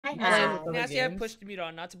Nasty, I pushed mute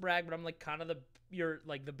on, not to brag, but I'm like kind of you're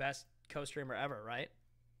like the best co-streamer ever, right?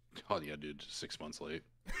 Oh yeah, dude, 6 months late.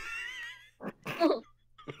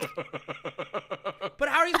 But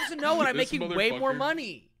how are you supposed to know when I'm making way more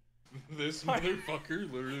money? This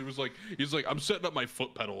motherfucker literally was like, he's like, I'm setting up my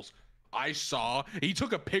foot pedals. He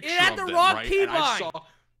took a picture it had of the them, wrong right? keybind.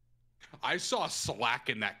 I saw slack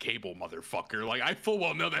in that cable, motherfucker. Like, I full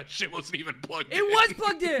well know that shit wasn't even plugged in. It was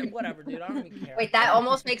plugged in. Whatever, dude. I don't even care. Wait, that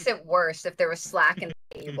almost makes it worse if there was slack in the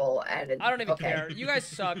cable added. I don't even care. You guys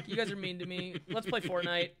suck. You guys are mean to me. Let's play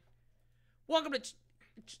Fortnite. Welcome to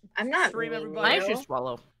I'm not stream, mean, everybody. I should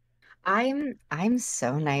swallow. I'm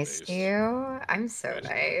so nice to you. I'm so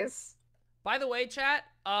nice. By the way, chat,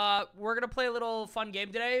 we're gonna play a little fun game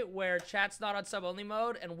today where chat's not on sub-only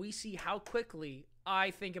mode, and we see how quickly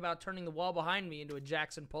I think about turning the wall behind me into a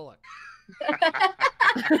Jackson Pollock.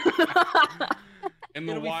 In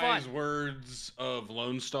the wise words of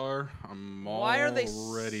Lone Star, I'm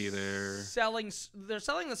already there. They're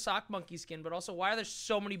selling the sock monkey skin, but also why are there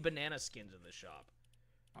so many banana skins in the shop?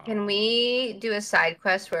 Can we do a side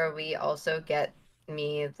quest where we also get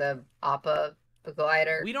me the Appa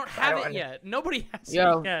glider? We don't have it yet. Nobody has it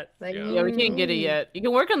yet. Yeah, we can't get it yet. You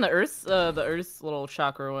can work on the Earth's little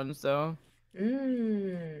chakra ones though.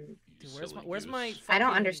 Dude, where's my I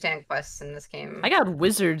don't understand quests in this game. I got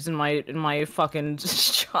wizards in my fucking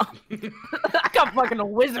shop. I got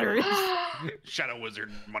fucking wizards. Shadow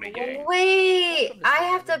Wizard money game. Wait, I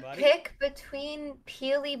have to pick between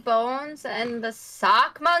Peely Bones and the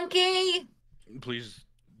sock monkey? Please,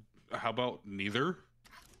 how about neither?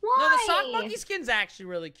 Why? No, the sock monkey skin's actually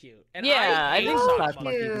really cute. And I think sock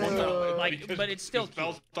monkey. like, but it's still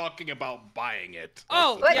Bell's talking about buying it.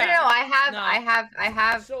 Oh, but yeah. no, I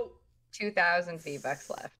have so 2,000 V-Bucks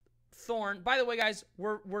left. Thorn. By the way, guys,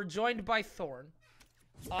 we're joined by Thorn.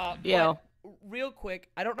 Yeah. Real quick,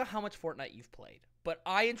 I don't know how much Fortnite you've played, but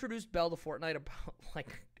I introduced Bell to Fortnite about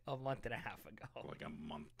like a month and a half ago. Like a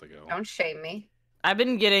month ago. Don't shame me. I've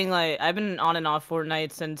been on and off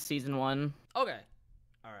Fortnite since season 1. Okay.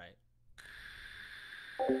 All right.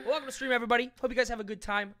 Welcome to stream, everybody. Hope you guys have a good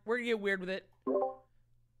time. We're gonna get weird with it.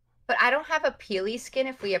 But I don't have a Peely skin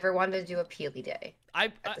if we ever wanted to do a Peely day. I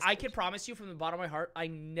can promise you from the bottom of my heart, I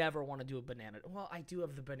never want to do a banana. Well, I do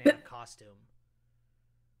have the banana costume.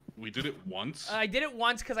 We did it once. I did it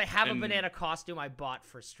once because I have a banana costume I bought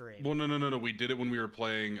for stream. Well, no. We did it when we were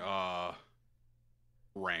playing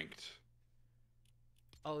ranked.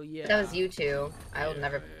 Oh yeah. That was you two. I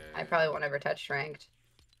probably won't ever touch ranked.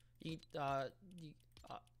 You can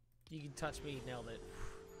touch me, nailed it.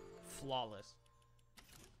 Flawless.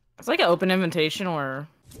 It's like an open invitation or.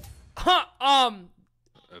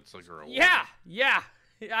 That's like a reward. Yeah,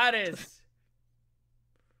 that is.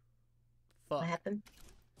 Fuck. What happened?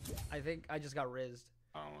 I think I just got rizzed.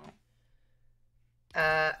 I don't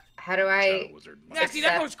know. How do I? Nasty,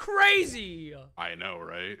 that goes crazy. I know,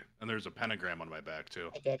 right? And there's a pentagram on my back too.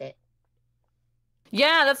 I did it.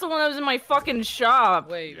 Yeah, that's the one that was in my fucking shop.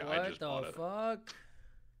 Wait, what the fuck?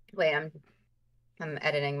 Wait, I'm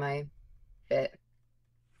editing my bit.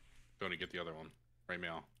 Going to get the other one right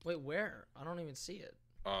now. Wait, where? I don't even see it.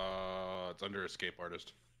 It's under escape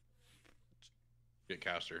artist. Get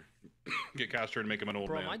Caster. Get Caster and make him an old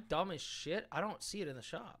man. Bro, am I dumb as shit? I don't see it in the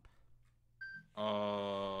shop.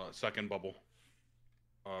 Second bubble.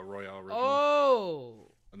 Royale original.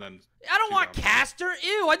 Oh. And then I don't want Caster.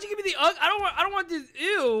 Ew. Why'd you give me the? I don't want this.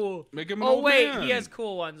 Ew. Make him an old man. He has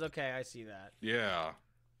cool ones. Okay, I see that. Yeah.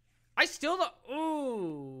 I still don't.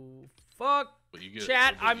 Ooh. Fuck. Get,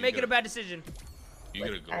 Chat. I'm making a bad decision. You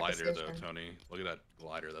get a glider though, Tony. Look at that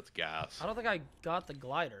glider. That's gas. I don't think I got the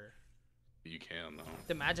glider. You can though.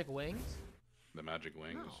 The magic wings? The magic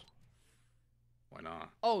wings? No. Why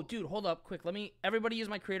not? Oh, dude, hold up, quick. Everybody use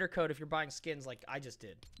my creator code if you're buying skins like I just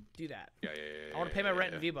did. Do that. Yeah. I want to pay my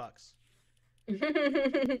rent in V-Bucks.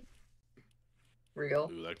 Real.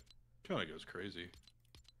 Ooh, that kind of goes crazy.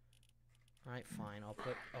 All right, fine. I'll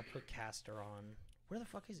put Caster on. Where the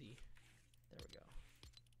fuck is he? There we go.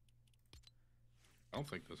 I don't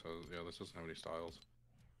think this has. Yeah, this doesn't have any styles.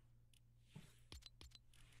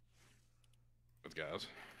 With gas.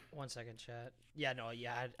 1 second, chat. Yeah, no,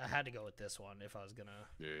 yeah, I had to go with this one if I was gonna.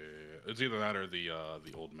 Yeah. It's either that or the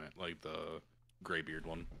old man, like the graybeard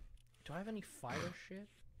one. Do I have any fire shit?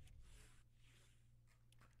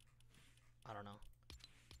 I don't know.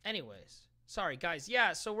 Anyways, sorry guys.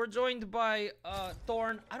 Yeah, so we're joined by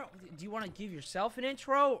Thorn. Do you want to give yourself an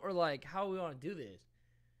intro or like how we want to do this?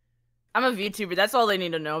 I'm a VTuber. That's all they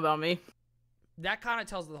need to know about me. That kind of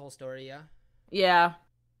tells the whole story, yeah. Yeah.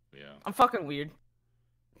 Yeah. I'm fucking weird.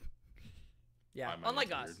 Yeah,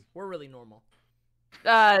 unlike us, we're really normal.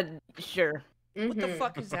 Sure. What the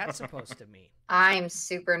fuck is that supposed to mean? I'm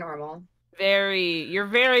super normal. You're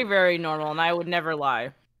very, very normal, and I would never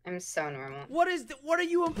lie. I'm so normal. What are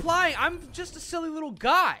you implying? I'm just a silly little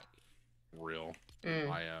guy. Real. I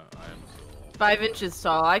am so... 5 inches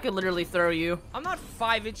tall. I could literally throw you. I'm not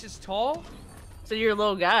 5 inches tall. So you're a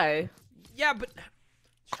little guy. Yeah, but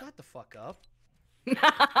shut the fuck up.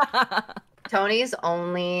 Tony's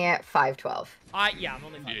only 5'12". Yeah, I'm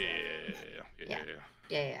only 5'12".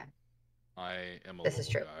 Yeah. I am a This is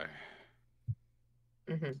little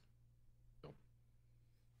true. guy.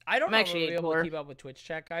 I don't I'm know if actually we'll be able to keep up with Twitch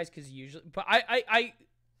chat, guys, because usually... But I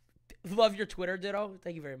love your Twitter, Ditto.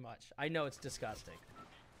 Thank you very much. I know it's disgusting.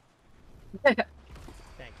 Thank you.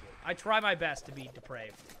 I try my best to be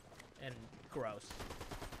depraved and gross.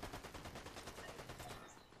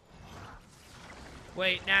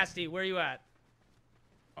 Wait, Nasty, where are you at?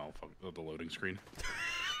 Oh, fuck, the loading screen.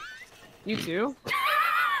 You too?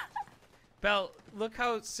 Belle, look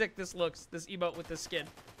how sick this looks, this emote with the skin.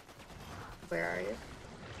 Where are you?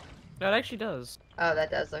 That actually does. Oh, that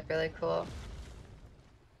does look really cool.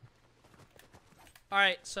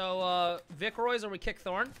 Alright, so, Vic Roy's or we kick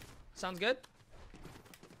Thorn? Sounds good?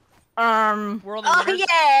 We're only Oh, winners.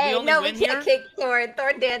 yay! We No, we win can't here? kick Thorn.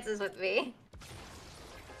 Thorn dances with me.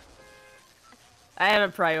 I have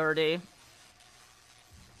a priority.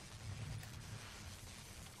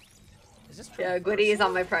 Is this Yeah, Gwitty is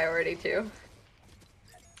on my priority too.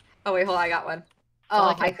 Oh wait, hold on, I got one. Oh,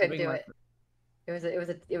 like I couldn't doing do my- it.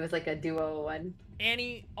 It was like a duo one.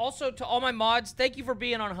 Annie, also to all my mods, thank you for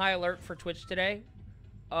being on high alert for Twitch today.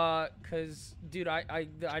 Cause, dude, I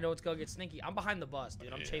know it's gonna get sneaky. I'm behind the bus,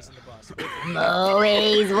 dude. I'm chasing the bus.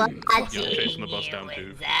 Always watching. Yeah, I'm chasing the bus down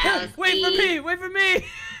too. Wait for me! Wait for me!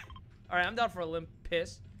 Alright, I'm down for a limp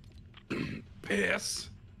piss. Piss.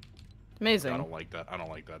 Amazing. I don't like that. I don't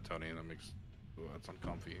like that, Tony. That makes... Ooh, that's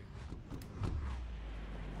uncomfy.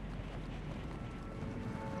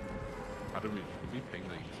 How did we ping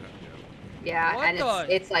the exact... Yeah, What and the-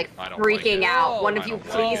 it's like I don't freaking like it. out. One I of you don't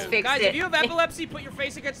like please it. fix Guys, it. if you have epilepsy, put your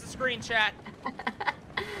face against the screen, chat.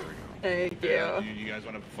 Thank Yeah, you. you guys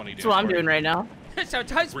want a funny That's what I'm doing right now.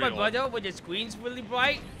 Sometimes my Real. brother, when the screen's really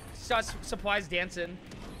bright, starts supplies dancing.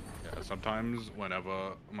 Yeah, sometimes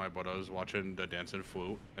whenever my brother's watching the dancing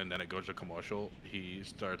flute and then it goes to commercial, he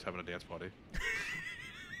starts having a dance party.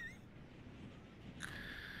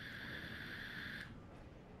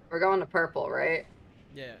 We're going to purple, right?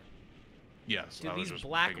 Yeah. Yes. Dude, I was these just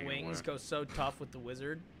black pinging wings away. go so tough with the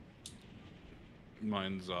wizard.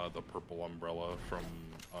 Mine's the purple umbrella from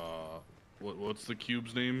what's the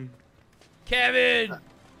cube's name? Kevin!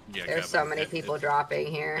 Yeah, There's so many people dropping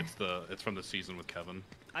here. It's from the season with Kevin.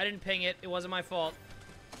 I didn't ping it. It wasn't my fault.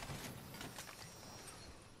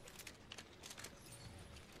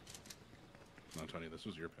 No, Tony, this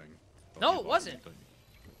was your ping. No, it wasn't.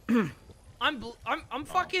 I'm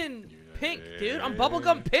fucking pink, dude. I'm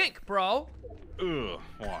bubblegum pink, bro. Ugh,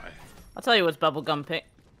 why? I'll tell you what's bubblegum pink.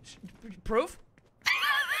 Proof?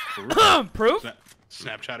 Proof? Proof?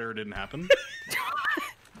 Snapchatter didn't happen?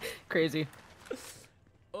 Crazy.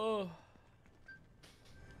 Oh.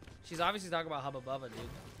 She's obviously talking about Hubba Bubba, dude.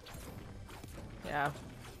 Yeah.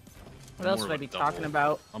 What I'm else more would I of a be double- talking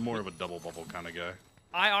about? I'm more of a double bubble kind of guy.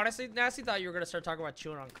 I honestly, Nasty, thought you were gonna start talking about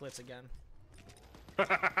chewing on clits again.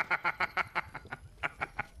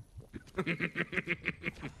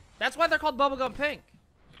 That's why they're called bubblegum pink.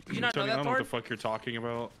 Did you not Tony, know I that, don't know what Thorn? the fuck you're talking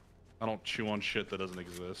about. I don't chew on shit that doesn't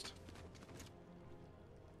exist.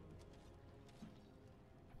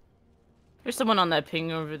 There's someone on that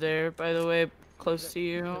ping over there, by the way, close to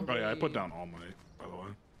you. Oh yeah, I put down all my, by the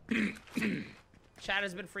way. Chat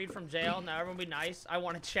has been freed from jail. Now everyone be nice. I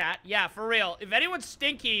want to chat. Yeah, for real. If anyone's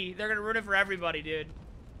stinky, they're gonna ruin it for everybody, dude.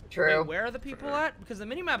 True. Wait, where are the people at? Because the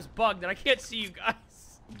minimap's bugged and I can't see you guys.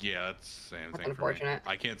 Yeah, that's the same That's thing for me. unfortunate.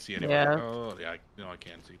 I can't see anybody. Yeah. Oh, yeah, I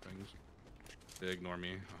can't see things. They ignore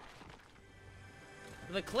me.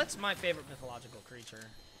 The clit's my favorite mythological creature.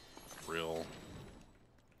 Real.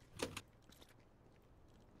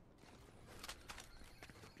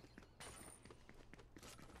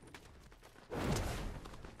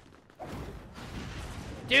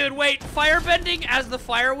 Dude, wait, firebending as the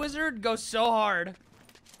fire wizard goes so hard.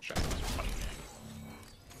 Shadows funny.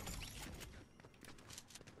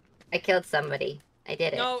 I killed somebody. I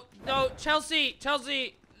did it. No, Chelsea,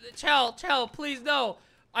 Chell, please, no.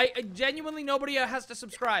 I genuinely, nobody has to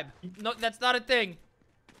subscribe. No, that's not a thing.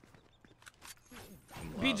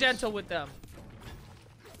 Be gentle with them.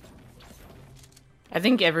 I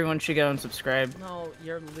think everyone should go and subscribe. No,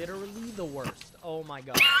 you're literally the worst. Oh my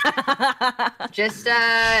god. Just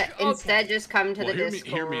instead, just come to the Discord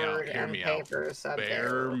hear me out. and pay for a sub Bare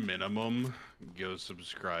there. minimum, go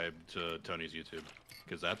subscribe to Tony's YouTube,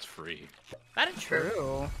 because that's free. That is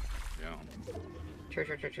true. Yeah.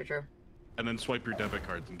 True. And then swipe your debit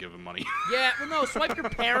cards and give him money. Yeah, well, no, swipe your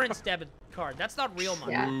parents' debit card. That's not real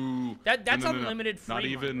money. Yeah. Ooh. That's No. unlimited free Not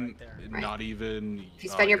money even. right there. Right. Not even. If you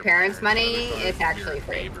spend your parents' money, debit card, it's actually your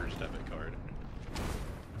free. neighbor's debit card.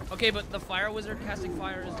 Okay, but the fire wizard casting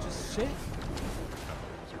fire is just sick.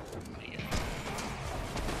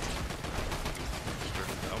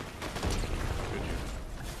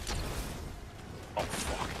 Oh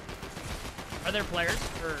fuck. Are there players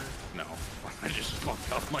or? No. I just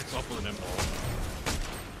fucked up myself with an impulse.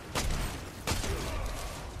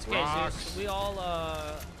 It's okay, Rocks. Zeus. We all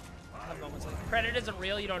have moments like credit isn't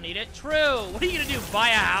real. You don't need it. True. What are you gonna do? Buy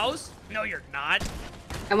a house? No, you're not.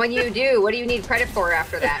 And when you do, what do you need credit for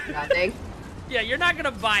after that? Nothing. Yeah, you're not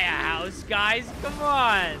gonna buy a house, guys. Come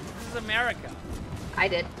on. This is America. I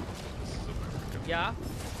did. Yeah.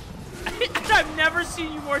 I've never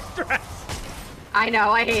seen you more stressed. I know,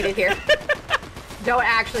 I hate it here. Don't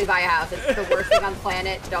actually buy a house. It's the worst thing on the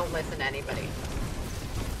planet. Don't listen to anybody.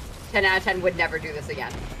 10 out of 10 would never do this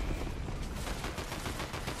again.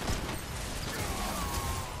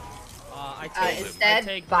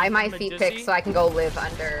 Instead, buy my feet pics so I can go live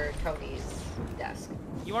under Tony's desk.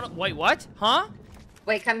 You wanna wait? What? Huh?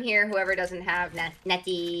 Wait, come here. Whoever doesn't have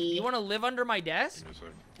Netty. You wanna live under my desk?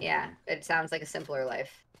 Yeah, it sounds like a simpler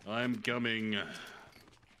life. I'm coming.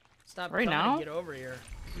 Stop Right coming now? and get over here.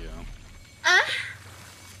 Yeah.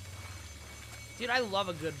 Dude, I love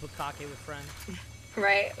a good bukkake with friends.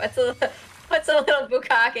 Right? What's a little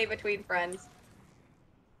bukkake between friends?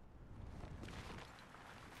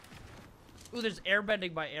 Ooh, there's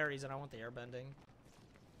airbending by Ares, and I want the airbending.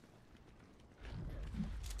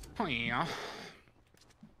 Oh yeah.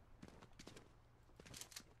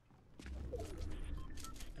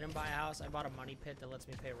 I didn't buy a house. I bought a money pit that lets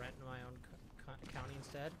me pay rent in my own county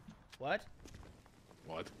instead. What?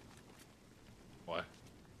 What? What?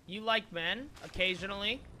 You like men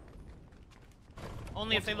occasionally.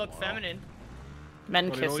 Only if Once they in a look while. feminine. Men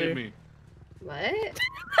What do you kisser. mean? What?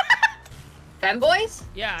 Femboys?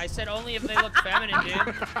 Yeah, I said only if they look feminine,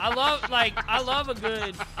 dude. I love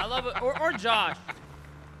or Josh.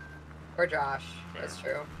 Or Josh. That's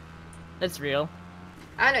true. That's real.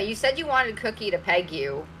 I don't know. You said you wanted Cookie to peg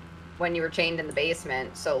you when you were chained in the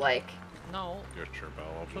basement, so like. No, You're sure, Belle.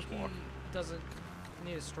 I'll just Cookie walk. doesn't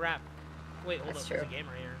need a strap. Wait, hold That's up. There's a true.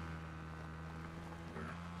 gamer here.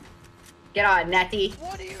 Get on, Netty.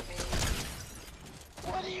 What do you mean?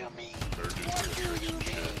 What do you mean?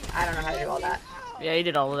 I don't know how to do all that. Yeah, you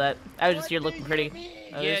did all of that. I was just here looking pretty. Oh,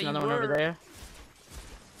 Yeah, there's you another one over were. there.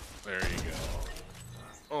 There you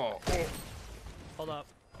go. Oh. Hold up.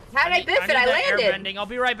 How did I biff it? I that landed. airbending. I'll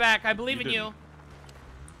be right back. I believe You in you. didn't.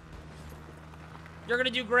 You're gonna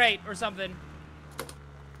do great or something.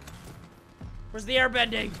 Where's the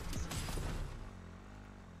airbending?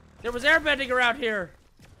 There was airbending around here.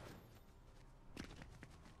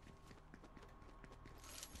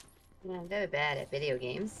 Yeah, I'm very bad at video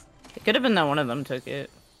games. It could have been that one of them took it.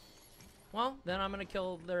 Well, then I'm gonna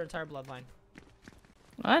kill their entire bloodline.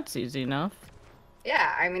 Well, that's easy enough.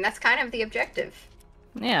 Yeah, I mean, that's kind of the objective.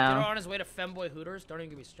 Ditto Yeah. on his way to Femboy Hooters. Don't even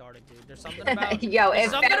get me started, dude. There's something about Yo, there's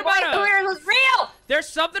if something Fanboy about a Hooters was real! there's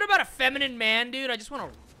something about a feminine man, dude. I just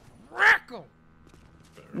want to wreck him.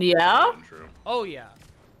 Yeah? True. Oh yeah.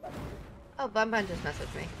 Oh, Bun Bun just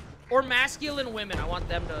messaged me. Or masculine women. I want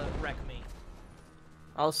them to wreck me.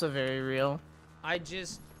 Also very real. I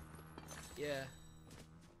just, yeah.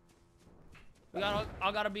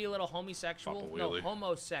 I gotta be a little homosexual. Papa No, wheelie.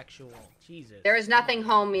 homosexual. Jesus. There is nothing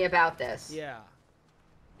homey about this. Yeah.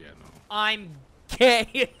 Yeah, no. I'm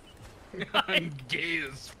gay. I'm gay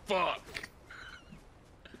as fuck.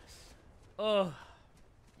 Ugh.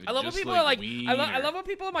 I love when Just people are like, I wiener. love when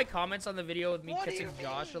people in my comments on the video with me What do kissing you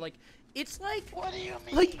Josh are mean? like, it's like, What do you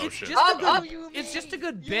mean? like Oh, it's shit. just a good, Up. it's just a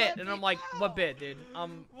good You bit, let and me I'm like, what out. bit, dude?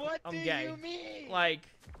 I'm gay. You mean? Like,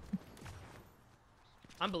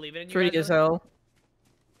 I'm believing in you. Fruity guys, as hell.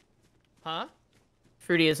 Huh?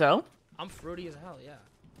 Fruity as hell? I'm fruity as hell, yeah.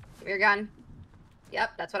 Give me your gun.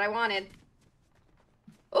 Yep, that's what I wanted.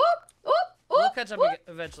 Oop! Oop! Oop! We'll catch up oop.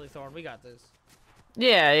 eventually, Thorn. We got this.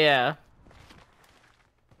 Yeah, yeah.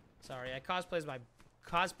 Sorry, I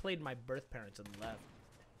cosplayed my birth parents and left.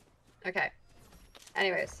 Okay.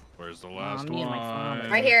 Anyways. Where's the last me and my one? father.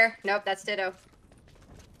 Right here. Nope, that's Ditto.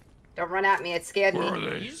 Don't run at me. It scared Where are me.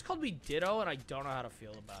 they? You just called me Ditto, and I don't know how to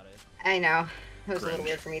feel about it. I know. It was a little Cringe.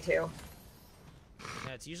 weird for me, too.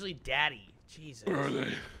 Yeah, it's usually Daddy. Jesus. Where are they?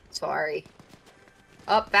 Sorry.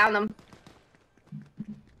 Oh, found them.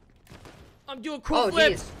 I'm doing cool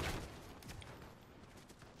flips.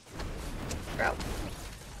 Bro.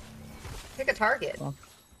 Pick a target.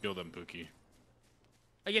 Kill them, Pookie.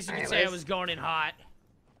 I guess you could Alright, say I where's- was going in hot.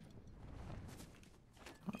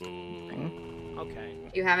 Ooh. Okay.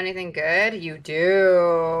 Do you have anything good? You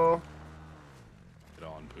do. Get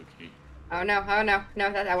on, Pookie. Oh no, oh no. No,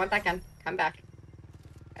 I want that gun. Come back.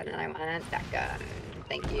 And then I want that gun.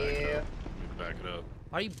 Thank you. Back it up.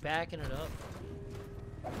 Why are you backing it up?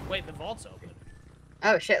 Wait, the vault's open.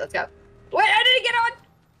 Oh shit, let's go. Wait, I didn't get on!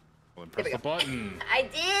 Well, then press we the go. button. I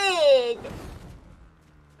did!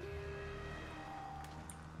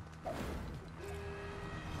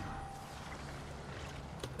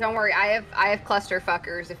 Don't worry, I have cluster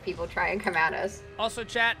fuckers if people try and come at us. Also,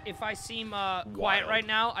 chat, if I seem quiet Wild. right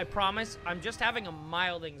now, I promise I'm just having a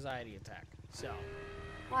mild anxiety attack. So,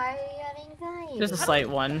 Why are you having anxiety? Just a slight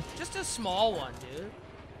one. just a small one, dude.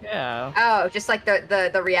 Yeah. Oh, just like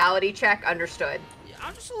the reality check. Understood. Yeah,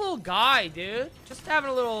 I'm just a little guy, dude. Just having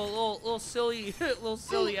a little silly, little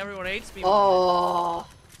silly. Everyone hates me. Oh.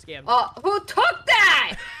 Scam. Oh, who took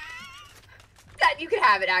that? That you could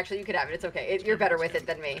have it. Actually, you could have it. It's okay. You're better with it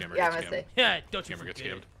than me. Scammer Yeah, I gets must say. Yeah, don't you Camera gets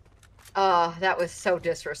forget scammed. it. Oh, that was so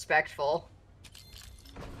disrespectful.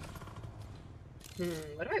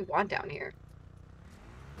 What do I want down here?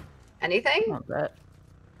 Anything? Not that.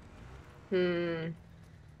 Really?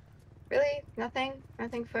 Nothing?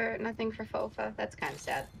 Nothing for Fofa? That's kind of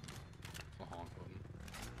sad. The honk button.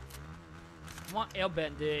 I want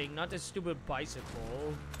airbending, not this stupid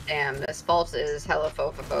bicycle. Damn, this false is hella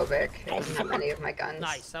Fofa-phobic. It doesn't have any of my guns.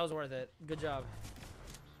 Nice, that was worth it. Good job.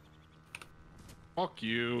 Fuck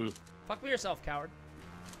you. Fuck me yourself, coward.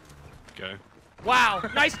 Okay. Wow,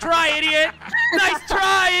 nice try, idiot! Nice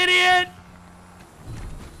try, idiot!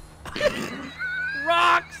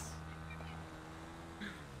 Rocks!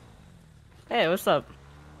 Hey, what's up?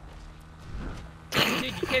 Dude,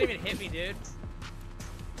 you can't even hit me, dude.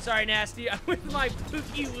 Sorry, Nasty. I'm with my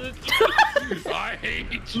Pookie Wookie. I hate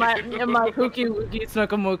you. My Pookie Wookie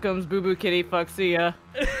Snookamookums Boo Boo Kitty Fuxy,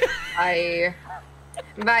 Bye.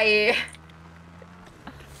 Bye.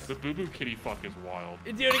 The Boo Boo Kitty fuck is wild.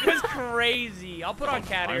 Dude, it goes crazy. I'll put on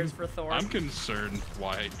cat ears for Thor. I'm concerned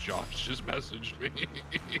why Josh just messaged me.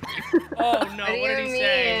 Oh no, What do what did you he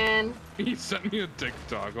say? mean? He sent me a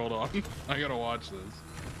TikTok. Hold on. I gotta watch this.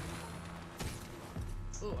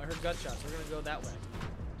 Ooh, I heard gunshots. We're gonna go that way.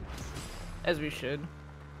 as we should.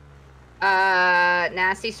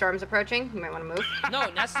 Nasty storm's approaching. You might want to move. No,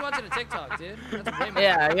 Nasty's watching a TikTok, dude. That's way more.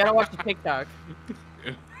 Yeah, you gotta watch the TikTok.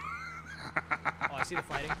 Oh, I see the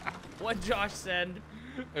fighting. What Josh said.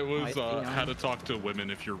 It was I see, how to talk to women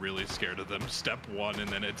if you're really scared of them. Step 1, and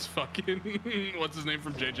then it's fucking what's his name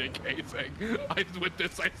from JJK saying, with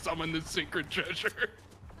this I summon the secret treasure.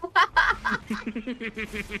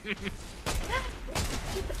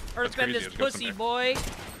 Earthbend crazy, this let's go from pussy there. boy. Oh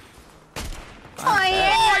Oh, I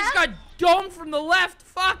yeah. just got domed from the left.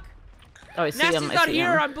 Fuck. Oh, I see Nasty's him. I not see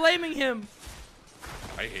here. him. I'm blaming him.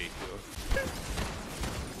 I hate you.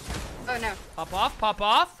 Oh no. Pop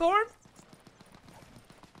off, Thorn.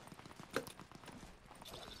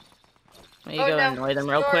 Let me Oh, go no. annoy them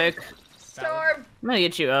real Storm. quick. Storm. I'm gonna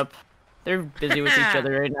get you up. They're busy with each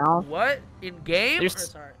other right now. What? In game? There's- Or,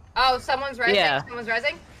 sorry. Oh, someone's resing. Yeah. Someone's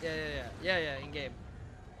resing. Yeah, in game.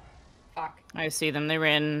 Fuck. I see them. They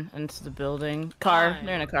ran into the building. Car. Fine.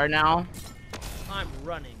 They're in a car now. I'm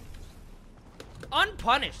running.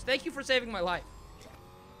 Unpunished. Thank you for saving my life.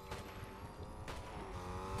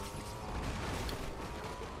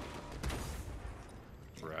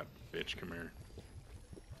 Rat bitch, come here.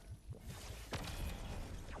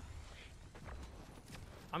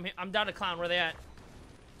 I'm down to clown. Where they at?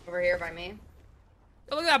 Over here by me.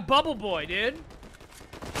 Oh, look at that bubble boy, dude.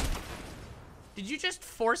 Did you just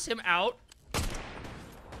force him out?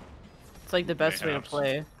 It's like the best way to Mayhaps.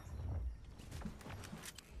 play.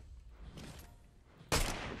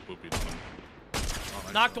 Boopy them. Oh,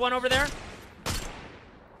 nice Knocked one over there.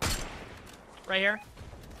 Right here.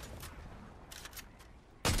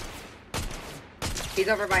 He's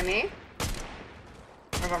over by me.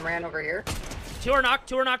 One of them ran over here. Two are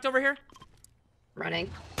knocked over here. Running.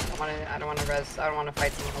 I don't want to res. I don't want to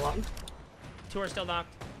fight someone alone. Two are still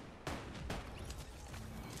knocked.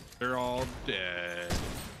 They're all dead.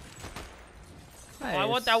 Oh, I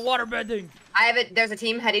want that water bending. I have it. There's a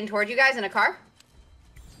team heading toward you guys in a car.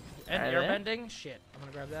 And Are air they? bending. Shit. I'm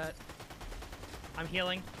gonna grab that. I'm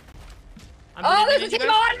healing. I'm Oh, believing there's in a you team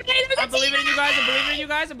guys. on me. There's a I'm believing in team you guys. I'm on believing in me! you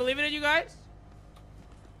guys. I'm believing in you guys.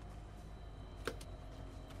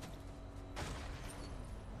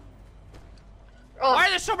 Oh, Why are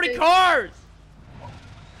there so many cars?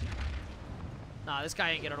 Nah, this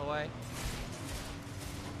guy ain't getting away.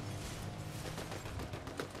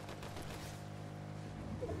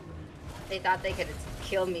 They thought they could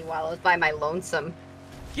kill me while I was by my lonesome.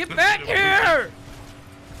 Get back here!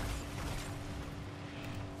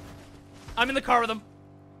 I'm in the car with him.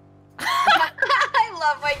 I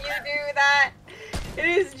love when you do that. It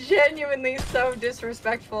is genuinely so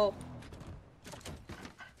disrespectful.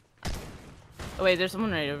 Oh wait, there's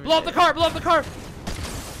someone right over Blow up there. the car! Blow up the car!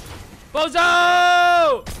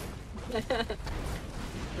 Bozo!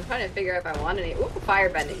 I'm trying to figure out if I want any. Ooh, fire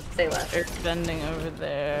bending. Say less. There's bending over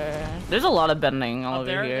there. There's a lot of bending all Up over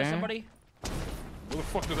there, here. there's somebody. Where the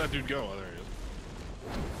fuck did that dude go? Oh, there he is.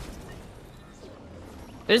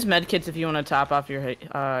 There's med kits if you want to top off your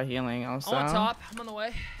healing also. I'm on top. I'm on the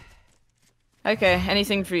way. Okay,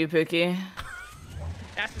 anything for you, Pookie.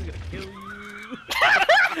 Nash is gonna kill you.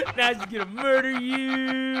 Nash is gonna murder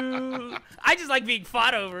you. I just like being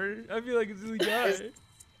fought over. I feel like it's really good.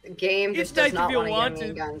 Game It's just nice does to not feel want to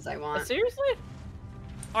give me wanted. guns I want. Seriously?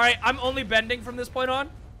 Alright, I'm only bending from this point on.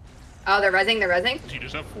 Oh, they're rezzing, they're rezzing? Do you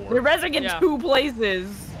just have 4? They're rezzing in Yeah. 2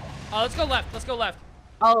 places. Let's go left. Let's go left.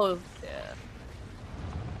 Oh, yeah.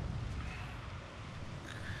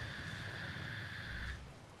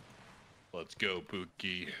 Let's go,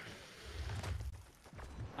 Pookie.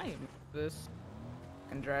 I can this.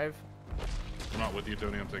 I can drive. I'm not with you,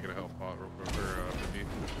 Tony. I'm taking a health pot real quick for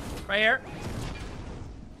Pookie. Right here.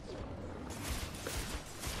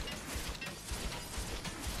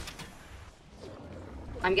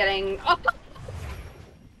 I'm getting. Oh.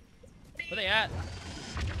 Where they at?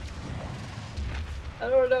 I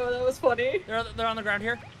don't know, that was funny. They're on the ground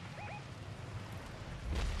here.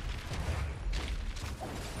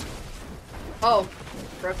 Oh,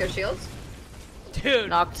 broke their shields? Dude,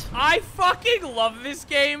 Knocked. I fucking love this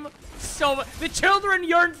game so much. The children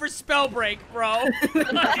yearn for spell break, bro.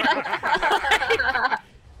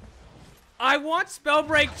 I want spell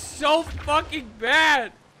break so fucking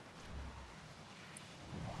bad.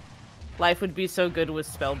 Life would be so good with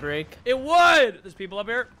spell break. It would. There's people up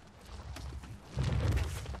here.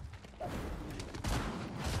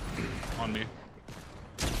 On me.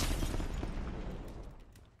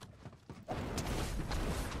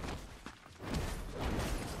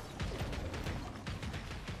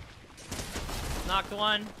 Knocked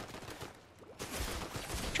one.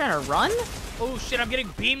 Trying to run? Oh shit, I'm getting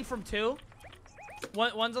beamed from 2.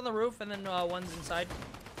 One's on the roof and then one's inside.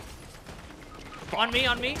 On me,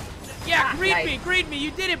 on me. Yeah, greet me,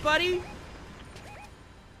 you did it, buddy.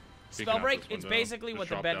 Spell out break, this it's window. basically Just what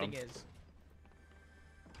the drop bending down. is.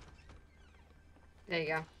 There you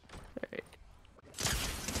go. Alright.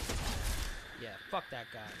 Yeah, fuck that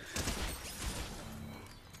guy.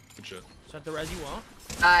 Good shit. Is that the res you want?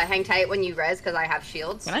 Hang tight when you res, because I have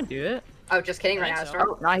shields. Can I do it? Oh, just kidding, I right think now, so. Storm.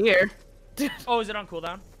 Oh, not here. Oh, is it on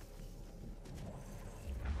cooldown?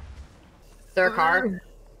 Their car.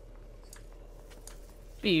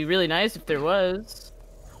 Be really nice if there was.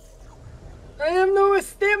 I have no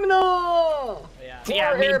stamina! Yeah.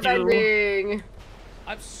 Yeah, Or me too. airbending.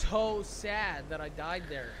 I'm so sad that I died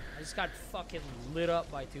there. I just got fucking lit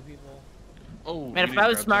up by 2 people. Oh, Man, you if I didn't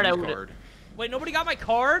was grab smart, I Tony's would've- card. Wait, nobody got my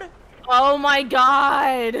card? Oh my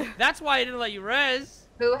god! That's why I didn't let you res.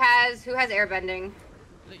 Who has airbending?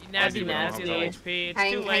 Nasty, do, but I don't nasty have HP. It's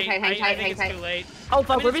Hang- too hang late. tight, hang I tight, think hang it's tight. too late. Oh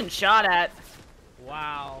fuck, mean, we're it's- being shot at.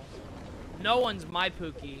 Wow. No one's my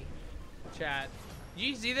Pookie. Chat. Did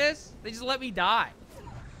you see this? They just let me die.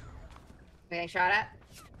 We getting shot at?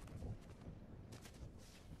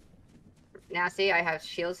 Nasty, I have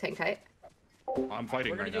shields, hang tight. I'm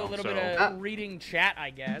fighting We're gonna right do now, a little so... bit of reading chat, I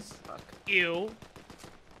guess. Ew.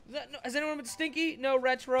 Is that, no, has anyone been stinky? No,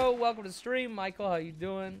 Retro. Welcome to the stream. Michael, how you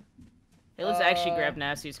doing? Hey, let's actually grab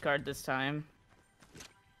Nasty's card this time.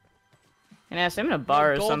 And ask him to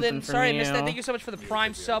borrow Golden, something from sorry I you. missed that. Thank you so much for the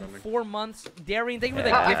Prime sub. 4 months. Darian, thank you for the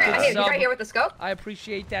Yeah. Oh, gifted okay, he's sub. right here with the scope. I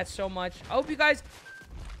appreciate that so much. I hope you guys,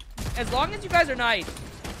 as long as you guys are nice,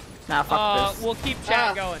 Nah, fuck this. we'll keep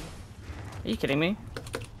chat going. Are you kidding me?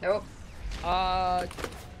 Nope. You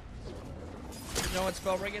know what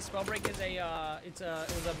Spellbreak is? Spellbreak is it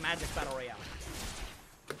was a magic battle royale.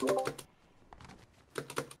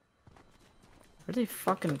 Where'd they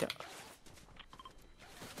fucking go?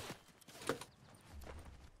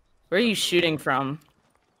 Where are you shooting from?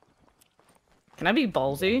 Can I be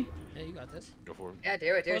ballsy? Yeah, you got this. Go for it. Yeah,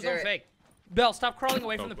 do it, do Oh, it, it's do no it. fake. Belle, stop crawling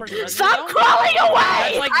away from the person. Stop crawling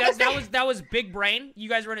That's away! like that was big brain. You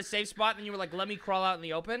guys were in a safe spot, and then you were like, "Let me crawl out in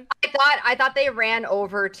the open." I thought they ran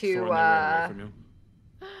over to Soren, they ran away from you.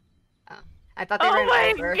 I thought they Oh ran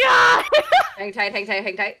my over. god! Hang tight, hang tight,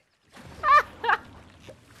 hang tight.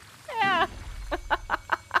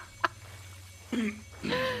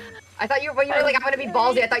 I thought you, when you were like, I'm gonna be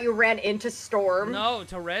ballsy, I thought you ran into Storm. No,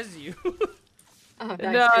 to res you. Oh,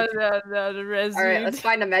 nice. No, the res. Alright, let's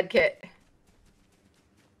find a med kit.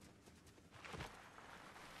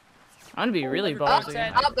 I'm gonna be really Oh,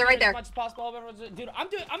 ballsy. oh, they're right there. As much as possible. Dude,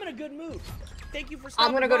 I'm in a good mood. Thank you for I'm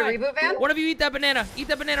stopping gonna go to by. reboot van. One of you eat that banana. Eat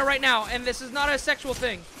that banana right now. And this is not a sexual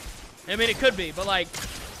thing. I mean, it could be, but like,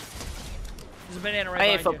 there's a banana right I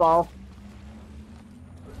behind hate football.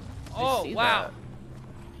 You. Oh, wow. That.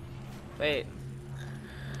 Wait.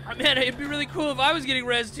 Oh, man, it'd be really cool if I was getting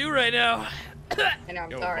res too right now. I know,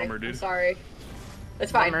 I'm Yo, sorry. bummer, dude. I'm sorry.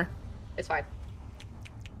 It's fine. Bummer. It's fine.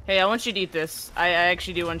 Hey, I want you to eat this. I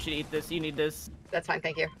actually do want you to eat this. You need this. That's fine,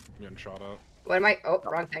 thank you. I'm getting shot up. What am I? Oh,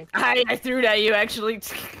 wrong thing. I threw it at you, actually.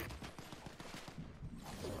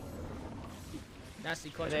 Nasty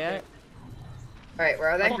clutch. They at? Alright, where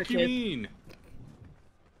are they? What do you mean?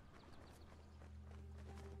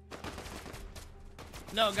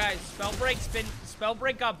 No, guys,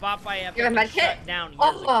 Spellbreak got bought by Epic You have a and med kit? shut down years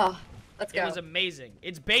ago. Oh, let's go. It was amazing.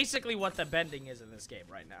 It's basically what the bending is in this game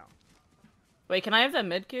right now. Wait, can I have that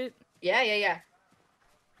med kit? Yeah.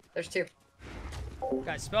 There's two.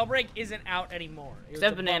 Guys, Spellbreak isn't out anymore. It was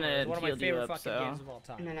That a banana bummer. It was one of my healed you favorite up, fucking so- games of all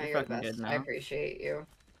time. No, You're you're the fucking best. good I now. appreciate you.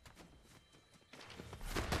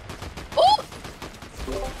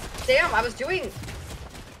 Oh! Damn, I was doing...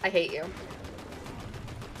 I hate you.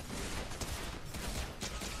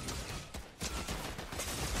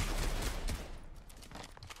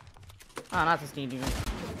 Oh, not this need you.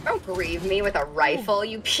 Don't grieve me with a rifle,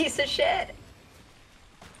 you piece of shit.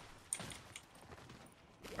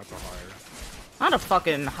 That's a higher. Not a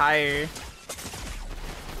fucking higher.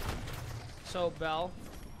 So, Belle,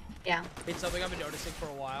 Yeah. it's something I've been noticing for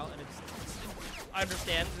a while, and it's I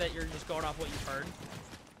understand that you're just going off what you've heard.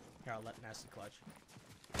 Here, I'll let Nasty clutch.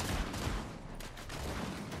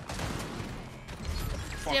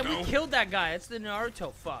 Damn, we killed that guy. It's the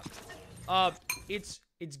Naruto fuck. It's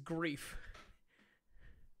grief.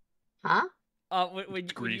 Huh? When you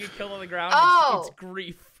grief. kill on the ground, Oh! it's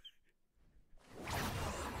grief.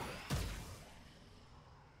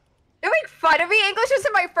 Don't make fun of me. English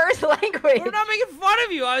isn't my first language. We're not making fun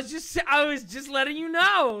of you. I was just letting you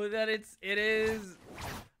know that it is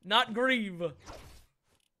not grieve.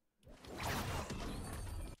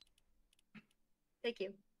 Thank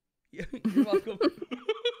you. You're welcome.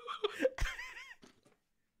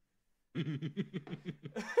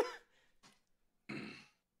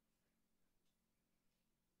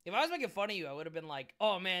 If I was making fun of you, I would have been like,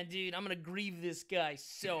 "Oh man, dude, I'm gonna grieve this guy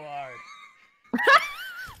so hard.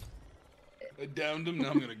 I downed him,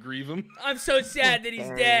 now I'm gonna grieve him. I'm so sad that he's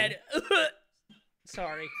dead."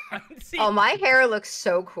 Sorry. See, Oh, my hair looks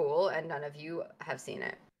so cool, and none of you have seen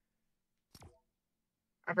it.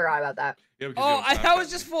 I forgot about that. Yeah, because oh, you don't I was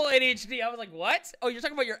Snapchat. just full ADHD. I was like, "What? Oh, you're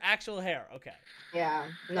talking about your actual hair? Okay." Yeah.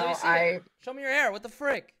 Let No, me see I it. Show me your hair. What the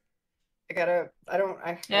frick? I Yeah.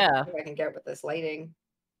 don't think I can get with this lighting.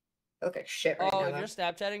 I look like shit right Oh, now. if though. you're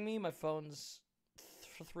Snapchatting me, my phone's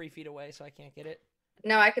 3 feet away, so I can't get it.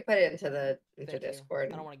 No, I could put it into Thank you.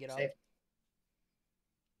 Discord. I don't want to get up. Save.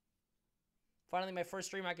 Finally, my first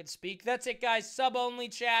stream I could speak. That's it, guys. Sub only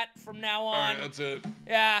chat from now on. Alright, that's it.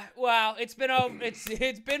 Yeah. Wow. It's been over.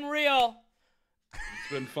 It's been real.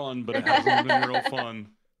 It's been fun, but it hasn't been real fun.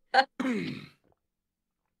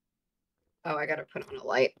 Oh, I gotta put on a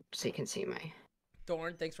light so you can see my.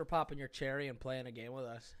 Dorn, thanks for popping your cherry and playing a game with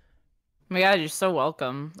us. Oh my god, you're so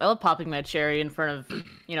welcome. I love popping my cherry in front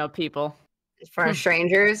of, people. For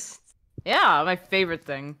strangers. Yeah, my favorite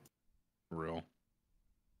thing. Real.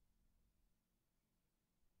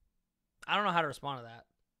 I don't know how to respond to that.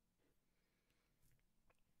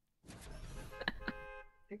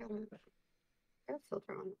 I got a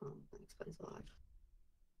filter on. Oh, that explains a lot.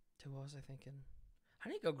 Dude, what was I thinking? I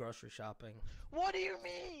need to go grocery shopping. What do you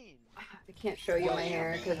mean? I can't show you my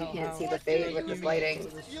hair because you can't see the What do fade you with this mean? lighting.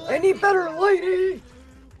 You I need better lighting.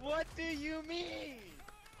 What do you mean?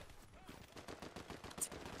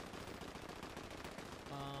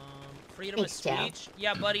 Freedom of Thanks, Joe. speech.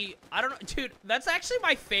 Yeah, buddy. I don't know, dude. That's actually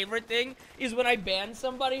my favorite thing is when I ban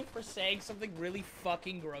somebody for saying something really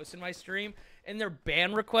fucking gross in my stream, and their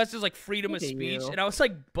ban request is like freedom of Look at speech, you. and I was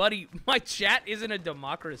like, buddy, my chat isn't a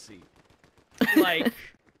democracy. Like,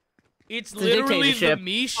 it's a literally the dictatorship.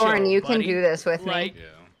 me show. Lauren, you can buddy. do this with Like, me. Yeah.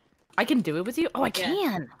 I can do it with you? Oh, I Yeah.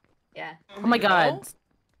 can! Yeah. Oh my god.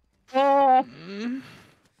 Funny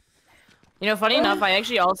enough, I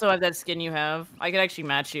actually also have that skin you have. I could actually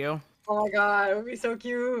match you. Oh my god, it would be so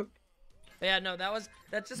cute. yeah, no, that's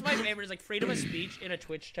just my favorite. Is like freedom of speech in a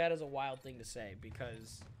Twitch chat is a wild thing to say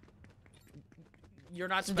because you're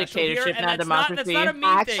not It's a special here, dictatorship, and not that's not democracy. a mean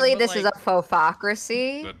Actually, thing, but, this is a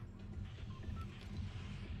faux-focracy. But...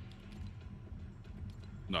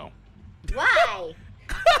 No. Why?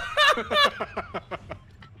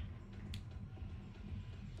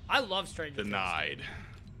 I love Stranger Things. Denied.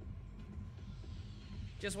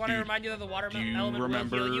 Just want to remind you that the water do you element will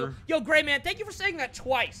heal you. remember- Yo, Gray Man, thank you for saying that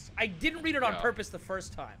twice. I didn't read it on Yeah. purpose the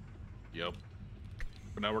first time. Yep.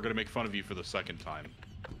 But now we're gonna make fun of you for the second time.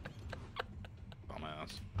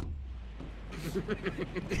 Dumbass.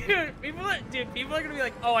 dude, people are gonna be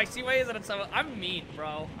like, oh, I see why he isn't on someone. I'm mean,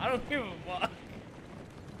 bro. I don't give a fuck.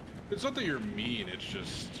 It's not that you're mean, it's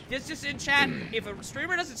just... It's just in chat. If a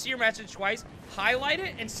streamer doesn't see your message twice, highlight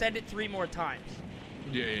it and send it 3 more times.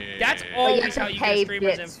 Yeah. That's But you always have how to you pay get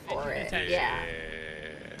streamers bits in for it. attention. Yeah.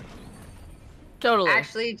 Totally.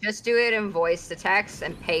 Actually, just do it in voice to text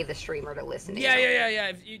and pay the streamer to listen to you. Yeah.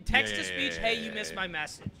 If you text to speech, Yeah. hey, you missed my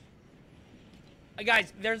message.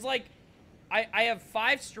 Guys, there's like, I have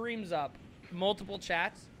 5 streams up, multiple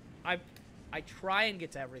chats. I try and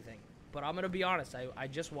get to everything, but I'm gonna be honest, I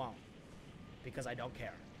just won't, because I don't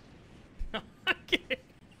care. I'm kidding.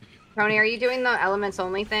 Tony, are you doing the elements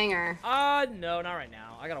only thing or? No, not right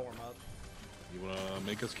now. I gotta warm up. You wanna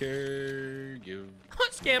make us care? Give...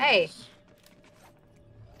 Scam. Hey.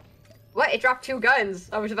 What? It dropped 2 guns.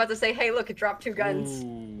 I was about to say, hey, look, it dropped 2 guns.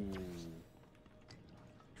 Ooh.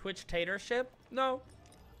 Twitch tatership? No.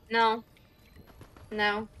 No.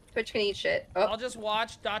 No. Twitch can eat shit. Oh. I'll just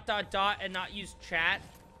watch ... and not use chat.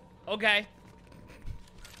 Okay.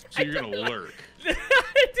 So you're gonna lurk. Dude,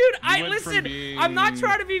 went from listen. being- I'm not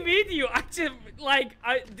trying to be mean to you. I just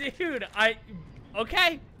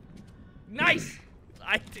okay. Nice.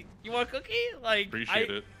 You want a cookie? Like,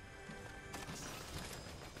 Appreciate it.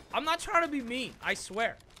 I'm not trying to be mean. I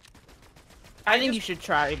swear. I think you should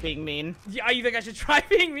try being mean. Yeah, you think I should try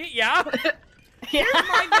being mean? Yeah. Yeah. Here's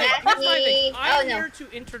my thing. I'm Oh, no. here to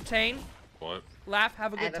entertain, What? laugh,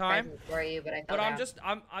 have a I have good a time. present for you, but I fell But I'm down. just,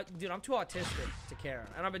 dude, I'm too autistic to care,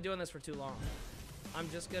 and I've been doing this for too long. I'm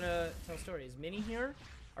just gonna tell stories. Minnie here?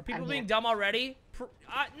 Are people I'm being here. dumb already?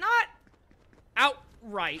 Not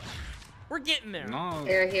outright. We're getting there. No.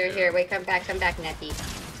 Here. Wait, come back, Nettie.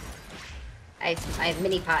 I have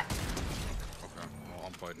mini pot. Okay, well,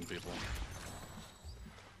 I'm fighting people.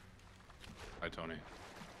 Hi, Tony.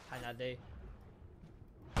 Hi, Nade.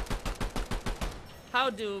 How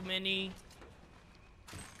do, Minnie?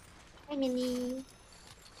 Hi, Minnie.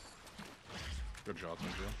 Good job,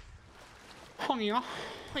 Tunja. Oh, yeah.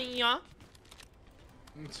 Hiya.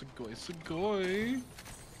 It's a goy.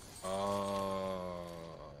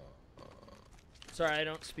 Sorry, I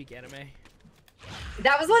don't speak anime.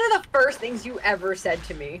 That was one of the first things you ever said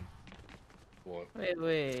to me. What?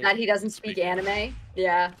 Wait. That he doesn't speak anime.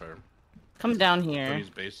 Yeah. Fair. Come down here. Tony's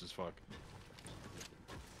base as fuck.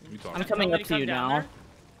 What are you talking I'm about? coming Want me up to to you come down now. there?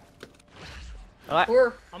 What?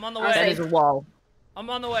 We're I'm on the I'll That way. is a wall. I'm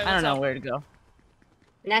on the way. I don't What's know up? where to go.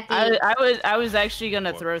 Nettie. I was actually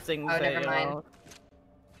gonna What? throw things Oh, at never you. mind.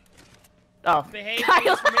 Oh. Behave Kyle.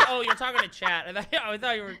 please, for me. Oh, you're talking to chat. I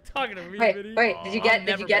thought you were talking to me. Minnie. Wait, did you I'll get it?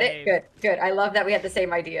 never behave. Good. I love that we had the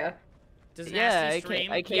same idea. Does Yeah, Nasty I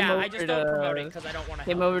stream? came Yeah, I over just don't promote to- it because I don't want to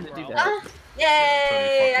came help over you to do grow. that. Ah, yay! I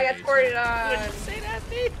Tony got fucking squirted What did on. you say,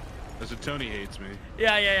 Nasty? I said Tony hates me.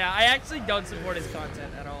 Yeah. I actually don't support his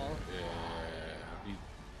content at all. Yeah. He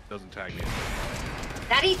doesn't tag me.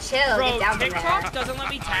 Daddy, chill. Bro, Get down from TikTok there. doesn't let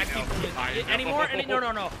me tag I know, people I know.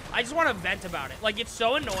 anymore. No. I just want to vent about it. Like, it's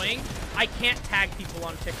so annoying. I can't tag people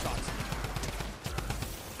on TikToks.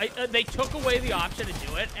 They took away the option to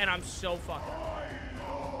do it, and I'm so fucking.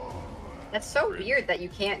 That's so weird that you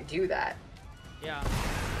can't do that. Yeah.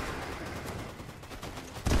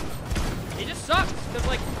 It just sucks, because,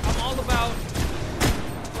 like, I'm all about,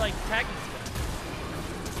 like, tagging stuff.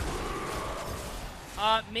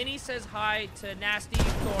 Minnie says hi to Nasty,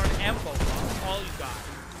 Thorn, and Boba. All you got.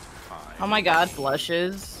 Hi. Oh my god,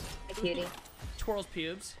 blushes. Hi, cutie. Twirls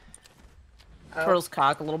pubes. Oh. Twirls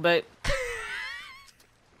cock a little bit.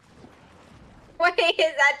 Wait, is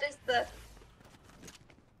that just the...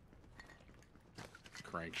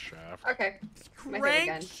 Crankshaft. Okay. My favorite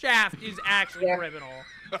gun. Crankshaft is actually Yeah. criminal.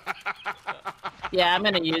 Yeah, I'm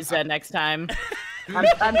gonna use that next time.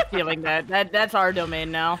 I'm feeling that. That's our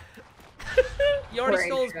domain now. You already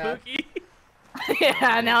stole his Crankshaft. Pookie.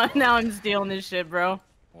 Yeah, now I'm stealing this shit, bro.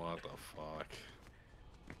 What the fuck?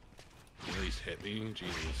 You at least hit me?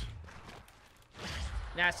 Jesus.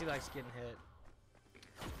 Nasty likes getting hit.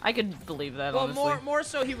 I could believe that, Well, honestly. more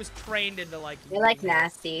so he was trained into like. They like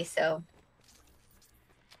nasty, so...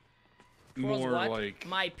 Twirls More what? like...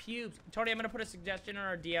 My pubes. Tony, I'm gonna put a suggestion in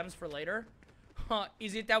our DMs for later.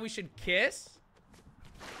 Is it that we should kiss?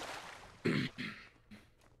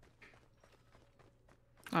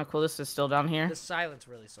 Oh, cool. This is still down here. The silence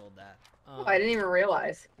really sold that. Oh, I didn't even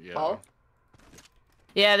realize. Yeah. Paul?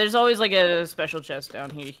 Yeah, there's always like a special chest down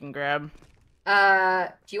here you can grab. Do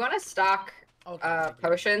you want to stock Okay, thank you.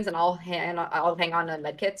 potions and I'll hang on to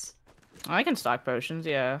medkits? I can stock potions.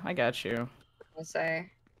 Yeah, I got you. I'll say.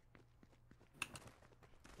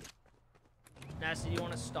 Nasty, do you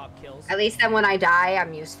want to stop kills? At least then when I die,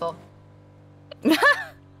 I'm useful.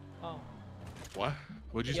 Oh. What?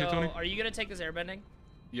 What'd you Yo, say, Tony? are you gonna take this airbending?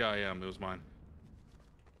 Yeah, I am. It was mine.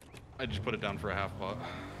 I just put it down for a half pot.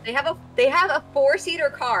 They have a 4-seater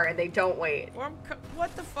car and they don't wait.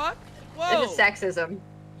 What the fuck? Whoa. This is sexism.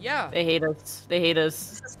 Yeah. They hate us. They hate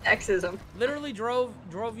us. This is sexism. Literally drove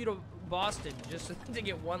you to Boston just to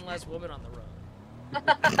get one less woman on the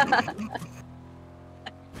road.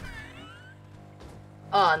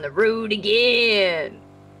 On the road again.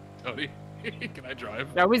 Tony, can I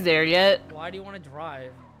drive? Are we there yet? Why do you want to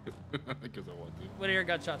drive? Because I want to. Wait, here,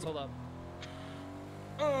 gunshots. Hold up.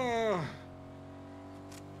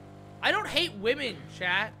 I don't hate women,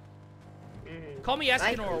 chat. Call me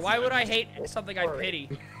Escanor. Why would I hate something I pity?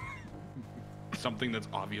 Something that's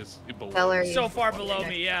obvious below. Celery. So far below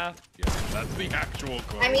me, yeah. Yeah, that's the actual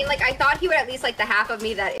quote. I mean, like, I thought he would at least like the half of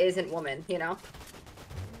me that isn't woman, you know?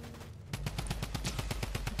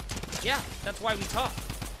 Yeah, that's why we talk.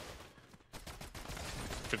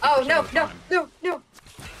 50% Oh, no, of the no, time. no, no.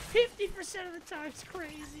 50% of the time, it's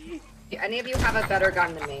crazy. Do any of you have a better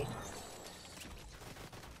gun than me?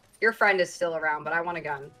 Your friend is still around, but I want a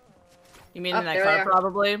gun. You mean Oh, in that there they car, are.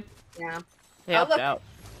 probably? Yeah. They Oh, helped look. out.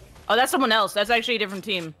 Oh, that's someone else. That's actually a different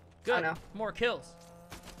team. Good. no. More kills.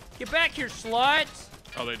 Get back here, sluts.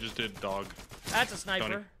 Oh, they just did dog. That's a sniper.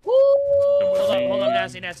 Tony. Woo! Hold up,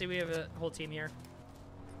 Nasty. We have a whole team here.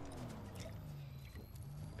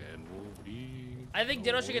 And we'll be... I think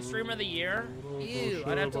Ditto should get Streamer of the Year. Ew,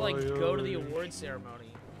 I'd have to like go to the award ceremony.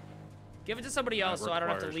 Give it to somebody else so I don't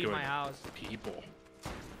have to requires leave my good house. People.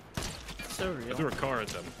 So I real. threw a car at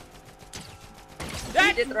them.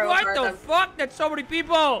 That's did throw a what car at the them. fuck? That's so many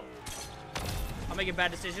people. I'm making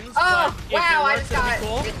bad decisions. Oh, but if wow, it I works, just got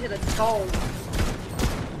it'll be cool. into the skull.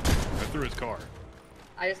 I threw his car.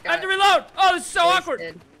 I just I got have to reload. Oh, this is so awkward.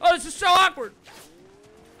 wasted. Oh, this is so awkward.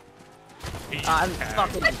 I'm tagged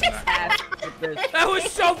fucking in that. ass with this. That was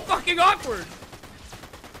so fucking awkward.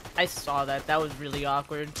 I saw that. That was really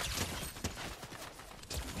awkward.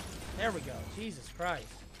 There we go. Jesus Christ.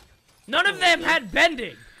 None of them had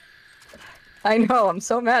bending. I know, I'm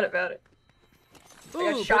so mad about it. I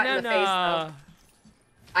got Ooh, shot in the face, banana.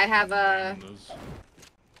 I have a... Those-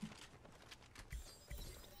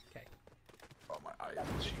 Okay. Oh, my eye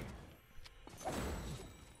itchy.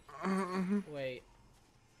 Wait.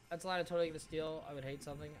 That's a line I'm totally gonna steal. I would hate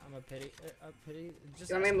something. I'm a pity. Just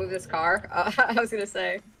You want me to move this car? I was gonna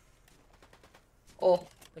say. Oh,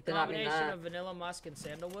 The did not mean combination that. of vanilla musk and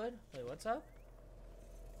sandalwood. Wait, what's up?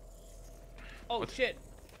 Oh What? shit!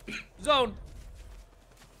 Zone.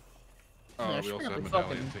 Oh, Yeah, we also sure, have we Medallion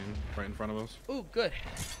fucking- team right in front of us. Ooh, good.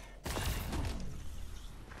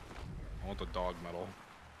 I want the dog medal.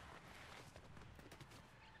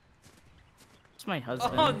 It's my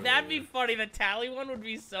husband. Oh, that'd be funny. The tally one would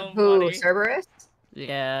be so Who, funny. Cerberus?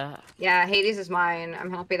 Yeah. Yeah, Hades is mine.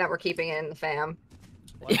 I'm happy that we're keeping it in the fam.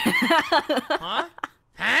 Huh?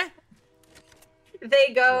 Huh?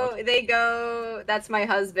 They go, that's my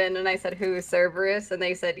husband, and I said, who, Cerberus? And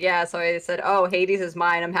they said, yeah, so I said, oh, Hades is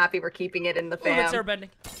mine. I'm happy we're keeping it in the Ooh, it's fam. airbending.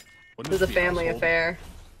 Wouldn't It was a be family household? affair.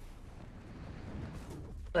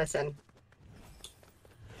 Listen,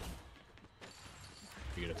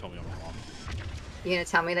 You gonna tell me I'm wrong? you gonna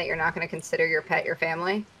tell me that you're not gonna consider your pet your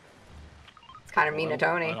family? It's kind of mean to I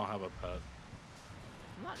Tony. don't have a pet.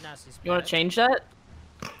 I'm not nasty. You want to change that?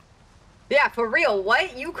 Yeah, for real.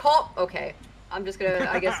 What you call? Okay, I'm just gonna.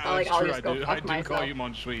 I guess I'll That's true, just go I fuck do myself. call you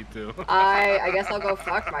Monshui too. I guess I'll go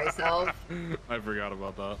fuck myself. I forgot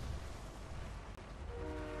about that.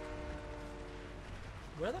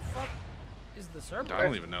 Where the fuck is the server? I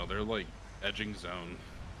don't even know. They're like edging zone.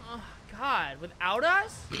 Oh God! Without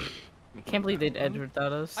us? Can't believe they'd edge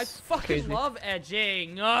without us. I fucking Crazy. love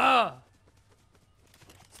edging. Ugh.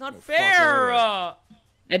 It's not Well, fuck fair. all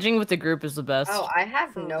Edging with the group is the best. Oh, I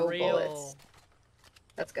have For no real. bullets.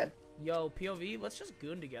 That's good. Yo, POV, let's just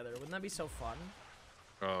goon together. Wouldn't that be so fun?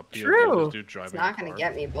 True. Dude It's driving not the gonna car.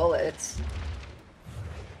 get me bullets.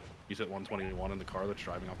 He's at 121 in the car that's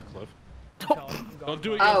driving off the cliff. I'm going, I'm going, Don't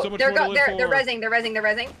do it. I'm You have Oh, so much they're more to live they're for. rezzing. They're rezzing. They're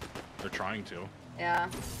rezzing. They're trying to. Yeah.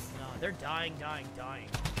 No, they're dying.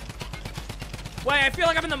 Wait, I feel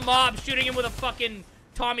like I'm in the mob shooting him with a fucking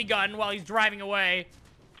Tommy gun while he's driving away.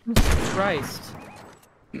 Christ.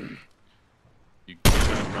 You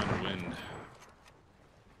gotta run wind.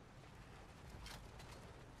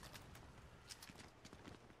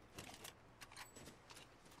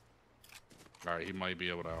 All right, he might be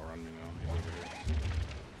able to outrun me now. He's over here.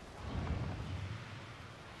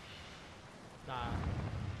 Nah.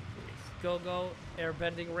 Go,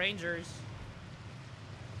 airbending rangers.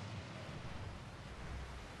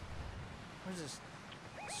 Where's this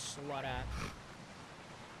slut at?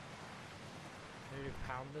 Ready to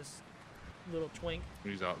pound this little twink?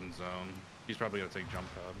 He's out in zone. He's probably gonna take jump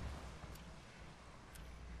pad.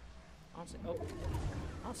 I don't see. Oh,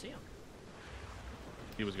 I don't see him.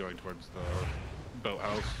 He was going towards the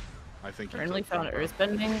boathouse. I think he Currently took found jump pad.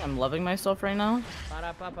 earthbending. I'm loving myself right now.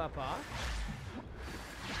 Ba-da-ba-ba-ba.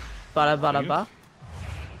 Bada bada ba.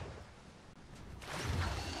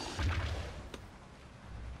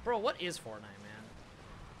 Bro, what is Fortnite, man?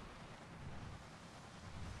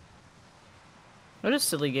 What a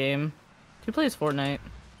silly game. Who plays Fortnite?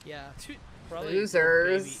 Yeah, dude, probably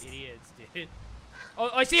Losers. baby idiots, dude. Oh,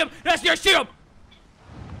 I see him! That's I see him!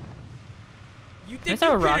 You think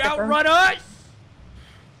throw you a can rocket at him? outrun us?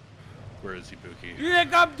 Where is he, Buki? You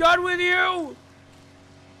think I'm done with you?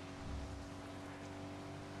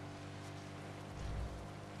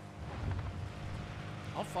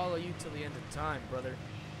 I'll follow you till the end of time, brother.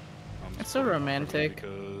 It's so romantic.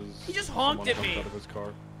 Because He just honked at someone me. jumped out of his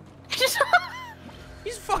car.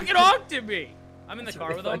 He's fucking honked at me. I'm in the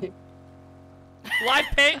car with him.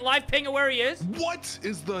 Live ping of where he is. What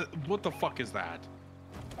the fuck is that?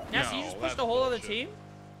 Nessie, you just pushed a whole other team?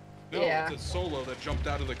 No, Yeah. it's a solo that jumped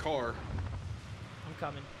out of the car. I'm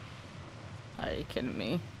coming. Are you kidding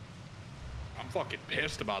me? I'm fucking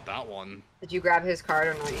pissed about that one. Did you grab his card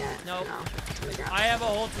or not yet? Nope. No. Let me grab I have a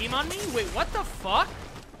whole team on me? Wait, what the fuck?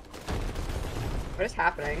 What is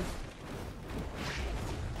happening?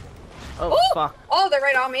 Oh, fuck. Oh, they're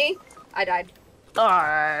right on me. I died.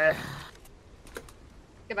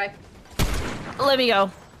 Goodbye. Let me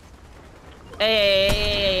go.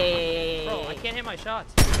 Hey. Bro, I can't hit my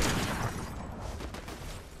shots.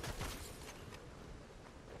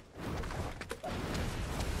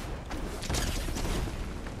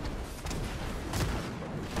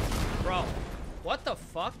 Bro, what the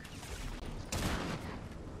fuck?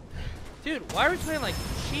 Dude, why are we playing like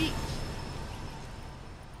cheats?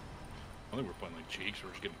 I think we're playing like cheeks. We're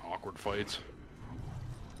just getting awkward fights.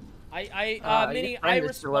 Minnie, your I friend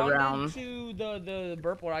is still around. responded to the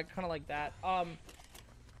burp word. I kind of like that. Oh,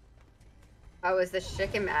 is this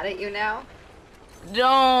chicken mad at you now?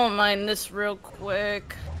 Don't mind this real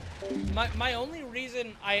quick. My only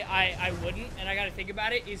reason I wouldn't, and I gotta think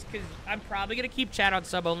about it, is because I'm probably gonna keep chat on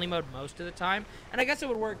sub only mode most of the time, and I guess it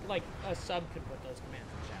would work like a sub could put those commands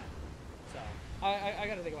in chat. So I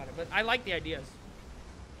gotta think about it, but I like the ideas.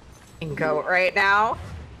 Go right now.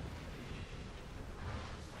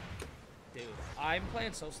 Dude, I'm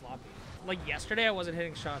playing so sloppy. Like yesterday, I wasn't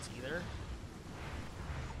hitting shots either.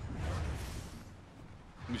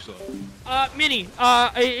 You suck. Minnie,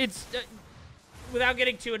 it's without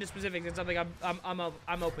getting too into specifics, it's something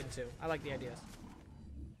I'm open to. I like the ideas.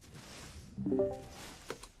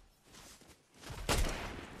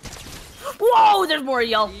 Whoa, there's more of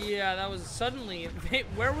y'all. Yeah, that was suddenly.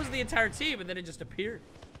 Where was the entire team? And then it just appeared.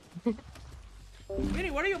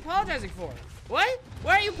 Minnie, what are you apologizing for? What?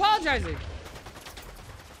 Why are you apologizing?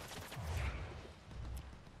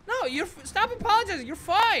 No, stop apologizing. You're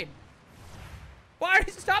fine. Why are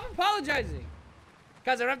you stop apologizing?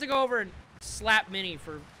 Guys, I don't have to go over and slap Minnie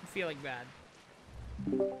for feeling bad.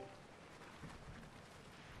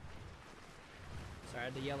 Sorry, I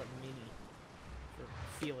had to yell at Minnie for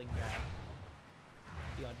feeling bad.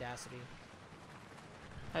 The audacity.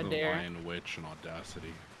 How The dare. Lion, Witch, and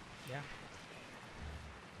Audacity. Yeah.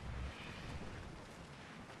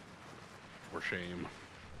 For shame.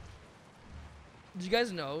 Did you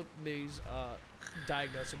guys know Minnie's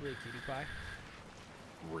diagnosably a cutie pie?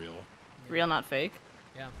 Real. Real, not fake.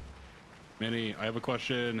 Yeah. Minnie, I have a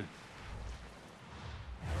question.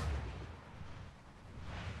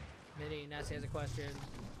 Minnie, Nancy has a question.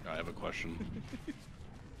 I have a question.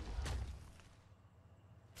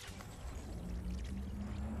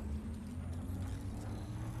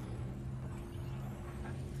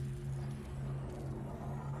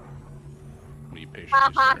 Be patient.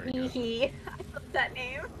 Haha, There you go. hee hee. I love that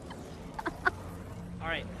name. All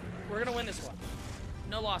right, we're gonna win this one.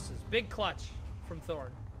 No losses. Big clutch from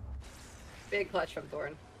Thorn. Big clutch from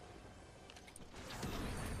Thorn.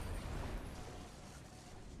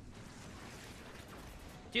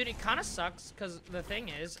 Dude, it kind of sucks because the thing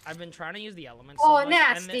is, I've been trying to use the elements. Oh, so much,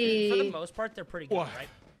 and nasty. for the most part, they're pretty good, What? right?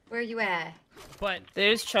 Where you at? But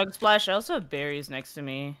There's Chug Splash. I also have berries next to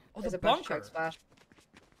me. oh, There's the a bunch of bunker. Chug Splash.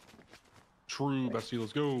 True, bestie,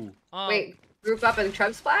 let's go. Wait, group up and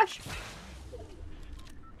Chug Splash?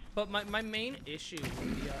 But my main issue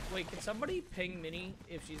would be, wait, can somebody ping Minnie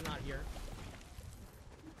if she's not here?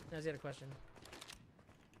 Has he had a question?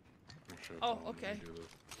 Oh, okay.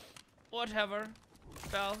 Whatever.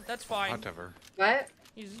 Well, that's fine. Whatever. What?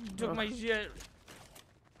 He just took my shit.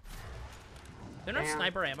 There no Damn.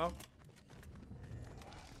 sniper ammo.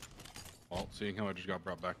 Well, seeing how I just got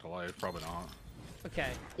brought back to life, probably not. Okay.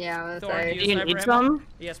 Yeah, I was Thor, like, do Do you sniper need ammo? some?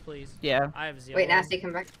 Yes, please. Yeah. I have 0. wait, Nasty,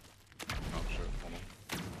 come back. Oh shit, hold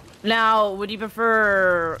on. Now, would you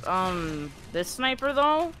prefer this sniper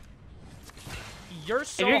though? You're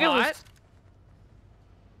so you're gonna hot.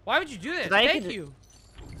 Why would you do this? 'Cause I Thank could- you.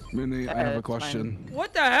 Minnie, I have a it's fine. question.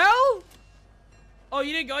 What the hell? Oh,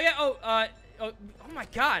 you didn't go yet? Oh my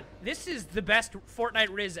god. This is the best Fortnite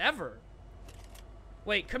Riz ever.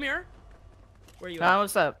 Wait, come here. Where are you at?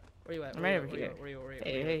 What's up? Where you at? I'm Where right you over at? here. Where you at? Where you at?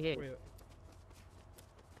 Hey, Where you at? hey, hey. Where you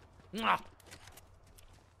at?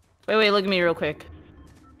 Mwah. Wait, look at me real quick.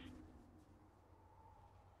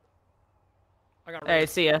 I got Alright,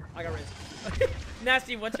 Riz. see ya. I got Riz.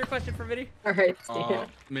 Nasty, what's your question for Vinny? All right, Steve.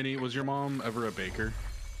 Minnie, was your mom ever a baker?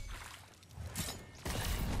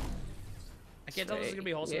 I can't tell if this is gonna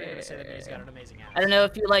be wholesome. I'm gonna say that Vinny's got an amazing ass. I don't know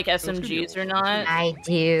if you like gonna SMGs be or not. I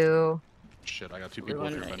do. Shit, I got 2 people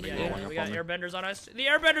here bending Yeah, rolling we up got on me. airbenders on us. The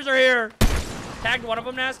airbenders are here. Tagged one of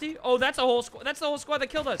them, Nasty. Oh, that's a whole squad. That's the whole squad that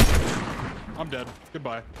killed us. I'm dead.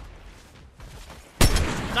 Goodbye.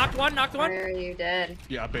 Knocked one. Knocked one. Where are you dead?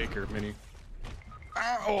 Yeah, Baker, Minnie.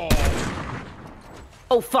 Oh.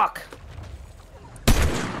 Oh fuck.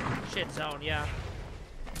 Shit zone. Yeah.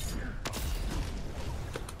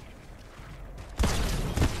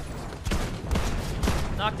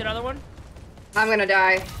 Knocked another one. I'm gonna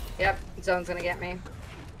die. Yep, zone's gonna get me.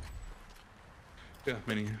 Yeah,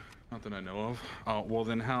 Minnie. Not that I know of. Oh, well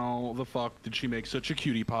then how the fuck did she make such a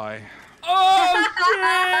cutie pie? Oh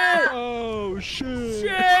shit! Oh shit!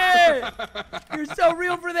 Shit! You're so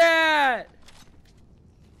real for that.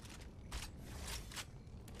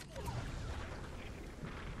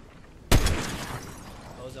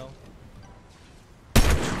 Bozo.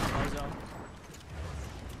 Bozo.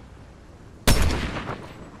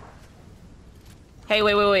 Hey,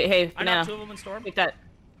 wait. Hey, I banana. knocked 2 of them in storm. Take that.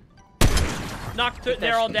 Knocked.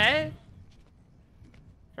 They're all dead.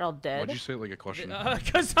 They're all dead. Why'd you say it like a question?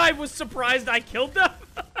 Cause I was surprised I killed them.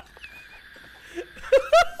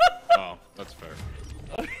 Oh, that's fair.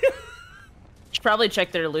 Should probably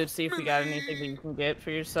check their loot, see if we got anything that you can get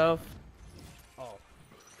for yourself. Oh,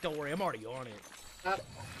 don't worry, I'm already on it. Oh,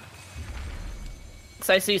 Cause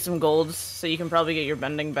I see some golds, so you can probably get your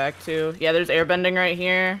bending back too. Yeah, there's air bending right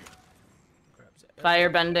here. Fire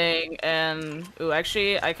bending, and ooh,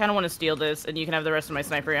 actually, I kind of want to steal this, and you can have the rest of my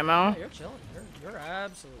sniper ammo. Yeah, you're chilling. You're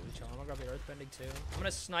absolutely chilling. I'll grab the earth bending too. I'm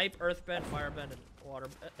gonna snipe, earth bend, fire bend, and water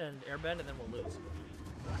and air bend, and then we'll lose.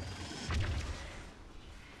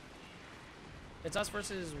 It's us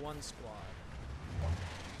versus one squad.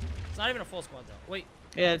 It's not even a full squad though. Wait,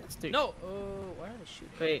 Yeah, it's three. no. Oh, why are they shooting?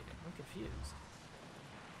 Wait. I'm confused.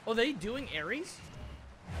 Oh, they doing Ares?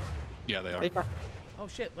 Yeah, they are. They- Oh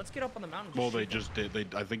shit, let's get up on the mountain. and Well, shoot they them. just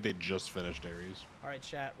did. I think they just finished Ares. All right,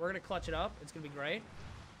 chat. We're gonna clutch it up. It's gonna be great.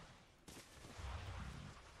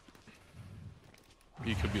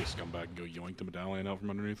 He could be a scumbag and go yoink the medallion out from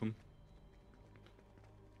underneath him.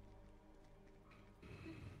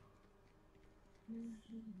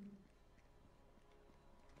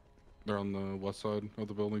 They're on the west side of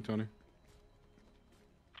the building, Tony.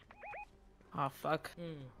 Oh fuck.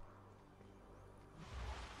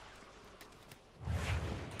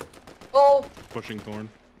 oh, Pushing Thorn.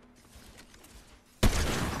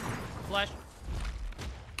 Flash.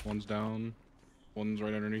 One's down. One's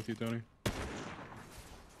right underneath you, Tony.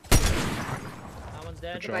 That one's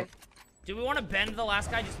dead. Good goodbye. shot. Do we want to bend the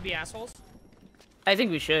last guy just to be assholes? I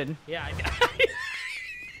think we should. Yeah.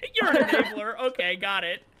 You're an enabler. Okay, got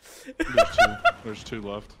it. There's 2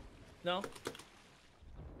 left. No?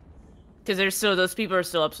 Cause there's still those people are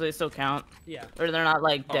still up, so they still count, Yeah. or they're not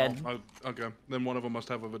like dead. Oh, okay. Then one of them must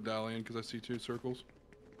have a medallion because I see 2 circles.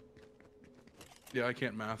 Yeah, I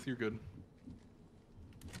can't math. You're good.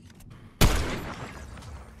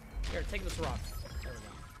 Here, take this rock. There we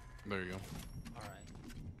go. There you go. All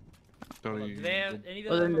right. Tony, Look, do they have any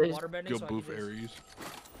of Well, them then have there's- water bending? go so I can boof just- Ares.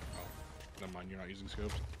 Oh, never mind. You're not using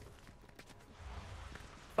scopes.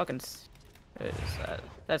 Fucking. What is that?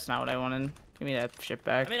 That's not what I wanted. Give me that shit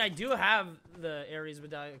back. I mean, I do have the Ares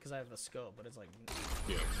medallion because I have the scope, but it's like,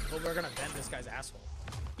 Yeah. well, we're gonna bend this guy's asshole.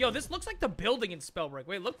 Yo, this looks like the building in Spellbreak.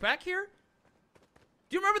 Wait, look back here.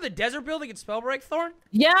 Do you remember the desert building in Spellbreak, Thorn?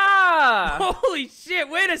 Yeah. Holy shit!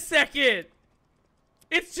 Wait a second.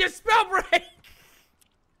 It's just Spellbreak.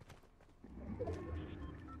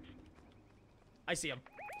 I see him.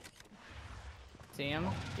 See him?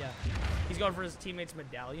 Yeah. He's going for his teammates'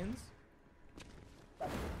 medallions.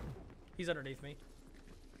 He's underneath me.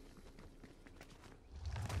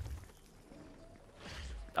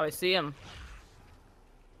 Oh, I see him.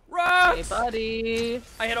 Rocks! Hey, buddy.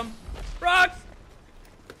 I hit him. Rocks!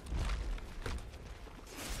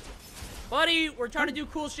 Buddy, we're trying to do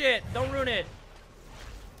cool shit. Don't ruin it.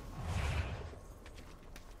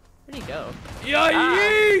 Where'd he go?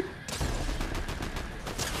 Yeah,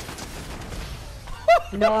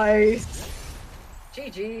 Nice.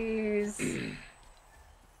 GG's.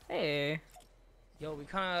 Hey. Yo, we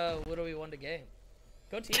kind of literally won the game.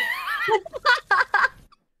 Go team.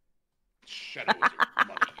 Shadow is your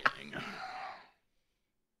money gang.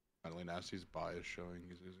 Finally, Nasty's bias showing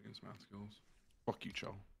he's losing his math skills. Fuck you,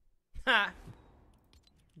 Cho. Ha!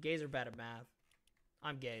 Gays are bad at math.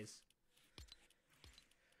 I'm gays.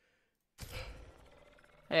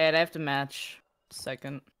 Hey, I'd have to match.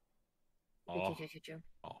 Second. Oh.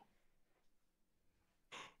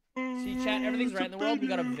 See, chat, everything's right in the world. We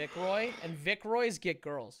got a Vic Roy, and Vic Roys get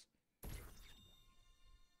girls.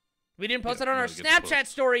 We didn't post it on our Snapchat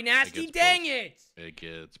story, Nasty. Dang it! It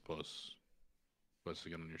gets puss. Post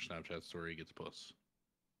again on your Snapchat story, it gets puss.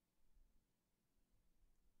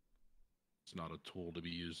 It's not a tool to be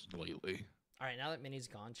used lightly. Alright, now that Minnie's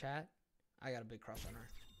gone, chat, I got a big crush on her.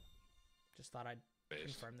 Just thought I'd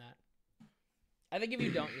confirm that. I think if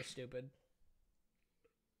you don't, you're stupid.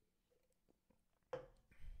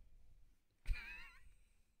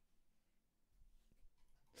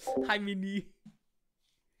 Hi, Minnie.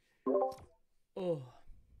 Oh,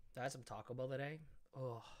 I had some Taco Bell today.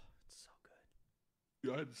 Oh, it's so good.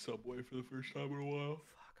 Yeah, I had Subway for the first time in a while.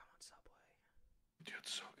 Fuck, I want Subway. Dude,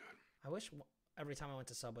 it's so good. I wish every time I went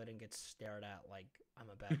to Subway I didn't get stared at like I'm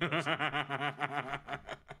a bad person.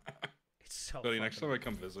 It's so Buddy, next time I weird.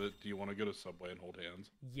 come visit, do you want to go to Subway and hold hands?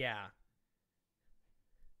 Yeah.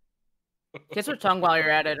 Kiss her tongue while you're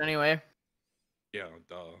at it, anyway. Yeah,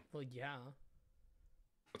 duh. Well, yeah.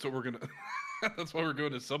 That's what we're gonna. That's why we're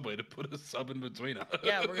going to Subway, to put a sub in between us.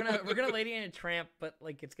 Yeah, we're gonna Lady in a Tramp, but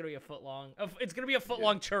like it's gonna be a foot long. It's gonna be a foot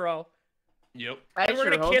long churro. Yep. And we're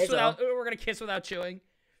gonna kiss without. We're gonna kiss without chewing.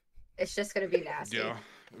 It's just gonna be nasty. Yeah,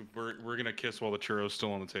 we're gonna kiss while the churro's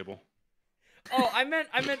still on the table. Oh, I meant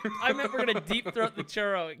we're gonna deep throat the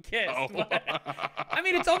churro and kiss. Oh. But, I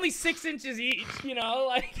mean, it's only 6 inches each, you know,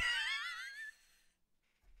 like.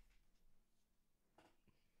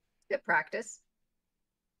 Good practice.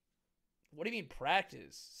 What do you mean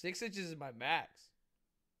practice? 6 inches is my max.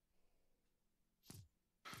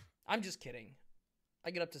 I'm just kidding.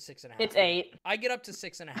 I get up to 6.5. It's 8. I get up to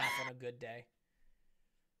 6.5 on a good day.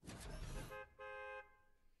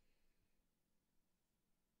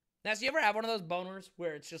 Now, so you ever have one of those boners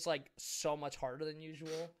where it's just like so much harder than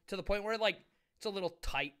usual to the point where like it's a little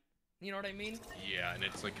tight? You know what I mean? Yeah, and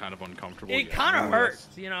it's like kind of uncomfortable. It Yeah, kind of normally hurts,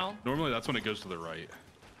 that's- you know? Normally that's when it goes to the right.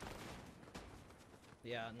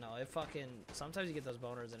 Yeah, no, it fucking. Sometimes you get those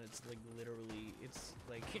boners and it's like literally, it's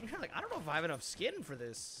like you're like, I don't know if I have enough skin for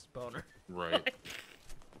this boner. Right.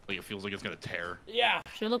 Like it feels like it's gonna tear. Yeah.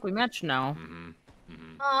 Sure, look, we match now. Mm-hmm.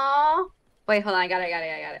 Mm-hmm. Aww. Wait, hold on. I got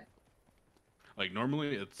it. Like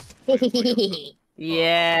normally it's.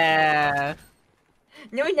 Yeah.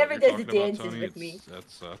 No, he what never you're does the talking about, dances Tony, with me.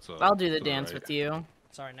 That's I'll do the to dance right. with you.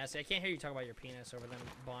 Sorry, Nessie, I can't hear you talk about your penis over them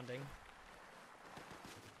bonding.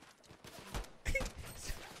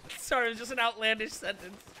 Sorry, it was just an outlandish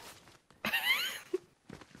sentence.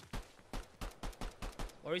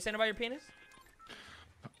 What were you saying about your penis?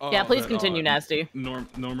 Yeah, please that, continue, Nasty.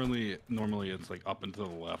 Normally it's like up and to the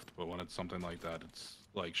left, but when it's something like that, it's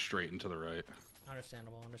like straight and to the right.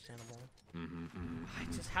 Understandable. Mm-hmm.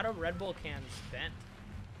 Just how do Red Bull cans bend?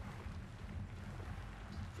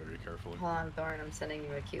 Very carefully. Hold on, Thorn. I'm sending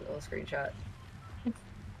you a cute little screenshot.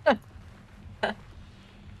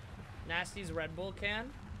 Nasty's Red Bull can?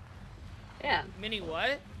 Yeah, Mini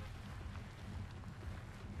what?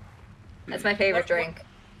 that's my favorite What- drink.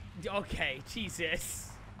 Okay, Jesus.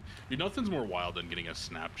 Dude, nothing's more wild than getting a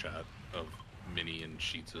Snapchat of Minnie and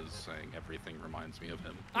Sheets saying everything reminds me of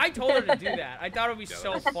him. I told her to do that. I thought it would be Yeah,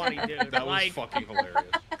 so that funny, dude. That was like, fucking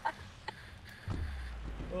hilarious.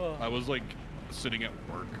 ugh. I was like sitting at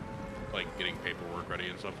work, like getting paperwork ready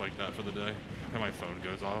and stuff like that for the day, and my phone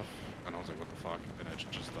goes off, and I was like, what the fuck? And it's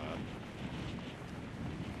just that.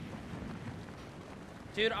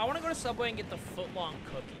 Dude, I want to go to Subway and get the footlong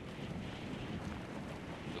cookie.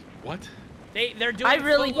 What? They're doing. I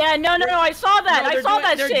really, yeah, no, I saw that. I saw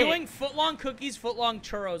that They're shit. doing footlong cookies, footlong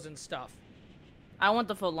churros, and stuff. I want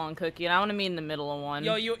the foot long cookie, and I want to meet in the middle of one.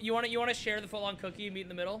 Yo, you want to share the footlong cookie and meet in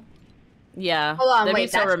the middle? Yeah. Hold on, that'd wait,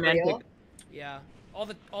 be so that's romantic. real? Yeah. All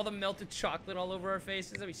the melted chocolate all over our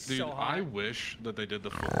faces. That'd be Dude, so hot. I wish that they did the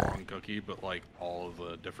foot-long cookie, but like all of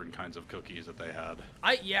the different kinds of cookies that they had.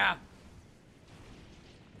 Yeah.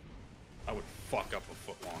 I would fuck up a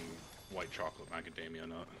foot-long white chocolate macadamia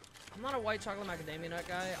nut. I'm not a white chocolate macadamia nut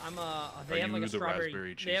guy. I'm a. Are They have you like a the strawberry.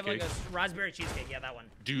 raspberry They have like cheesecake? a raspberry cheesecake. Yeah, that one.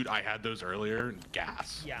 Dude, I had those earlier.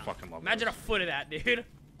 Gas. Yeah. Fucking love Imagine those. a foot of that, dude.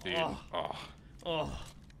 Dude, Oh. oh. Oh.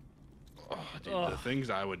 Oh, dude, Ugh. the things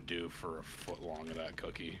I would do for a foot long of that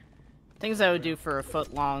cookie. Things I would do for a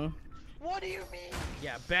foot long. What do you mean?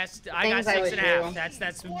 Yeah, best. I got Things I 6.5. would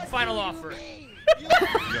That's What final do you offer. mean? Yep.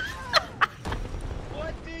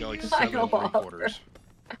 What do Got like you 7 Final offer.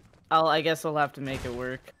 3/4. I guess I'll have to make it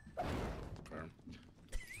work. Fair.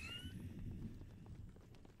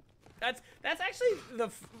 That's actually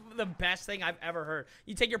the best thing I've ever heard.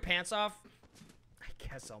 You take your pants off. I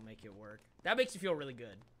guess I'll make it work. That makes you feel really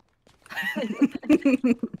good.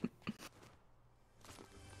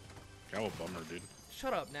 Oh, bummer, dude.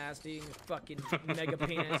 Shut up, nasty. You fucking mega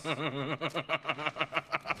penis.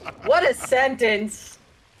 What a sentence.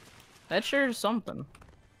 That sure is something.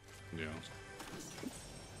 Yeah.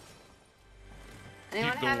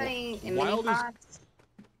 Anyone the have any mini wildest- pots?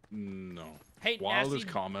 No. Hey, Wildest nasty.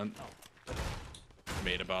 comment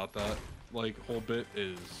made about that like whole bit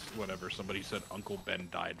is whenever somebody said Uncle Ben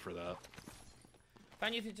died for that.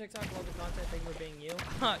 Find you through TikTok. Love the content. Thank you for being you.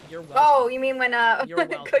 You're welcome. Oh, you mean when You're when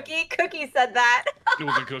welcome. Cookie said that? It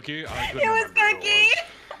was a cookie. I couldn't It was remember who Cookie. it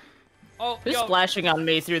Oh, Who's yo, splashing on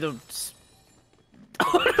me through the...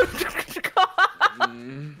 what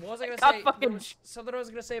was I gonna God say? fucking- There was something I was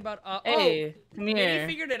gonna say about. Hey, come Maybe here.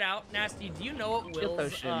 figured it out. Nasty. Do you know what Shield Will's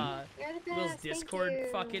potion. You're the best. Will's thank Discord you.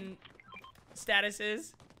 fucking status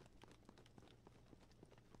is?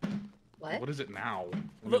 What? What is it now? Let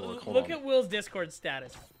me Look, Hold look on. at Will's Discord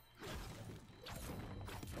status.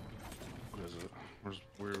 What is it?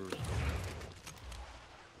 Where's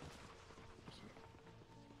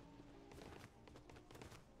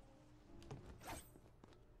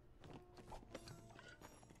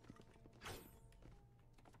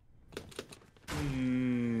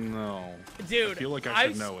No. Dude, I feel like I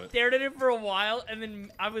should know it. stared at it for a while, and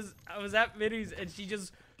then I was at Minnie's, and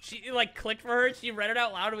she like clicked for her, and she read it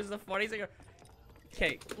out loud. It was the funniest thing.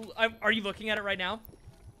 Okay, are you looking at it right now?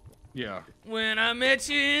 Yeah. When I met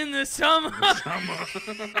you in the summer.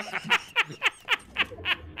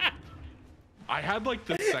 I had like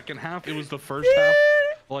the second half. It was the first half.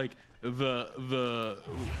 Like the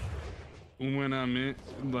when I'm in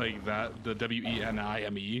like that the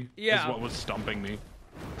WENIME Yeah. is what was stumping me.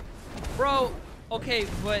 Bro, okay,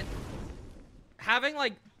 but having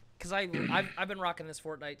like, cause I've been rocking this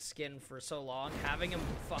Fortnite skin for so long, having him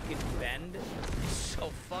fucking bend is so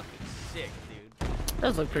fucking sick, dude.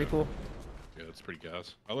 Does look pretty cool. Yeah, it's pretty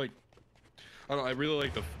gas. I don't. I really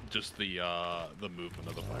like the movement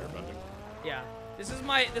of the firebending. Yeah, this is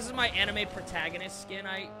my anime protagonist skin.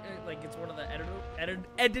 I like it's one of the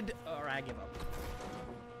edited. Or I give up.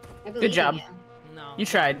 I believe Good in job. you. No. You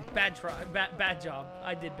tried. Bad try. Bad job.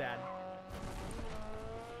 I did bad.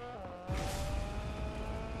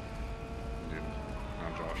 Dude,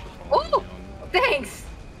 now Josh is following Ooh, me on thanks.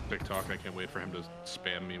 TikTok. I can't wait for him to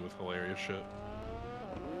spam me with hilarious shit.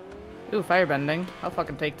 Ooh, firebending. I'll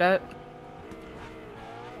fucking take that.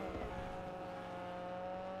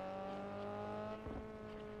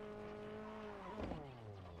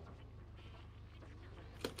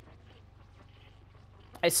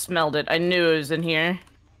 I smelled it. I knew it was in here.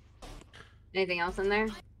 Anything else in there?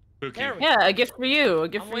 Cookie. There we Yeah, a gift for you. A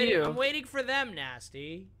gift for you. I'm waiting for them,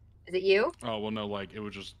 nasty. Is it you? Oh well, no, like it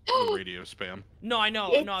was just the radio spam. No, I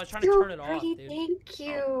know. It's No, I was trying to so turn it off, pretty, dude. Thank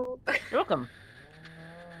you. You're welcome.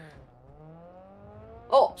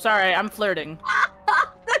 Oh, Sorry, I'm flirting.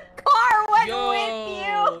 the car went with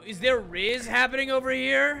Yo, is there Riz happening over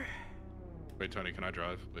here? Wait, Tony, can I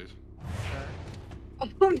drive, please? you.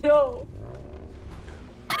 Oh no.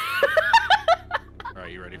 All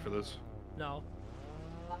right, you ready for this? No.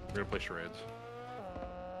 We're gonna play charades.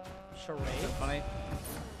 Charade? Funny.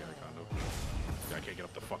 Yeah, kind of. Yeah, I can't get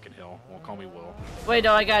up the fucking hill. Won't call me Will. Wait,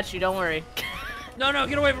 no, I got you. Don't worry. No,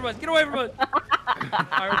 get away from us. Get away from us.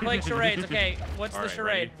 Alright, we're playing charades. Okay, what's All the right,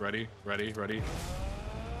 charade? ready?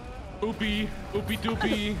 Oopie, oopie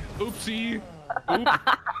doopie, oopsie, oop.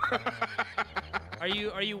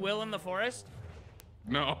 Are you Will in the forest?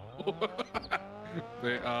 No.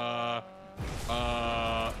 They,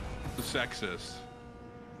 sexist.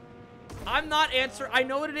 I'm not I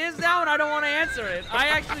know what it is now, and I don't want to answer it. I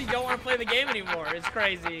actually don't want to play the game anymore. It's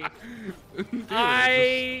crazy. Dude,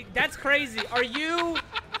 That's crazy. Are you?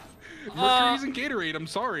 Mercury's in Gatorade. I'm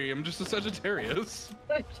sorry. I'm just a Sagittarius.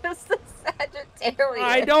 Just a sad. Serious.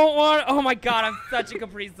 I don't want. Oh my god, I'm such a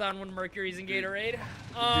Capri Sun when Mercury's in Gatorade.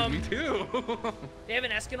 Me too. They have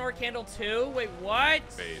an Escanor candle too. Wait, what?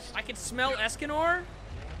 Based. I can smell Escanor.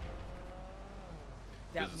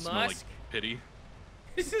 That Does it smell like musk. pity?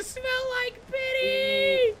 Does it smell like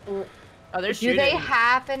pity? Oh, they're Do shooting. they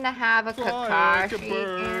happen to have a Fly like a Kakashi?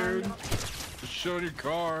 bird. candle? Just show your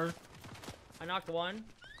car. I knocked one.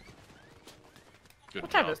 Good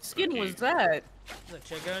What type job, of skin Cookie. was that? The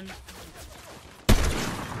chicken.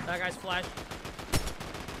 That guy's flash.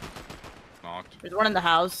 Knocked. There's one in the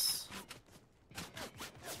house.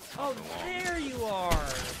 Oh, there you are,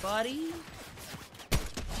 buddy.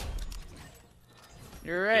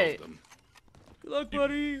 You're right. Killed them. Good luck,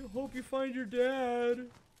 buddy. Hope you find your dad.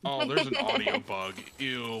 Oh, there's an audio bug.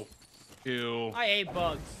 Ew. Ew. I hate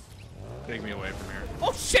bugs. Take me away from here.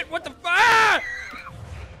 Oh shit! What the? Ah!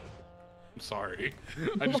 I'm sorry.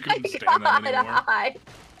 I just My couldn't stand that God, anymore. I-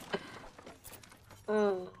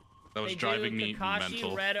 Oh. That was They driving do me Kakashi,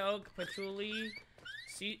 mental. red oak, patchouli,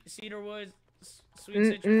 cedarwood, sweet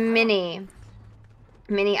citrus.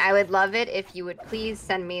 Minnie, I would love it if you would please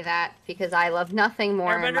send me that because I love nothing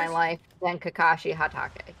more in my Airbenders? life than Kakashi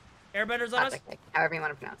Hatake. Airbenders on us. Hatake, however you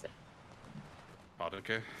want to pronounce it. Oh,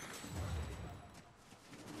 okay.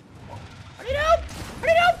 I need help! I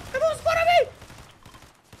need help! Everyone's spot on me!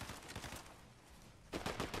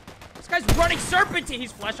 This guy's running serpentine.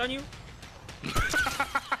 He's flash on you,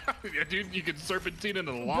 Yeah, dude, you can serpentine in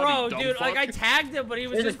the lobby, bro. dumb Dude, like I fuck. tagged him, but he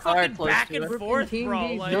was There's a just car fucking close back to and it. forth, bro.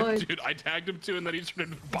 Serpentine, Like, nice. Dude, I tagged him too, and then he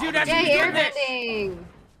started Dude, bombing that's me. what Yeah, doing this. airbending!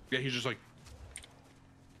 Yeah, he's just like,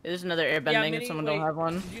 There's another airbending Minnie, if someone wait, don't have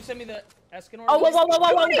one. Did you send me the Escanor? Oh, whoa, whoa, whoa,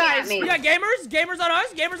 whoa, whoa, Shooting at guys! me. We got gamers. Gamers on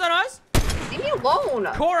us. Gamers on us. Leave me alone!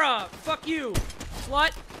 Cora, fuck you,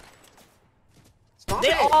 slut. Stop They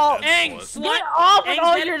it. all Ang, Get slut. get off with Ang's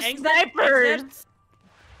all dead, your Ang's dead, Ang's snipers!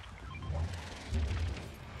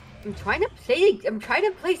 I'm trying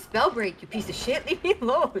to play Spellbreak, you piece of shit. Leave me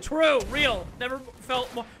alone. True, real. Never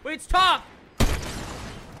felt more. Wait, it's Toph.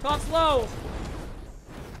 Toph's low.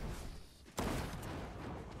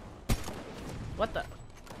 What the?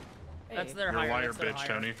 That's Hey, their you're a higher. liar, That's their bitch, higher.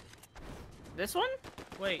 Tony. This one?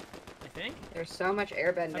 Wait, I think. There's so much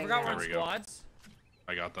airbending. I forgot now. we're we in go. squads.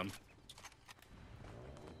 I got them.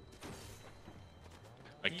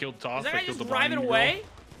 I killed Toph. Is that I guy killed just the driving blonde away?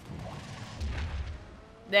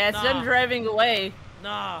 That's Nah. them driving away.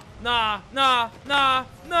 Nah, nah, nah, nah,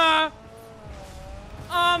 nah.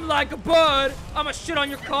 I'm like a bird. I'ma shit on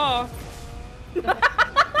your car.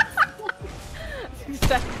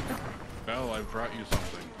 Belle, I brought you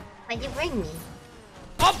something. Why'd you bring me?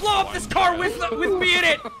 I'll blow up this car with me in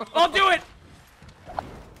it. I'll do it.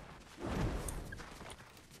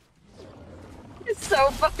 It's so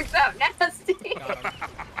fucked up nasty.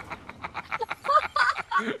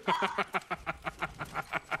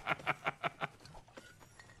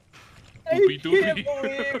 Doopy doopy.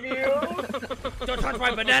 Don't touch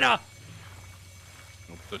my banana.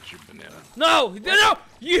 Don't touch your banana. No, no,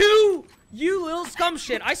 you little scum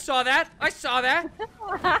shit. I saw that. I saw that.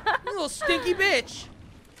 You little stinky bitch.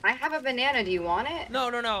 I have a banana. Do you want it? No,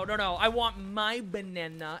 no, no, no, no. I want my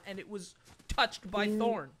banana, and it was touched by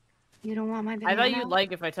Thorn. You don't want my I banana? thought you'd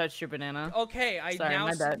like if I touched your banana. Okay, I Sorry, now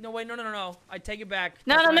my bad. no wait, no, no, no, no. I take it back.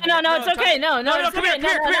 No, Touch no, my no, no, banana. no, it's okay. No, no, no, it's come okay.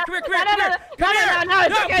 here, come here, come here, come here, come here, No, come here, no, no,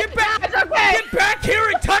 it's okay. Get back, It's okay. get back here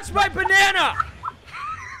and touch my banana.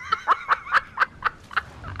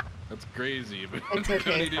 That's crazy, but It's okay,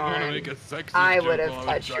 Tony didn't want to fine. make a sexist I joke would've while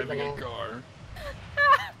I was touched your driving a banana. car.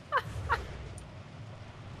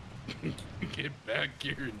 Get back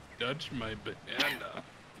here and touch my banana.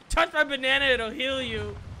 Touch my banana, it'll heal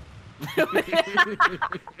you. Is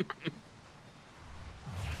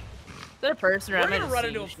there a person We're around gonna me run to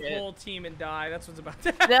into a see shit? full team and die. That's what's about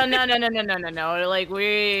to happen. No. Like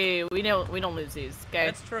we don't lose these. Okay,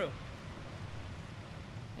 That's true.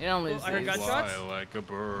 you don't lose I heard these. gunshots. Fly like a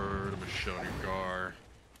bird. I'm gonna show your car.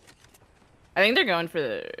 I think they're going for the.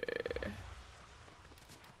 They're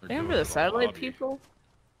They're going for going the to the satellite lobby. people.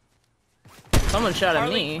 Someone shot at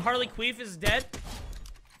me. Harley Queef is dead.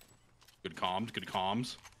 Good comms. Good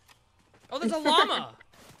comms. Oh, there's a llama.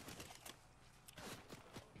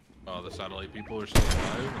 The satellite people are still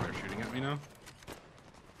alive and they're shooting at me now.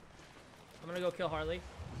 I'm gonna go kill Harley.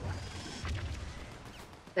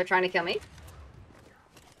 They're trying to kill me.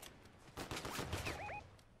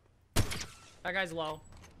 That guy's low.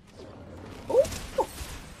 Ooh.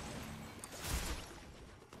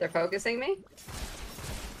 They're focusing me.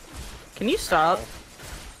 Can you stop?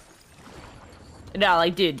 No,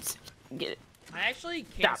 like, dude, get it. I actually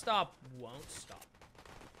can't Stop. stop. Won't stop.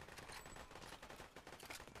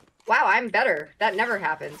 Wow, I'm better. That never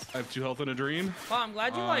happens. I have 2 health and a dream. Oh, I'm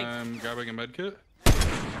glad you like. I'm grabbing a med kit.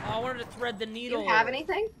 Oh, I wanted to thread the Do needle. you have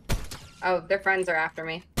anything? Oh, their friends are after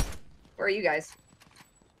me. Where are you guys?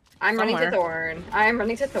 I'm running to Thorn. I'm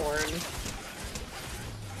running to Thorn.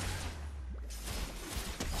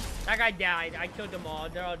 That guy died. I killed them all.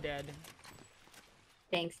 They're all dead.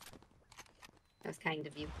 Thanks. That was kind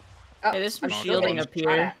of you. Oh, Hey, there's some I'm shielding shot up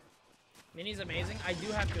here. Mini's amazing. I do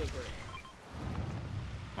have to agree.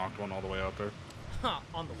 Knocked one all the way out there. Huh,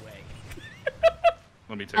 on the way.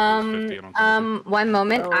 Let me take this 50 and I'll one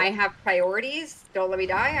moment. Oh. I have priorities. Don't let me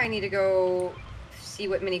die. I need to go see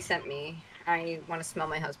what Minnie sent me. I want to smell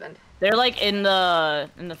my husband. They're like in the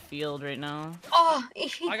field right now. Oh, he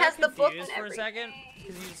I has got the book confused and for a second everything.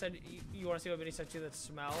 because you said you want to see what Mini sent you that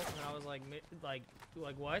smell, and I was like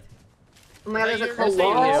what? Oh my god, I thought there's you a were gonna say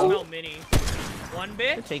you hello? smell Mini. One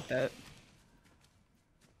bit. I'll take that.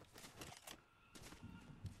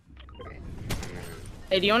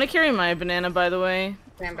 Hey, do you want to carry my banana, by the way?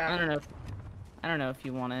 Stand I back. don't know. I don't know if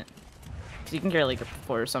you want it. 'Cause you can carry like a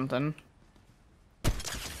 4 or something.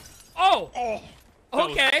 Oh. That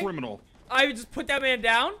was Okay. criminal. I just put that man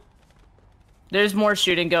down. There's more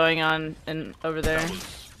shooting going on over there. That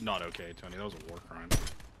was not okay, Tony. That was a war crime.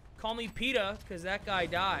 Call me PETA, because that guy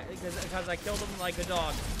died. Because I killed him like a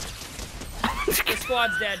dog. The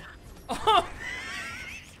squad's dead. Oh.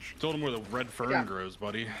 Told him where the red fern Yeah. grows,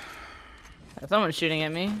 buddy. Someone's shooting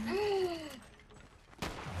at me.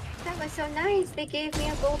 That was so nice. They gave me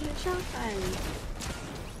a golden shotgun.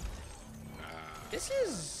 This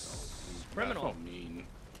is criminal. That's not mean.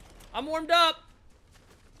 I'm warmed up.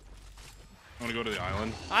 I want to go to the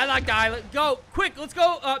island. I like the island. Go, quick, let's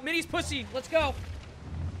go. Minnie's pussy, let's go.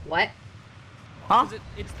 What? Huh?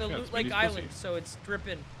 It's the Yeah, Loot it's Lake Minnie's Island, pussy. so it's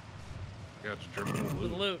dripping Yeah, it's dripping with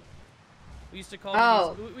with loot. loot. We used to call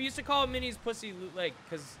Oh. we used to call Minnie's pussy Loot Lake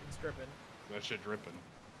because it's dripping. That shit dripping.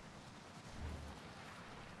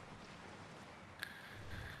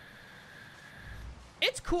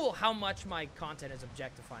 It's cool how much my content is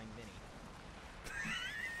objectifying Minnie.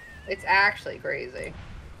 It's actually crazy.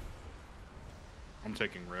 I'm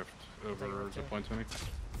taking Rift over Rift, the too. point, Tony.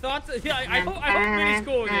 Thoughts? Yeah, I hope Minnie's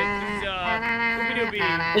cool with it.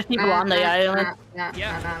 'Cause, There's people on the island.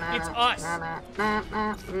 Yeah, it's us.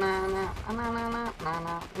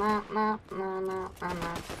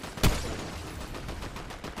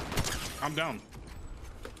 I'm down.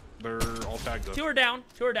 They're all tagged up. Two are down.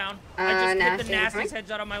 Two are down. I just hit the Nasty, nastiest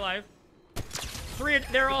headshot of my life.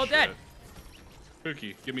 They're all dead.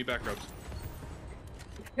 Pookie, give me back rubs.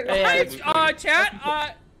 Hey, yeah. chat.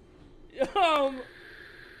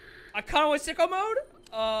 I kind of went sicko mode.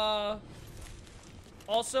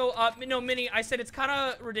 Also, no, Minnie, I said it's kind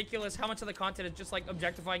of ridiculous how much of the content is just like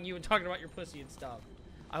objectifying you and talking about your pussy and stuff.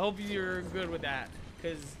 I hope you're good with that,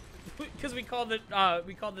 cause we called it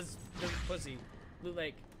this pussy Loot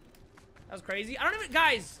Lake. That was crazy. I don't even,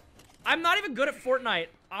 guys. I'm not even good at Fortnite.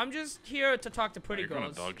 I'm just here to talk to pretty You're going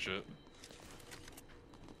girls. to dog shit.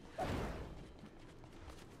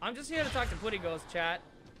 I'm just here to talk to pretty girls, chat.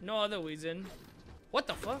 No other reason. What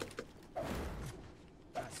the fuck?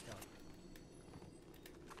 That's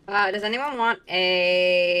dumb. Does anyone want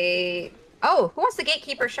a... Oh, who wants the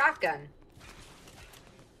Gatekeeper shotgun?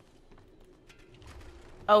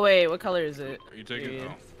 Oh wait, what color is it? Are you taking it? Period.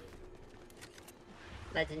 No.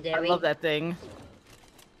 Legendary. I love that thing.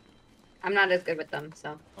 I'm not as good with them,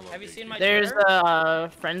 so. I love Have you Gatekeeper. seen my There's Twitter?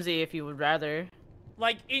 frenzy if you would rather.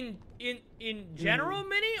 Like in general,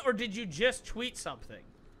 Minnie, or did you just tweet something?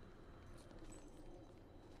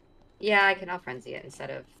 Yeah, I can all frenzy it instead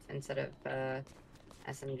of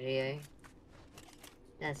SMGA.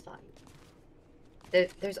 That's fine.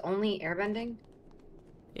 There's only airbending?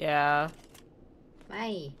 Yeah. Why?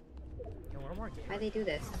 You want more game? Why they do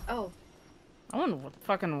this? Oh. I want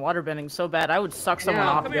fucking waterbending so bad. I would suck someone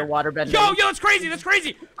know. off Come their here. waterbending. Yo, that's crazy. That's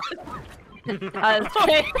crazy. Okay.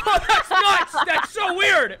 Oh, that's nuts. That's so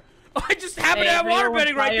weird. I just happen to have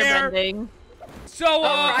waterbending right there. Firebending. So,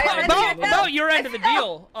 firebending, about your end of the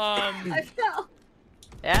deal. I fell.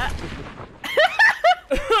 Yeah.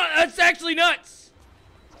 That's actually nuts.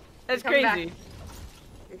 That's Come back. crazy.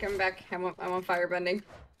 I'm coming back. I want firebending.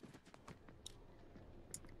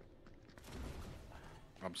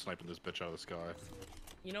 I'm sniping this bitch out of the sky.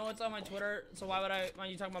 You know what's on my Twitter? So why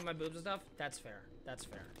you talking about my boobs and stuff? That's fair. That's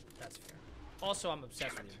fair. That's fair. Also, I'm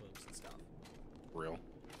obsessed with your boobs and stuff. Real.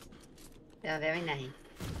 Yeah, very nice. They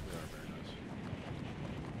are very nice.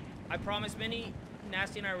 I promise, Minnie,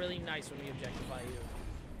 Nasty and I are really nice when we objectify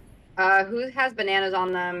you. Who has bananas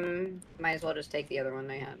on them? Might as well just take the other one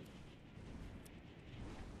they had.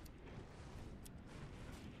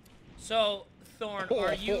 So, Thorn,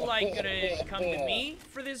 are you like gonna come to me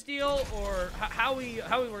for this deal, or how we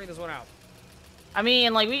working this one out? I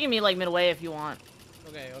mean, like, we can meet like midway if you want.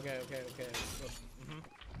 Okay.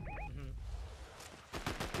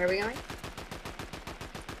 Where are we going?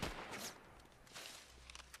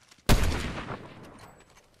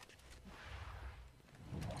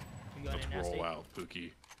 You going Let's in, Nasty? roll out, Pookie.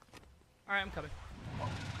 All right, I'm coming.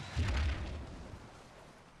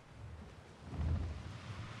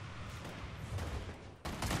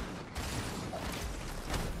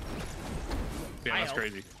 Yeah, that's help.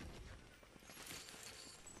 crazy.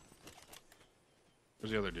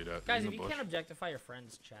 Where's the other dude at? Guys, He's if in you the bush. can't objectify your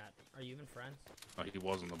friends, chat, are you even friends? Oh, he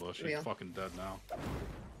was in the bush. He's Real. fucking dead now.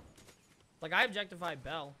 Like, I objectify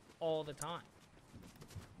Belle all the time.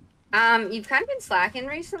 You've kind of been slacking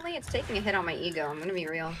recently. It's taking a hit on my ego. I'm gonna be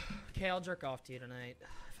real. Okay, I'll jerk off to you tonight,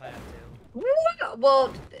 if I have to.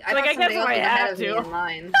 Well, I Like, thought I somebody guess else if I was ahead had of me to. in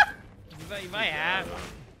line. If I have.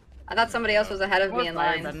 I thought somebody else was ahead of Or me in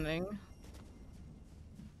line. firebending.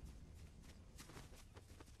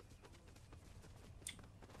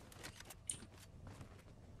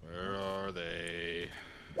 Where are they?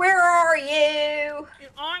 Where are you?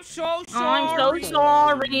 I'm so sorry. I'm so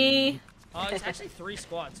sorry. It's actually 3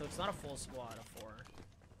 squads, so it's not a full squad of 4.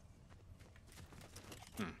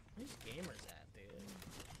 Where's gamers at,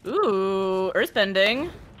 dude? Ooh, earthbending.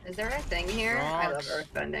 Is there a thing here? I love Rocks.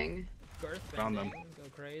 earthbending. Girth Found them. bending, go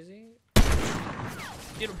crazy.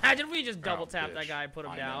 Dude, imagine if we just double tapped that bitch. guy and put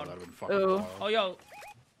him I down. know, that'd been fucking Ooh. wild. Oh, yo.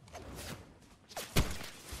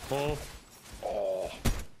 Oh.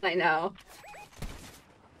 I know.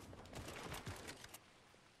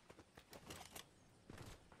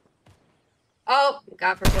 Oh,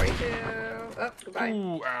 got for 42. Oh, goodbye.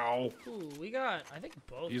 Ooh, ow. Ooh, we got, I think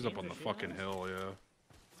both. He's up teams on are the shooting fucking us. hill, yeah.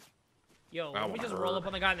 Yo, That let me one just roll hurt. up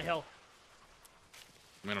on the guy on the hill.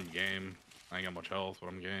 I mean, I'm game. I ain't got much health, but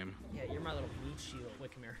I'm game. Yeah, you're my little meat shield.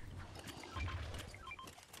 Wait, come here.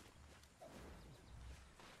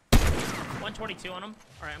 122 on him.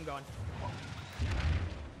 Alright, I'm going.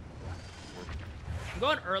 I'm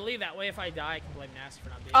going early, that way if I die, I can blame Nasty for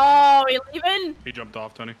not being there. Oh, you leaving? He jumped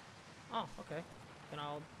off, Tony. Oh, okay. Then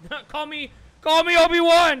I'll call me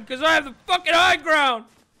Obi-Wan, cause I have the fucking high ground.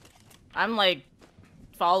 I'm like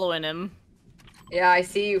following him. Yeah, I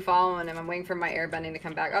see you following him. I'm waiting for my airbending to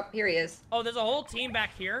come back. Oh, here he is. Oh, there's a whole team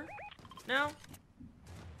back here now.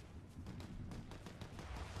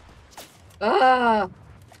 Ugh.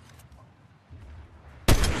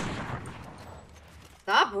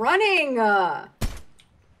 Stop running!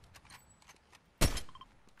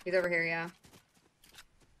 He's over here, yeah.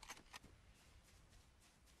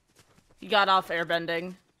 He got off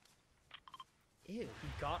airbending. Ew, he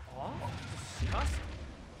got off? Disgusting.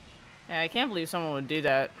 Yeah, I can't believe someone would do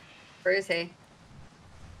that. Where is he?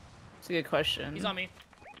 It's a good question. He's on me.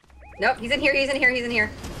 Nope, he's in here, he's in here, he's in here.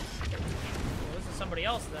 Well, this is somebody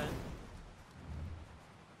else then.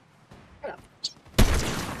 Hold up.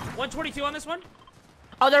 122 on this one.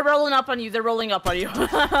 Oh, they're rolling up on you. They're rolling up on you.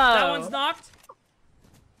 That one's knocked.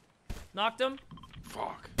 Knocked him.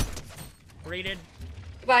 Fuck. Rated.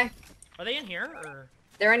 Goodbye. Are they in here or?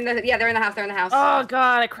 They're in the, yeah, they're in the house, they're in the house. Oh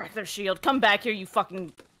god, I cracked their shield. Come back here, you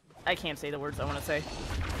fucking... I can't say the words I want to say.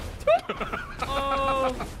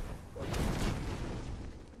 Oh.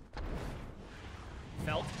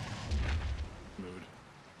 Felt. Mood.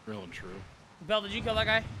 Real and true. Belle, did you kill that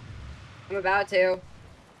guy? I'm about to.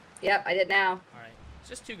 Yep, I did now. All right. It's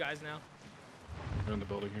just 2 guys now. They're in the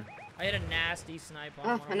building here. I hit a nasty snipe on Oh,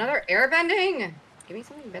 one of them. another airbending! Give me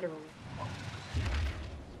something better.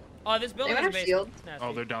 Oh, this building Anyone has a have shield? basement. Nasty.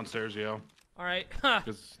 Oh, they're downstairs, yeah. All right. Huh.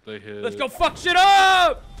 Because they hit. Let's go fuck shit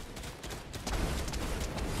up!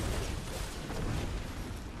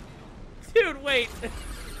 Dude, wait.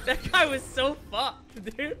 That guy was so fucked,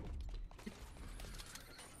 dude.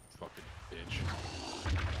 Fucking bitch.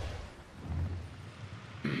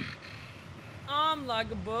 I'm like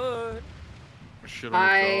a bird. Shit on the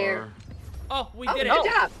car. Oh, we Oh, did good it.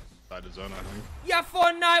 job! Side of zone, I think. Yeah,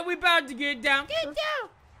 Fortnite, we about to get down. Get down.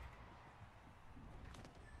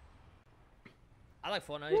 I like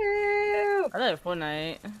Fortnite. Woo! I like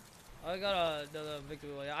Fortnite. I got the victory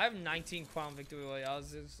royale. I have 19 crown victory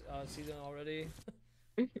royales this season already.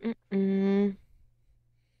 I'll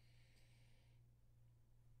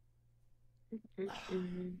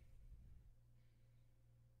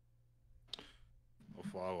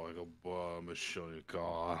fly like a bomb and show you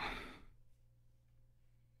car.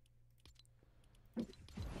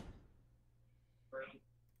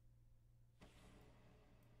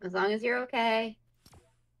 As long as you're okay.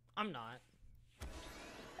 I'm not.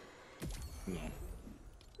 No.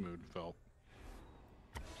 Mood felt.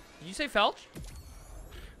 Did you say felch?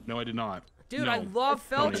 No, I did not. Dude, no. I love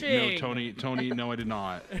felching. Tony, no, I did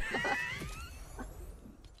not.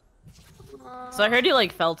 So I heard you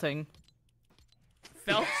like felting.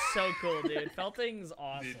 Felt's so cool, dude. Felting's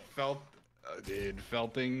awesome. Dude,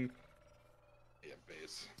 felting. Yeah,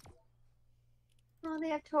 base. Oh, they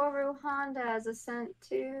have Toru Honda as a scent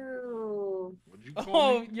too. What'd you call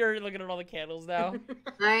Oh, me? you're looking at all the candles now.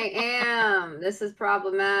 I am. This is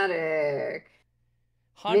problematic.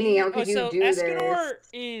 Honey, Minnie, how could you so do Escanor this?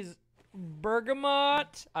 is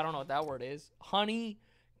bergamot. I don't know what that word is. Honey,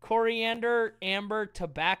 coriander, amber,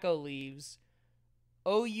 tobacco leaves.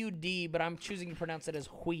 OUD, but I'm choosing to pronounce it as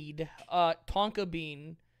weed. Tonka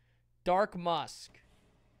bean, dark musk.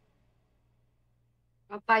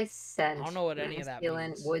 Up by scent. I don't know what any of that Feeling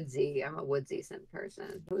means. woodsy. I'm a woodsy scent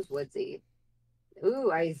person. Who's woodsy? Ooh,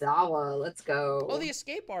 Aizawa. Let's go. Oh, the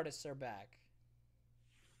escape artists are back.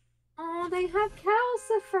 Oh, they have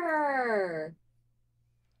Calcifer.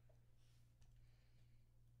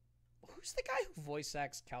 Who's the guy who voice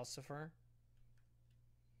acts Calcifer?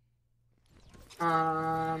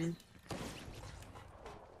 I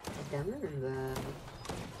don't remember.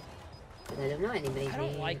 But I don't know anybody. I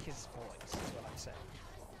don't like his voice, is what I'm saying.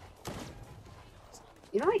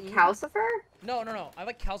 You don't like Calcifer? No. I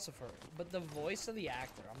like Calcifer, but the voice of the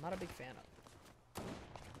actor, I'm not a big fan of.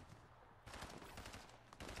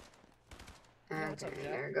 Yeah, what's Okay, up, Joe?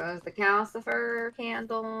 there goes the Calcifer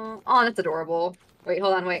candle. Oh, that's adorable. Wait,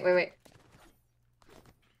 hold on. Wait.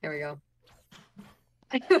 There we go.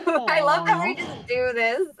 I love how we just do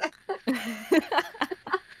this.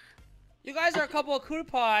 You guys are a couple of cutie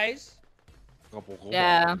pies. Couple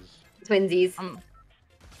Yeah. Twinsies.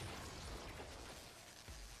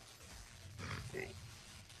 Okay.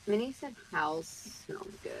 Minnie said house smells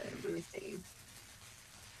good. Let me see.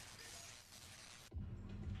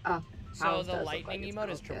 Oh, So house the does look lightning like it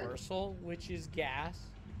emote is smells good. traversal, which is gas.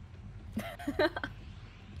 That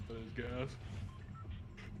is gas.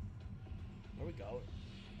 Where we go?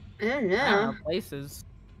 I don't I don't know. know, places.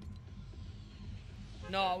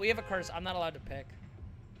 No, we have a curse. I'm not allowed to pick.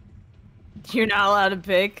 You're not allowed to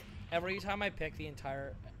pick. Every time I pick, the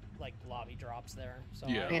entire like lobby drops there. So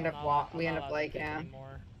Yeah. We end up we end up like, yeah.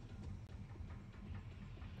 Anymore.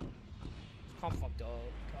 It's kind of fucked up,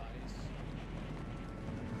 guys.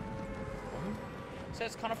 It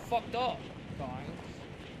says kind of fucked up, guys.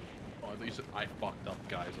 Oh, I thought you said I fucked up,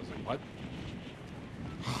 guys. I was like, what?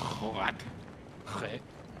 What? Okay.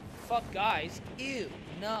 Fuck guys. Ew.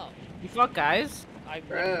 No. You fuck guys?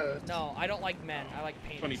 Gross. No, I don't like men. I like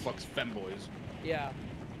penis. 20 fucks femboys. Yeah.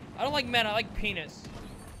 I don't like men. I like penis.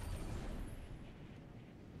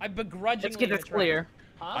 I begrudgingly. Let's get this attract- clear.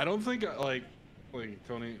 Huh? I don't think, like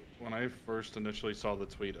Tony, when I first initially saw the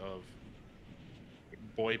tweet of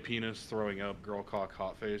boy penis throwing up, girl cock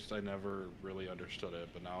hot faced, I never really understood it,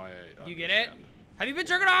 but now I understand. You get it? Have you been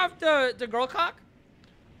jerking off the girl cock?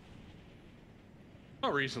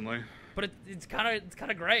 Not recently. But it's kind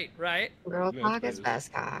of great, right? Girl Yeah, cock it's is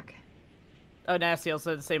best cock. Oh, Nasty also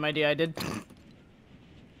had the same idea I did.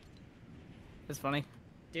 It's funny.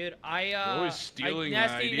 Dude, You're always stealing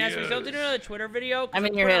Nasty, we still did ideas. another Twitter video. 'cause I'm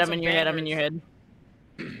in we your put head, out I'm in some your head, I'm in your bangers.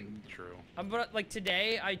 head. True. Like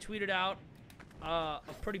today, I tweeted out a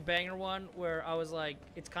pretty banger one where I was like,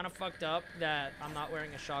 it's kind of fucked up that I'm not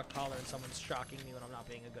wearing a shock collar and someone's shocking me when I'm not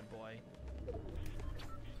being a good boy.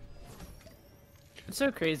 It's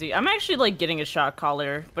so crazy. I'm actually like getting a shock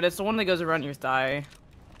collar, but it's the one that goes around your thigh.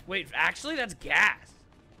 Wait, actually, that's gas.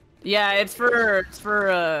 Yeah, it's for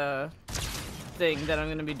a thing that I'm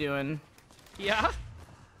gonna be doing. Yeah?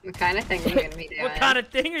 What kind of thing are you gonna be doing? What kind of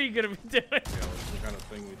thing are you gonna be doing? Yeah, what kind of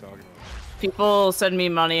thing we talking about? People send me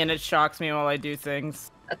money and it shocks me while I do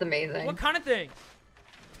things. That's amazing. What kind of thing?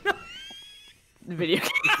 Video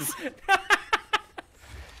games.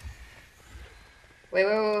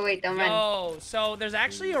 Wait, don't run. Oh, so there's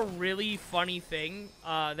actually a really funny thing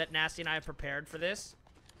that Nasty and I have prepared for this.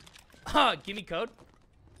 Give me code.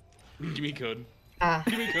 Give me code. Ah.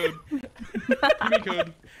 Give me code. Give me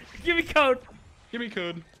code. Give me code. Give me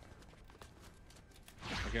code.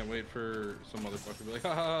 I can't wait for some motherfucker to be like,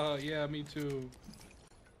 haha, yeah, me too.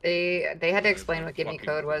 They had to explain what give me Fucking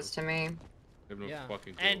code clue. was to me. They have no Yeah.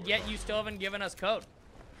 fucking clue And what we're yet talking you still haven't given us code.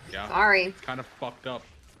 about. Yeah. Sorry. It's kind of fucked up.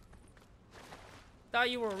 Thought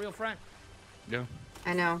you were a real friend. Yeah.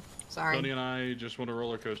 I know. Sorry. Tony and I just want to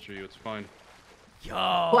roller coaster you. It's fine. Yo.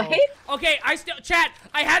 What? Okay, chat,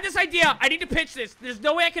 I had this idea. I need to pitch this. There's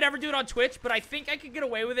no way I could ever do it on Twitch, but I think I could get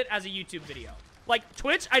away with it as a YouTube video. Like,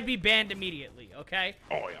 Twitch, I'd be banned immediately, okay?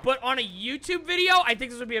 Oh, yeah. But on a YouTube video, I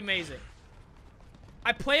think this would be amazing.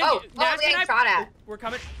 I play. Oh, Nasty we and ain't shot at. We're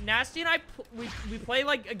coming. Nasty and I. We play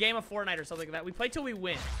like a game of Fortnite or something like that. We play till we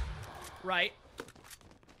win, right?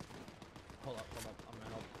 Hold up. I'm gonna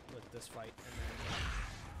help with this fight.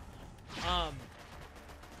 And then,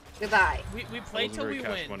 Goodbye. we play till we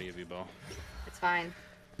win. Money of you, Bo. It's fine.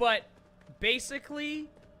 But basically,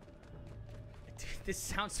 this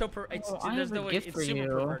sounds so there's no way it's super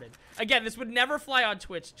perverted. Again, this would never fly on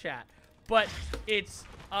Twitch chat, but it's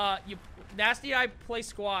Nasty and I play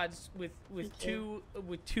squads with two.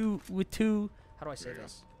 How do I say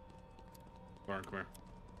this? Lauren, come here.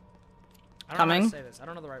 I don't know how to say this. I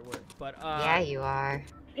don't know the right word, but Yeah, you are.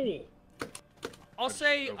 I'll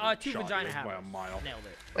say two Shot vagina you halves. by a mile. Nailed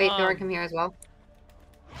it. Wait, Doran, come here as well.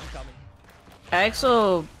 I'm coming. I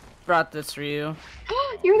also brought this for you.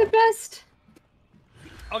 You're the best.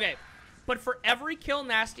 Okay, but for every kill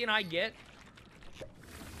Nasty and I get, I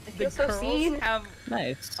the feel so girls seen. have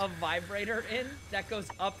Nice. a vibrator in that goes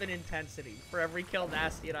up in intensity for every kill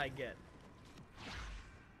Nasty and I get.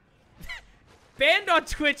 Banned on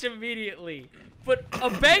Twitch immediately, but a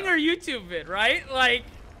banger YouTube vid, right? Like,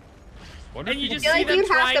 What and if you I just feel see like them you'd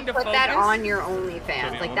have trying to to put focus. that on your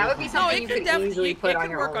OnlyFans. Like that would be No, something it you could could definitely easily put on it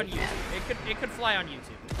could your work on OnlyFans. YouTube. It could fly on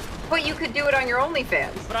YouTube, But you could do it on your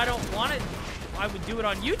OnlyFans. but I don't want it. I would do it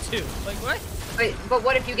on YouTube. Like what? But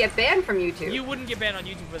what if you get banned from YouTube? You wouldn't get banned on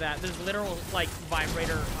YouTube for that. There's literal like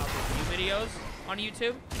vibrator review videos on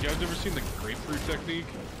YouTube. You guys ever seen the grapefruit technique?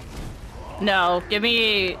 No,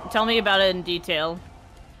 tell me about it in detail.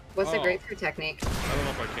 What's the Oh. grapefruit technique? I don't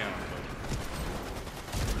know if I can.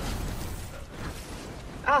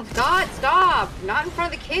 Oh God, stop! Not in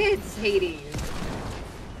front of the kids, Hades.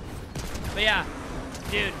 But yeah,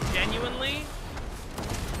 dude, genuinely,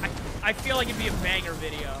 I feel like it'd be a banger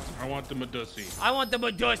video. But I want the Medusi. I want the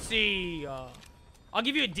Medusi. I'll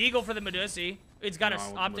give you a deagle for the Medusi. It's got No, an I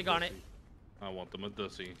want the optic on it. Medusi. I want the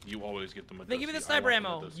Medusi. You always get the Medusi. Then give me the I sniper want the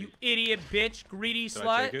ammo. Medusi. You idiot, bitch, greedy Did I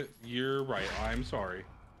slut. take it? You're right. I'm sorry.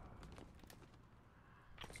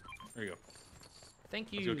 There you go.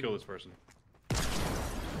 Thank you. Let's go kill this person.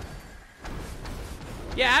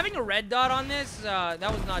 Yeah, having a red dot on this, that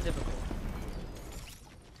was not difficult.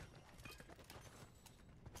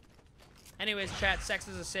 Anyways, chat, sex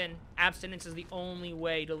is a sin. Abstinence is the only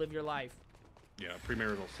way to live your life. Yeah,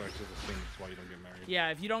 premarital sex is a sin. That's why you don't get married. Yeah,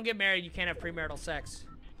 if you don't get married, you can't have premarital sex.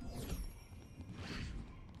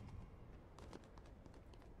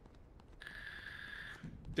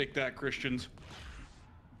 Take that, Christians.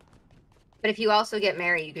 But if you also get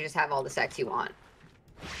married, you could just have all the sex you want.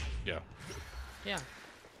 Yeah. Yeah.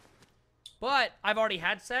 But I've already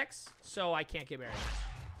had sex, so I can't get married.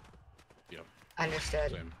 Yeah.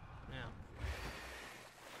 Understood. Same. Yeah.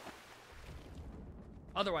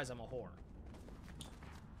 Otherwise, I'm a whore.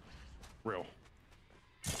 Real.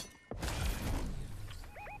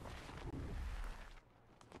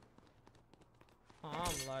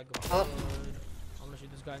 I'm like a Oh. bird. I'm gonna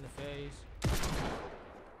shoot this guy in the face.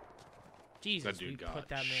 Jesus, That dude we got put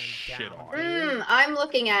that man shit down. on. I'm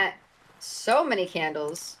looking at so many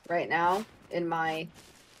candles right now in my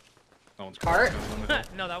That one's Cart?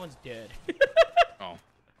 cracked. No, that one's dead. Oh,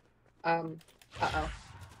 uh-oh.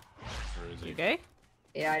 where is he? You okay?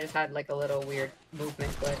 Yeah, I just had like a little weird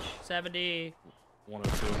movement glitch. 70.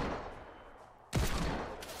 102.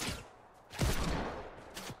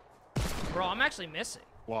 Bro, I'm actually missing.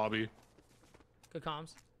 Lobby. Good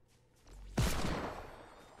comms.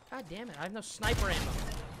 God damn it, I have no sniper ammo.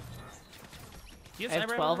 Do you I have have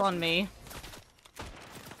sniper 12 ammo? on me.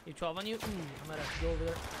 You have 12 on you? Ooh, I'm gonna have to go over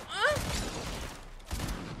there.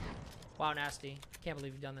 Wow, nasty. Can't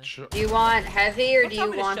believe you've done this. Do you want heavy or Don't do tell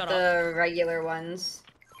you me to want shut the regular ones?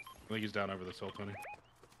 I think he's down over this hill, Tony.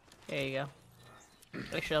 There you go.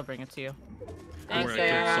 Actually, I'll bring it to you. Thank worry, you.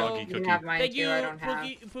 it's a So, soggy you can cookie. have mine Thank too, you, I don't have.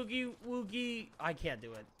 Pookie Woogie. I can't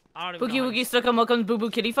do it. I don't even Boogie know. Woogie Stuck 'em Welcome Boo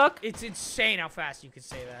Boo Kitty Fuck. It's insane how fast you can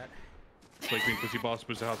say that. Slay Queen Pussy Boss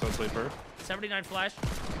Pussy House on Slay Bird. 79 flash.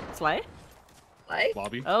 Slay? Like?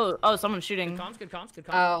 Lobby. Oh, someone's shooting. Good comms, good comms, good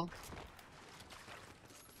comms. Oh.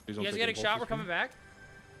 Please You don't guys take getting shot? impulses We're coming from me. back?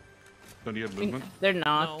 Don't you have movement? They're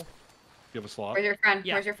not. No. You have a slot? Where's your friend?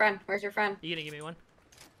 Yeah. Where's your friend? Where's your friend? You gonna give me one?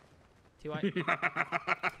 TY?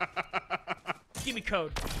 Give me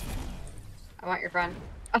code. I want your friend.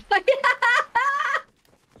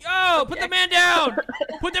 Yo, put the man down!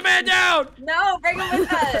 Put the man down! No, bring him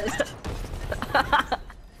with us. That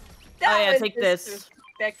yeah, was take this.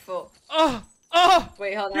 disrespectful. Oh!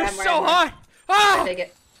 Wait, hold on. You're I'm so right hot! I'll Oh! take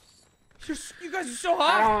it. You guys are so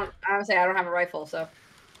I hot! don't have a rifle, so.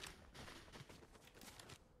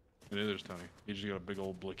 Neither is Tony. You just got a big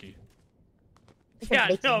old blicky. Yeah,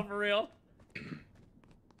 no, for real.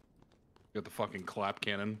 Got the fucking clap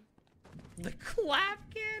cannon. The clap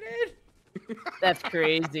cannon? That's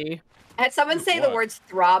crazy. I had someone say the What? words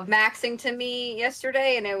throb maxing to me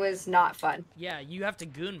yesterday, and it was not fun. Yeah, you have to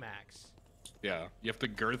goon max. Yeah, you have to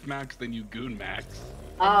girth max, then you goon max.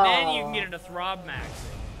 And then you can get into throb max.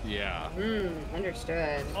 Yeah.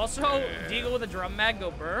 Understood. Also, Yeah. Deagle with a drum mag,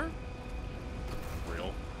 go burr.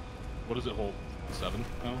 Real. What does it hold? 7?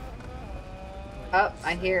 No? Oh,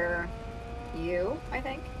 I hear you, I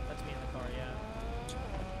think. That's me in the car, yeah.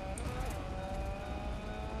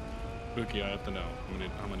 Pookie, I have to know.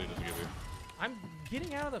 How many does it give you? I'm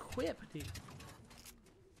getting out of the whip, dude.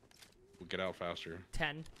 We'll get out faster.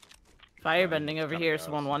 10. Firebending over here.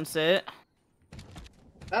 Someone wants it.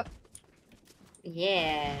 Oh.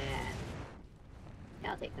 Yeah.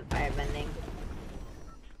 I'll take the firebending.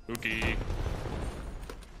 Pookie.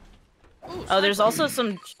 Ooh, Oh, there's sniper. also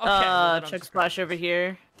some well, then I'm chug splash over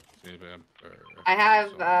here. I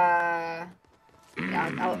have, yeah,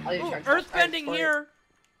 I'll use Ooh, Shark earthbending Splash. here.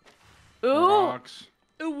 Ooh. Rocks.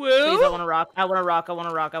 Ooh, Please, I woo. want to rock. I want to rock. I want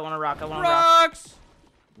to rock. I want to rock. I want to rock. Rocks.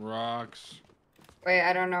 Rocks. Wait,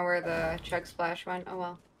 I don't know where the chug splash went. Oh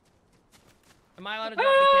well. Am I allowed to drop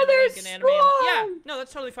Oh, the there's candle link and anime? Yeah, Swan! no,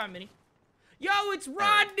 that's totally fine, Minnie. Yo, it's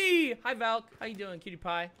Rodney. Hi, Valk. How you doing, cutie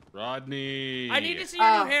pie? Rodney. I need to see your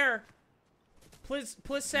Oh. new hair. Please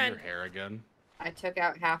send. Your hair again. I took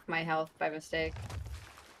out half my health by mistake.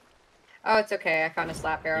 Oh, it's okay. I found a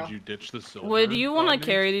slap barrel. Did you ditch the silver? Would you want to Rodney?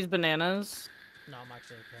 carry these bananas? No, I'm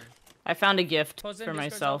actually okay. I found a gift Post it for in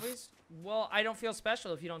Discord myself. selfies? Well, I don't feel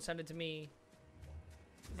special if you don't send it to me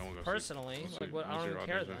No one goes personally. Like, what? I don't even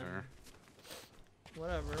care then.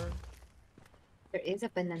 Whatever. There is a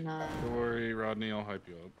banana. Don't worry, Rodney. I'll hype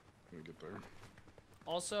you up when we get there.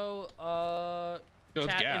 Also, Yo, it's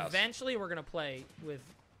chat, gas. eventually we're gonna play with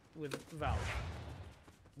Valve.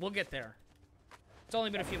 We'll get there. It's only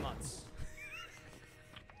been a few months.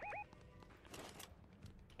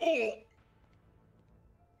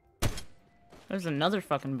 There's another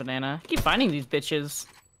fucking banana. I keep finding these bitches.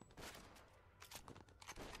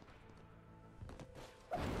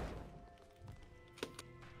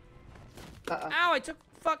 Ow, I took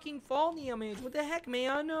fucking fall damage. What the heck,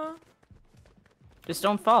 man? Just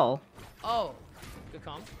don't fall. Oh, good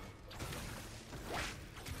comp.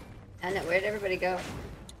 And where'd everybody go?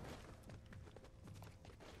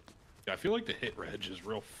 Yeah, I feel like the hit reg is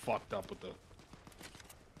real fucked up with the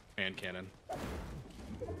hand cannon.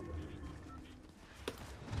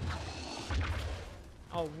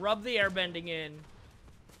 I'll rub the airbending in.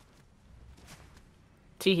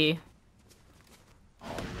 Teehee. Oh,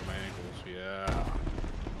 my ankles, yeah.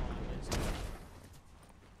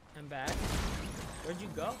 I'm back. Where'd you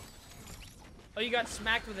go? Oh, you got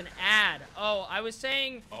smacked with an ad. Oh, I was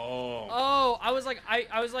saying. Oh. Oh, I was like,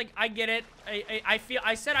 I get it.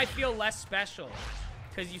 I said I feel less special,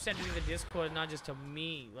 because you sent it to the Discord, not just to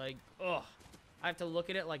me. Like, ugh, I have to look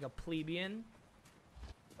at it like a plebeian.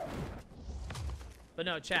 But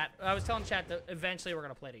no, chat. I was telling chat that eventually we're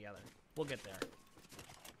gonna play together. We'll get there.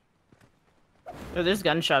 Oh, there's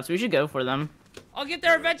gunshots. We should go for them. I'll get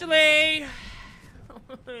there eventually. Use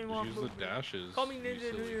the dashes. Call me you Ninja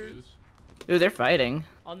silly Dude. goose. Ooh, they're fighting.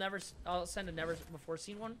 I'll send a never before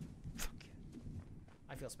seen one.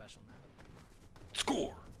 I feel special now.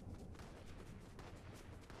 Score.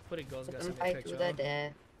 Put it goes, got Them some fight picture. to the of.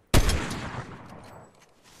 death.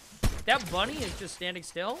 That bunny is just standing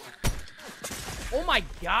still. Oh my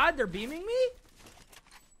god, they're beaming me?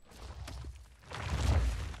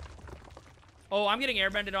 Oh, I'm getting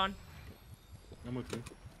airbended on. I'm with you.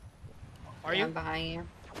 Are I'm you? behind you.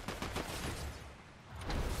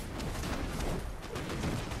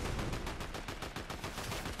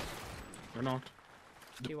 They're knocked.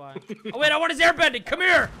 TY. Oh wait, I want his airbending. Come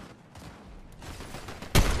here.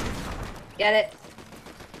 Get it.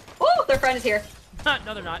 Oh, their friend is here.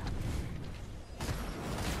 No, they're not.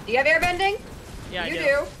 Do you have airbending? Yeah, you I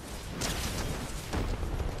do.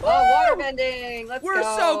 Oh, waterbending. Let's We're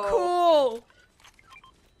go. so cool.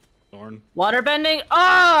 Thorn. Waterbending.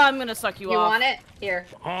 Oh, I'm gonna suck you You off. want it? Here.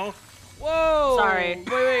 Huh? Whoa. Sorry.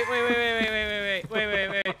 Wait.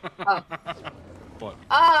 Oh. What?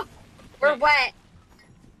 Ah, we're Wait. wet.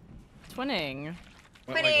 Twinning.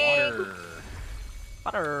 Wet like Winning.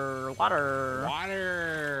 water. Water.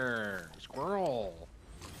 Water. Squirrel.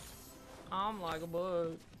 I'm like a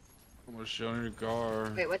bug. I'm gonna show your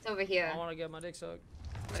car. Wait, what's over here? I want to get my dick sucked.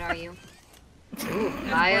 What are you?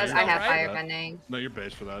 I I have right? firebending. No, you're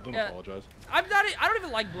based for that. Don't Yeah. apologize. I don't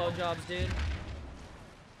even like blowjobs, dude.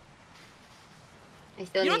 I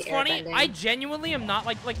still You know need what's funny? airbending. I genuinely am not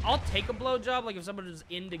like I'll take a blowjob like if someone is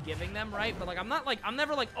into giving them, right? But like I'm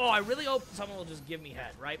never like, oh, I really hope someone will just give me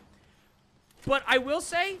head, right? But I will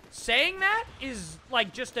say, saying that is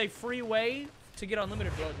like just a free way to get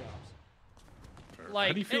unlimited blowjobs. Like,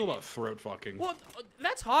 how do you feel about throat fucking? Well,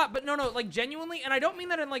 that's hot, but no, like genuinely, and I don't mean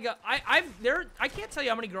that in like a. I can't tell you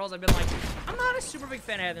how many girls I've been like, I'm not a super big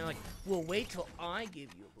fan of, and they're like, well, wait till I give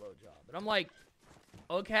you a blowjob, and I'm like,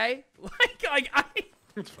 okay,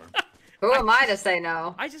 That's fine. Who am I to say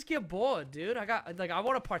no? I just get bored, dude. I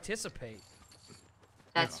want to participate.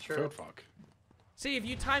 That's true. Throat fuck. See, if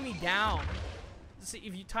you tie me down,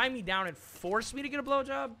 and force me to get a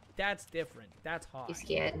blowjob, that's different. That's hot. You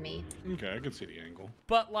scared me. Okay, I can see the angle.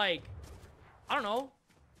 But like, I don't know.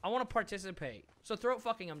 I want to participate. So throat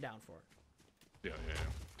fucking, I'm down for. Yeah.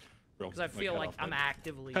 Because I feel like I'm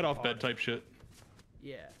actively head off bed type shit.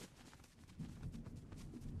 Yeah.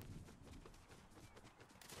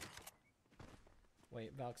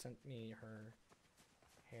 Wait, Val sent me her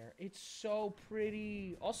hair. It's so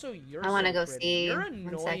pretty. Also, you're. I want to so go pretty. see. You're 1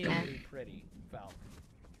 annoyingly second. pretty, Val.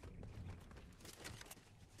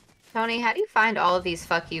 Tony, how do you find all of these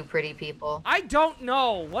fuck you pretty people? I don't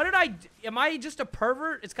know. What did I? Am I just a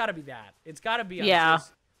pervert? It's got to be that. It's got to be. Yeah.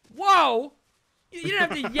 Whoa! You didn't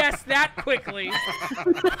have to yes that quickly.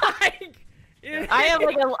 Like, I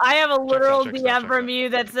have a literal check DM from you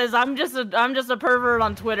that says I'm just a pervert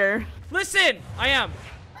on Twitter. Listen, I am.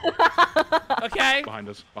 Okay. Behind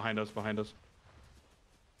us.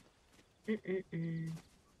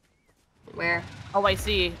 Where? Oh, I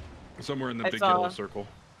see. Somewhere in the I big saw- yellow circle.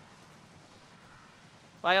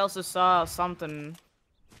 I also saw something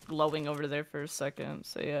glowing over there for a second.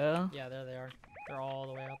 So yeah. Yeah, there they are. They're all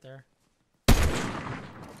the way out there.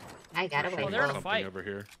 I got away. Oh, they're in a Something fight. over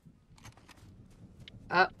here.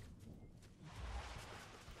 Oh.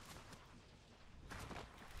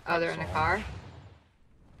 Oh, they're in a car?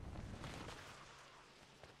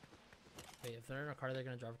 Wait, if they're in a car, they're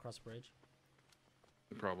gonna drive across the bridge.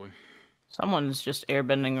 Probably. Someone's just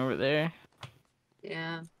airbending over there.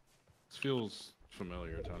 Yeah. This feels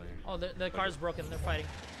familiar, Tony. Oh, the car's broken. They're fighting.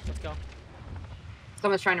 Let's go.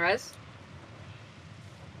 Someone's trying to res?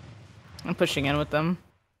 I'm pushing in with them.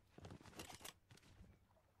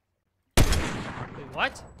 Wait,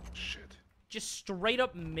 what? Shit. Just straight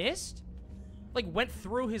up missed? Like, went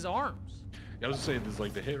through his arms. Yeah, I was saying, does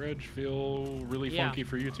like the hit reg feel really Yeah. funky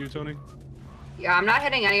for you too, Tony? Yeah, I'm not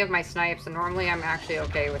hitting any of my snipes, and normally I'm actually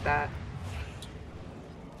okay with that.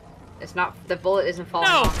 It's not, the bullet isn't falling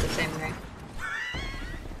No! off the same way.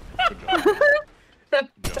 Good job.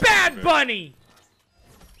 Bad Bunny!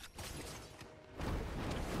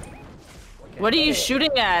 What are you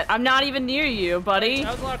shooting at? I'm not even near you, buddy.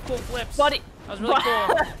 That was a lot of cool flips. Buddy. That was really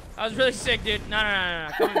cool. That was really sick, dude. No.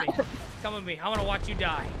 Come with me. Come with me. I want to watch you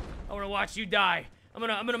die. I want to watch you die. I'm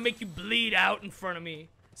gonna make you bleed out in front of me.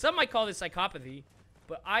 Some might call this psychopathy,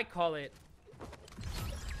 but I call it.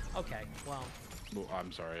 Okay, well. Well,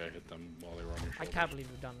 I'm sorry, I hit them while they were on your I shoulders. can't believe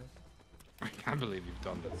we've done this. I can't believe you've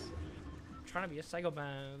done this. I'm trying to be a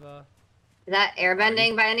psychopath. Is that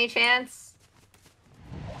airbending by any chance?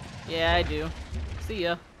 Yeah, I do. See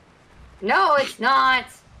ya. No, it's not!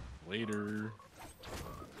 Later.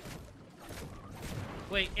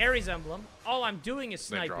 Wait, Ares emblem. All I'm doing is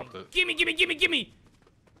They sniping. dropped it. Gimme!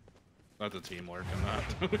 That's a team lurk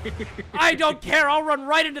in that. I don't care. I'll run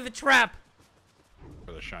right into the trap.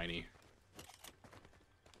 For the shiny.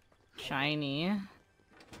 Shiny.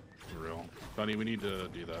 For real. Bunny, we need to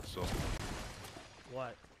do that still.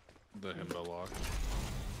 What? The himbo lock.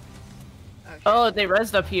 Okay. Oh, they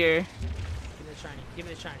rezzed up here. Give me the shiny. Give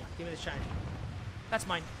me the shiny. Give me the shiny. That's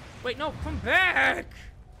mine. Wait, no, come back!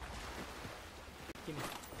 Give me.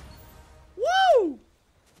 Woo!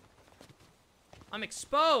 I'm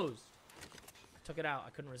exposed. I took it out. I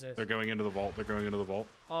couldn't resist. They're going into the vault. They're going into the vault.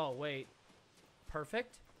 Oh, wait.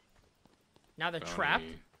 Perfect. Now they're Bunny. trapped.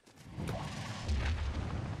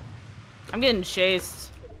 I'm getting chased.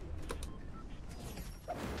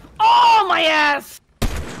 Oh, my ass!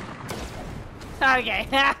 Okay.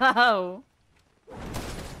 Oh.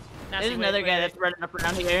 Nasty, There's wait, another wait, guy wait. that's running up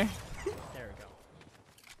around here. There we go.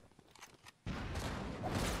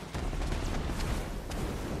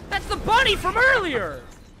 That's the bunny from earlier!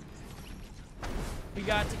 We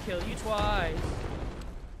got to kill you twice.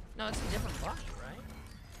 No, it's a different bunny, right?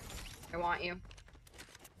 I want you.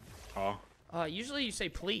 Oh. Usually you say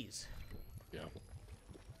please. Yeah.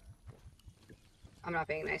 I'm not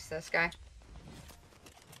being nice to this guy.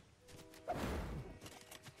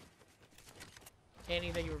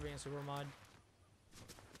 Annie, that you were being a super mod.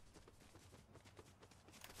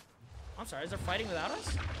 I'm sorry, is there fighting without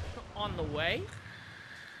us? On the way?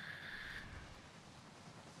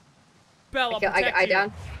 Bella, I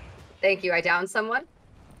downed. Thank you. I downed someone.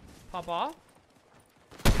 Pop off.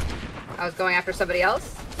 I was going after somebody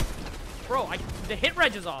else. Bro, the hit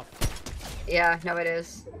reg is off. Yeah, no, it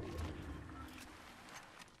is.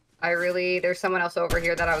 There's someone else over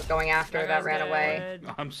here that I was going after that ran away.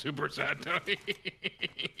 I'm super sad, Tony.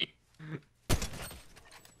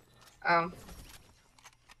 Oh.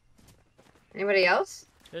 Anybody else?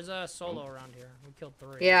 There's a solo around here. We killed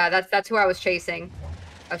 3. Yeah, that's who I was chasing.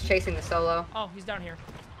 I was chasing the solo. Oh, he's down here.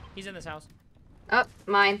 He's in this house. Oh,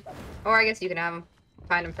 mine. Or I guess you can have him.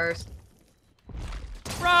 Find him first.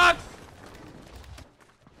 Rocks!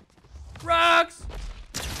 Rocks!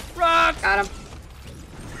 Rocks! Got him.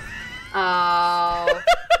 Oh.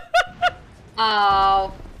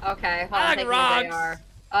 Oh. Okay. Hold on, take his AR.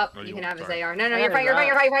 Oh, you can have his AR. No, you're fine.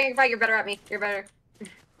 You're fine. You're better at me. You're better.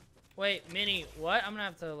 Wait, Minnie, what? I'm gonna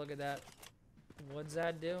have to look at that. What's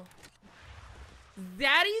that do?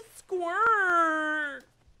 Daddy squirt!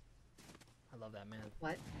 I love that, man.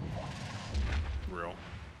 What? Real.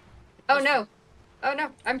 Oh no. Oh no.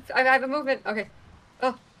 I have a movement. Okay.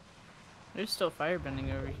 Oh. There's still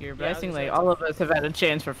firebending over here, but Yeah, I think there's like all of us have had a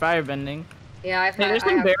chance for firebending. Yeah, I've Hey, had. there's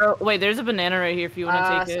some barrel. Wait, there's a banana right here if you want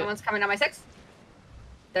to take it. Someone's coming on my 6.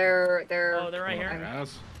 They're. Oh, they're right here.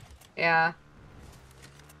 Ass. Yeah.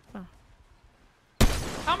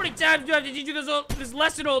 How many times do I have to teach you this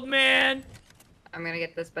lesson, old man? I'm gonna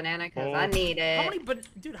get this banana because I need it. How many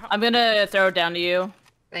dude, I'm gonna throw it down to you.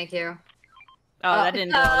 Thank you. Oh, that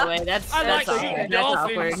didn't go all the way. That's I like awkward. shooting That's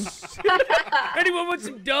awkward. dolphins. Anyone want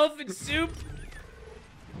some dolphin soup?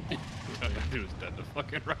 He was dead to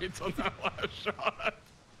fucking rights on that last shot.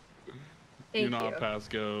 Thank Do not you. pass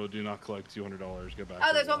go. Do not collect $200. Go back. Oh,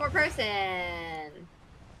 to there's the one more line. person.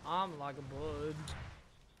 I'm like a bud.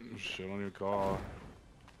 Shit on your car.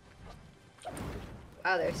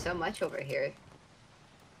 Oh, there's so much over here.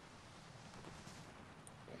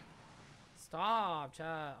 Stop,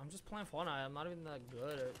 chat. I'm just playing Fortnite. I'm not even that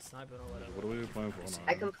good at sniping or whatever. What are we playing for now?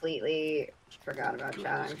 I completely forgot about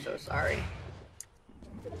chat. I'm so sorry.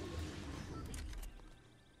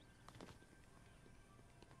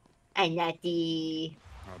 I'm nutty.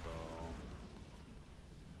 Hi, Bell.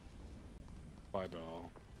 Bye, Bell.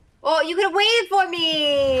 Oh, you could have waited for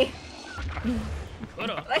me.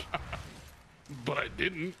 Coulda. But I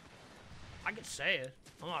didn't. I could say it.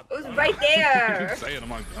 I'm not. It was right there. Say it, I'm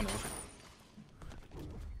not gonna.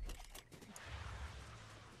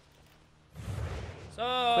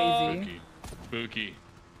 So. Crazy. Spooky.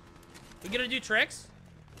 We gonna do tricks?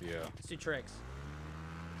 Yeah. Let's do tricks.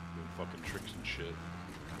 Doing fucking tricks and shit.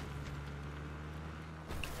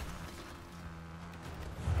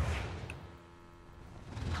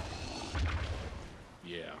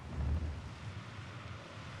 Yeah.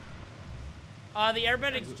 The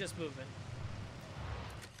airbending's just moving.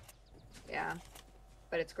 Yeah,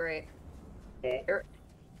 but it's great. Here.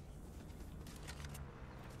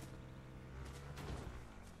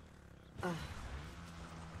 Ugh.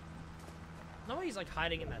 No way he's like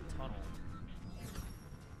hiding in that tunnel.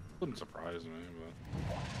 Wouldn't surprise me, but.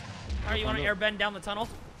 Alright, you wanna airbend down the tunnel?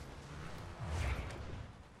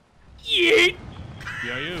 Yeet!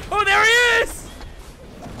 Yeah, you. Oh, there he is!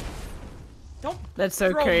 Don't That's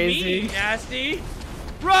so throw crazy. me, nasty!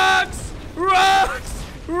 Rocks! Rocks!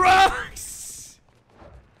 Rocks!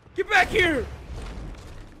 Get back here!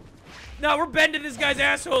 No, we're bending this guy's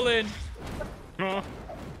asshole in. Huh?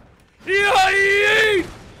 Yeet!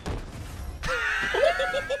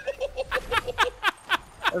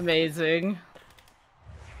 Amazing.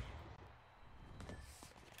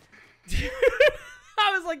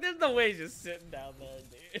 I was like, there's no way he's just sitting down there,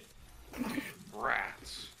 dude.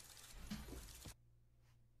 Rats.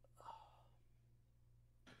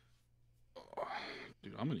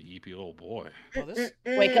 Dude, I'm an EP old boy. Oh, this...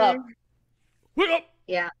 Wake up. Wake up!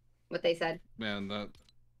 Yeah, what they said. Man, that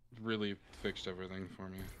really fixed everything for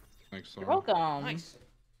me. Thanks, You're Laura. welcome. Nice.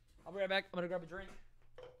 I'll be right back. I'm gonna grab a drink.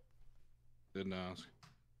 Didn't ask.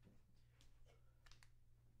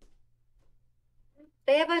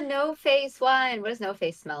 They have a no-face one. What does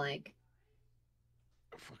no-face smell like?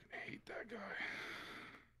 I fucking hate that guy.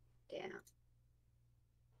 Damn.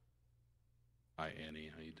 Hi, Annie.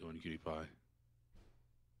 How you doing, cutie pie?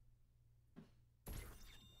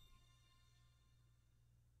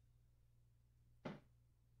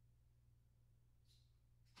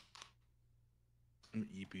 I'm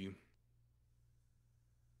EP. I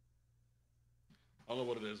don't know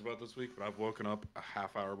what it is about this week, but I've woken up a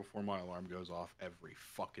half hour before my alarm goes off every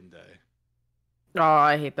fucking day. Oh,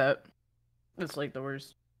 I hate that. It's like the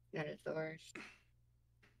worst. That is the worst.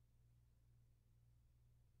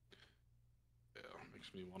 Yeah,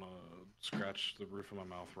 makes me want to scratch the roof of my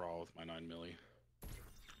mouth raw with my 9mm.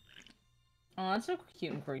 Oh, that's so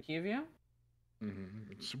cute and quirky of you.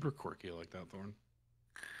 Mm-hmm. Super quirky like that, Thorn.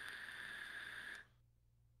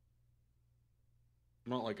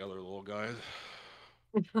 Not like other little guys.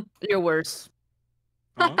 You're worse.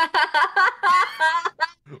 Huh?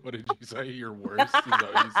 What did you say? You're worse? Is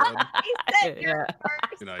that what you said? He said you're Yeah.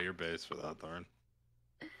 worse. You know, you're base for that, Thorn.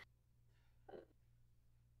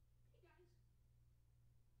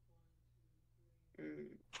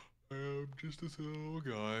 I'm just a little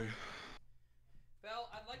guy. Belle,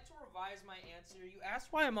 I'd like to revise my answer. You asked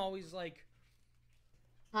why I'm always like.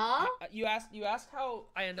 Huh? You asked how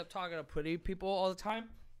I end up talking to pretty people all the time.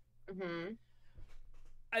 Mm-hmm.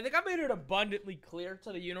 I think I made it abundantly clear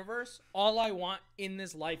to the universe. All I want in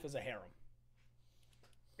this life is a harem.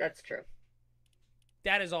 That's true.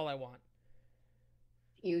 That is all I want.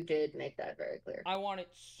 You did make that very clear. I want it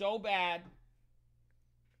so bad.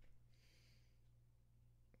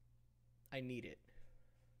 I need it.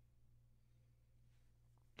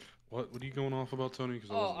 What are you going off about, Tony?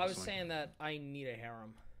 Oh, I was saying that I need a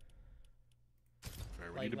harem.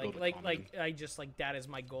 Right, we need to build a commune. I just like that is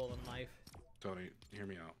my goal in life. Tony, hear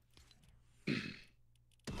me out.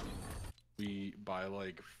 We buy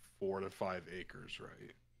like 4 to 5 acres,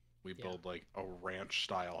 right? We build like a ranch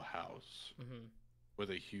style house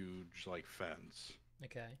with a huge like fence.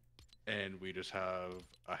 Okay. And we just have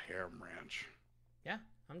a harem ranch. Yeah,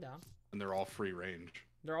 I'm down. And they're all free range.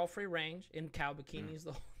 They're all free range in cow bikinis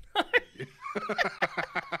the whole time.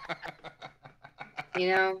 You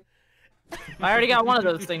know, I already got one of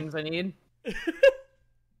those things I need.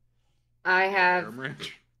 I have. Harem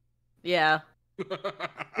ranch. Yeah.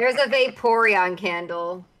 Here's a Vaporeon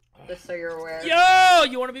candle, just so you're aware. Yo,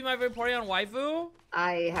 you want to be my Vaporeon waifu?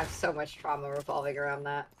 I have so much trauma revolving around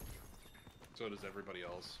that. So does everybody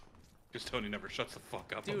else. Because Tony never shuts the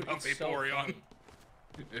fuck up Dude, about it's so Vaporeon.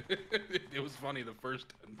 It was funny the first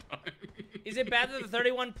 10 times. Is it bad that the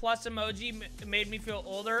 31 plus emoji made me feel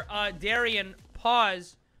older? Darian,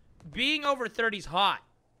 pause. Being over 30's hot.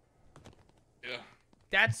 Yeah.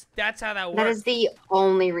 That's how that works. That is the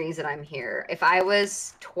only reason I'm here. If I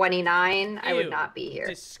was 29, I would Ew, not be here.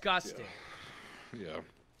 Disgusting. Yeah.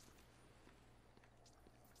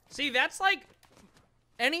 See, that's like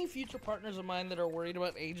any future partners of mine that are worried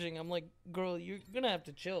about aging. I'm like, girl, you're gonna have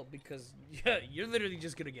to chill because you're literally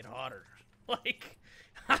just gonna get hotter. Like,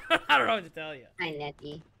 I don't know what to tell you. Hi,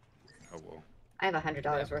 Nettie. Oh well. I have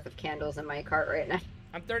 $100 worth of candles in my cart right now.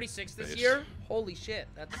 I'm 36 this Nice. year. Holy shit,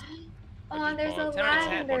 that's. Oh, there's a 10 out of 10.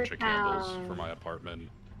 lavender bunch of candles town. for my apartment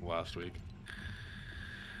last week.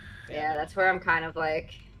 Yeah, that's where I'm kind of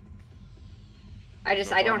like. I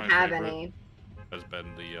So don't far, my have favorite any. Has been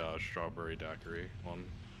the strawberry daiquiri one.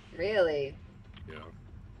 Really? Yeah.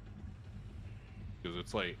 Because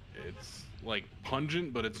it's like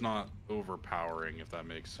pungent, but it's not overpowering, if that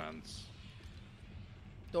makes sense.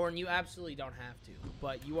 Thorn, you absolutely don't have to,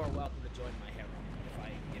 but you are welcome to join my harem if I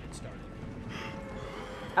get it started.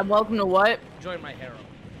 I'm welcome to what? Join my harem.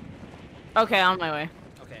 Okay, on my way.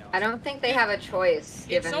 Okay. Awesome. I don't think they have a choice It's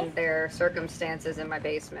given so- their circumstances in my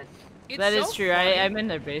basement. It's That is so true. funny. I'm in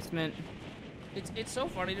their basement. It's so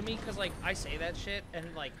funny to me because like I say that shit and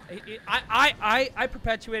like I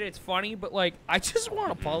perpetuate it. It's funny, but like I just want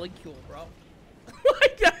a polycule, bro.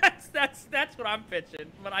 Like that's what I'm pitching,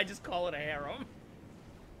 but I just call it a harem.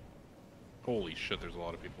 Holy shit, there's a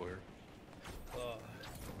lot of people here.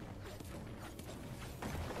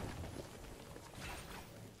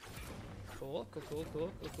 Cool.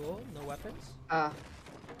 No weapons. I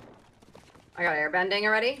got airbending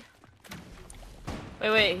already.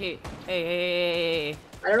 Wait, hey.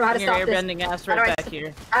 I don't know how to Your stop this. airbending ass How do right I back s-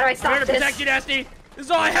 here. How do I I'm stop here to this? protect you, Nasty. This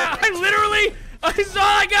is all I have. This is all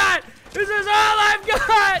I got. This is all I've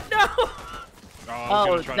got. No. I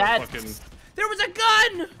was gonna try that's... to fucking... There was a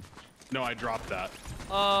gun. No, I dropped that.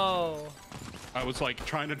 Oh. I was like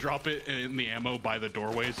trying to drop it in the ammo by the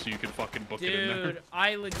doorway so you could fucking book it in there. Dude,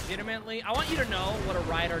 I legitimately, I want you to know what a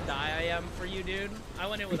ride or die I am for you, dude. I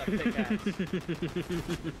went in with a pickaxe.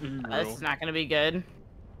 That's not gonna be good.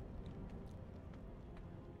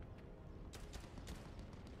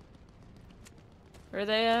 Where are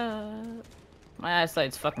they at? My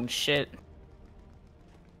eyesight's fucking shit.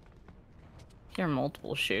 Hear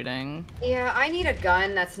multiple shooting. Yeah, I need a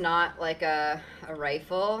gun that's not like a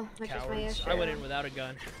rifle, which is my Cowards. issue. I went in without a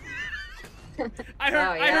gun. Oh, I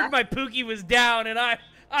yeah? heard my Pookie was down and I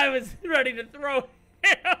was ready to throw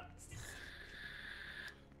hands.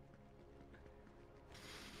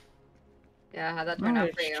 Yeah, how'd that turn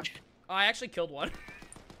out for you? Oh, I actually killed one.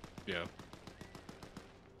 Yeah.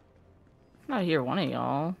 I not hear one of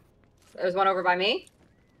y'all. There's one over by me.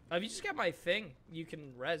 If you just got my thing, you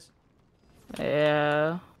can res.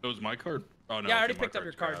 Yeah. That was my card. Oh no. Yeah, I already okay, my picked up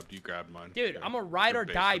your card's card. grabbed. You grabbed mine. Dude, Okay. I'm a ride or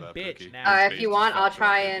Good base die for that bitch cookie. now. If you want, I'll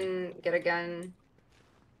try and get a gun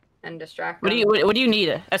and distract What them. do you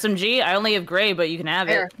need? SMG? I only have gray, but you can have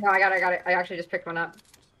Here, it. no, I got it. I actually just picked one up.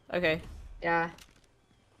 Okay. Yeah.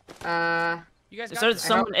 You guys got So there's this.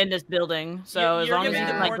 someone in this building, so as You're long as you giving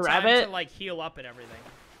can me like more grab time it. to like heal up and everything.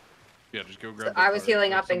 Yeah, just go So grab. I the was card.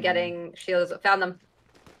 healing Like up and someone- getting shields. Found them.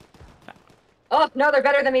 Oh no, they're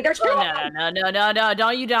better than me. There's two. Oh, no,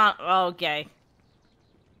 don't you don't. Okay.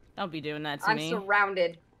 Don't be doing that to I'm me.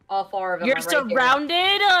 surrounded. All four of them. You're are right here.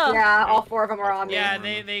 surrounded. Yeah, all four of them are on me. Yeah,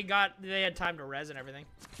 they had time to res and everything.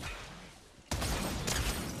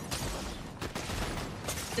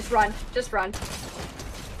 Just run. Just run.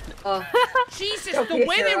 Oh. Jesus, Don't the be a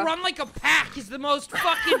way they hero. run like a pack is the most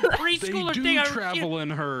fucking preschooler They do thing I've ever travel seen. in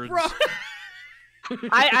herds. Bro,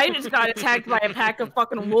 I just got attacked by a pack of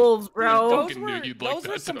fucking wolves, bro. those fucking were knew you'd like those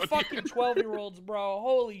were that, some don't you? fucking 12-year-olds, bro.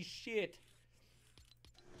 Holy shit.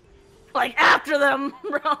 Like after them,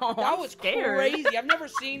 bro. That I'm was scared. crazy. I've never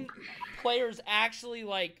seen players actually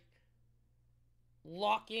like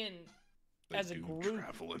lock in They as a do group.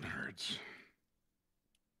 travel in herds.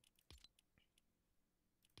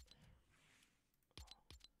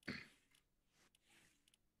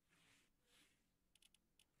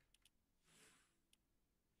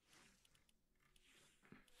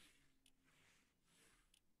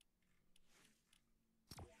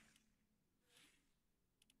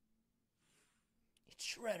 It's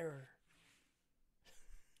Shredder.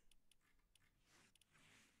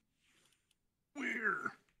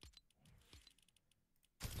 Where?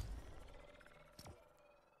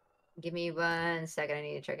 Give me 1 second. I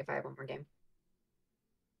need to check if I have one more game.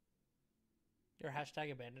 You're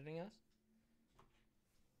hashtag abandoning us?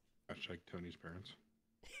 Hashtag Tony's parents.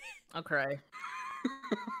 I'll cry.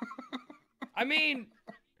 I mean,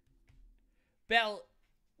 Belle,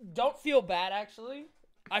 don't feel bad, actually.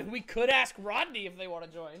 We could ask Rodney if they want to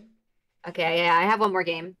join. Okay, yeah, I have one more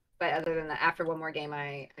game, but other than that, after one more game,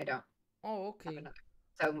 I don't. Oh, okay.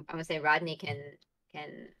 So I'm gonna say Rodney can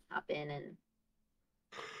hop in and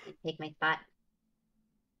take my spot.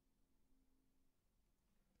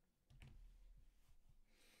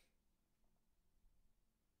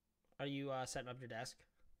 Are you setting up your desk?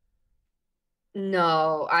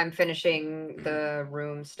 No, I'm finishing the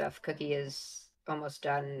room stuff. Cookie is almost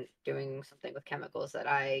done doing something with chemicals that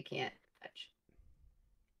I can't touch.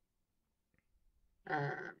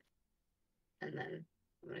 And then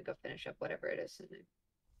I'm gonna go finish up whatever it is.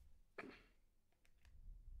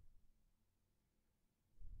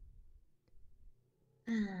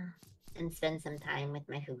 And spend some time with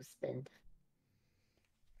my husband.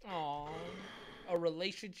 Aww. A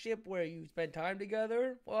relationship where you spend time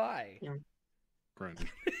together? Why? Yeah. Cringe.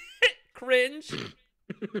 Cringe?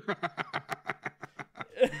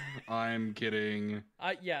 I'm kidding.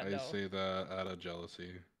 Yeah, I no. say that out of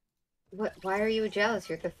jealousy. What? Why are you jealous?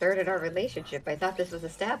 You're the third in our relationship. I thought this was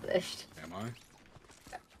established. Am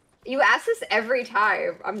I? You ask this every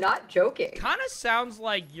time. I'm not joking. Kind of sounds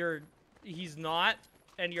like he's not,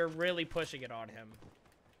 and you're really pushing it on him.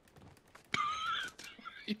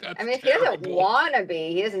 That's I mean, if he doesn't terrible. want to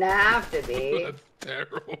be, he doesn't have to be. That's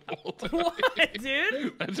terrible. What,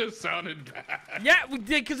 dude? That just sounded bad. Yeah, we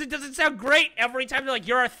did, because it doesn't sound great every time they're like,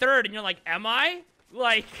 you're our third, and you're like, am I?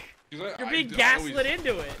 Like, Like, you're I being d- gaslit always-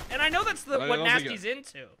 into it. And I know that's I what don't think Nasty's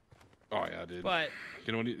into. Oh yeah, dude. But,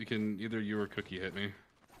 Can either you or Cookie hit me?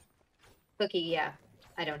 Cookie, yeah.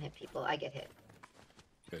 I don't hit people. I get hit.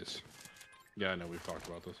 Guys. Yeah, I know we've talked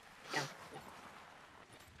about this. Yeah.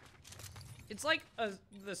 it's like,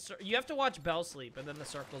 you have to watch Belle sleep, and then the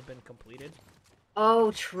circle's been completed.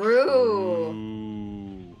 Oh, true.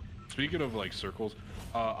 Ooh. Speaking of like circles,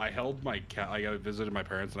 I held my cat. I visited my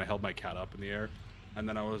parents and I held my cat up in the air, and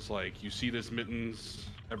then I was like, "You see this, Mittens?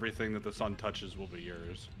 Everything that the sun touches will be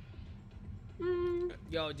yours."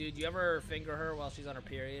 Yo, dude, you ever finger her while she's on her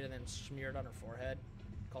period and then smear it on her forehead?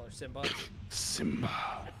 Call her Simba. Simba.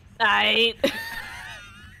 Right.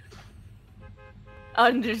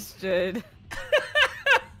 Understood.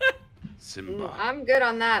 Simba. I'm good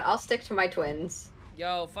on that. I'll stick to my twins.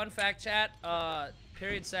 Yo, fun fact, chat.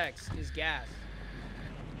 Period sex is gas.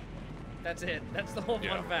 That's it. That's the whole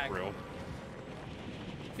Yeah, fun fact. real.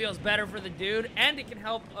 Feels better for the dude, and it can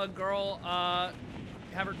help a girl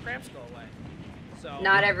have her cramps go away. So.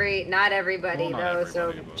 Not everybody Well, not though. So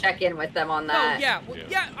everybody, but- check in with them on No, that. yeah, well,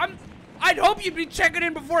 Yeah. yeah. I'd hope you'd be checking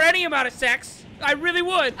in before any amount of sex. I really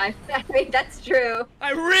would. I mean, that's true.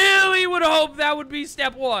 I really would hope that would be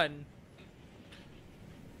step one.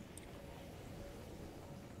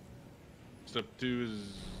 Step 2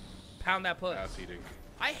 is Pound that puss. ass eating.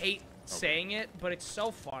 I hate saying it, but it's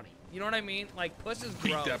so funny. You know what I mean? Like, puss is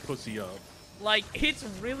Beat gross. that pussy up. Like, it's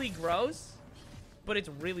really gross, but it's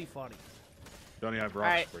really funny. Donnie, I have rocks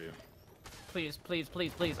Alright. for you. Please, please,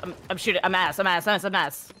 please, please. I'm shooting. I'm ass. I'm ass. I'm ass. I'm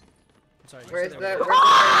ass. I'm sorry. you Where's said the? there Where's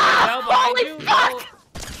was- the Bell behind Holy you, fuck! Bell-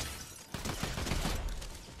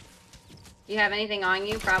 you have anything on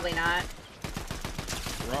you? Probably not.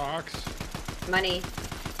 Rocks. Money.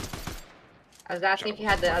 I was asking if you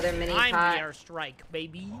had the other mini I'm pot. the airstrike,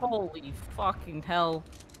 baby. Holy fucking hell.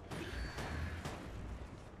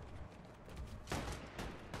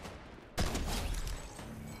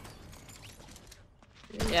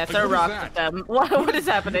 Yeah, throw what is rocks that? at them. What is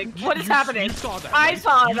happening? What is You happening? saw that, I right?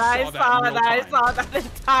 saw You that. I saw that saw in that. I real saw that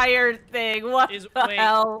entire thing. What Is the wait,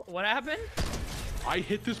 hell? what happened? I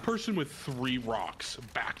hit this person with 3 rocks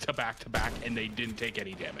back to back to back, and they didn't take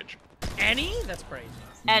any damage. Any? That's crazy.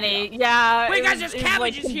 Any? Yeah. Wait, it guys, was- there's it was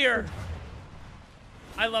cabbages like- here.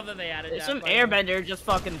 I love that they added that. Some by the way. airbender just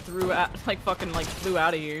fucking threw out, flew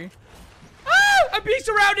out of here. Ah! I'm being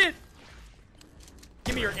surrounded!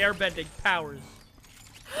 Give me your airbending powers.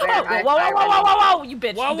 Where? Whoa, whoa, whoa, whoa, whoa, whoa, whoa, you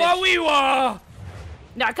bitch, Whoa, you whoa, bitch. wee, whoa!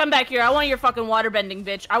 Now come back here. I want your fucking waterbending,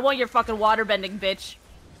 bitch. I want your fucking waterbending, bitch.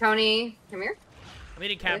 Tony, come here. I'm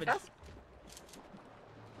eating Really cabbage. fast?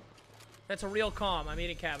 That's a real calm. I'm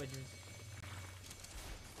eating cabbages.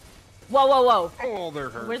 Whoa, whoa, whoa. Oh, they're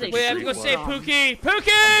hurt. Where they Wait, I have to go shooting save from? Pookie!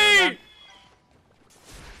 Pookie!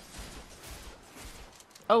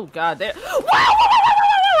 Oh god, there. Whoa, whoa,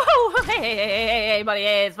 whoa, whoa, whoa, whoa. Hey, buddy.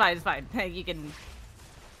 Hey, it's fine, it's fine. Hey, you can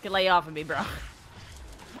lay off of me, bro.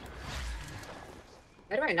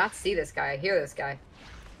 Why do I not see this guy? I hear this guy.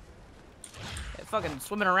 Yeah, fucking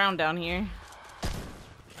swimming around down here.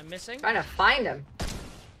 I'm missing. Trying to find him.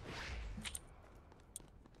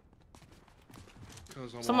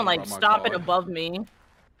 Someone like stop it above me.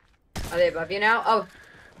 Are they above you now? Oh.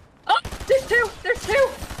 Oh, there's two. There's two.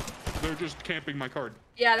 They're just camping my card.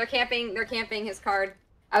 Yeah, they're camping. They're camping his card.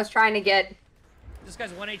 I was trying to get. This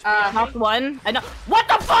guy's 1 HP. Knocked one. I know. What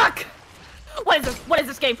the fuck? What is this? What is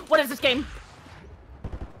this game? What is this game?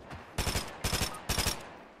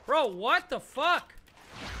 Bro, what the fuck?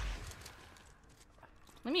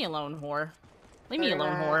 Leave me alone, whore. Leave me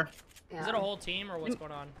alone, whore. Yeah. Is it a whole team or what's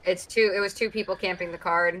going on? It's two. It was two people camping the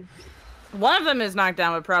card. One of them is knocked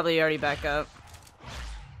down, but probably already back up.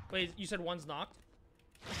 Wait, you said one's knocked?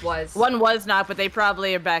 Was. One was knocked, but they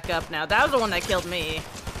probably are back up now. That was the one that killed me.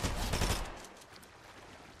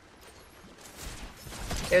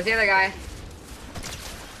 There's the other guy.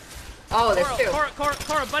 Oh, there's two.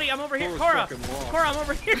 Cora, buddy, I'm over here. Cora's Cora, fucking lost. Cora, I'm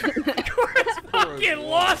over here. Cora's fucking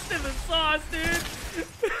lost in the sauce, dude.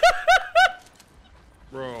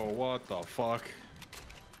 Bro, what the fuck?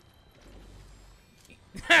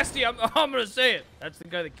 Nasty, I'm gonna say it. That's the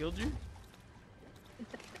guy that killed you?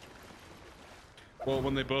 Well,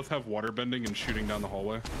 when they both have waterbending and shooting down the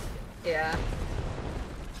hallway. Yeah.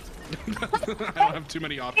 I don't have too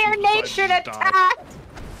many options. Their besides nature just die. attacked.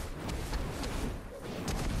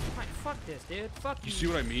 Alright, fuck this, dude. Fuck you. You see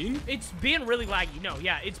what I mean? It's being really laggy. No,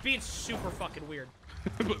 yeah, it's being super fucking weird.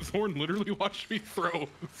 But Thorn literally watched me throw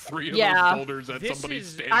 3 of Yeah. those boulders at This somebody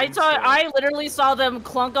is- standing I literally saw them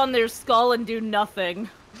clunk on their skull and do nothing.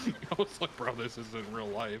 still. I was like, bro, this isn't real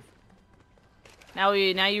life. Now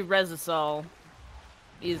you res us all.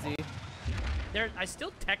 Easy. I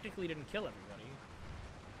still technically didn't kill everybody.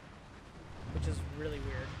 Which is really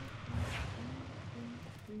weird.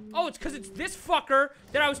 Oh, it's because it's this fucker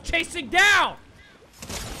that I was chasing down!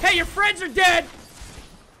 Hey, your friends are dead!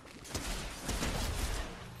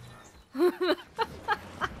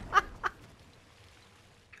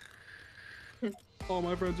 All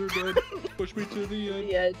my friends are dead. Push me to the edge.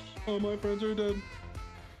 The edge. All my friends are dead.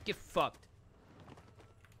 Get fucked.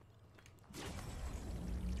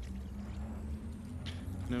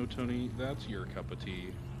 No, Tony, that's your cup of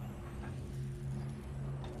tea.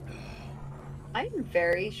 I'm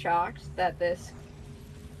very shocked that this,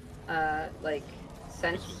 like,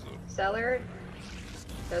 sense seller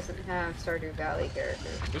doesn't have Stardew Valley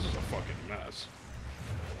characters. This is a fucking mess.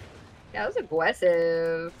 Yeah, that was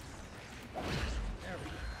aggressive. There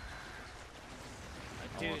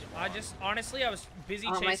we go. Dude, I just, honestly, I was busy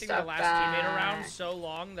All my chasing my stuff last teammate around back. so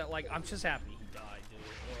long that, like, I'm just happy he died, dude.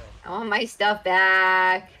 Ugh. I want my stuff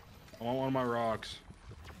back. I want one of my rocks.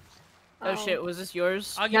 Oh shit, was this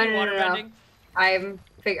yours? I'll give you No, water no, no. bending.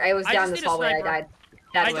 I was I down just this need a hallway. I sniper. died. I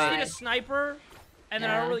That's just need why. a sniper, and then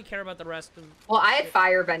I don't Yeah. really care about the rest of. Well, I had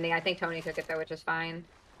fire bending. I think Tony took it though, which is fine.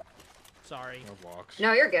 Sorry. I have rocks.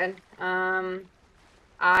 No, you're good.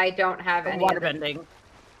 I don't have any other- Waterbending.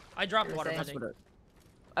 I dropped That's water what bending.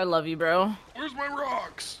 I love you, bro. Where's my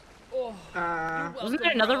rocks? Oh, Wasn't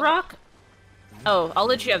there another rock? Oh, I'll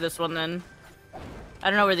let you have this one then. I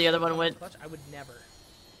don't know where the other one went. I would never.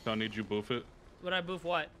 Don't need you boof it. Would I boof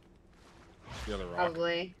what? The other rock.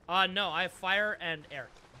 Probably. No, I have fire and air.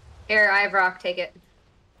 Here, I have rock. Take it.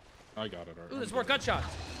 I got it. Alright. Ooh, there's more gunshots.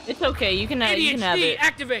 It's okay. You can have ADHD, it.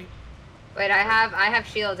 activate. Wait, I have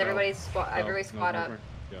shields. Everybody squat up. No, over.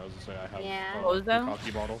 Yeah, I was gonna say I have. Yeah. What was that?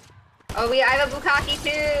 Bukkake bottle. Oh, I have a bukkake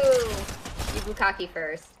too. You bukkake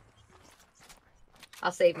first.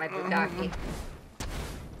 I'll save my bukkake.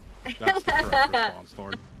 That's the correct response,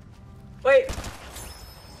 Thorn. Wait.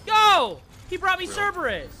 Yo! He brought me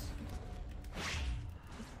Cerberus.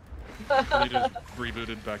 We just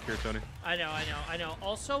rebooted back here, Tony. I know.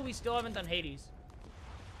 Also, we still haven't done Hades.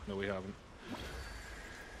 No, we haven't.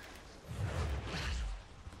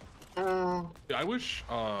 Yeah, I wish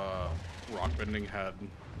rock bending had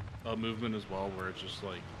a movement as well, where it's just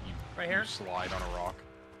like you, Right here? you slide on a rock.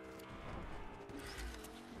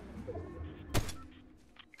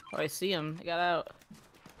 Oh, I see him. He got out.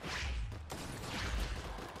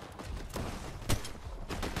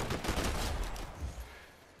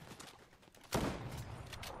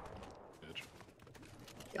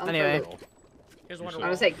 Anyway. Here's one. I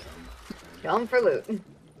was like, kill him for loot.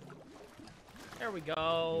 There we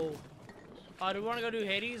go. Do we want to go do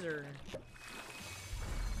Hades or?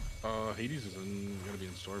 Hades is gonna be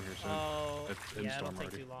in storm here soon. Oh, It's in yeah, it'll storm take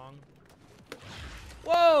already. too long.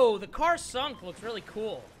 Whoa, the car sunk. Looks really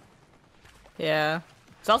cool. Yeah.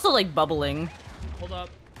 It's also like bubbling. Hold up.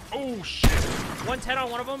 Oh shit! 110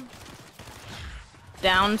 on one of them.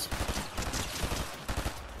 Downed.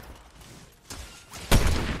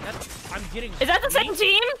 I'm getting. Is that the same beat?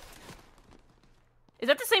 team? Is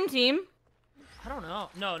that the same team? I don't know.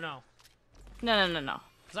 No. No.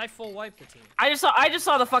 Cause I full wiped the team. I just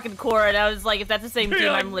saw the fucking core and I was like, if that's the same team,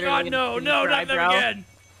 Like, I'm literally God, gonna no, not them eyebrow. again.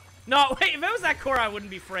 No, wait, if it was that core, I wouldn't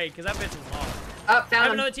be afraid, because that bitch is long. Oh, I have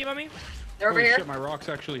found another them. team on me. They're over Holy here. shit, my rocks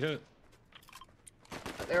actually hit.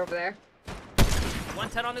 They're over there.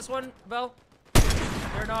 110 on this one, Bell.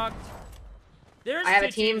 They're knocked. There's I have a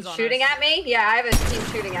two team teams on shooting us. at me. Yeah, I have a team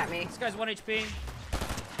shooting at me. This guy's 1 HP.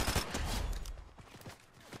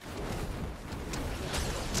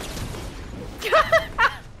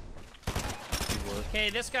 Okay,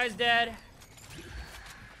 this guy's dead.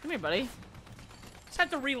 Come here, buddy. Just have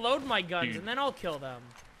to reload my guns, Dude. and then I'll kill them.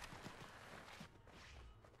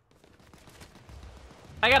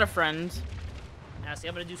 I got a friend. Nasty,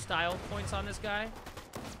 I'm gonna do style points on this guy.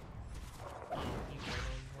 Oh, you killed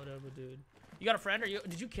him. Whatever, dude. You got a friend?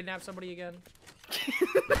 Did you kidnap somebody again?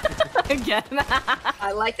 Again.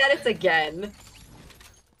 I like that it's again.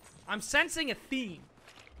 I'm sensing a theme.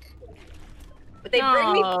 But they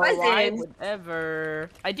bring me No, why presents. would ever?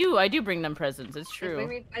 I do bring them presents. It's They bring true.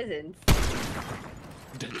 me presents.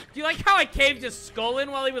 Do you like how I caved his skull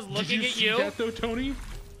in while he was Did looking you at see you? that though, Tony?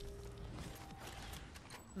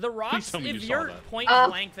 The rocks, tell me if you saw you're that. point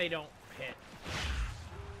blank, they don't hit.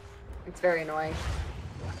 It's very annoying.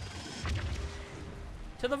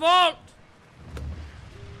 To the vault!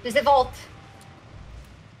 There's a vault.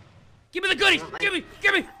 Give me the goodies! Oh my- Give me!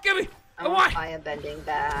 I I want want! fire bending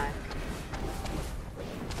back.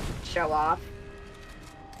 Show off.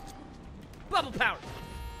 Bubble power!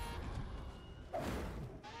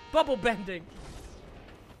 Bubble bending!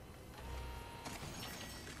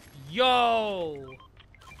 Yo!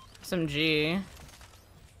 Some G.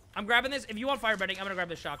 I'm grabbing this. If you want fire bending, I'm gonna grab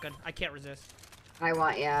this shotgun. I can't resist. I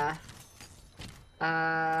want, yeah.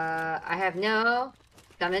 I have no.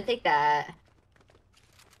 So I'm gonna take that.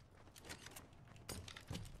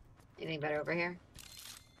 Anything better over here?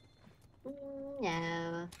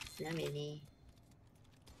 No. No mini.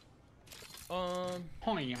 Oh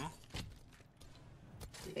yeah.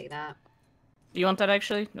 Take that. Do you want that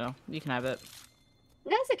actually? No, you can have it.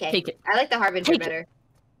 That's okay. Take it. I like the Harbinger Take it. better.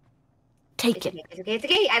 Take It's it. okay. It's okay. It's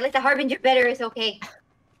okay. I like the Harbinger better. It's okay.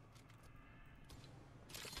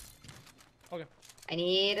 Okay. I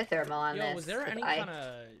need a thermal on Yo, this. was there 'cause any I... kind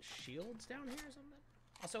of shields down here or something?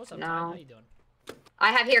 Also, what's up, No. Tom? How you doing?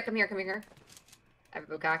 I have here. Come here. Come here. I have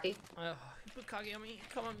a bukkake. Bukkake on me.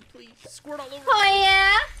 Come on, please. Squirt all over. Oh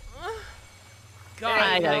yeah. God,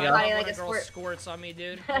 I gotta go. love Body when like a a girl squirt. squirts on me,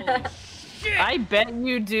 dude. Holy shit! I bet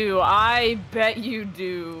you do. I bet you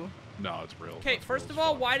do. No, it's real. Okay, That's first real of as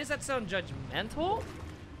all, fuck. why does that sound judgmental?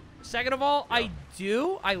 Second of all, I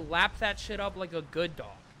lap that shit up like a good dog.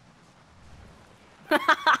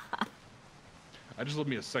 I just love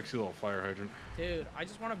me a sexy little fire hydrant. Dude, I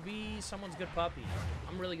just want to be someone's good puppy.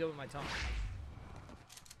 I'm really good with my tongue.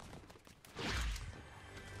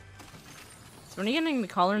 So when are you getting the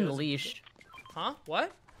collar and the Yes. leash? Huh?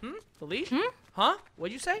 What? The leash? Hmm? Huh?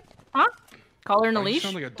 What'd you say? Huh? Collar and a You leash?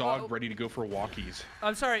 sound like a dog ready to go for walkies.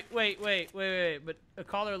 I'm sorry. Wait. But a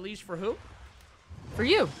collar, a leash for who? For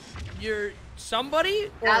you. You're somebody?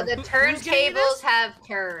 Now Or the who's getting you turntables this? have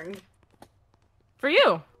turned. For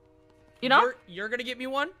you. You know? You're gonna get me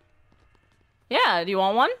one? Yeah, do you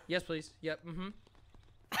want one? Yes, please. Yep.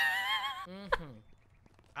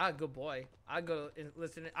 Ah, good boy. I go and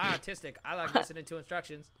listen. I'm autistic. I like listening to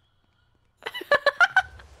instructions.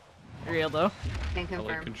 Real though. Can I confirm.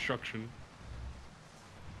 like construction.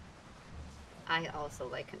 I also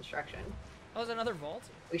like construction. Oh, there's another vault?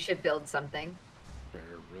 We should build something. Fair,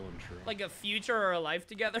 real and true. Like a future or a life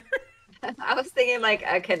together? I was thinking like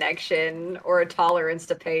a connection or a tolerance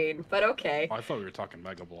to pain, but okay. Oh, I thought we were talking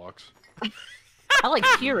Mega Blocks. I like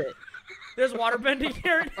hear it. There's water bending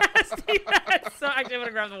here. Nasty. That's so, actually, I'm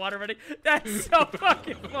gonna grab the water bending. That's so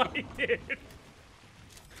fucking funny, dude.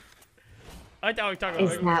 I thought we were talking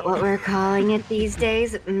about Is that what we're calling it these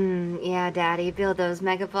days? Yeah, Daddy, build those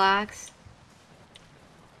mega blocks.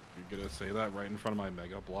 You're gonna say that right in front of my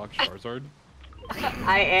Mega Block Charizard?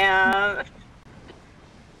 I am.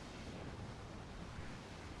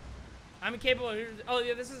 I'm incapable of. Oh,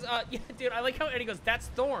 yeah, this is. Yeah, dude, I like how Eddie goes, that's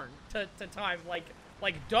Thorn to time. Like,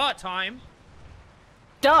 duh, time.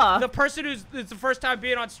 Duh. The person who's. It's the first time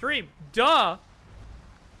being on stream. Duh.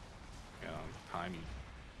 Yeah, time, you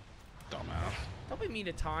dumbass. Don't be mean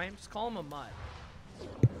to time. Just call him a mutt.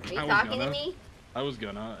 Are you I was talking to gonna. me? I was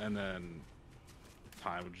gonna, and then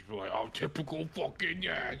time would just be like, oh, typical fucking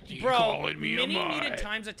Yasty Bro, calling me Minnie a needed mutt.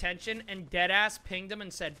 Time's attention and Deadass pinged him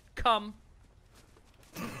and said, come.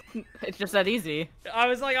 It's just that easy. I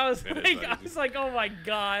was like, It is that easy. oh my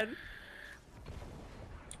god.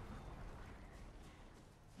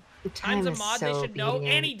 Time's a mod, they should know.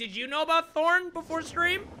 Annie, did you know about Thorn before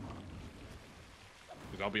stream?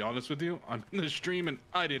 I'll be honest with you, I'm in the stream and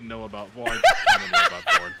I didn't know about I didn't know about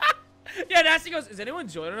Thorn. Yeah, Nasty goes, is anyone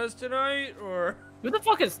joining us tonight? Or, Who the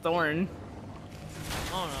fuck is Thorn?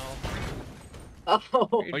 I don't know.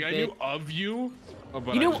 Oh. Like, I knew of you, but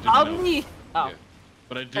You I knew just didn't of know- me? Oh. Yeah.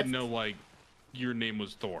 But I didn't know, like, your name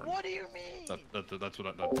was Thorn. What do you mean? That's what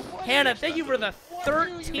I... Hannah, thank you for the What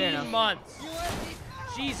do you 13 mean? months. You let me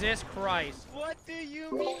know. Jesus Christ. What do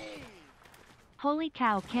you mean? Holy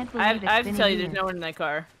cow, can't believe I it's have to been tell a you, there's year. no one in that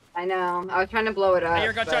car. I know. I was trying to blow it up, Hey,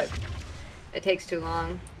 your gunshot. but it takes too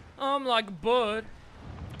long. I'm like, bud.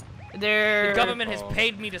 They're The government has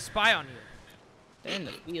paid me to spy on you. They're in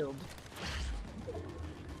the field.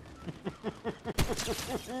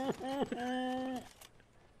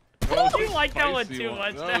 You like that one Spicy too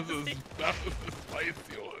much, That was Nasty. that was a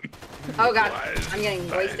spicy one. Oh god, Spicy. I'm getting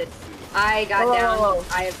wasted. I got Whoa, down. whoa, whoa.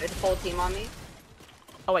 I have a full team on me.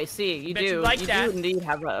 Oh, I see. You Bet you do. like you that. do indeed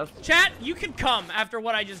have a. Chat, you can come after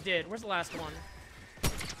what I just did. Where's the last one?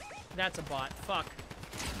 That's a bot. Fuck.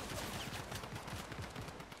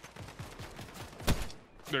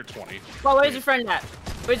 They're 20. Well, where's your friend at?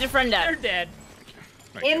 Where's your friend They're at? dead.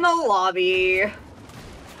 In the lobby.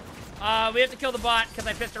 We have to kill the bot because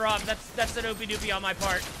I pissed her off. That's an oopie doopie on my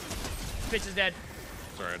part. Bitch is dead.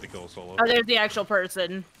 Sorry, I had to kill a solo. Oh, there's the actual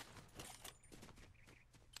person.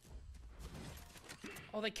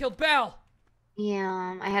 Oh, they killed Belle.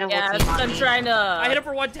 Yeah, I had a Yeah, whole that's team what on I'm me. trying to. I hit her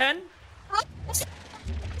for 110.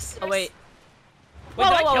 Oh wait. Wait,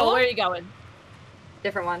 did I kill him? Where are you going?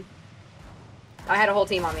 Different one. I had a whole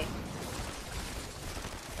team on me.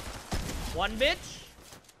 One bitch.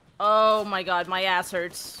 Oh my god, my ass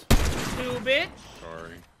hurts. Two bitch.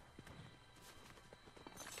 Sorry.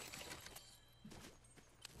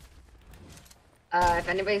 If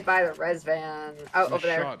anybody's by the res van. Oh, Nice over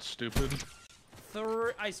there. shot, stupid.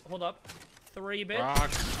 Hold up. Three bitch.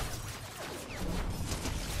 Rock.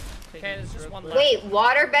 Okay, there's just one left. Wait,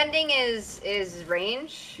 water bending is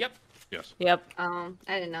range? Yep. Yes. Yep. I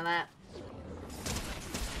didn't know that.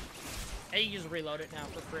 Hey, you just reload it now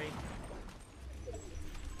for free.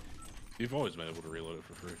 You've always been able to reload it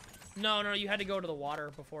for free. No, you had to go to the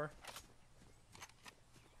water before.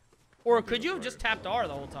 Or could you have just tapped R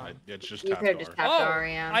the whole time? Yeah, it's just You tapped could have R. just tapped R,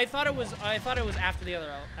 yeah. I thought it was after the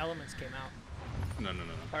other elements came out. No.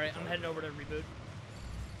 All right, I'm heading over to reboot.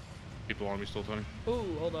 People on me still, Tony?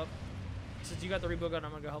 Ooh, hold up. Since you got the reboot gun,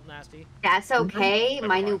 I'm gonna go help Nasty. That's okay. Never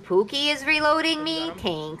My mind. new Pookie is reloading me. Got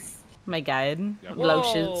him. Thanks. My guide. Yep.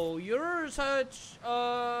 Lotions. Whoa, you're such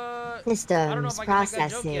I don't know Systems if I can make that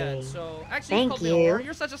joke yet. processing. So actually, Thank called me a you. whore.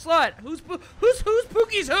 You're such a slut. Who's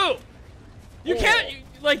Pookie's who? You can't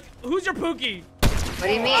like who's your Pookie? What do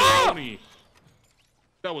you mean? Oh! Tony!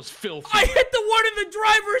 That was filthy. I hit the one in the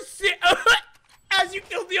driver's seat as you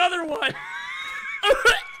killed the other one.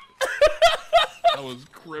 That was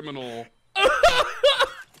criminal.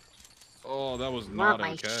 Oh, that was I not want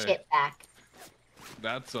my okay. shit back.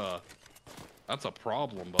 That's a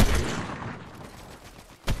problem, buddy.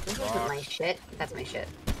 This isn't my shit. That's my shit.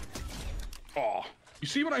 Oh, you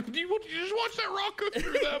see what I? You just watch that rock go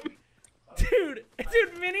through them. Dude,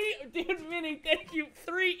 Minnie, thank you.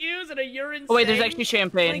 3 U's and a urine. Oh wait, there's actually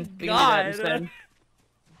champagne. My We can do that God. instead.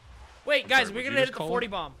 Wait, guys, Sorry, we're what'd gonna you hit just the call 40 it?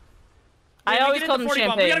 bomb. I Wait, always we call can them hit the 40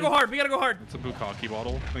 bomb. champagne. We gotta go hard. We gotta go hard. It's a bukkake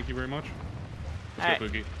bottle. Thank you very much. Let's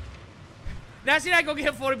Alright. go, Boogie. Nasty Night, go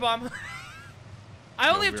get 40 bomb. I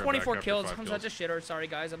only we'll have be right back 24 after kills. 5 I'm kills. such a shitter. Sorry,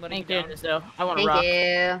 guys. I'm letting Thank you you, down. Ditto. I want to Thank rock.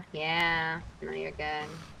 you. Yeah. No, you're good.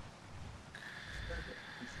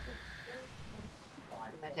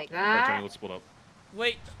 I'm gonna take Alright, Johnny, that. let's split up.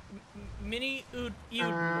 Wait, Minnie,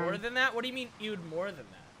 you'd more than that? What do you mean you'd more than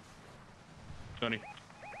that? Johnny.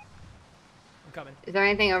 I'm coming. Is there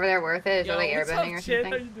anything over there worth it? Is there like what's airbending up, or Chid?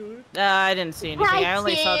 How something? you doing? I didn't see anything. I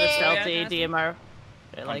only saw the Hi, stealthy Kid. DMR.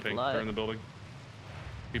 I'm Like pink. blood. They're in the building.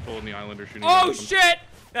 People in the island are shooting. Oh at them. shit!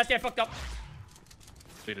 Nasty, I fucked up.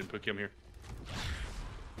 They didn't put him here.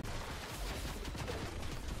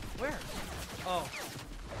 Where? Oh.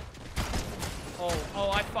 Oh,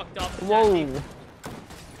 I fucked up. Whoa. Nasty.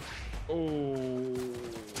 Oh.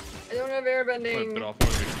 I don't have Flip it airbending. off. What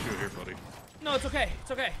do we shoot here, buddy? No, it's okay.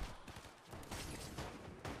 It's okay.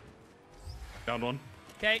 Down one.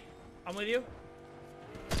 Okay, I'm with you.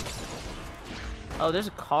 Oh, there's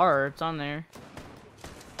a car. It's on there.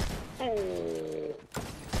 Oh.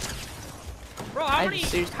 Bro, I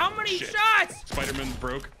how many Shit. shots? Spider-Man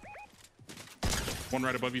broke. One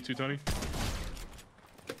right above you too, Tony.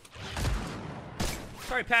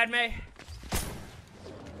 Sorry, Padme.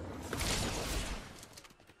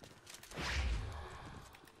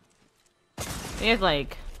 He has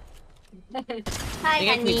like. Hi,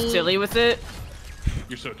 You can be honey. silly with it.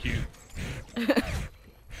 You're so cute. Tony,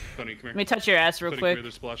 come here. Let me touch your ass real Tony, come quick. here.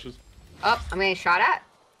 There's splashes. Oh, I'm getting shot at.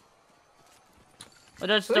 Well,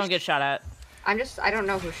 just don't get shot at. I don't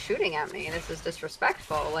know who's shooting at me. This is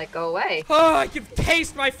disrespectful. Like, go away. Oh, I can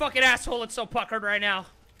taste my fucking asshole. It's so puckered right now.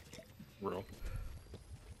 Real.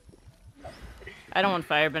 I don't want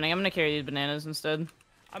firebending. I'm gonna carry these bananas instead.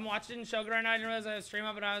 I'm watching Shogun right now. I didn't realize I was stream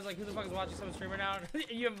up, and I was like, who the fuck is watching some streamer now?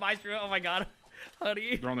 You have my stream? Oh my god.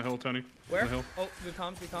 Honey. They're on the hill, Tony. Where? On the hill. Oh, good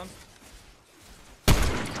comms, good comms.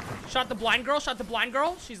 Shot the blind girl, shot the blind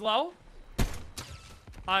girl. She's low.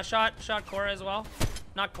 Shot Cora as well.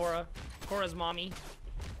 Not Cora. Cora's mommy.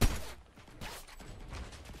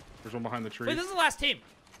 There's one behind the tree. Wait, this is the last team.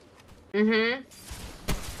 Mm-hmm.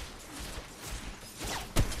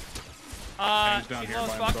 And he's down she's here low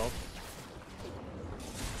by as fuck. himself.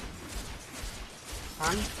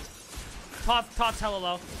 Top's hella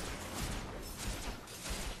low.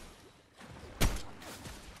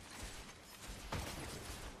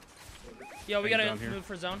 Yo, we He's gotta down here. move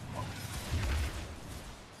for zone.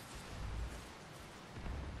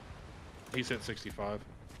 He's hit 65.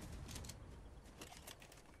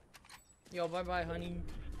 Yo, bye-bye, honey.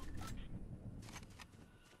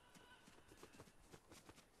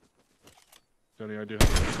 Tony, I do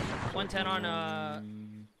have 110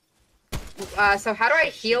 on, So how do I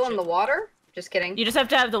heal in the water? Just kidding. You just have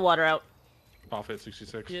to have the water out. Off hit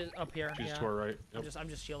 66. she's up here. She's Yeah. to our right. Yep. I'm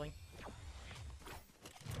just shielding.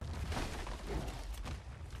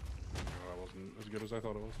 Oh, that wasn't as good as I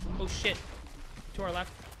thought it was. Oh shit. To our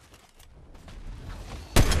left.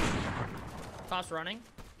 Top's running.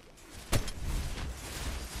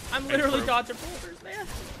 I'm literally through. dodging boulders, man.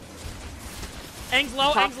 Ang's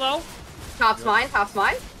low, Top. Ang's low. Top's mine. Top's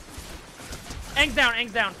mine. Ang's down,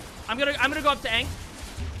 Ang's down. I'm gonna go up to Ang.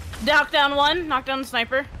 Knock down one. Knock down the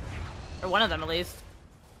sniper. Or one of them, at least.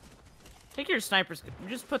 Take your snipers.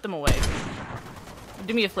 Just put them away.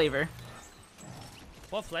 Do me a flavor.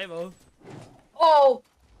 What flavor? Oh.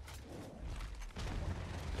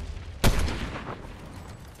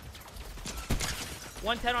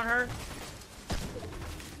 110 on her.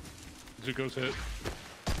 Zuko's hit.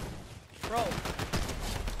 Bro.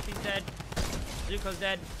 She's dead. Zuko's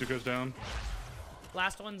dead. Zuko's down.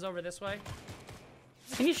 Last one's over this way.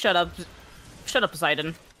 Can you shut up? Shut up,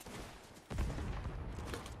 Poseidon.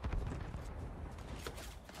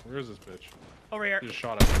 Where is this bitch? Over here. He just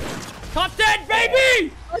shot at me. Top dead,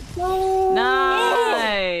 baby! Let's go.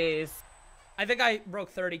 Nice. I think I broke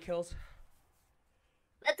 30 kills.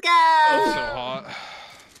 Let's It's go. so hot.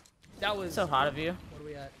 That was So hot of you. What are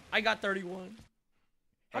we at? I got 31.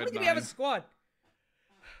 How I many had do we have in 9. squad?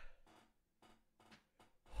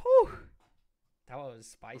 Whew. That was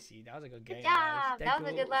spicy. That was a good game. Good guys. job. Thank That was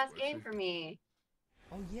a you. good last game for me.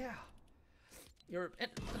 Oh yeah. You're.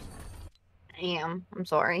 I am. I'm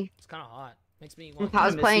sorry. It's kind of hot. Makes me want. I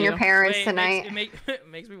was miss playing your you. parents Wait, tonight. it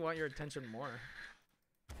makes me want your attention more.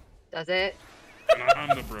 Does it?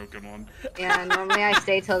 I'm the broken one. Yeah, normally I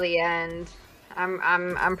stay till the end.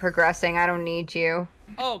 I'm progressing. I don't need you.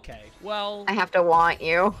 Okay, well. I have to want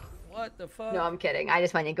you. What the fuck? No, I'm kidding. I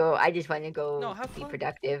just want to go. No, have be fun.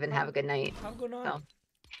 productive and have a good night. Have a good night. So,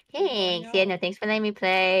 thanks. Yeah, no, thanks for letting me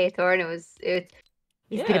play, Thorn. It's been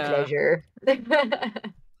a Yeah. pleasure.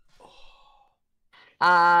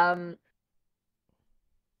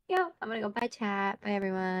 Yeah, I'm gonna go. Bye, chat. Bye,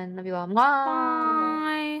 everyone. Love you all. Mwah.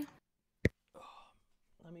 Bye.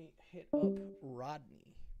 Let me hit up Rodney.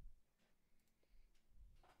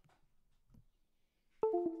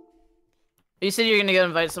 You said you're gonna go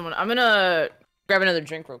invite someone. I'm gonna grab another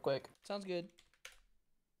drink real quick. Sounds good.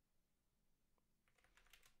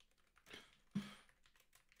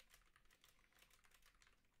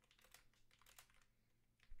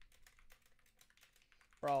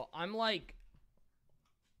 Bro, I'm like...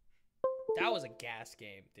 That was a gas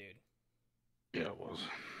game, dude. Yeah, it was.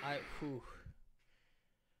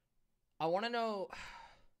 I want to know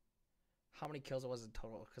how many kills it was in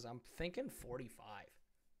total, because I'm thinking 45.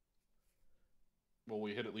 Well,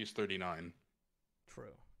 we hit at least 39. True.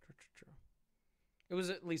 It was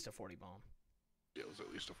at least a 40 bomb. Yeah, it was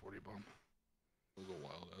at least a 40 bomb. It was a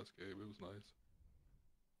wild ass game. It was nice.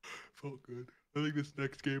 Felt good. I think this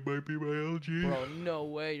next game might be my LG. Bro, no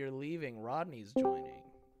way you're leaving. Rodney's joining.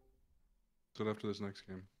 So after this next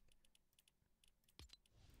game.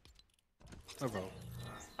 Hello.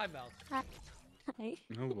 Hi, Val. Hi.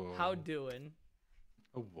 Hello. How doing?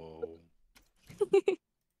 Hello.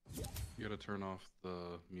 You gotta turn off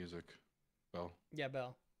the music, Bell. Yeah,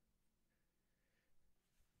 Bell.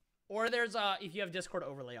 Or there's if you have Discord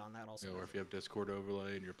overlay on that also. Yeah, or if you have Discord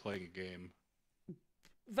overlay and you're playing a game.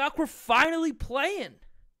 Valk, we're finally playing.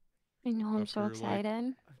 I know, I'm so After, like, excited.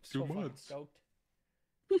 I'm 2 so fucking months. stoked.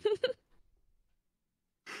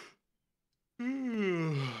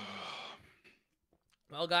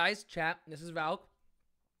 Well, guys, chat. This is Valk.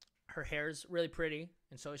 Her hair's really pretty,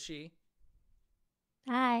 and so is she.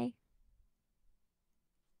 Hi.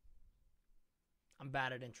 I'm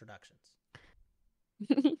bad at introductions.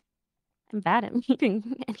 I'm bad at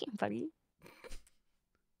meeting anybody.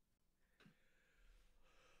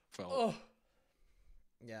 Felt. Oh.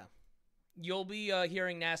 Yeah. You'll be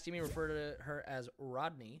hearing Nasty Me refer to her as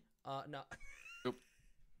Rodney. No. Nope.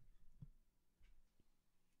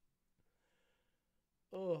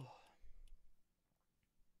 Oh.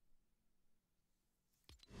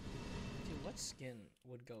 Dude, what skin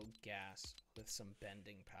would go gas with some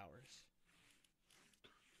bending powers?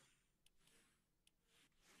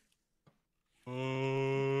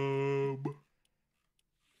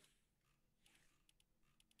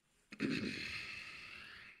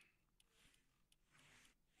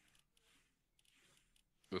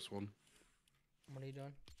 This one. What are you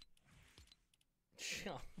doing?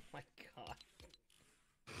 Oh my god.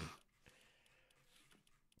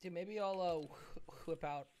 Dude, maybe I'll whip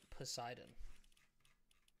out Poseidon.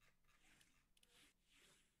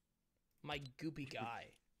 My goopy guy.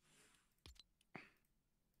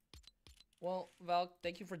 Well, Val,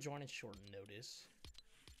 thank you for joining short notice.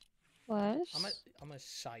 What? I'm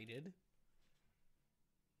excited.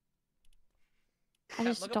 I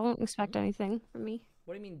just look up- don't expect anything from me.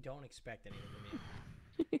 What do you mean don't expect anything from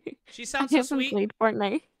me? She I sounds so haven't sweet. played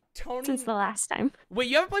Fortnite Tony. since the last time. Wait,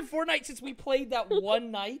 you haven't played Fortnite since we played that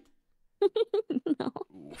one night? No.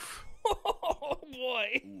 Oof. Oh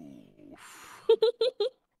boy. Oof.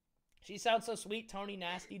 She sounds so sweet, Tony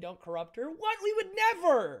Nasty, don't corrupt her. What? We would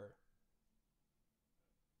never.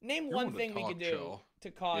 Name You're one one to thing we talk, could do Chell.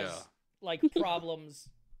 to cause Yeah. like problems.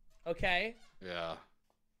 Okay? Yeah.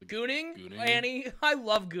 Gooning? Gooning? Annie, I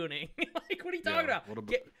love gooning. Like, what are you talking Yeah, about? what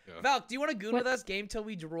about- yeah. Valk, do you want to goon What? with us? Game till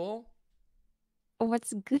we drool?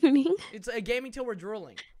 What's gooning? It's a gaming till we're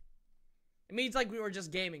drooling. It means like we were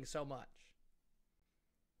just gaming so much.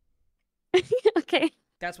 Okay.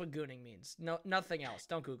 That's what gooning means. No, nothing else.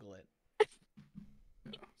 Don't Google it.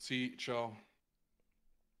 Yeah. See, Chell,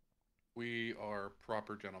 we are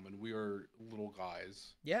proper gentlemen. We are little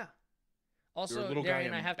guys. Yeah. We're Also, little guy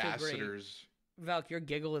Darian, I have to agree. ambassadors. Valk, your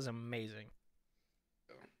giggle is amazing.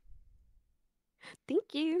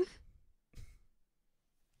 Thank you.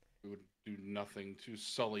 We would do nothing to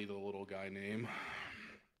sully the little guy name.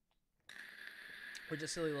 We're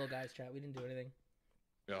just silly little guys, chat. We didn't do anything.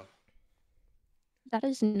 Yeah. That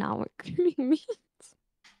is not what gooning means.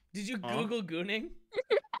 Did you Huh? Google gooning?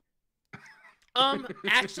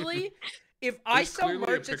 Actually, if I There's sell clearly a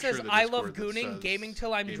merch that picture says in the "I love Discord that gooning," says gaming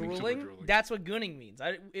till I'm gaming till we're drooling, drooling. that's what gooning means.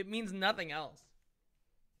 It means nothing else.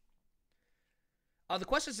 The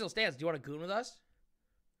question still stands. Do you want to goon with us?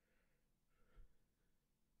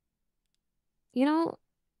 You know,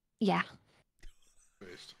 yeah.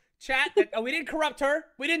 Based. Chat. We didn't corrupt her.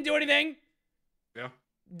 We didn't do anything. Yeah.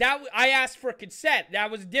 I asked for consent. That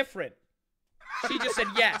was different. She just said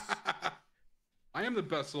yes. I am the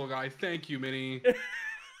best little guy. Thank you, Minnie.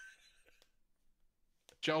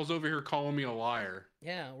 Gel's over here calling me a liar.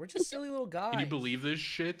 Yeah, we're just silly little guys. Can you believe this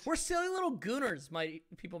shit? We're silly little gooners,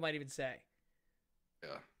 people might even say.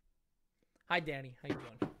 Yeah. Hi, Danny. How you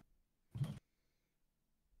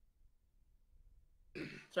doing?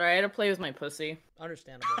 Sorry, I had to play with my pussy.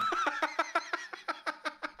 Understandable.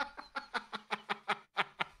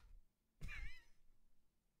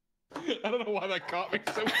 I don't know why that caught me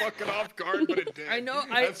so fucking off guard, but it did. I know.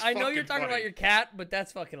 That's I know you're fucking talking funny. about your cat, but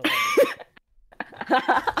that's fucking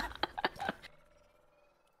hilarious.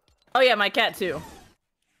 Oh yeah, my cat too.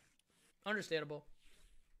 Understandable.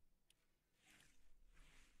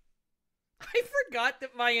 I forgot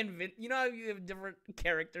that my you know how you have different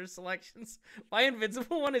character selections? My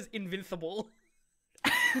invincible one is invincible.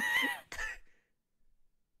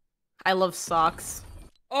 I love socks.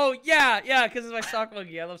 Oh, yeah, because it's my sock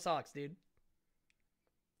monkey. I love socks, dude.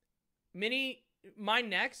 Minnie, mine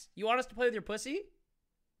next. You want us to play with your pussy?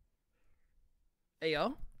 Hey,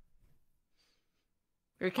 yo.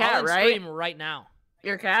 Your cat, I'll right? stream right now.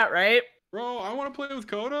 Your cat, right? Bro, I want to play with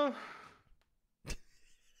Coda.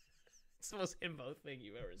 It's the most himbo thing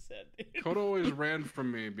you've ever said, dude. Coda always ran from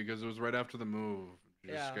me because it was right after the move. She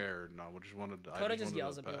was Yeah. scared. No, I just wanted to. Coda just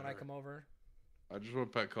yells at me when I come over. I just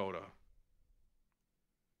want to pet Coda.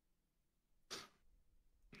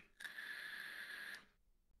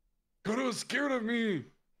 Coda was scared of me.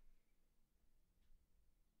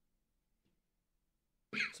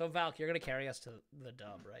 So, Valk, you're going to carry us to the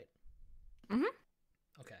dub, right? Mhm.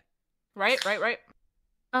 Okay. Right.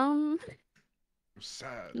 I'm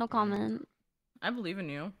sad. No comment. I believe in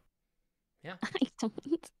you. Yeah. I don't.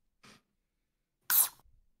 What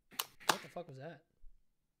the fuck was that?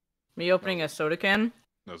 Me opening a soda can.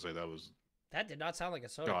 No, say that was. That did not sound like a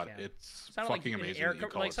soda God, can. it's Sounded fucking like amazing. Air, that you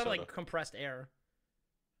call it sounded soda. like compressed air.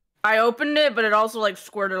 I opened it, but it also like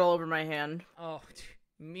squirted all over my hand. Oh,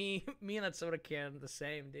 me and that soda can the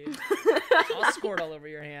same, dude. I'll squirt all over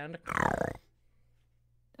your hand.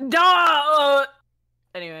 Duh!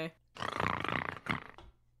 Anyway.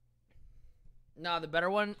 Nah, the better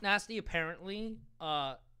one, Nasty, apparently,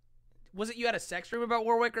 was it you had a sex dream about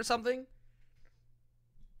Warwick or something?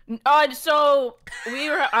 So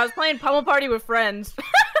I was playing Pummel Party with friends.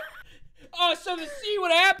 Oh, so to see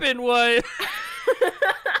what happened was...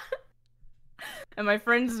 And my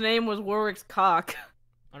friend's name was Warwick's cock.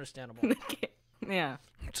 Understandable. Yeah.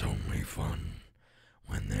 It's only fun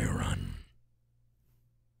when they run.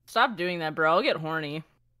 Stop doing that, bro. I'll get horny.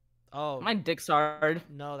 Oh, My dick's hard.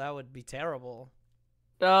 no, that would be terrible.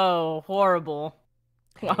 Oh, horrible.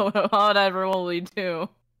 Why would I ever really do?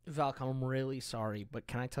 Valk, I'm really sorry, but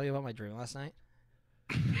can I tell you about my dream last night?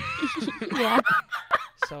 Yeah.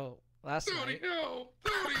 So, last night, No.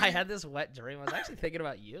 I had this wet dream. I was actually thinking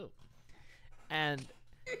about you. And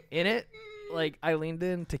in it, like, I leaned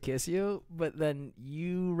in to kiss you, but then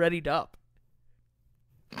you readied up.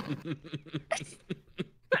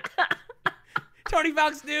 Tony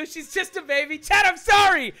Valk's new. She's just a baby. Chad, I'm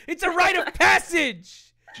sorry. It's a rite of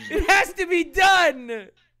passage. It has to be done.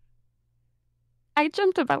 I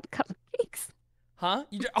dreamt about cupcakes. Huh?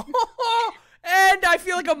 Oh, and I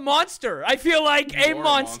feel like a monster. I feel like a You are a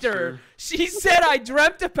monster. monster. She said I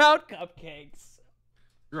dreamt about cupcakes.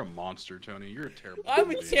 You're a monster, Tony. You're a terrible. I'm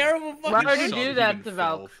a human being. terrible Why fucking would you Son do of that human to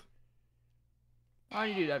Valk? filth. Why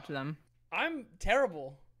do you do that to them? I'm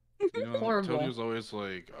terrible. You know, Horrible. Tony was always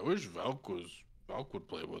like, I wish Valk would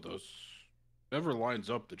play with us. Never lines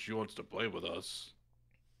up that she wants to play with us.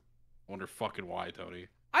 Wonder fucking why, Tony.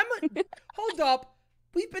 Hold up.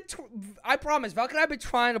 I promise, Valk and I have been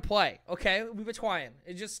trying to play, okay? We've been trying.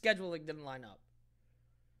 It's just scheduling didn't line up.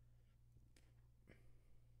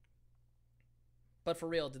 But for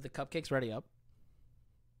real, did the cupcakes ready up?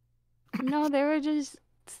 No, they were just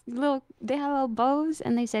they had little bows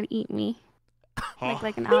and they said eat me.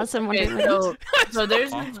 Like an Alice in Okay, Wonderland. so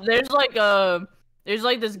there's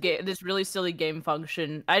like this really silly game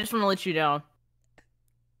function. I just want to let you know.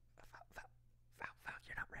 Valk,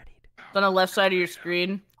 you're not ready. It's on the left side of your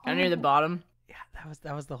screen, down near the bottom. Yeah,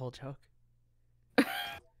 that was the whole joke. There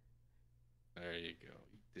you go.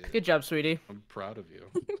 You did it. Good job, sweetie. I'm proud of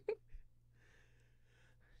you.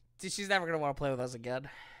 Dude, she's never gonna want to play with us again.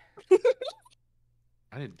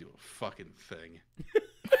 I didn't do a fucking thing.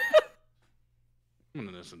 I'm an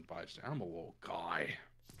innocent bystander. I'm a little guy.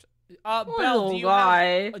 Belle, do you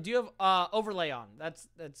guy. have overlay on? That's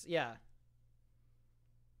yeah.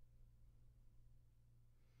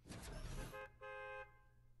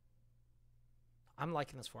 I'm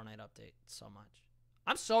liking this Fortnite update so much.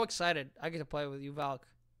 I'm so excited. I get to play with you, Valk.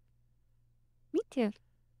 Me too.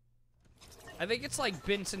 I think it's like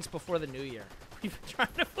been since before the new year. We've been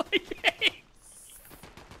trying to play games.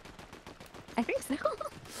 I think so.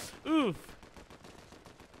 Oof.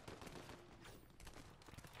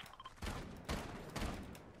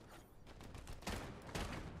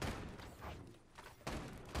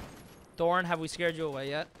 Thorn, have we scared you away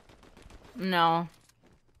yet? No.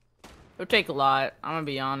 It would take a lot. I'm gonna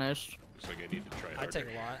be honest. Looks like I need to try harder. I take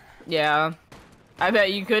a lot. Yeah. I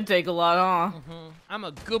bet you could take a lot, huh? I'm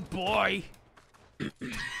a good boy.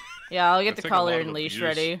 Yeah, I'll get That's the like a lot collar of and leash abuse.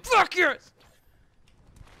 ready. Fuck yours.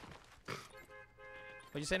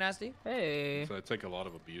 What'd you say, Nasty? Hey. So I take a lot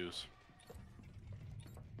of abuse.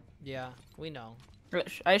 Yeah, we know.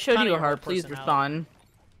 I showed Kinda you a your whole heart. Please personality. respond.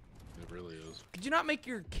 It really is. Could you not make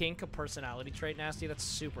your kink a personality trait, Nasty? That's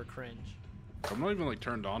super cringe. I'm not even like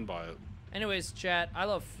turned on by it. Anyways, chat, I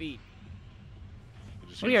love feet. It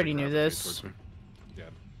just We seems to already knew gravitate this. towards me. Yeah.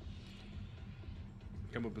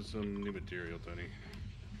 Come up with some new material, Tony.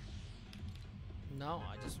 No,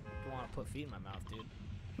 I just want to put feet in my mouth, dude.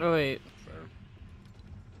 Oh, wait. Fair.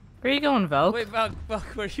 Where are you going, Velk? Wait, Valk,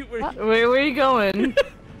 where you? Where are you going?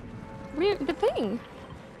 The ping.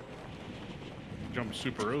 Jumped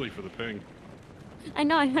super early for the ping. I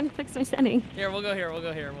know, I had to fix my setting. Here, we'll go here. We'll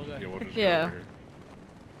go here. We'll go Yeah, here. we'll just Yeah. go over here.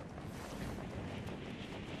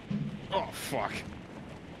 Oh, fuck.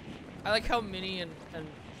 I like how Minnie and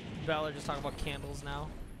Belle are just talking about candles now.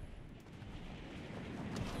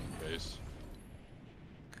 Base.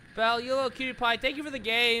 Belle, you little cutie pie. Thank you for the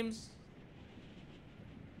games.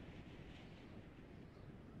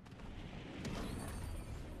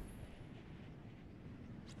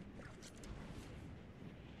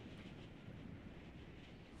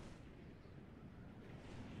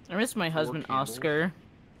 I miss my husband, candles? Oscar.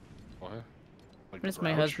 What? Like I miss the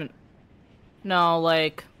my Grouch? husband. No,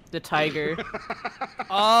 like the tiger.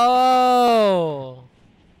 Oh.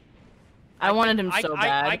 I wanted him so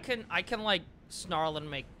bad. I can like snarl and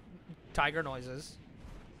make tiger noises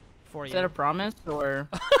for Is you. that a promise or?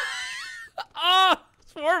 Oh,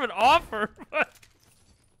 it's more of an offer.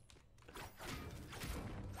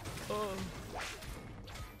 Oh.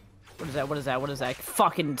 What is that? What is that? What is that?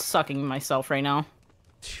 Fucking sucking myself right now.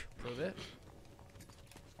 Prove it.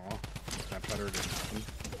 Oh, Snapchatter didn't happen.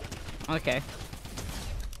 Okay.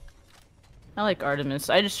 I like Artemis.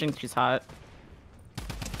 I just think she's hot.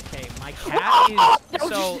 Okay, my cat is No,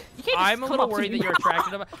 so. you can't I'm just a come little up to worried me that you're now.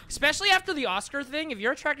 attracted to my. Especially after the Oscar thing. If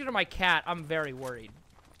you're attracted to my cat, I'm very worried.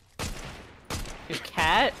 Your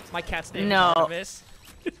cat? My cat's name No. is Artemis.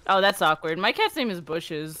 Oh, that's awkward. My cat's name is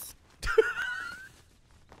Bushes.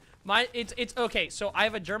 It's okay. So I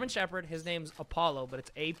have a German Shepherd. His name's Apollo, but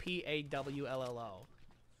it's Apawllo.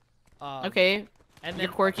 Okay. And then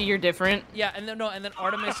You're quirky. You're different. yeah, and then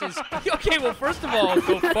Artemis is okay. Well, first of all,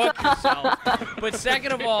 go fuck yourself. But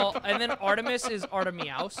second of all, and then Artemis is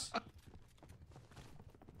Artemiaus.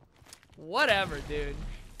 Whatever, dude.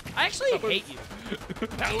 I actually hate you.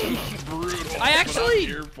 That was brutal. I but actually- I'm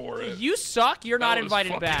here for it. You suck. You're not That was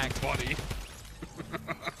invited fucking back. Funny.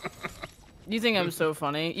 You think I'm so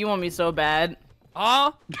funny? You want me so bad?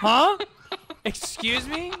 Huh? Huh? Excuse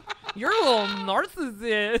me? You're a little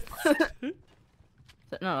narcissist. Is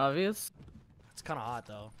that not obvious? It's kind of hot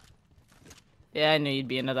though. Yeah, I knew you'd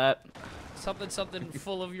be into that. Something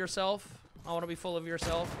full of yourself. I want to be full of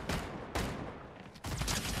yourself.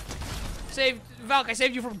 Valk, I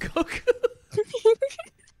saved you from Goku.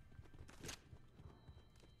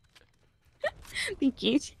 Be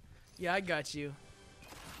cute. Yeah, I got you.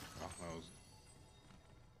 Oh, that was...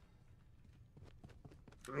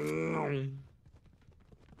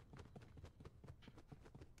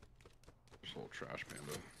 This little trash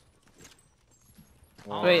panda. Wait,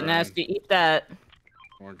 Lauren, Nasty, eat that.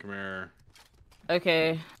 Lauren, come here.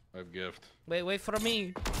 Okay. I have a gift. Wait for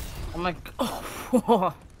me. Oh my.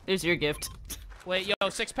 Oh, there's your gift. Wait, yo,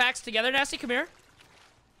 6 packs together, Nasty. Come here.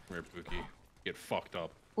 Come here, Pookie. Get fucked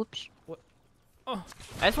up. Oops. Oh,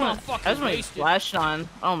 I just want fucking to wasted. flash on.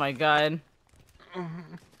 Oh my god.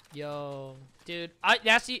 yo, dude.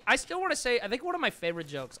 Nasty, I still want to say, I think one of my favorite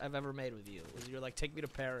jokes I've ever made with you was you're like, take me to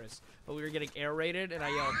Paris, but we were getting air raided, and I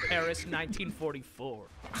yelled, Paris 1944.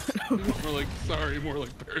 More like, sorry, more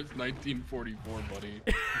like Paris 1944,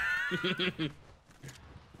 buddy.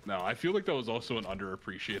 No, I feel like that was also an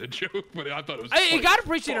underappreciated joke, but I thought it was. It funny got as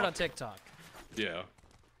appreciated fuck. on TikTok. Yeah.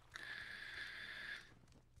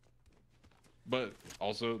 But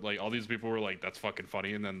also, like, all these people were like, "That's fucking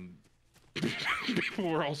funny," and then people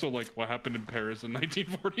were also like, "What happened in Paris in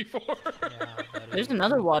 1944?" Yeah, There's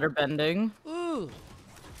another water bending. Ooh.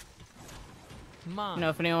 Come on. You know,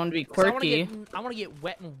 if anyone would be 'Cause quirky. I wanna get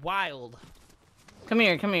wet and wild. Come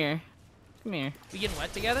here, come here. Come here. We getting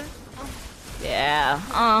wet together? Yeah.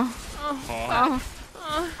 Huh?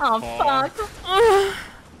 Oh, fuck.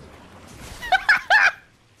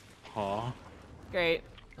 Huh? Great.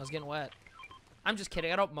 I was getting wet. I'm just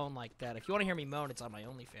kidding. I don't moan like that. If you want to hear me moan, it's on my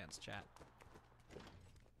OnlyFans chat.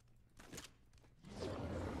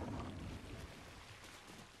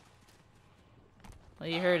 Well,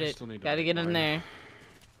 you heard I it. still need to Gotta make get in mine. there.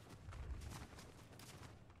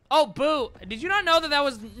 Oh, boo! Did you not know that that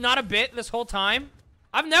was not a bit this whole time?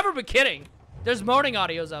 I've never been kidding. There's moaning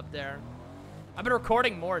audios up there. I've been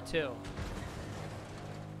recording more, too.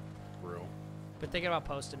 Real. Been thinking about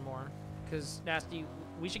posting more. Because, Nasty,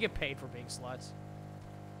 we should get paid for being sluts.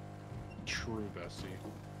 True, bestie.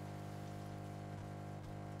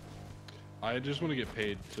 I just want to get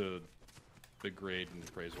paid to degrade and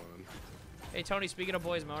praise women. Hey, Tony, speaking of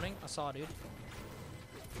boys moaning, I saw a dude.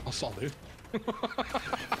 I saw, dude.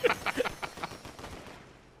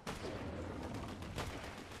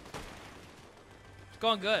 It's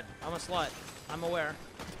going good. I'm a slut. I'm aware.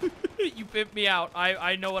 You pimped me out.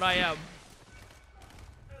 I know what I am.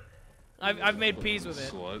 I've made peace with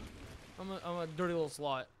it. Slut. I'm a dirty little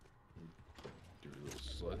slut. Dirty little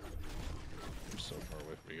slut. I'm so far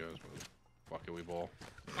away from you guys, but fuck it, we ball.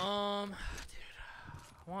 Dude, I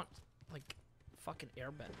want like fucking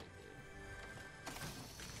airbending.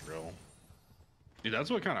 Real. Dude,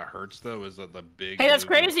 that's what kind of hurts though, is that the big. Hey, that's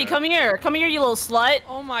moving crazy. tech- Come here. Come here, you little slut.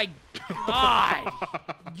 Oh my god.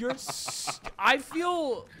 You're I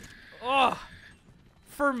feel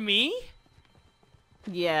for me?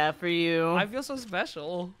 Yeah, for you. I feel so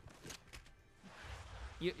special.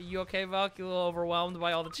 You okay, Valk? You a little overwhelmed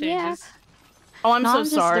by all the changes? Oh, I'm No, so I'm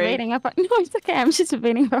just sorry. debating if I, no, it's okay. I'm just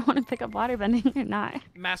debating if I want to pick up waterbending or not.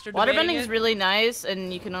 Master debating Waterbending is it? really nice,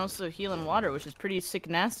 and you can also heal in water, which is pretty sick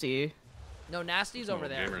nasty. No, Nasty's over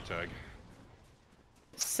there. Gamer tag.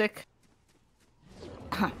 Sick.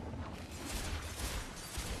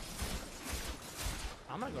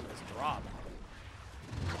 I'm gonna go to this drop.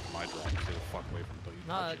 My drop. Stay the fuck away from the.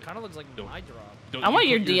 No, it kind of looks like Don't- my drop. Don't I you want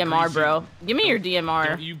your put DMR, greasy- bro. Give me your DMR.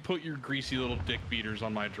 Don't you put your greasy little dick beaters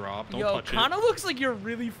on my drop. Don't Yo, touch kind it. of looks like you're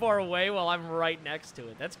really far away while I'm right next to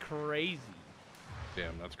it. That's crazy.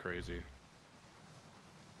 Damn, that's crazy.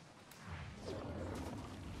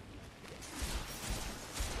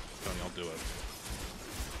 Tony, I'll do it.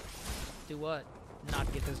 Do what?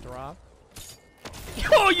 Not get this drop?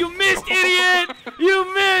 Yo, you missed, idiot!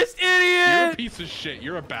 You missed, You're a idiot! piece of shit.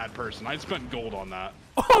 You're a bad person. I spent gold on that.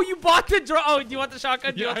 Oh, you bought the drop. Oh, do you want the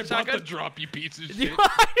shotgun? Do you Yeah, want I the bought shotgun? the drop, you piece of Do shit. you,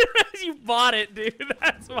 I realize you bought it, dude.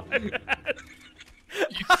 That's my bad.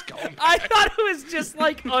 You scumbag. I thought it was just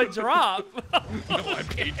like a drop. No, I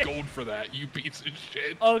paid gold for that, you piece of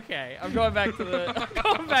shit. Okay, I'm going back to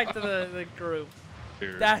the the group.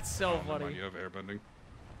 Here. That's so Oh, never funny. mind, you have airbending.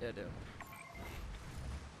 Yeah, dude.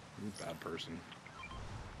 You're a bad person.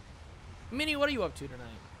 Minnie, what are you up to tonight?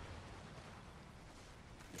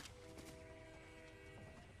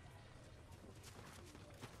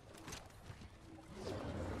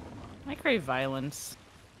 I crave violence.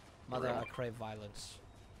 Mother, Real. I crave violence.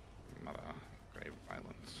 Mother, grave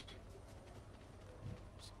violence.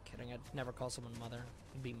 Just kidding. I'd never call someone mother.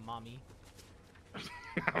 It'd be mommy.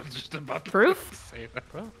 I was just about to Proof? say that.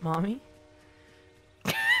 Bro, mommy?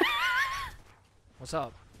 What's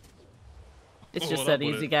up? It's Oh, just what that up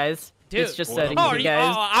with easy, it? guys. Dude. It's just What that up? easy, Oh, are you,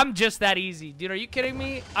 guys. oh, I'm just that easy. Dude, are you kidding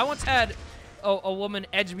me? I once had a woman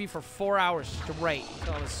edge me for 4 hours straight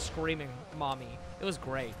until I was screaming, mommy. It was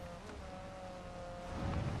great.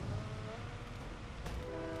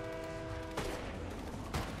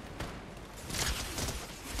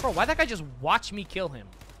 Bro, why'd that guy just watch me kill him?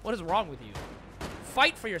 What is wrong with you?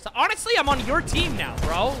 Fight for yourself. Honestly, I'm on your team now,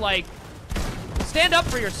 bro. Like, stand up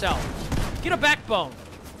for yourself. Get a backbone.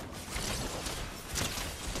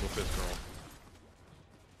 Whoop this girl.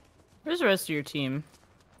 Where's the rest of your team?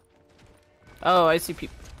 Oh, I see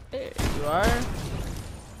people. There you are.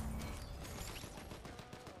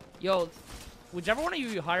 Yo, whichever one of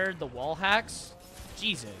you hired the wall hacks,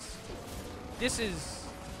 Jesus. This is...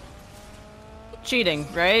 Cheating,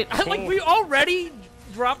 right? Like, we already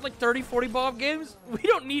dropped like 30, 40 bomb games. We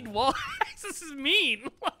don't need wall hacks. This is mean.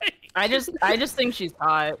 Like, I just think she's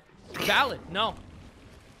hot. valid. No.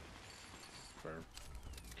 Fair.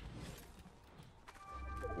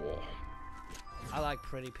 Whoa. I like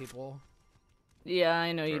pretty people. Yeah,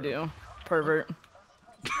 I know you do. Pervert.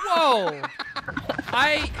 Whoa!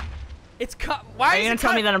 It's why Are you gonna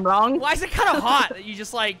tell me that I'm wrong? Why is it kind of hot that you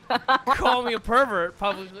just like call me a pervert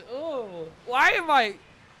publicly? Oh, why am I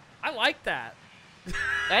like that.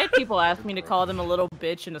 I had people ask me to call them a little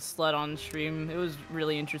bitch and a slut on stream. It was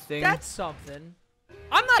really interesting. That's something.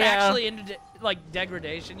 I'm not actually into like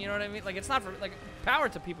degradation. You know what I mean? Like it's not for like power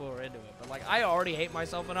to people who are into it, but like I already hate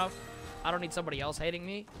myself enough. I don't need somebody else hating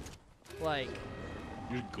me. Like.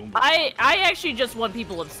 I actually just want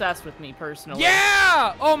people obsessed with me personally.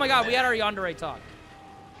 Yeah! Oh my god, we had our yandere talk.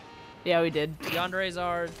 Yeah, we did. Yanderes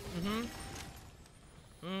are.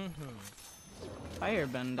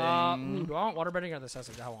 Firebending. Do I want waterbending or the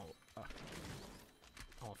necessity? I want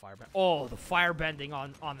firebending. Oh, the firebending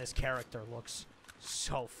on this character looks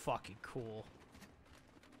so fucking cool.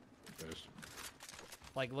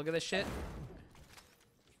 Like, look at this shit.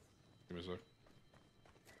 Give me a sec.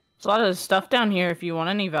 There's a lot of stuff down here if you want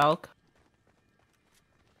any, Valk.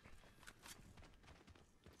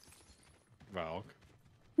 Valk.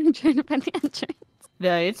 I'm trying to find the entrance.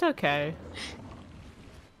 Yeah, it's okay.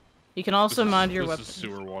 You can also mod your weapon. This is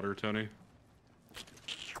sewer water, Tony.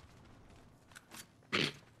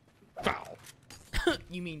 Foul.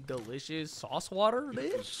 You mean delicious sauce water,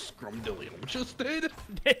 dude? Scrumdiddlyumptious, dude.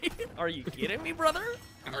 Are you kidding me, brother?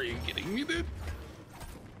 Are you kidding me, dude?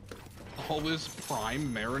 All this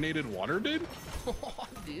prime marinated water, dude? Oh,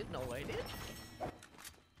 dude, no way, dude.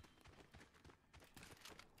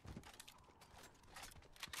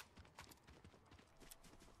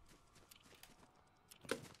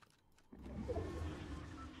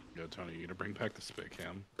 Yo, Tony, you gonna bring back the spit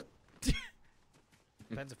cam?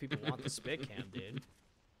 Depends if people want the spit cam, dude.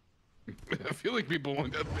 I feel like people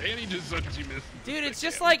want that. Annie just said she missed. Dude, it's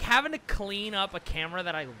just like having to clean up a camera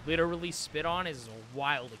that I literally spit on is a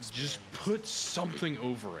wild experience. Just put something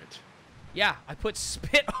over it. Yeah, I put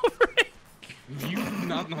spit over it. You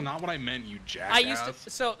not what I meant, you jackass. I used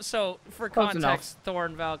to so for Close context,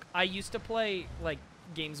 Thorn Valk, I used to play like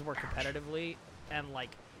games more competitively, and like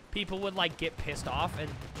people would like get pissed off and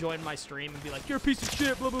join my stream and be like, "You're a piece of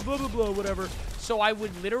shit," blah blah blah blah blah, whatever. So I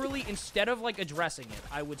would literally, instead of like addressing it,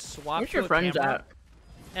 I would swap Where's to your a friends camera, at?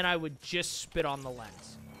 and I would just spit on the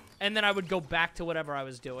lens, and then I would go back to whatever I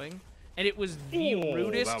was doing, and it was the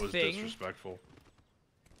rudest that was thing disrespectful.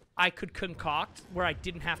 I could concoct where I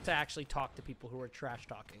didn't have to actually talk to people who were trash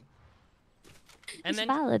talking. And It's then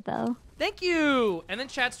valid though. thank you. And then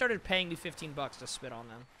Chad started paying me $15 to spit on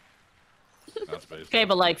them. That's basically. Okay,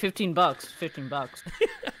 but like 15 bucks. 15 bucks.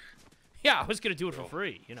 Yeah, I was gonna do it for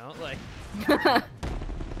free, you know, like.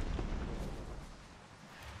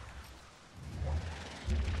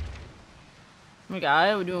 Oh my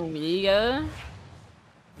god, we're doing Liga.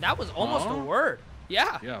 That was almost a word.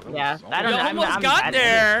 Yeah. Yeah. That Yeah, was I don't You know. almost I'm got bad at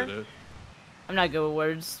there. it. I'm not good with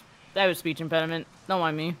words. I have a speech impediment. Don't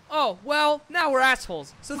mind me. Oh, well, now we're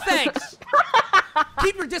assholes. So thanks.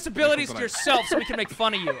 Keep your disabilities to yourself so we can make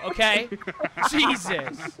fun of you, okay?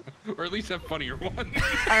 Jesus. Or at least have funnier ones.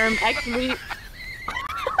 Actually.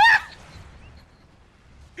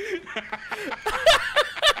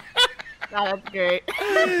 Oh, that's great.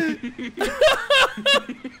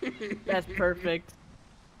 That's perfect.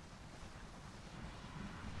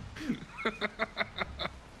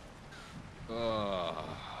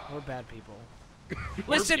 We're bad people.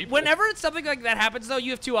 Listen, whenever something like that happens, though,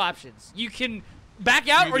 you have two options. You can back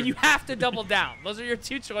out or you have to double down. Those are your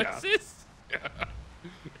two choices. Yeah.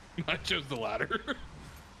 I chose the latter.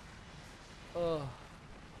 Ugh.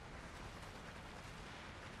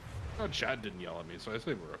 Oh, Chad didn't yell at me, so I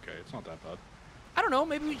say we're okay. It's not that bad. I don't know.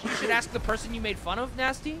 Maybe you should ask the person you made fun of,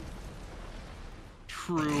 Nasty.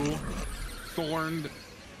 True. Thorned.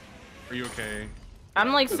 Are you okay?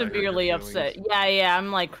 I'm like Did I hurt your severely feelings? upset. Yeah,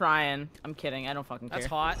 I'm like crying. I'm kidding. I don't fucking care. That's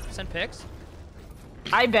hot. Send pics.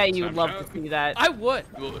 I bet you would love to see that. I would.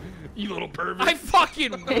 You little pervert. I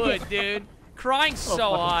fucking would, dude. Crying so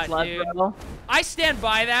fucking hot, slut, dude. bro. I stand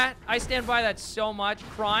by that. I stand by that so much.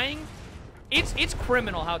 Crying, it's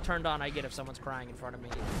criminal how turned on I get if someone's crying in front of me.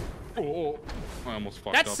 Oh, I almost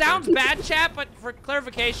fucked That up sounds there. bad, chat, but for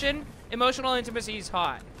clarification, emotional intimacy is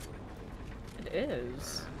hot. It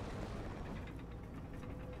is.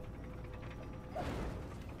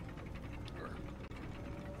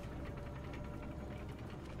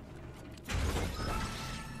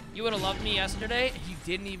 You would have loved me yesterday, and you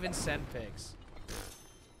didn't even send pics.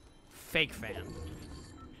 Fake fan.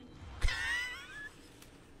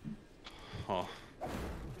 Huh.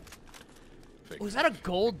 Fake. Oh, is that a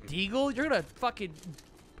gold deagle? You're gonna fucking.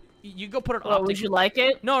 You go put an Well, optic. would you like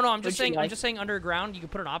it? No, I'm just Would you saying. I'm like- just saying underground. You can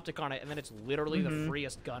put an optic on it, and then it's literally the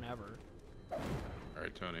freest gun ever. All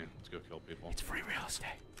right, Tony, let's go kill people. It's free real estate.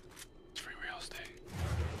 It's free real estate.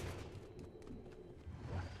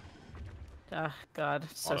 Ah, God,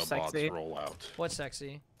 so Autobots sexy. roll out. What's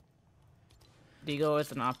sexy? Deagle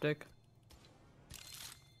with an optic.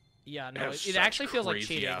 Yeah, It no, has it such actually feels like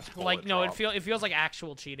cheating. crazy-ass Like, bullet no, drop. it feels like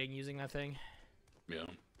actual cheating using that thing. Yeah.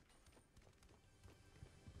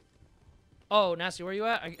 Oh, Nasty, where you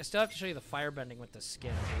at? I still have to show you the firebending with the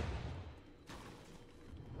skin, dude.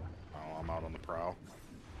 Oh, I'm out on the prowl.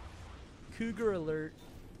 Cougar alert.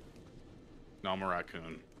 No, I'm a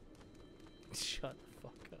raccoon. Shut the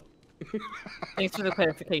fuck up. Thanks for the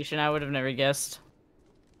clarification. I would have never guessed.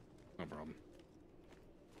 No problem.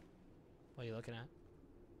 What are you looking at?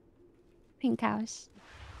 Pink house.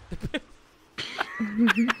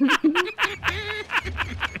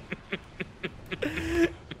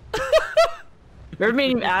 We're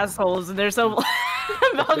being assholes, and they're so. Wait,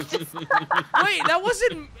 that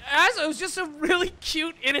wasn't it was just a really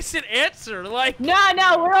cute, innocent answer. Like, No,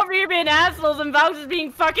 we're over here being assholes, and Vox is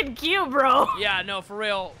being fucking cute, bro. yeah, no, for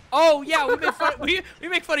real. Oh, yeah, we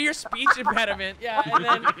make fun of your speech impediment. Yeah, and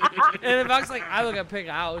then Vox like, I look at Pink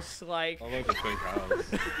House. Like, I like the pink house.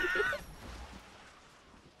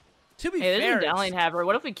 to be Hey, there's fair, a it's medallion haver.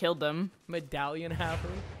 What if we killed them? medallion haver.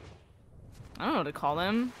 I don't know what to call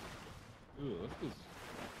them. Ooh, this is...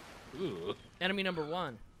 Ooh. Enemy number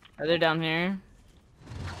 1 Are they down here?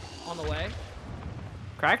 on the way.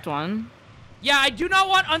 Cracked one. Yeah, I do not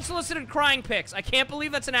want unsolicited crying pics. I can't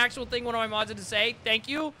believe that's an actual thing one of my mods had to say. Thank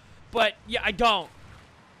you. But, yeah, I don't.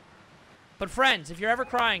 But, friends, if you're ever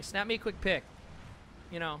crying, snap me a quick pic.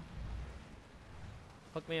 You know.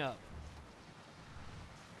 Hook me up.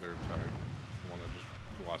 They're tired.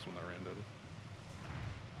 The last one that ran dead.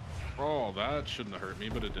 Oh, that shouldn't have hurt me,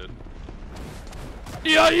 but it did.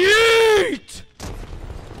 Yeah, yeet!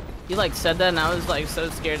 You like said that, and I was like so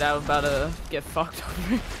scared I was about to get fucked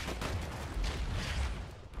over.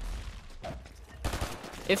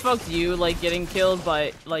 It fucked you like getting killed,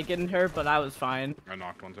 but like getting hurt, but I was fine. I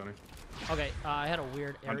knocked one, Tony. Okay, I had a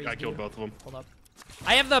weird Aries I killed view. both of them. Hold up.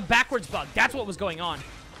 I have the backwards bug. That's what was going on.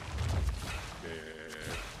 Yeah. There's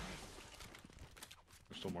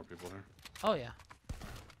still more people here. Oh, yeah.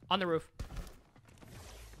 On the roof.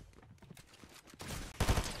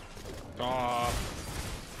 Stop.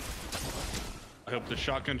 I hope the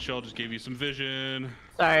shotgun shell just gave you some vision.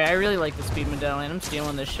 Sorry, I really like the speed medallion. I'm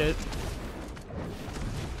stealing this shit.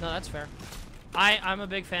 No, that's fair. I'm a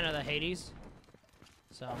big fan of the Hades.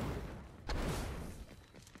 So.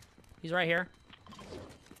 He's right here.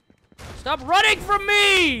 Stop running from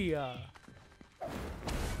me! I'm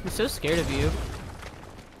so scared of you.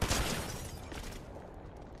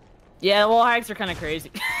 Yeah, wall hacks are kind of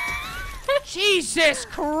crazy. Jesus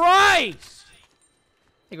Christ!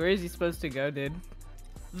 Like, where is he supposed to go, dude?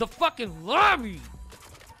 The fucking lobby!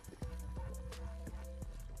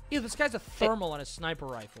 Ew, this guy's a thermal on his sniper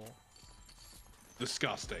rifle.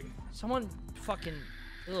 Disgusting. Someone fucking...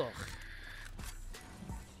 Ugh.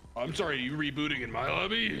 I'm sorry, are you rebooting in my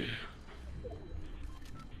lobby?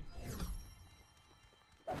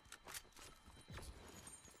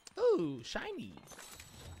 Ooh, shiny.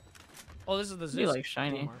 Oh, this is the You like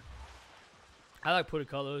shiny. Boomer. I like pretty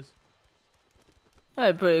colors.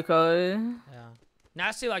 That's pretty cool. Yeah.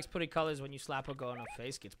 Nasty likes pretty colors. When you slap a girl in her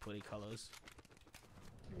face, gets pretty colors.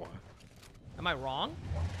 What? Am I wrong?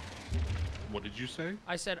 What did you say?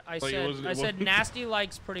 I said Like, it wasn't- it Nasty wasn't-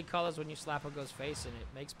 likes pretty colors when you slap a girl's face and it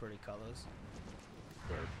makes pretty colors.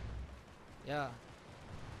 Fair. Yeah.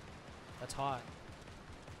 That's hot.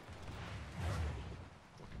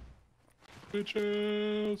 Bitches.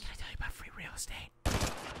 Did I tell you about free real estate?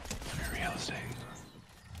 Free real estate.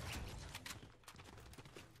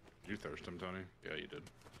 Did you thirst him, Tony? Yeah, you did.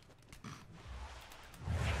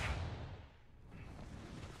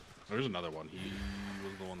 There's another one. He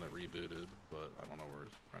was the one that rebooted, but I don't know where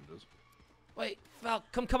his friend is. Wait, Val,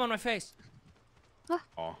 come on my face.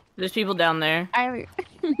 Aw. There's people down there. I.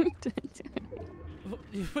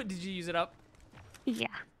 Did you use it up? Yeah.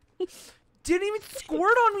 Didn't even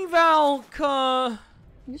squirt on me, Val.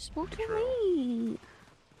 You spoke to True. me.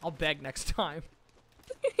 I'll beg next time.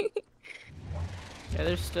 Yeah,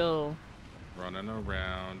 there's still. Running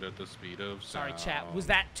around at the speed of Sorry, sound. chat. Was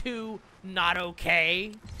that too not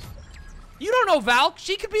okay? You don't know Val.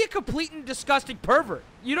 She could be a complete and disgusting pervert.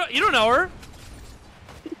 You don't know her.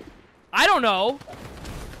 I don't know.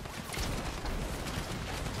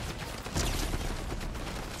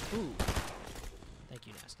 Ooh. Thank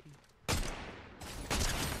you, Nasty.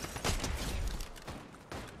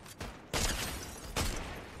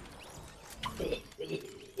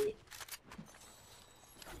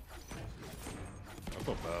 I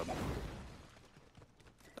felt bad.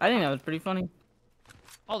 I think that was pretty funny.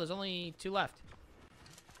 Oh, there's only 2 left.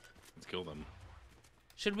 Let's kill them.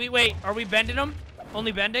 Should we wait? Are we bending them?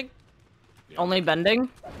 Only bending? Yeah. Only bending?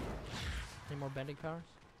 Any more bending powers?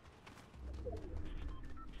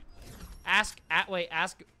 Ask.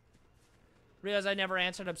 Realize I never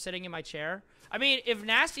answered. I'm sitting in my chair. I mean, if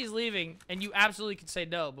Nasty's leaving, and you absolutely could say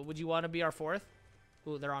no, but would you want to be our fourth?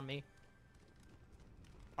 Ooh, they're on me.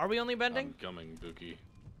 Are we only bending? I'm coming, Buki.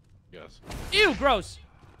 Yes. Ew, gross.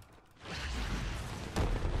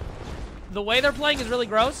 The way they're playing is really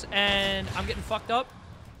gross, and I'm getting fucked up.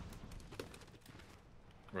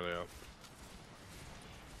 Where are they at?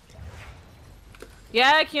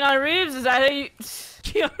 Yeah, Keanu Reeves, is that how you...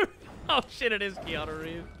 Keanu... Oh shit, it is Keanu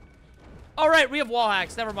Reeves. All right, we have wall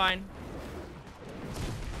hacks. Never mind.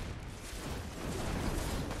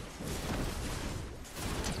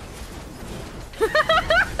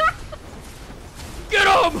 Get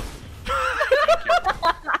him!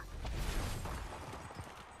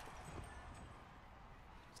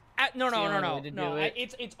 No.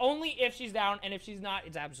 It's only if she's down, and if she's not,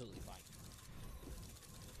 it's absolutely fine.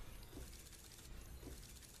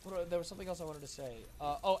 There was something else I wanted to say.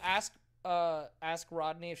 Ask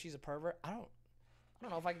Rodney if she's a pervert. I don't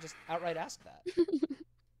know if I can just outright ask that.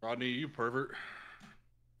 Rodney, you pervert.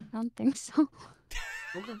 I don't think so.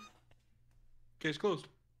 Okay. Case closed.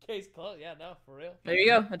 Case closed. Yeah, no, for real. There you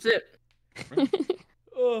go. That's it.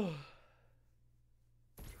 Oh.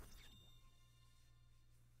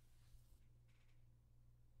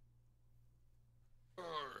 Alright.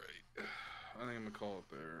 I think I'm gonna call it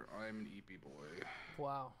there. I'm an EP boy.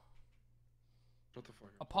 Wow. Shut the fuck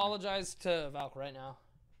up. Apologize to Valk right now.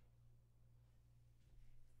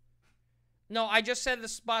 No, I just said the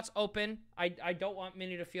spot's open. I don't want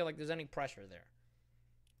Minnie to feel like there's any pressure there.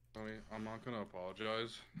 Tony, I'm not gonna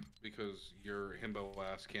apologize because your himbo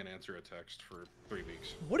ass can't answer a text for 3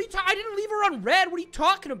 weeks. What are you talking? I didn't leave her on red. What are you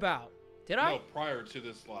talking about? Did I? No, prior to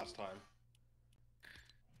this last time.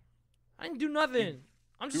 I didn't do nothing.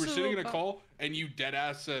 I'm You just were sitting in a call and you dead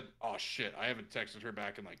ass said, "Oh shit, I haven't texted her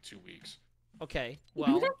back in like 2 weeks." Okay,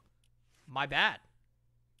 well, my bad.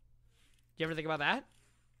 You ever think about that?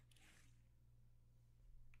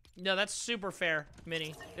 No, that's super fair,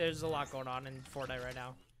 Minnie. There's a lot going on in Fortnite right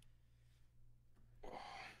now.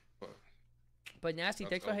 But Nasty,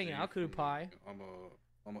 thanks for hanging out, Kudu Pie. I'm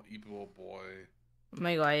a evil boy. Oh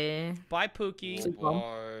my god. Bye, Pookie.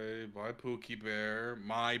 Oh, bye, Pookie Bear.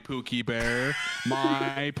 My Pookie Bear.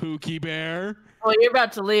 My Pookie Bear. Oh, you're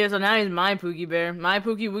about to leave, so now he's my Pookie Bear. My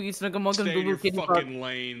Pookie Wookie Snookum Wookum Stay in Boo your Boo Kitty fucking Fuck.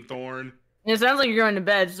 lane, Thorn. It sounds like you're going to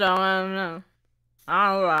bed, so I don't know.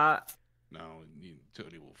 I don't know. No,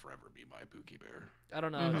 Tony will forever be my Pookie Bear. I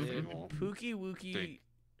don't know, Mhm. dude. Nothing will. Pookie Wookie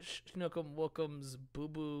Snookum Wookums Boo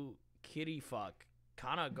Boo Kitty Fuck.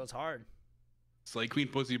 Kinda goes hard. Slay Queen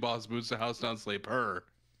Pussy Boss boots the house down, slay purr.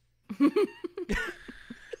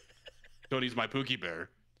 Tony's my Pookie Bear.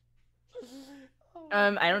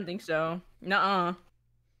 I don't think so. Nuh-uh.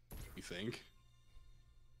 You think?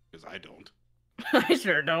 Because I don't. I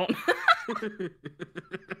sure don't.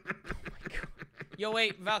 Yo,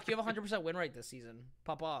 wait, Valk, you have 100% win rate this season.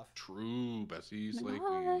 Pop off. True, Bessie, Slay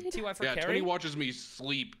God. Queen. TY for Yeah, carry? Tony watches me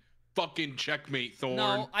sleep. Fucking checkmate, Thorn.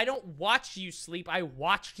 No, I don't watch you sleep. I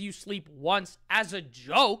watched you sleep once as a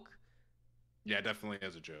joke. Yeah, definitely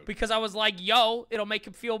as a joke. Because I was like, yo, it'll make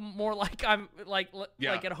him feel more like I'm like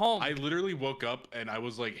at home. I literally woke up and I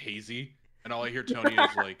was like hazy, and all I hear Tony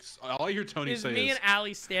is like, all I hear Tony Is say me is and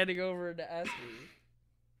Allie standing over to ask me.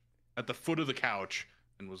 at the foot of the couch,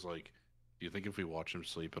 and was like, "Do you think if we watch him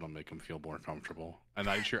sleep, it'll make him feel more comfortable?" And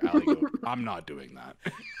I hear Allie go, "I'm not doing that."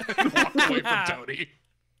 And walk away from Tony.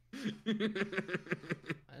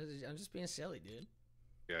 I'm just being silly, dude.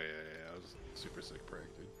 Yeah. I was a super sick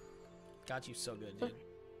prank, dude. Got you so good, dude.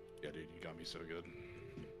 Yeah, dude, you got me so good.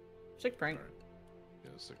 Sick prank. All right. Yeah,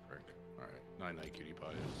 sick prank. All right. Night, cutie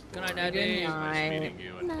pies. Good night, Thorn, Daddy. it was nice Night. meeting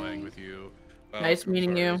you and playing with you. Nice meeting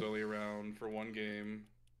sorry I you. was only around for one game.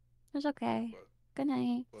 It's okay. But- Good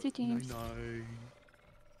night. but Sweet dreams. night.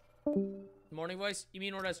 Morning voice. You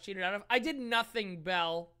mean what I was cheated out of? I did nothing,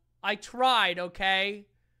 Belle. I tried, okay?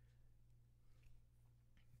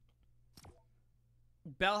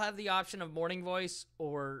 Belle had the option of morning voice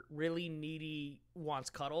or really needy wants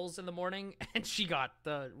cuddles in the morning, and she got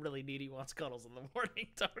the really needy wants cuddles in the morning,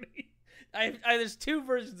 Tony. There's 2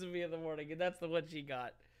 versions of me in the morning, and that's the one she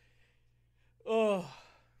got. Oh.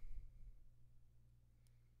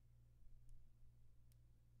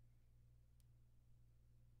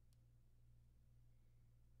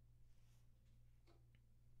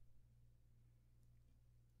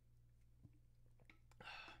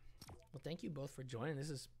 Well, thank you both for joining. This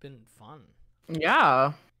has been fun.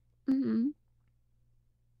 Yeah. Mm-hmm.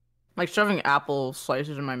 Like shoving apple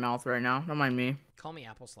slices in my mouth right now. Don't mind me. Call me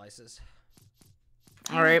apple slices.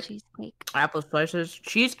 I want Alright. cheesecake. Apple slices.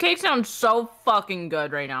 Cheesecake sounds so fucking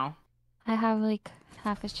good right now. I have like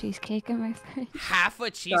half a cheesecake in my fridge. Half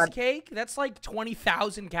a cheesecake? That's like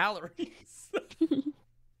 20,000 calories.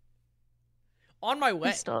 On my way.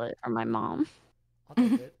 I stole it from my mom. I'll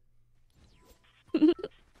take it.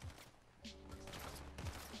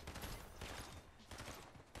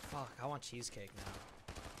 Fuck, I want cheesecake now.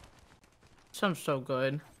 Sounds so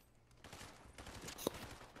good.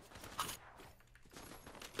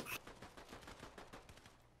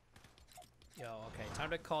 Yo, okay, time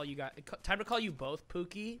to call you guys. Time to call you both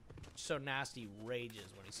Pookie. So Nasty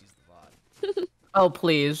rages when he sees the VOD. Oh,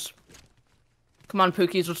 please. Come on,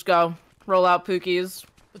 Pookies, let's go. Roll out, Pookies.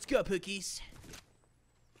 Let's go, Pookies.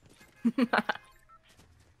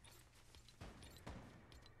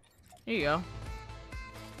 Here you go.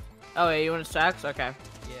 Oh, yeah, you want a sax? Okay.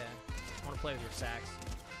 Yeah, I want to play with your sax.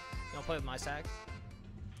 You want to play with my sax?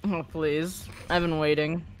 Oh, please. I've been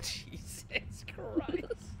waiting. Jesus Christ.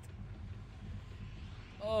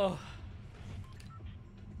 Oh.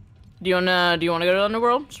 Do you wanna go to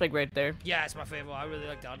Underworld? It's like right there. Yeah, it's my favorite. I really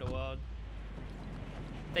like the Underworld.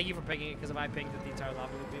 Thank you for picking it, because if I picked it, the entire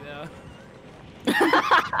lobby would be there.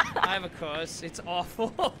 I have a curse. It's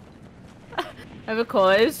awful. I have a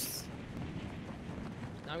course.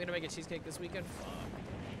 Now I'm gonna make a cheesecake this weekend. Fuck.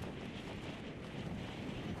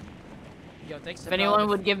 Yo, thanks to If anyone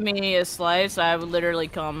would give me a slice, I would literally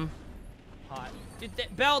come. Hot. Dude,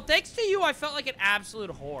 Belle, thanks to you, I felt like an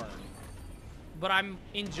absolute whore. But I'm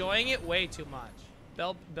enjoying it way too much.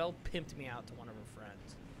 Belle pimped me out to one of her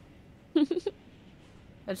friends.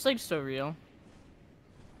 That's like so real.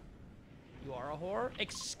 You are a whore?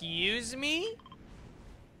 Excuse me?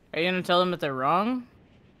 Are you gonna tell them that they're wrong?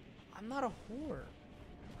 I'm not a whore.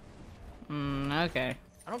 Okay.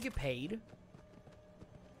 I don't get paid.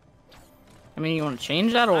 I mean, you want to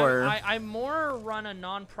change that, or? I more run a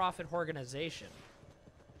non-profit organization.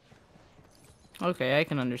 Okay, I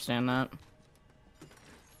can understand that.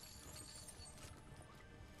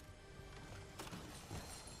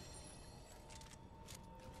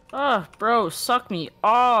 Bro, suck me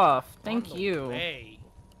off. Thank you. Way.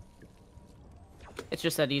 It's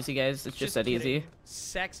just that easy, guys. It's just that kidding. easy.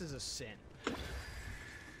 Sex is a sin.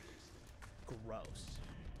 Gross.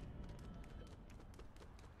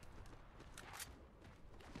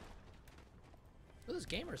 Look, there's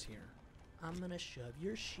gamers here. I'm gonna shove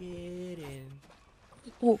your shit in.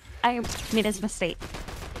 Oh, I made a mistake.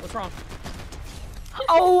 What's wrong?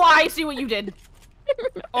 Oh, I see what you did.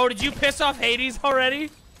 Oh, did you piss off Hades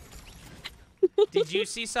already? Did you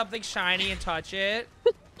see something shiny and touch it?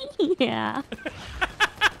 Yeah.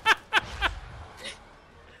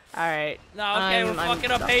 Alright. No, okay, we're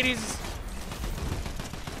fucking up Hades.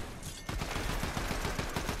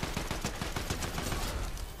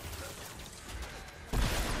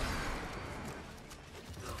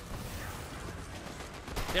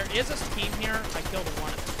 There is a team here. I killed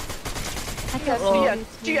one. I killed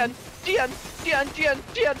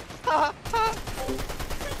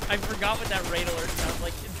I forgot what that raid alert sounds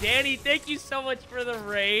like. Danny, thank you so much for the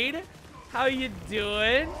raid. How you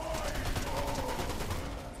doing?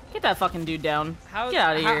 Get that fucking dude down. How, Get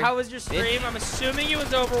out of here. How was your stream? Bitch. I'm assuming it was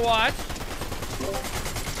Overwatch.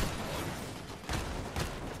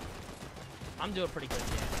 I'm doing pretty good,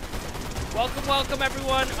 yeah. Welcome,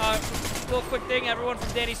 everyone. Little quick thing, everyone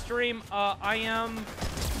from Danny's stream. I am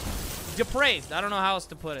depraved. I don't know how else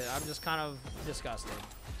to put it. I'm just kind of disgusted.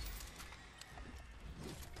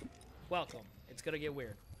 Welcome. It's gonna get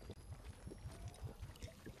weird.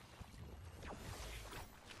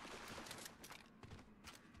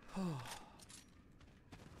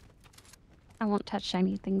 I won't touch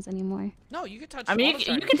shiny things anymore. No, you can touch. I mean, all the you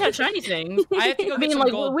shiny can touch things. shiny things. I have to go I get mean, some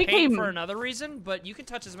like, gold we paint came for another reason, but you can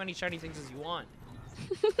touch as many shiny things as you want.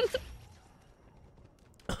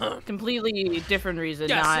 Completely different reason,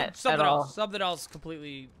 Yeah, not something at all. else. Something else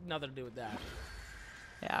completely nothing to do with that.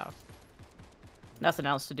 Yeah. Nothing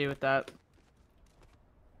else to do with that.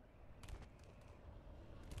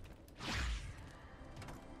 If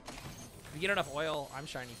you get enough oil, I'm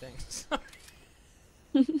shiny things.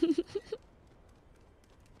 It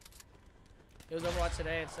was Overwatch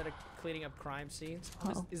today instead of cleaning up crime scenes.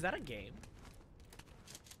 Oh, is that a game?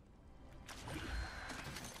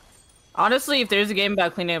 Honestly, if there's a game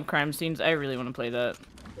about cleaning up crime scenes, I really want to play that.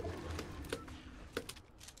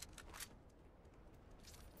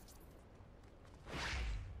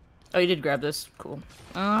 Oh, you did grab this. Cool.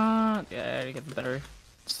 Yeah, I get the better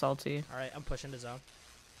salty. All right, I'm pushing the zone.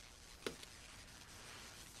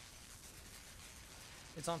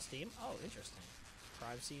 It's on Steam? Oh, interesting.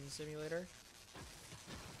 Crime scene simulator.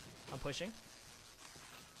 I'm pushing.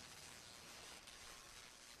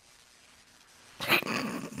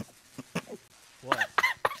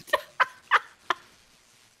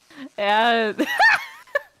 Yeah.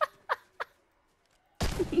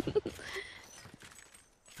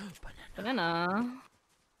 Banana.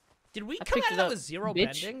 Did we I come picked out it of up, with zero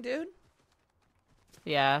bitch. bending, dude?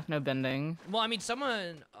 Yeah, no bending. Well, I mean,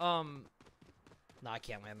 someone, no, I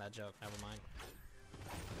can't land that joke. Never mind.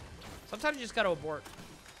 Sometimes you just gotta abort.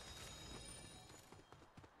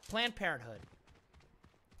 Planned Parenthood.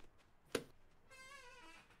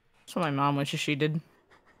 That's what my mom wishes she did.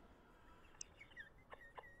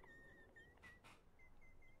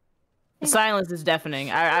 The silence is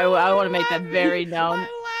deafening. I want to make that very known. I'm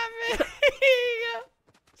laughing.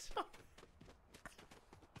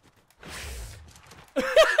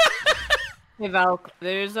 Hey Valk,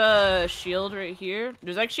 there's a shield right here.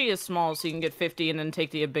 There's actually a small, so you can get 50 and then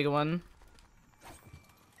take the big one.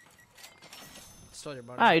 Stole your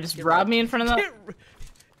money. Ah, you just Get robbed right. me in front of the.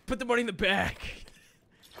 Put the money in the bag.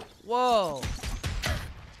 Whoa.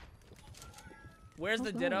 Where's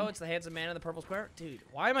the Ditto? It's the handsome man in the purple square. Dude,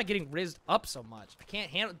 why am I getting rizzed up so much? I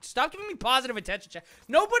can't handle. Stop giving me positive attention, chat.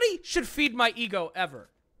 Nobody should feed my ego ever.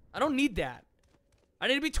 I don't need that. I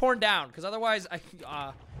need to be torn down, because otherwise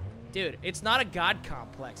dude, it's not a god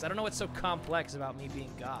complex. I don't know what's so complex about me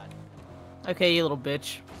being God. Okay, you little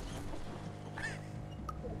bitch.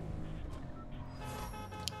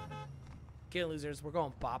 Okay, losers, we're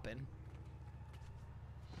going bopping.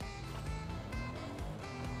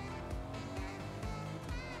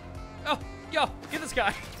 Oh, yo, get this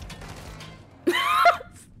guy.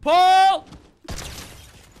 Paul!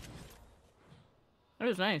 That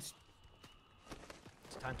was nice.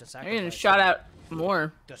 It's time to I'm sacrifice. getting shot out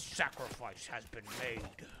more. The sacrifice has been made.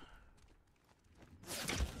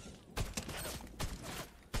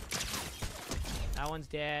 That one's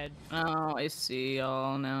dead. Oh, I see.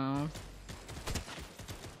 Oh no.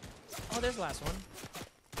 Oh, there's the last one.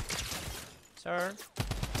 Sir.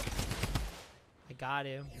 I got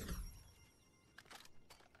him.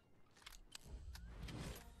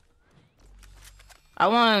 I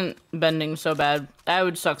want bending so bad. I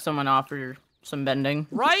would suck someone off for some bending.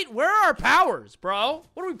 Right? Where are our powers, bro?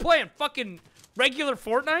 What are we playing? Fucking regular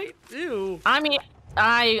Fortnite? Ew. I mean,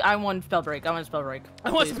 I want spell break. I want spell break.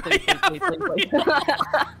 I want Please, spell please, please, please, please,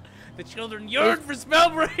 please. The children yearn for spell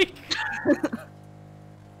break.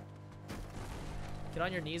 Get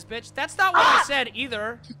on your knees, bitch. That's not what I said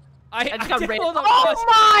either. I just got did raped. hold on, Oh pause.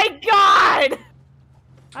 my god!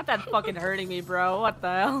 Not that fucking hurting me, bro. What the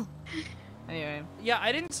hell? Anyway. Yeah,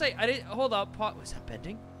 I didn't say. I didn't. Hold up. Was that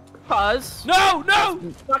bending? Pause. No, no!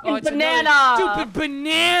 Fucking it's banana! another stupid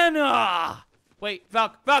banana! Wait,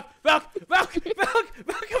 Valk, come back!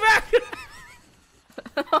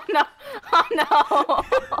 Oh no! Oh no!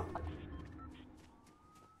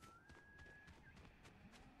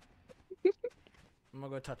 I'm gonna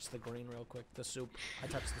go touch the green real quick. The soup. I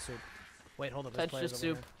touched the soup. Wait, hold up. Touch the players over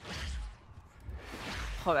soup. here.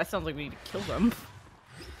 Oh, that sounds like we need to kill them.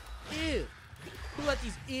 Ew. Who let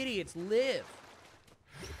these idiots live?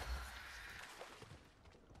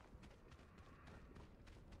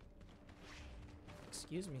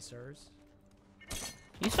 Excuse me, sirs.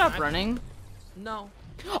 You stop running. No.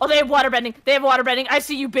 Oh, they have water bending. They have water bending. I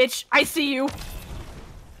see you, bitch. I see you.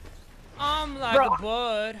 I'm like Bro. a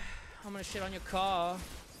bud. I'm gonna shit on your car.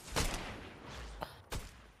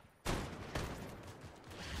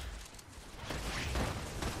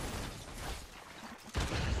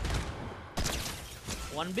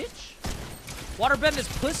 One bitch. Waterbend is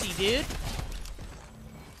pussy, dude.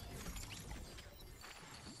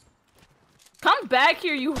 Come back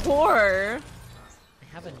here, you whore. I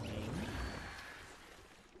have a name.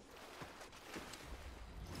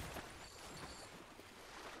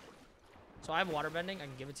 So I have waterbending. I can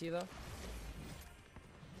give it to you though.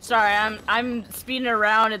 Sorry, I'm speeding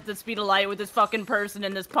around at the speed of light with this fucking person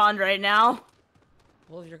in this pond right now.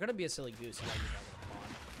 Well, if you're gonna be a silly goose, you gotta be done with the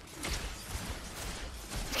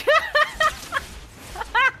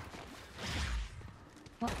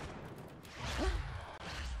pond.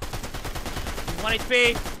 You 1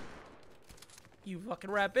 HP. You fucking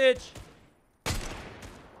rat bitch.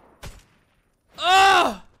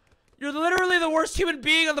 Oh! You're literally the worst human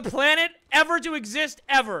being on the planet ever to exist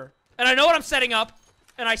ever. And I know what I'm setting up,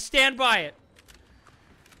 and I stand by it.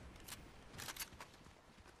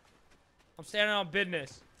 I'm standing on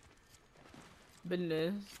business.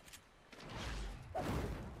 Business.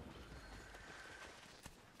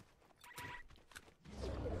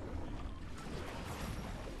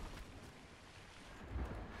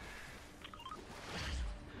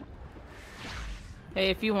 Hey,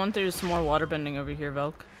 if you want, there's some more water bending over here,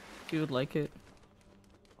 Velk. If you would like it.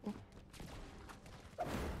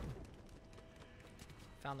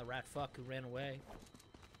 Found the rat fuck who ran away.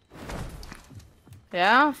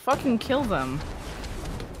 Yeah, fucking kill them.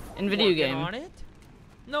 In video Working game. on it?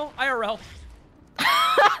 No, IRL.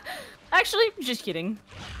 Actually, just kidding.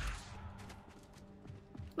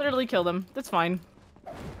 Literally kill them. That's fine.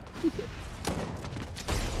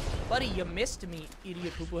 Buddy, you missed me,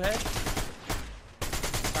 idiot poo-poo head.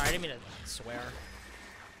 Sorry, I didn't mean to swear.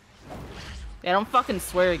 Yeah, don't fucking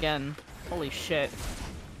swear again. Holy shit.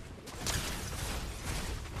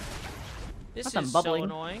 This I'm is bubbling. so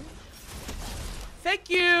annoying. Thank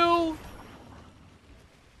you!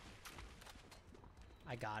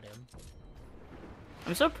 I got him.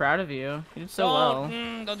 I'm so proud of you. You did so don't,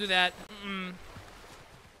 well. Don't do that.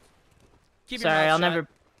 Keep your Sorry, mouth I'll shut. never...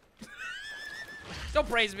 Don't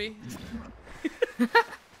praise me. I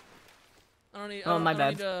don't need, Oh, my I don't bad.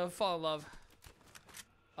 need to fall in love.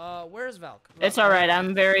 Where's Valk? It's alright,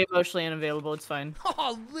 I'm very emotionally unavailable, it's fine.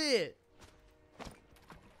 Oh, lit!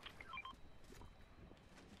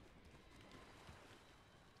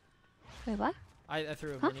 Wait, what? I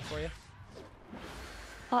threw a mini for you.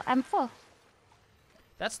 Oh, I'm full.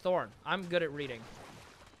 That's Thorn. I'm good at reading.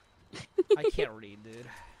 I can't read, dude.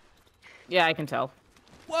 Yeah, I can tell.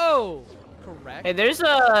 Whoa! Correct. Hey, there's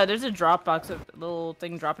a drop box, a little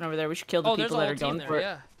thing dropping over there. We should kill the Oh, there's a people that whole are team going there, for it.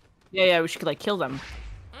 yeah. Yeah, we should like kill them.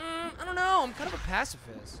 I don't know. I'm kind of a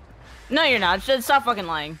pacifist. No, you're not. Just stop fucking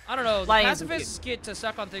lying. I don't know. The Lying is pacifists get to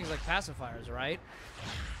suck on things like pacifiers, right?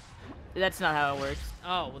 That's not how it works.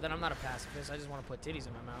 Oh, well then I'm not a pacifist. I just want to put titties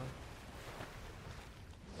in my mouth.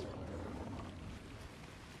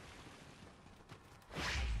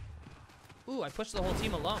 Ooh, I pushed the whole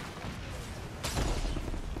team alone.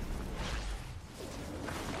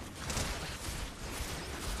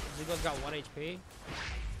 Zigo's got 1 HP.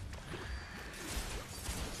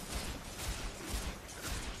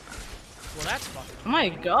 Well, that's fucking Oh my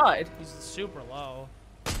annoying. god. He's super low.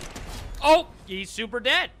 Oh, he's super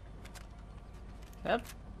dead. Yep.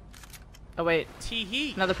 Oh wait,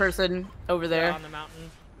 Tee-hee. another person over there. On the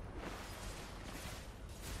mountain.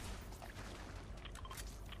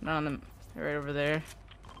 Not on the, right over there.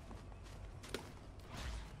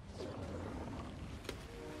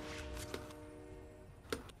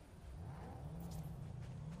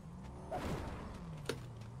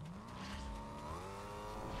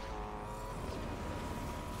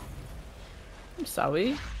 I'm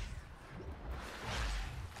sorry.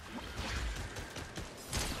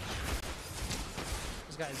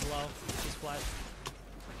 This guy is low. He's flat.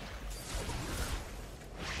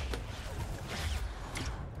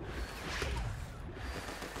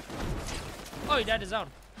 Oh, he died his own.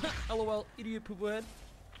 LOL, idiot poo head.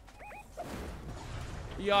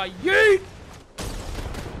 Yeah, yeet!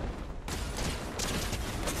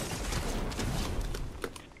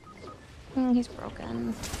 He's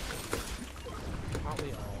broken. Aren't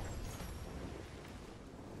we all?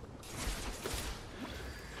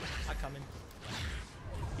 I come in.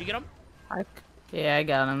 You get him? Yeah, I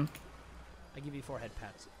got him. I give you 4 head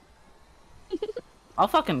pats. I'll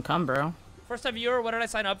fucking come, bro. First time viewer, what did I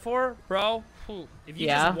sign up for? Bro, if you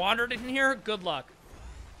just wandered in here, good luck.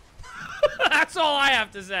 That's all I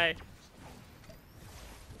have to say.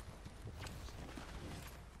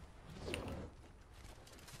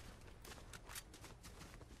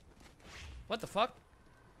 What the fuck?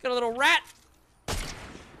 Got a little rat.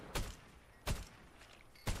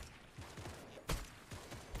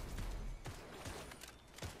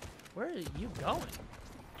 Where are you going?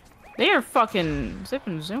 They are fucking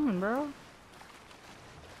zipping zooming, bro.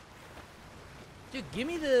 Dude, give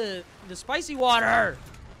me the spicy water.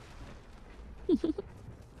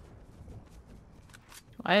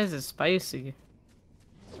 Why is it spicy?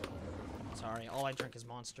 Sorry, all I drink is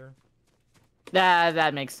Monster.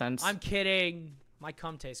 That makes sense. I'm kidding. My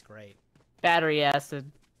cum tastes great. Battery acid.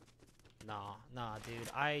 Nah, dude.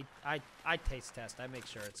 I taste test. I make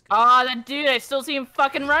sure it's good. Oh, that dude! I still see him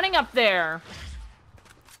fucking running up there.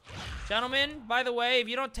 Gentlemen, by the way, if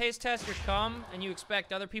you don't taste test your cum and you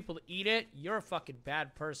expect other people to eat it, you're a fucking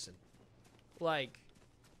bad person. Like,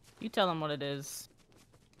 You tell them what it is.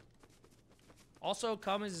 also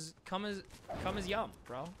cum is yum,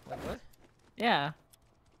 bro. Like what? Yeah.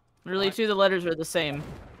 Literally, What? 2 of the letters are the same.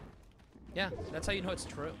 Yeah, that's how you know it's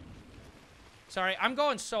true. Sorry, I'm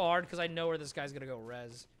going so hard because I know where this guy's gonna go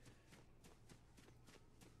res.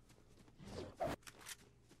 God,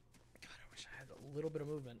 I wish I had a little bit of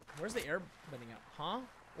movement. Where's the air bending out? Huh?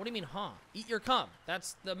 What do you mean, huh? Eat your cum.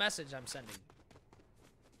 That's the message I'm sending.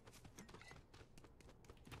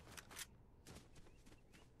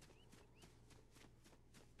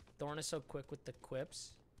 Thorn is so quick with the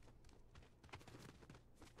quips.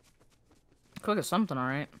 Quick as something,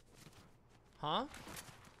 alright. Huh?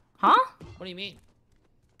 Huh? What do you mean?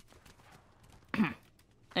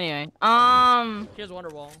 Anyway, Here's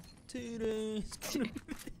Wonderwall. Today's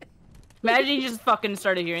imagine you just fucking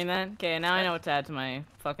started hearing that. Okay, now I know what to add to my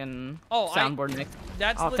fucking soundboard mix.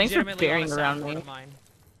 That's thanks for legitimately on a bearing around soundboard me. of mine.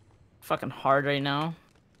 Fucking hard right now.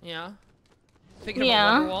 Yeah. Thinking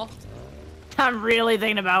Yeah. about Wonderwall. I'm really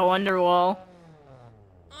thinking about Wonderwall.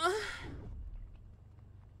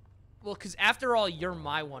 Well, because after all, you're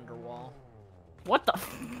my Wonderwall. What the?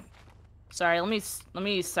 Sorry, let me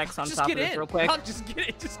sex on Just top get of this in. real quick. No, just get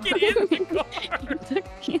in the car. Took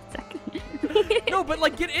me a second. No, but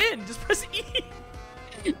like get in. Just press E.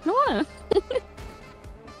 No.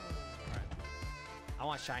 I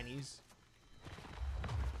want shinies.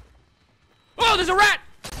 Oh, there's a rat!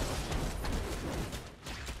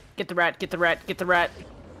 Get the rat, get the rat, get the rat.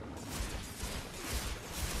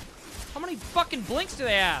 How many fucking blinks do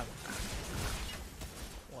they have?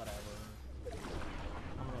 Whatever.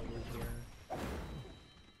 I'm gonna loot here.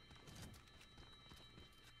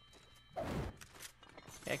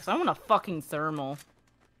 Yeah, because I want a fucking thermal.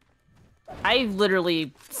 I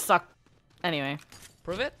literally suck. Anyway.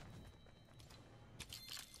 Prove it?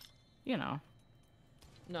 You know.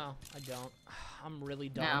 No, I don't. I'm really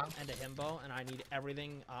dumb No. and a himbo, and I need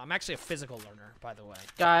everything. I'm actually a physical learner, by the way.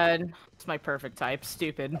 God, it's my perfect type.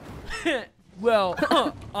 Stupid. Well,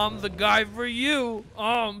 I'm the guy for you.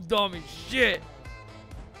 I'm dumb as shit.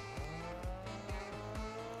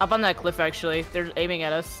 Up on that cliff, actually. They're aiming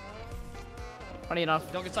at us. Funny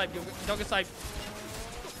enough. Don't get sniped. Don't get sniped.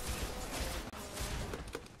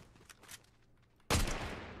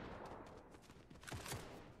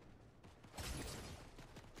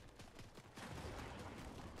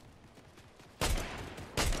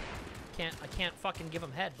 I can't fucking give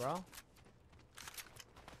him head, bro.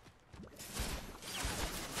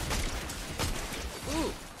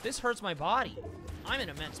 Ooh, this hurts my body. I'm in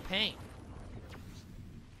immense pain.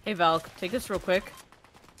 Hey, Valk, take this real quick.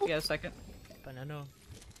 You got a second? Banana.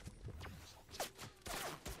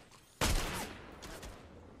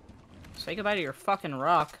 Say goodbye to your fucking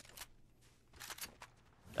rock.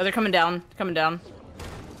 Oh, they're coming down. Coming down.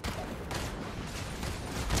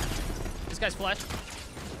 This guy's flesh.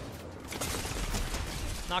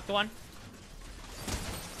 Knocked one.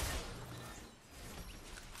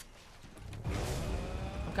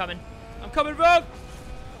 I'm coming. I'm coming, bro!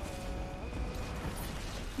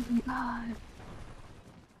 Oh my god.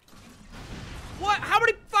 What? How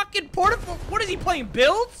many fucking portable? What is he playing?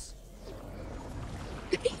 Builds?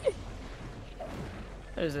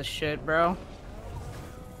 What is this shit, bro?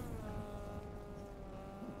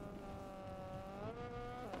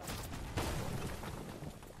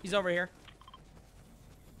 He's over here.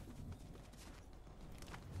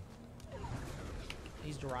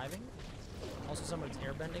 He's driving. Also, someone's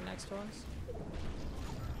airbending next to us.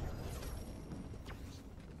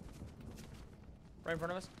 Right in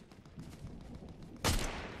front of us.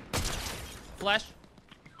 Flash.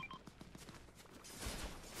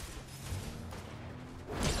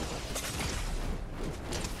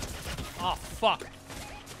 Oh, fuck.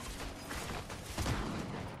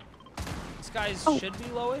 These guys should be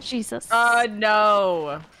lowish. Jesus.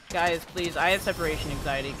 No. Guys, please. I have separation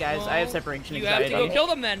anxiety. Guys, I have separation You anxiety. have to go kill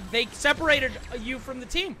them then. They separated you from the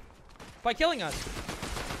team by killing us.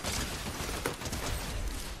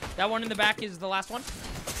 That one in the back is the last one.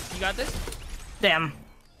 You got this? Damn.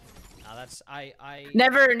 No, that's I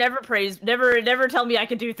Never praise. Never tell me I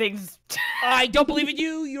can do things. I don't believe in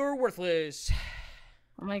you. You're worthless.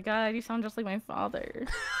 Oh my god, you sound just like my father.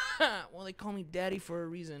 Well, they call me daddy for a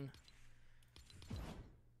reason.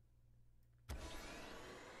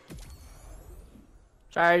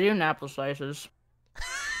 Sorry, I do apple slices.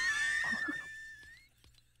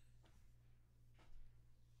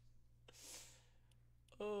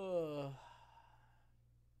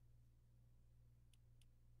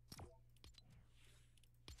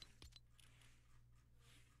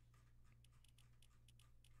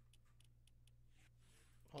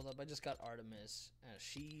 Hold up, I just got Artemis, and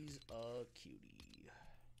she's a cutie.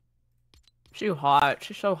 She's hot.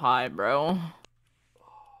 She's so hot, bro.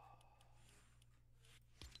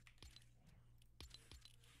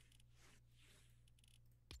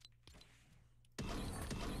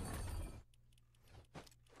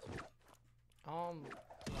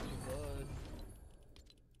 Good.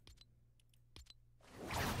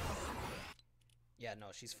 Yeah, no,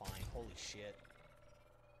 she's fine. Holy shit.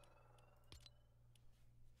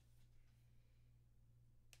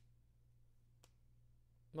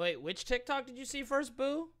 Wait, which TikTok did you see first,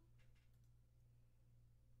 Boo?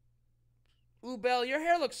 Ooh, Belle, your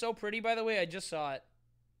hair looks so pretty, by the way. I just saw it.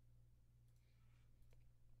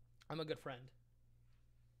 I'm a good friend.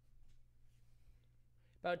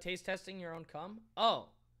 About taste testing your own cum? Oh,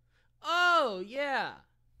 Oh, yeah.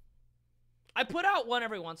 I put out one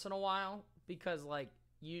every once in a while because, like,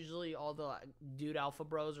 usually all the dude alpha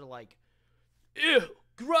bros are like, ew,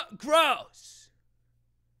 gross.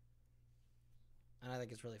 And I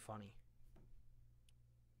think it's really funny.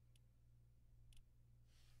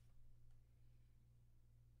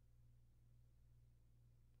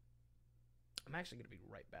 I'm actually going to be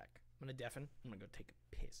right back. I'm going to deafen. I'm going to go take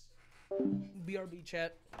a piss. BRB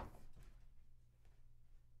chat.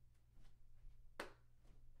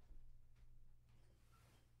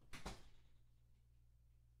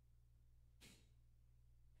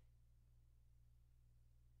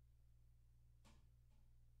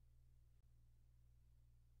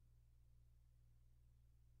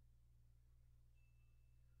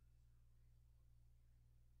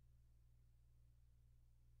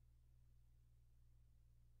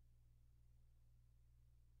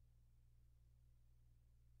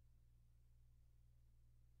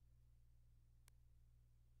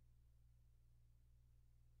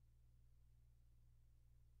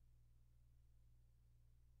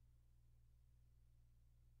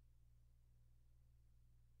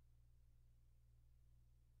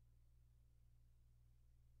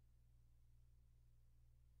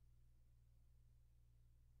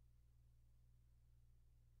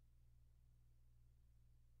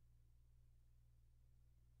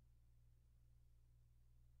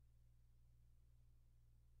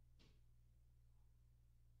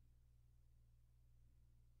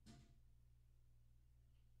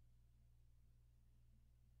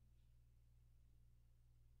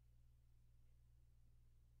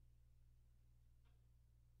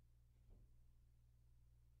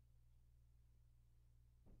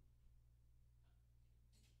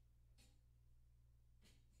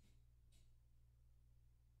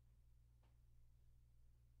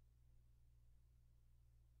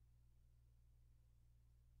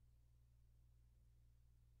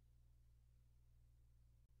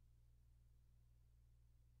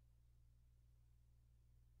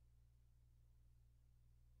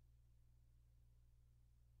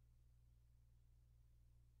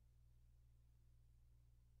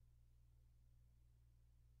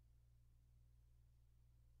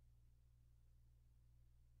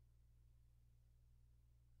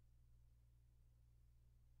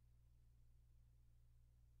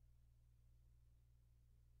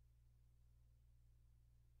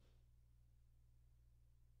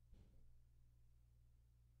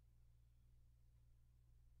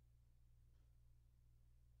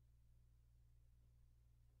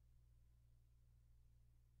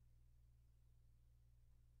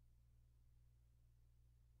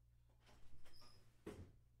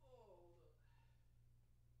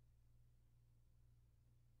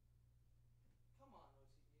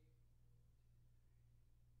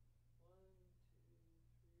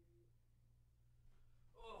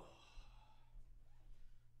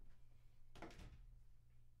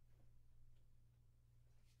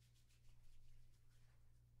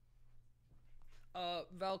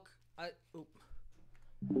 Valk,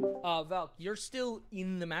 Valk, you're still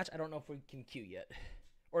in the match. I don't know if we can queue yet.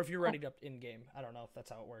 Or if you're readied up in-game. I don't know if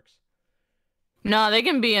that's how it works. No, they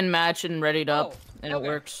can be in match and readied up, and okay. it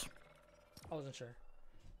works. I wasn't sure.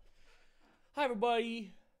 Hi,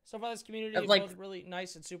 everybody. So far, this community is like both really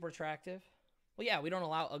nice and super attractive. Well, yeah, we don't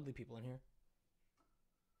allow ugly people in here.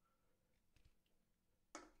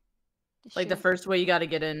 Like the first way you gotta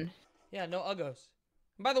get in. Yeah, no uggos.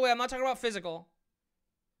 And by the way, I'm not talking about physical.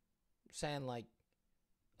 I'm saying, like,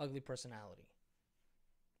 ugly personality.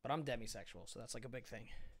 But I'm demisexual, so that's, like, a big thing.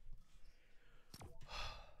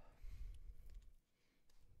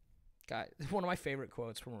 God, one of my favorite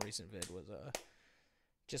quotes from a recent vid was,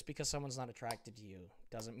 just because someone's not attracted to you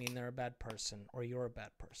doesn't mean they're a bad person or you're a bad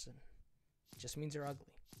person. It just means you're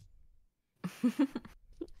ugly.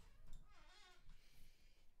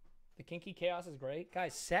 The kinky chaos is great.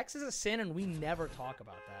 Guys, sex is a sin and we never talk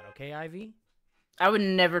about that, okay, Ivy? I would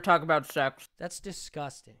never talk about sex. That's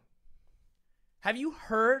disgusting. Have you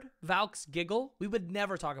heard Valk's giggle? We would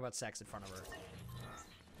never talk about sex in front of her.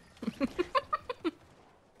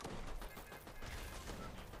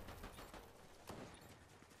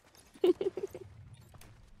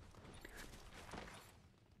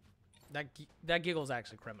 That giggle is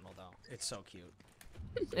actually criminal, though. It's so cute.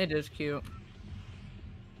 It is cute.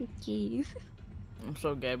 Keith. I'm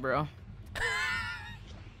so gay, bro.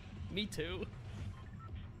 Me too.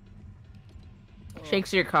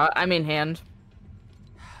 Shakes your hand.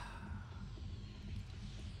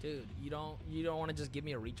 Dude, you don't want to just give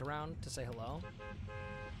me a reach around to say hello?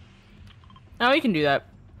 No, we can do that.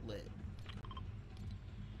 Lit.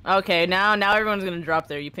 Okay, now everyone's gonna drop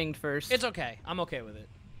there. You pinged first. It's okay. I'm okay with it.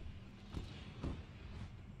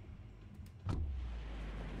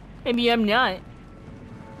 Maybe I'm not.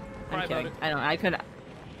 Cry I'm about kidding. it. I couldn't.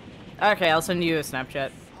 Okay, I'll send you a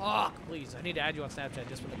Snapchat. Fuck, please. I need to add you on Snapchat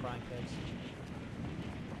just for the crying pics.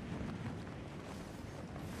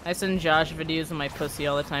 I send Josh videos of my pussy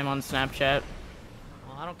all the time on Snapchat.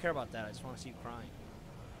 Well, I don't care about that. I just want to see you crying.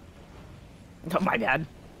 Oh, my bad.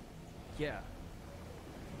 Yeah.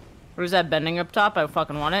 Where's that bending up top? I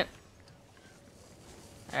fucking want it.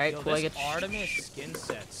 Alright, Yo, cool. I this get Artemis skin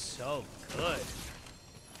set's so good.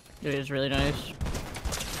 It is really nice.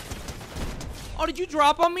 Oh, did you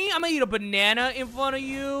drop on me? I'm gonna eat a banana in front of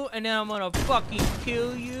you, and then I'm gonna fucking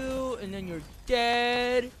kill you, and then you're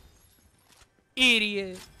dead.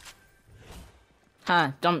 Idiot.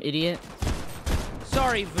 Huh, dumb idiot.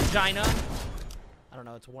 Sorry, vagina. I don't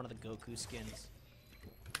know, it's one of the Goku skins.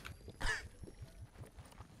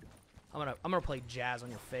 I'm gonna play jazz on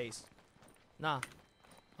your face. Nah.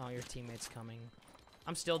 Oh, your teammate's coming.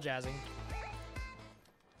 I'm still jazzing.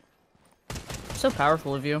 So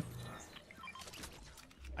powerful of you.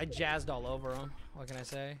 I jazzed all over him. What can I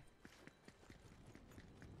say?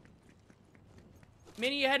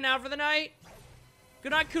 Minnie, you heading out for the night?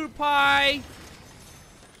 Good night, Coot Pie.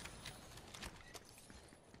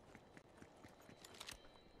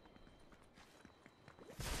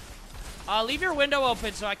 Leave your window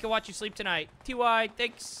open so I can watch you sleep tonight. TY,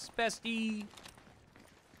 thanks, bestie.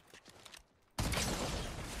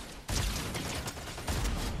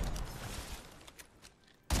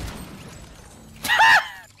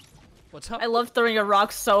 What's up? I love throwing a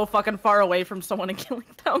rock so fucking far away from someone and killing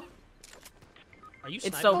them. Are you It's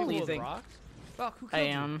sniping so people with pleasing. rocks? Fuck, who I killed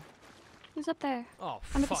you? am. Who's up there? Oh,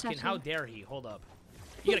 Under fucking, perception. how dare he? Hold up.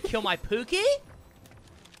 You gonna kill my Pookie?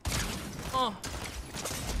 Oh.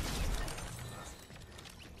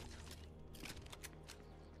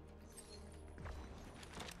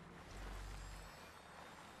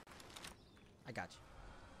 I got you.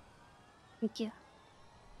 Thank you.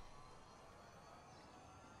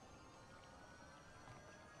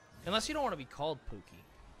 Unless you don't want to be called Pookie.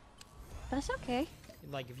 That's okay.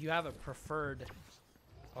 Like, if you have a preferred...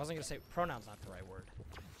 I wasn't gonna say... Pronoun's not the right word.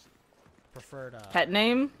 Preferred, Pet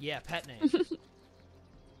name? Yeah, pet name. No,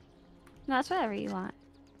 that's whatever you want.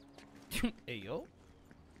 Hey, yo.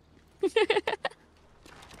 Dude,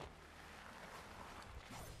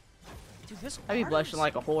 this I'd be blushing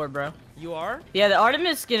like a whore, bro. You are? Yeah, the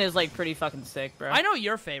Artemis skin is like pretty fucking sick, bro. I know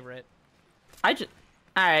your favorite. I just...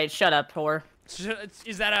 Alright, shut up, whore.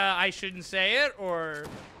 Is that a I shouldn't say it, or...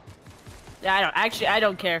 Yeah, I don't... Actually, I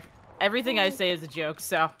don't care. Everything I say is a joke,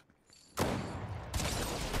 so...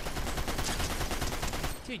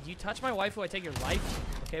 Dude, you touch my waifu, I take your life.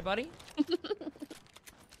 Okay, buddy?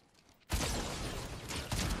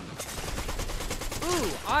 Ooh,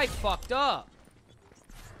 I fucked up.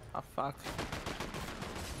 Oh, fuck.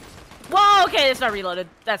 Whoa, okay, it's not reloaded.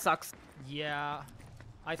 That sucks. Yeah.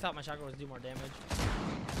 I thought my shotgun was do more damage.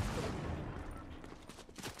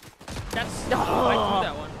 That's... Oh, I threw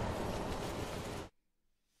that one.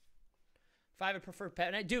 If I have a preferred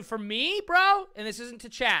pet name... Dude, for me, bro, and this isn't to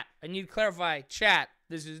chat. I need to clarify. Chat.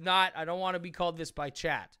 This is not... I don't want to be called this by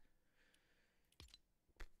chat.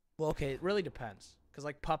 Well, okay, it really depends. Because,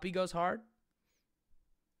 like, puppy goes hard.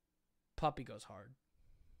 Puppy goes hard.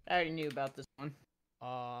 I already knew about this one.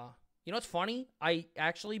 You know what's funny? I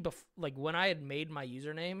actually, like, when I had made my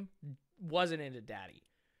username, wasn't into Daddy.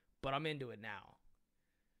 But I'm into it now.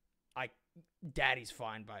 Daddy's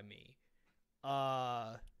fine by me.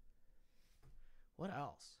 What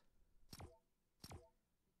else?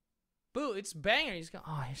 Boo, it's Banger. He's going,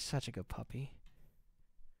 oh, he's such a good puppy.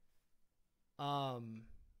 Yeah.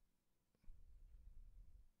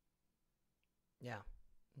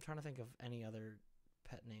 I'm trying to think of any other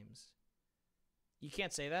pet names. You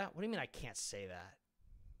can't say that? What do you mean I can't say that?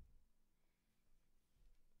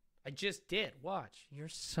 I just did. Watch. You're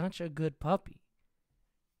such a good puppy.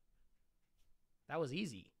 That was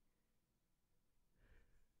easy.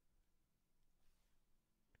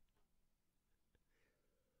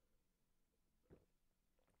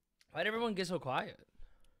 Why'd everyone get so quiet?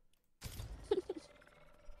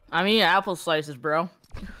 I'm eating apple slices, bro.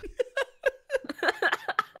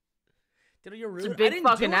 Dude, you're rude. It's a big I didn't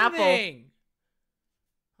fucking do apple. anything.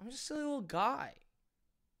 I'm just a silly little guy.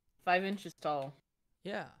 5 inches tall.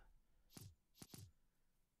 Yeah.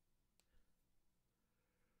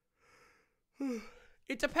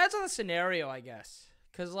 It depends on the scenario, I guess.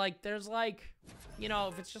 Because, like, there's, like, you know,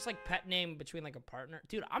 if it's just, like, pet name between, like, a partner.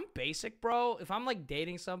 Dude, I'm basic, bro. If I'm, like,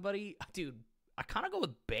 dating somebody, dude, I kind of go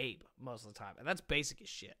with babe most of the time. And that's basic as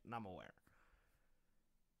shit, and I'm aware.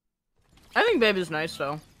 I think babe is nice,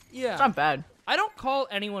 though. Yeah. It's not bad. I don't call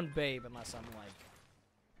anyone babe unless I'm, like,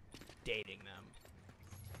 dating them.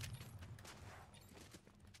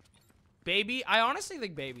 Baby, I honestly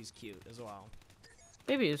think Baby's cute as well.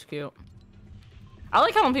 Baby is cute. I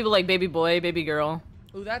like how when people like baby boy, baby girl.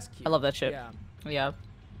 Ooh, that's cute. I love that shit. Yeah. Yeah.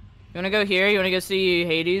 You wanna go here? You wanna go see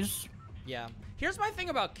Hades? Yeah. Here's my thing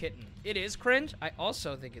about Kitten. It is cringe. I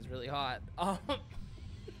also think it's really hot.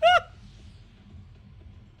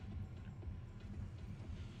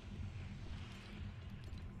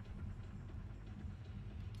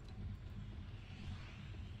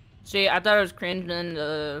 See, I thought it was cringe, and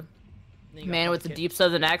the Then you got man called with the Kitten. deep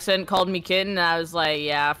southern accent called me kitten, and I was like,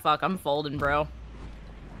 yeah, fuck, I'm folding, bro.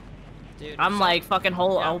 Dude, I'm it's like fucking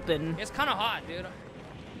hole yeah. open. It's kind of hot, dude.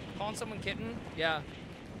 Calling someone Kitten? Yeah.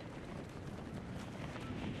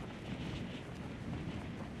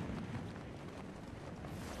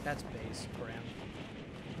 That's base, Graham.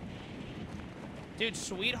 Dude,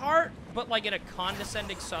 sweetheart, but like in a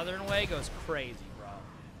condescending southern way, goes crazy, bro.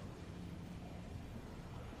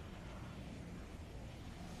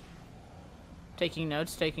 Taking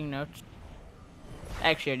notes, taking notes.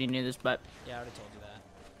 Actually, I already knew this, but... Yeah, I already told you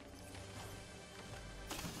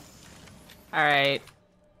that. Alright.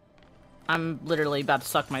 I'm literally about to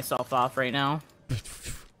suck myself off right now.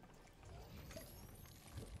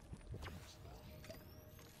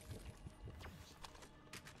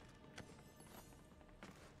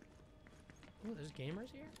 Ooh, there's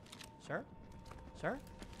gamers here? Sir? Sir?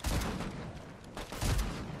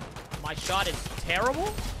 My shot is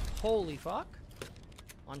terrible? Holy fuck.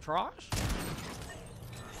 On trash?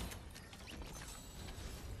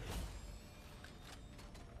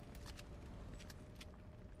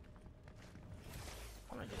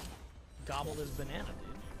 I'm gonna just gobble this banana, dude.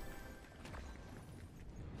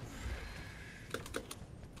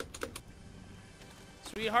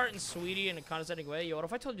 Sweetheart and sweetie in a condescending way. Yo, what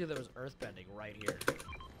if I told you there was earthbending right here?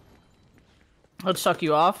 Let's suck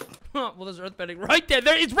you off. Well, there's earthbending right there.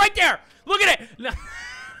 There, it's right there. Look at it. No.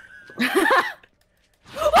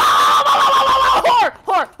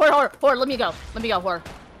 Whore, let me go. Let me go, whore.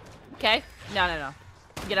 Okay? No, no, no.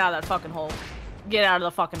 Get out of that fucking hole. Get out of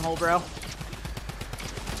the fucking hole, bro.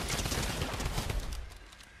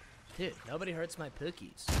 Dude, nobody hurts my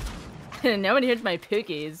pookies. Nobody hits my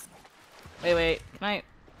pookies. Wait, wait. Can I...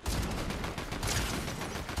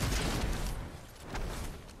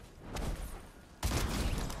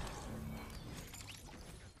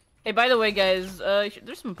 Hey, by the way, guys,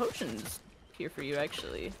 there's some potions here for you,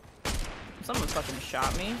 actually. Someone fucking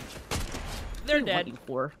shot me. They're What are you dead. looking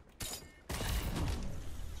for?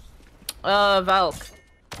 Valk.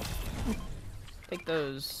 Take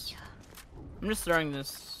those. I'm just throwing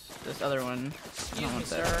this other one. I Excuse don't me, want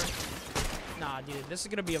sir. that. Nah, dude, this is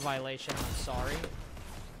gonna be a violation. I'm sorry.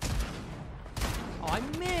 Oh, I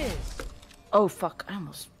missed. Oh, fuck. I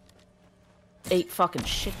almost ate fucking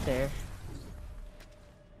shit there.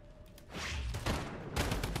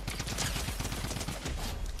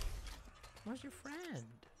 Where's your friend?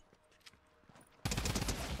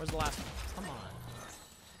 Where's the last one? Come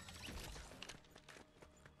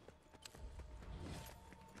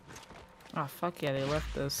on. Oh, fuck yeah, they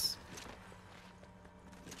left this.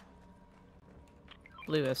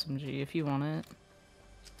 Blue SMG, if you want it.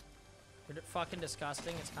 You're fucking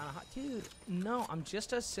disgusting. It's kind of hot. Dude, no, I'm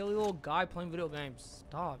just a silly little guy playing video games.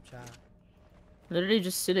 Stop, chat. Literally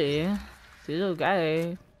just city. Little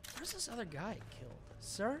guy. Where's this other guy killed?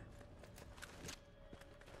 Sir?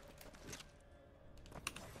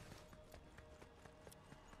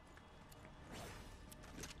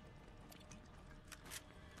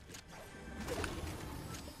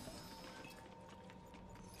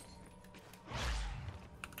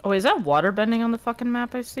 Oh, is that water bending on the fucking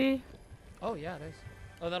map I see? Oh, yeah, it is.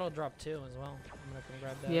 Oh, that'll drop too as well. I'm gonna come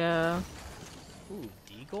grab that. Yeah. Ooh,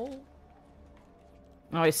 Deagle?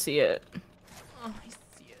 Oh, I see it. Oh, I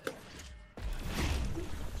see it.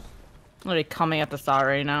 Literally coming at the thought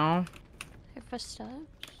right now. Here for stuff.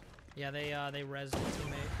 Yeah, they rezzed my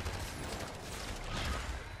teammate.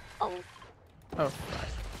 Oh. Oh, fuck.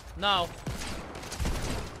 No.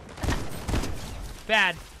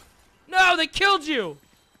 Bad. No, they killed you!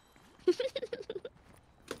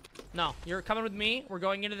 No, you're coming with me. We're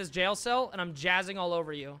going into this jail cell, and I'm jazzing all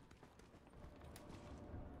over you.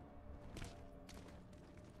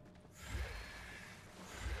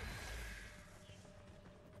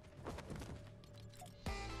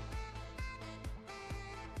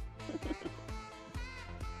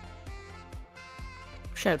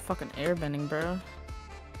 Wish I had fucking airbending, bro.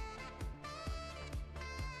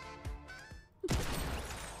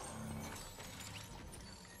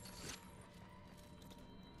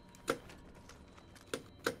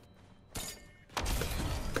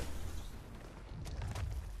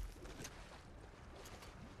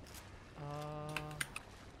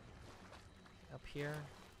 here.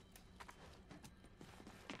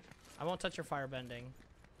 I won't touch your firebending.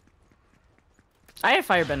 I have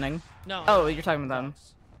firebending. No. Oh, you're talking about them.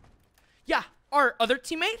 Yeah, our other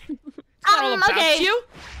teammate. It's not all about okay. you.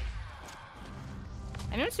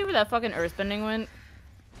 I didn't see where that fucking earthbending went.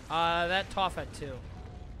 That Toph had too.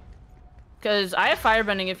 Cause I have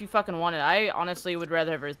firebending if you fucking want it. I honestly would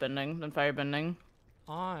rather have earthbending than firebending.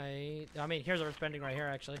 I mean, here's earthbending right here,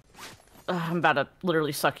 actually. I'm about to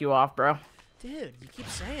literally suck you off, bro. Dude, you keep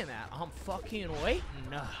saying that. I'm fucking waiting.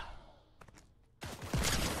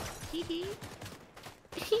 Hee hee.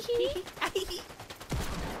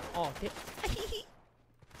 Oh,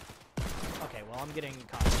 okay, well, I'm getting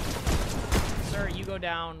caught. Sir, you go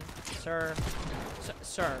down. Sir.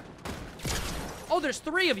 Sir. Oh, there's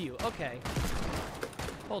 3 of you. Okay.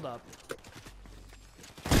 Hold up.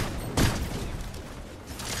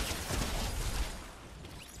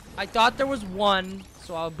 I thought there was 1,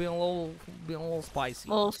 so I was being a little spicy.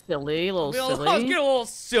 A little silly, I was getting a little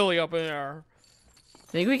silly up in there.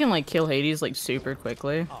 Think we can like kill Hades like super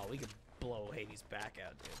quickly? Oh, we could blow Hades back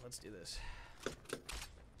out, dude. Let's do this.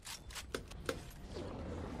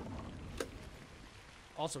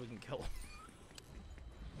 Also, we can kill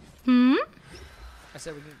him. I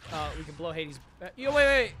said we can blow Hades. Yo,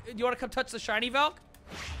 wait. Do you want to come touch the shiny Valk?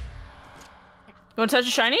 You want to touch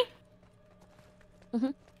a shiny?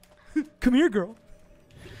 Come here, girl.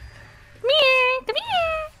 Come here. Come here.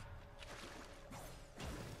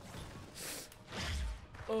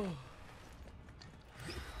 Oh.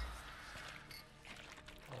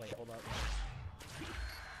 Oh wait, hold up.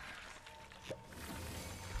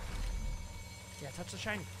 Yeah, touch the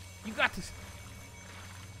shiny. You got this.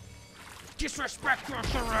 Disrespect your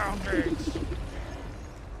surroundings.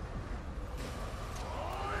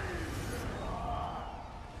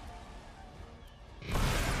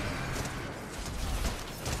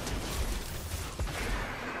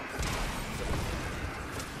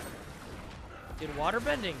 Dude,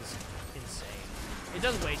 waterbending's insane. It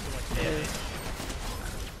does way too much damage.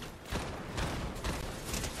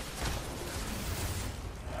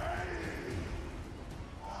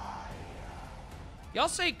 Y'all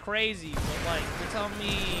say crazy, but like, you're telling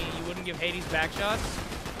me you wouldn't give Hades back shots?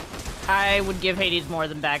 I would give Hades more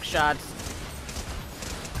than back shots.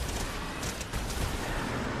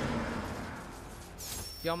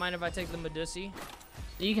 Y'all mind if I take the Medusi?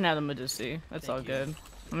 You can have the Medusi. That's Thank all you. good.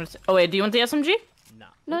 I'm gonna oh wait, do you want the SMG? No.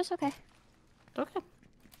 No, it's okay. Okay.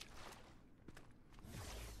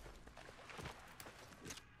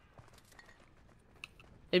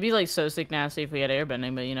 It'd be like so sick nasty if we had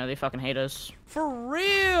airbending, but you know, they fucking hate us. For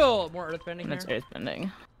real! More earthbending And it's here. airbending.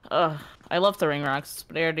 Ugh. I love throwing rocks,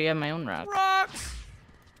 but I already have my own rock. Rocks!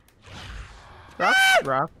 Rock?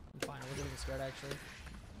 Rock. I'm fine, we're getting scared actually.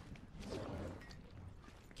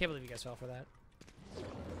 Can't believe you guys fell for that.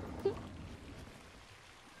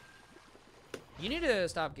 You need to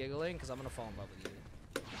stop giggling, because I'm gonna fall in love with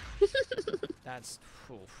you. That's...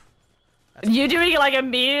 Oof. You doing it like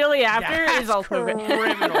immediately after That's is also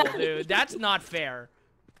criminal, dude. That's not fair.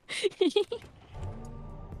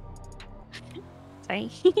 Sorry.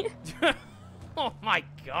 Oh my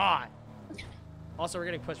god. Also, we're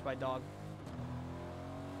getting pushed by dog.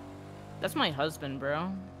 That's my husband,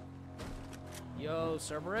 bro. Yo,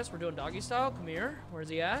 Cerberus, we're doing doggy style. Come here. Where's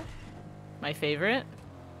he at? My favorite.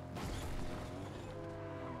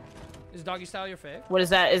 Is doggy style your fave? What is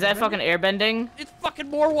that? Is that fucking airbending? It's fucking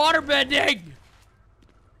more water bending!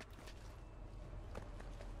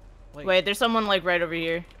 Wait, there's someone like right over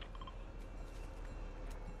here.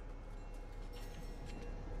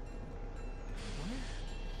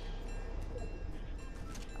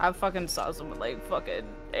 I fucking saw someone like fucking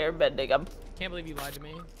airbending. Can't believe you lied to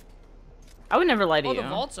me. I would never lie to Oh, you. the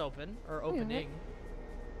vault's open. Or opening.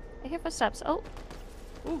 I hear footsteps. Oh.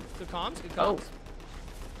 Ooh, good comms, good Oh. comms.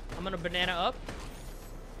 I'm gonna banana up.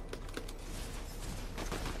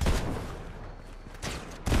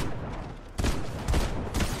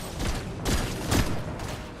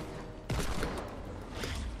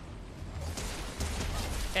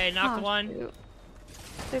 Hey, knocked Oh, one. shoot.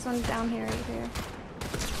 There's one down here, right here.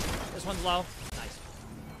 This one's low. Nice.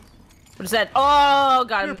 What is that? Oh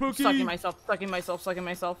god, Here, I'm Pookie. sucking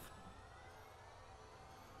myself.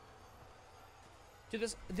 Dude,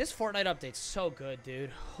 this Fortnite update's so good,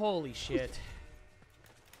 dude. Holy shit.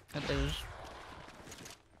 That is.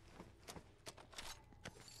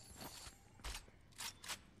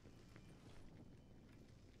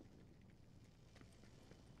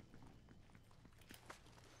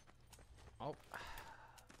 Oh. Hold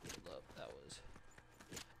up, that was...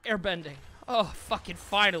 Airbending. Oh, fucking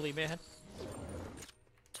finally, man.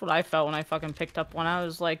 That's what I felt when I fucking picked up one. I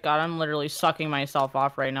was like, God, I'm literally sucking myself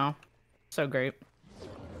off right now. So great.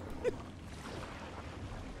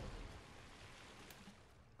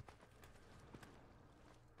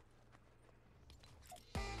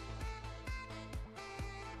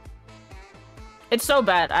 It's so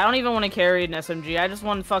bad. I don't even want to carry an SMG. I just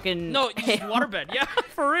want fucking... No, you just waterbed. Yeah,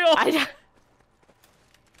 for real. Well,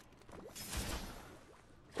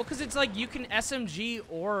 because it's like you can SMG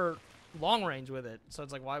or long range with it. So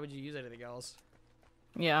it's like, why would you use anything else?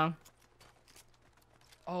 Yeah.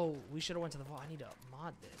 Oh, we should have went to the vault. I need to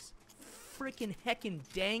mod this. Freaking heckin'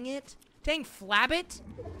 dang it. Dang flabbit.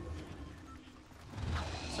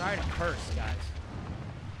 Sorry to curse, guys.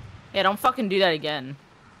 Yeah, don't fucking do that again.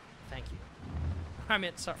 Thank you. I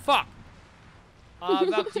meant, sorry. Fuck.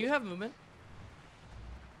 Valk, do you have movement?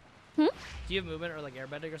 Hmm? Do you have movement or like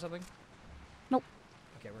airbending or something? Nope.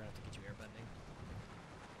 Okay, we're gonna have to get you airbending.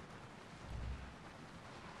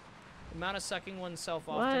 The amount of sucking oneself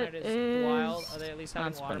off tonight is wild. Are they at least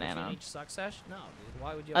having water between each suck sesh? No, dude.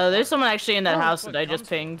 Why would you? Oh, there's someone actually in that house that I just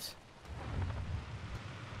from. pinged.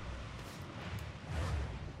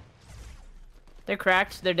 They're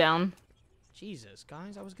cracked. They're down. Jesus,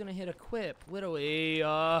 guys, I was gonna hit equip. Literally,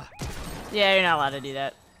 Yeah, you're not allowed to do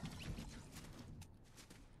that.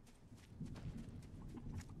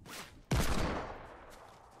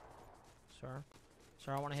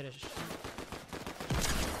 Sir, I want to hit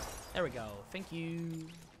There we go. Thank you.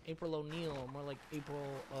 April O'Neil. More like April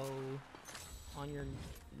O. On your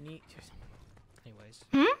knee. Anyways.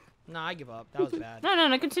 Nah, I give up. That was bad.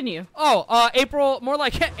 No, continue. Oh, April. More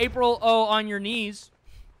like April O. On your knees.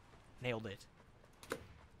 Nailed it.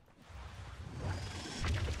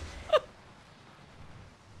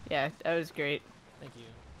 Yeah, that was great. Thank you.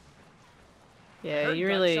 Yeah, you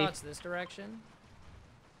really... Shots this direction.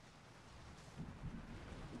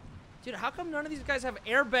 Dude, how come none of these guys have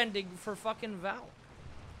airbending for fucking Valk?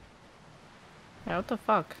 Yeah, what the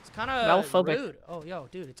fuck? It's kind of Valphobic. rude. Oh, yo,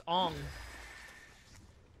 dude, it's Ong.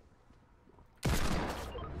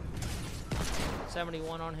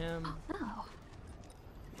 71 on him. Oh.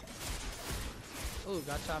 Ooh,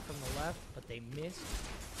 got shot from the left, but they missed.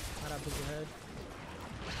 Not up his head.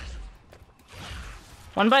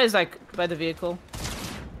 One by is like by the vehicle.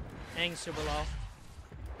 Ang's super low.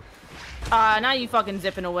 Now you fucking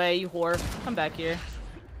zipping away, you whore. Come back here.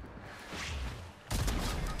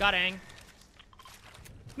 Got Ang.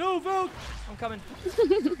 No, Valk! I'm coming.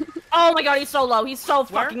 Oh my god, he's so low. He's so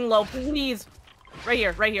Where? fucking low. Please. Right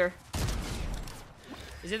here, right here.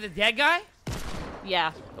 Is it the dead guy?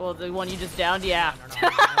 Yeah. Well, the one you just downed, yeah. No.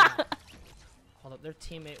 Hold up, their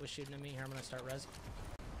teammate was shooting at me. Here, I'm gonna start res.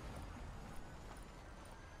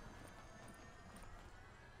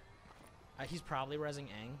 He's probably resing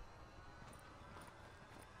Ang.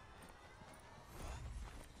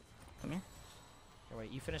 Come here. Here,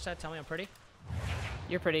 wait, you finish that? Tell me I'm pretty?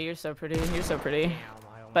 You're pretty. You're so pretty. You're so pretty. Damn,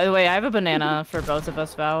 I almost... By the way, I have a banana for both of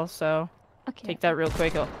us, Val, so Okay. take that real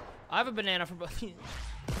quick. I have a banana for both.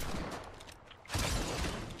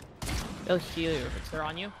 It'll heal you. They're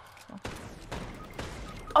on you?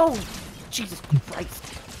 Oh, Jesus Christ.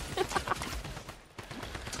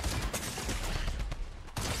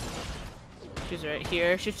 She's right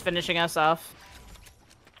here. She's finishing us off.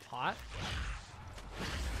 Hot?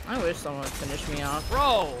 I wish someone would finish me off.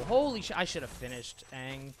 Bro, holy shit. I should have finished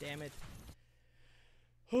Ang, damn it.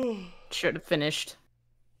 Should have finished.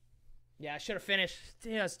 Yeah, I should have finished.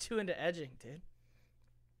 Yeah, I was too into edging, dude.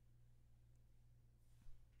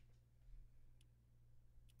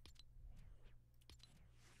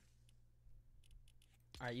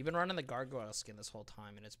 Alright, you've been running the gargoyle skin this whole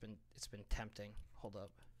time, and it's been tempting. Hold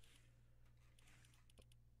up.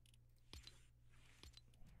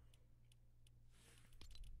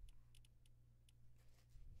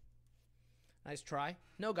 Nice try.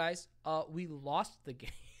 No, guys. We lost the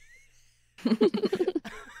game.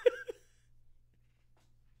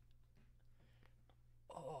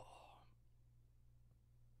 Oh.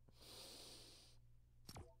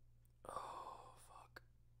 Oh, fuck.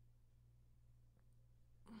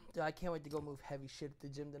 Dude, I can't wait to go move heavy shit at the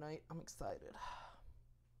gym tonight. I'm excited.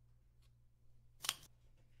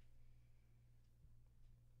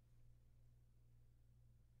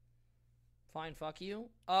 Fine, fuck you.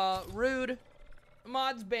 Rude.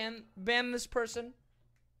 Mods, ban this person.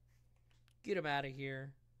 Get him out of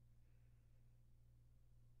here.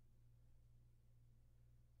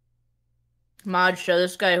 Mod, show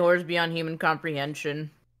this guy horrors beyond human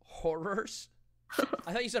comprehension. Horrors?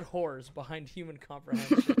 I thought you said horrors behind human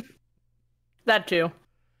comprehension. That too.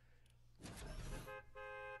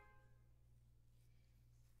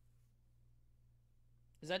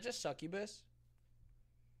 Is that just succubus?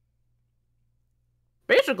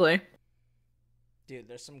 Basically. Dude,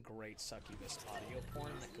 there's some great succubus audio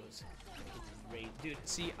porn that goes great. Dude,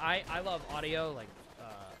 see, I love audio, like,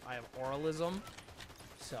 I have oralism,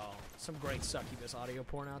 so some great succubus audio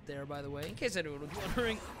porn out there, by the way, in case anyone was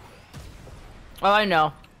wondering. Oh, I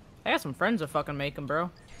know. I got some friends that fucking make them,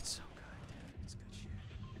 bro. It's so good, dude. It's good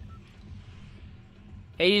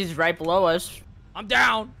shit. He's right below us. I'm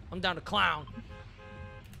down. I'm down to clown.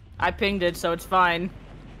 I pinged it, so it's fine.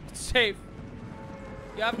 It's safe.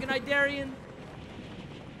 You have a good night, Darian.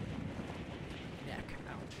 Neck.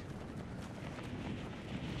 Ouch.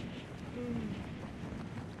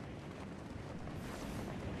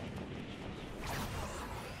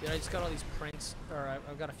 Dude, I just got all these prints, or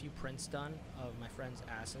I've got a few prints done of my friends'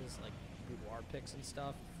 asses, like boudoir pics and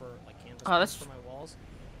stuff for like canvas prints for my walls.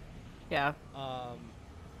 Yeah.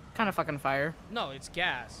 Kind of fucking fire. No, it's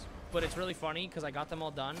gas, but it's really funny because I got them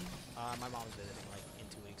all done. My mom's visiting like in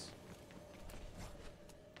 2 weeks,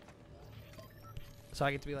 so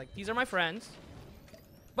I get to be like, these are my friends.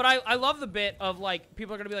 But I love the bit of like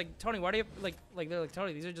people are gonna be like, Tony, why do you like they're like,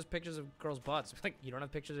 Tony, these are just pictures of girls' butts. Like, you don't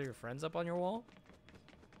have pictures of your friends up on your wall?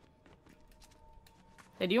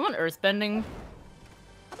 Hey, do you want earthbending?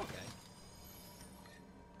 Okay.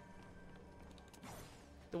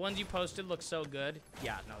 The ones you posted look so good.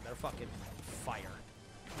 Yeah, no, they're fucking fire.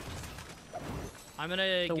 I'm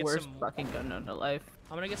gonna The get worst some fucking gun known to life.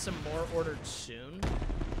 I'm gonna get some more ordered soon.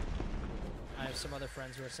 I have some other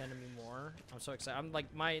friends who are sending me more. I'm so excited. I'm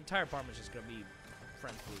like, my entire apartment's just gonna be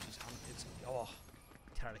friend foods. It's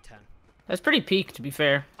 10 out of 10. That's pretty peak, to be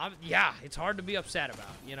fair. Yeah, it's hard to be upset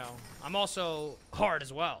about, you know. I'm also hard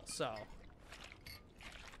as well, so.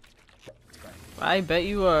 It's great. I bet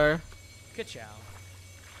you are. Good chow.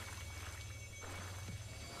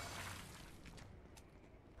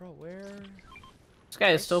 Bro, where? This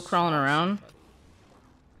guy is still crawling around.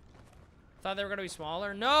 Thought they were gonna be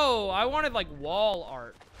smaller. No, I wanted like wall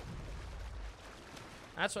art.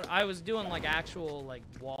 That's what I was doing, like actual like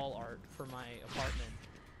wall art for my apartment.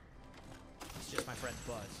 It's just my friend's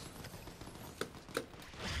buzz.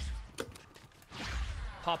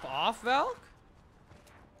 Pop off, Velk?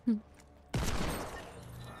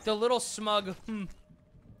 The little smug.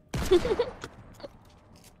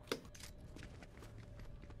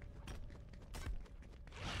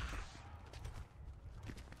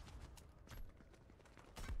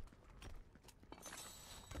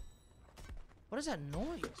 What is that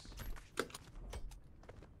noise?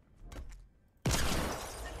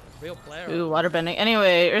 Real player. Ooh, waterbending.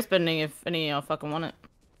 Anyway, earthbending if any of y'all fucking want it.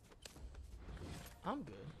 I'm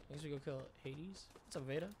good. I guess we go kill Hades. What's up,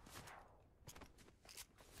 Veda?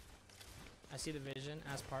 I see the vision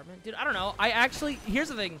as apartment. Dude, I don't know. Here's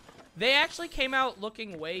the thing. They actually came out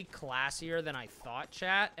looking way classier than I thought,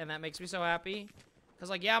 chat, and that makes me so happy. Because,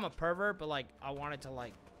 like, yeah, I'm a pervert, but, like, I wanted to,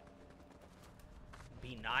 like,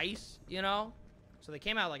 be nice, you know? So they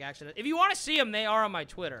came out, like, actually. If you want to see them, they are on my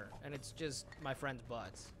Twitter, and it's just my friend's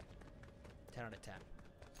butts. 10 out of 10.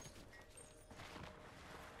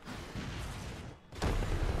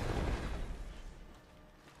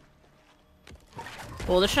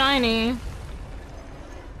 Pull the shiny.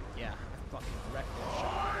 Yeah, I fucking wrecked that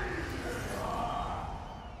shot.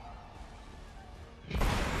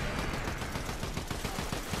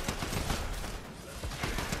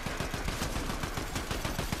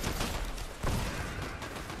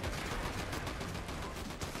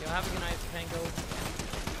 Yo, have a good night, Pango.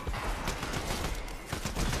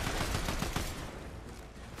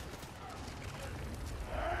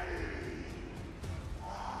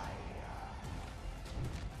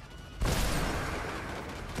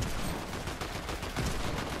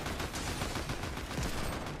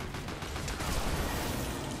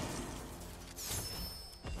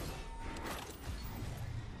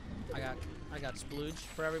 I got splooge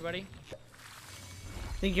for everybody. I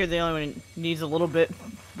think you're the only one who needs a little bit,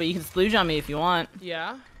 but you can splooge on me if you want.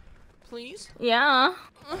 Yeah, please. Yeah.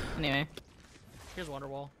 Anyway. Here's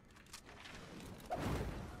Wonderwall.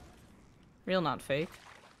 Real, not fake.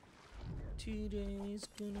 Today's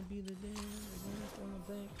gonna be the day I'm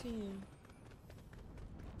gonna back to you.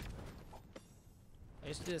 I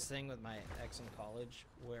used to do this thing with my ex in college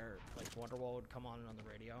where like Wonderwall would come on the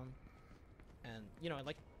radio, and you know,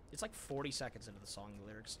 like it's like 40 seconds into the song the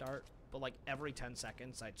lyrics start, but like every 10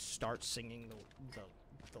 seconds I'd start singing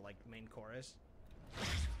the like main chorus,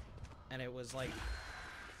 and it was like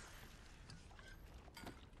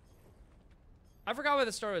I forgot why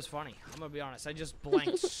the story was funny. I'm gonna be honest. I just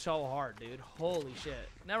blanked so hard, dude. Holy shit.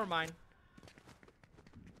 Never mind.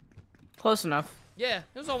 Close enough. Yeah,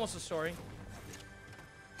 it was almost a story.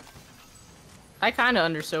 I kind of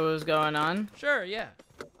understood what was going on. Sure, yeah.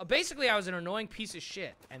 Basically, I was an annoying piece of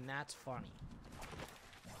shit, and that's funny.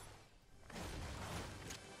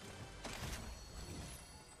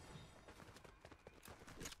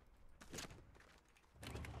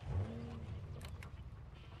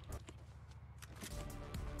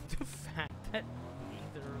 The fact that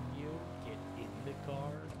neither of you get in the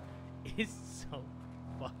car is so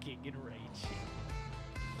fucking enraging.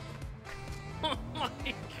 Oh my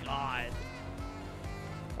god.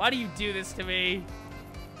 Why do you do this to me?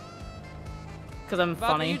 Because I'm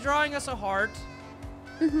Valk, funny. are you drawing us a heart?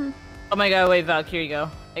 Mhm. Oh my god, wait, Valk, here you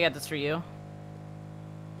go. I got this for you.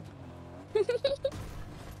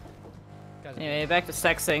 Anyway, back to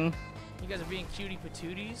sexing. You guys are being cutie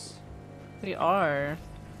patooties. We are.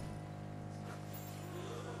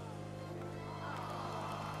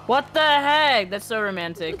 What the heck? That's so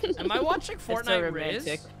romantic. Am I watching That's so Fortnite Riz?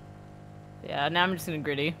 romantic. Yeah, now I'm just gonna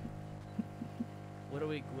gritty. What are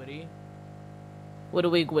we gwitty? What are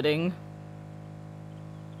we gwitting?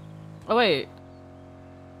 Oh wait.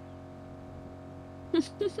 Bro,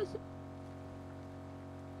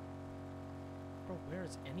 where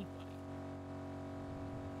is anybody?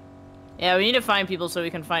 Yeah, we need to find people so we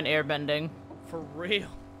can find airbending. For real.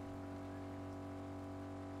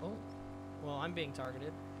 Oh. Well, I'm being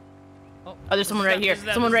targeted. Oh, there's someone right here.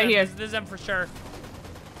 Someone right here. This is them for sure.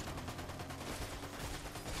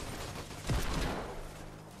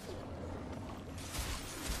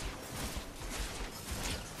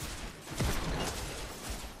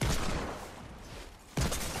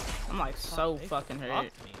 I'm like so They fucking hurt.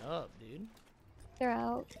 fucked me up, dude. They're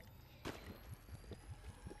out.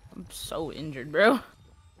 I'm so injured, bro.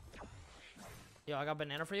 Yo, I got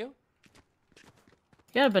banana for you.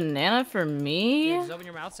 You got a banana for me? Yeah, just open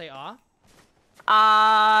your mouth, say ah.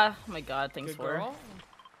 Oh my god, thanks Good for girl.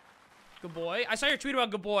 Good boy. I saw your tweet about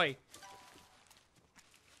good boy.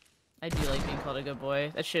 I do like being called a good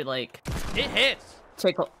boy. That shit like It hits.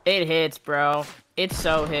 it hits, bro. It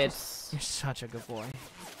so hits. You're such a good boy.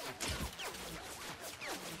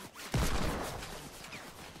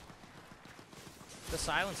 The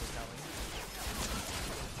silence is telling.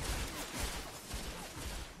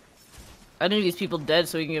 I need these people dead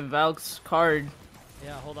so we can get Valk's card.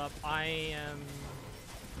 Yeah, hold up. I am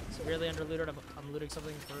severely underlooted. I'm looting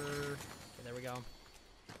something for... Okay, there we go.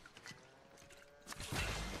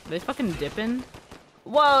 Are they fucking dipping?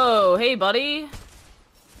 Whoa, hey buddy.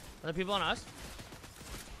 Other people on us?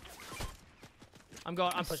 I'm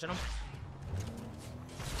pushing them.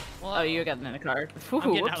 Well, Oh, you got in the car. Ooh,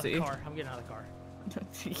 I'm getting out of the whoopsie. car. I'm getting out of the car.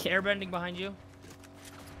 Yeah. Airbending behind you.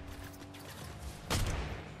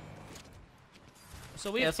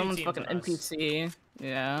 So we Yeah, have two someone's teams fucking on us. NPC.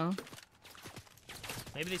 Yeah.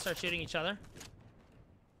 Maybe they start shooting each other.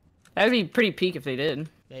 That'd be pretty peak if they did.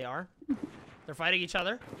 They are. They're fighting each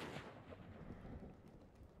other.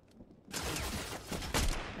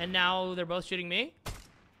 And now they're both shooting me.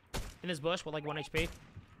 In this bush with like 1 HP.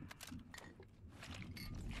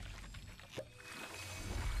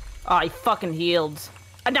 Oh, he fucking healed.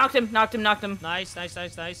 I knocked him. Nice, nice,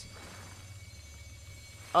 nice, nice.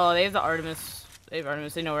 Oh, they have the Artemis. They have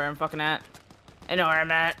Artemis. They know where I'm fucking at. I know where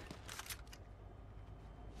I'm at.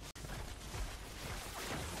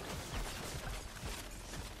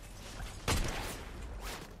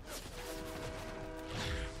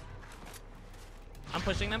 I'm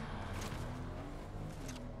pushing them.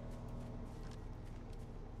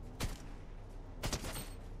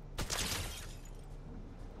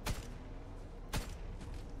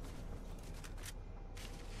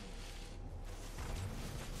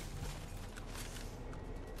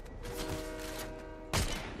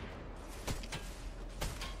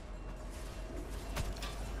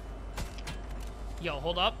 Yo,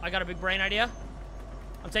 hold up. I got a big brain idea.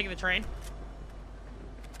 I'm taking the train.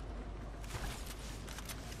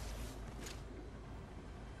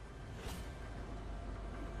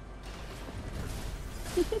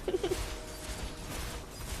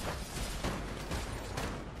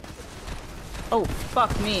 Oh,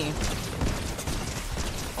 fuck me.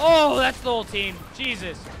 Oh, that's the whole team.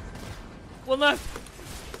 Jesus. One left.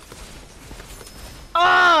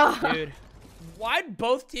 Ah! Dude. Why'd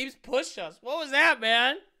both teams push us? What was that,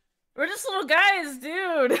 man? We're just little guys,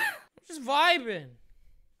 dude. Just vibing.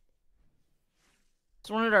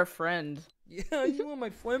 Just wanted our friend. Yeah, you want my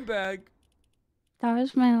friend bag. That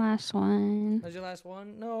was my last one. That was your last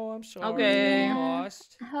one? No, I'm sorry. Okay. You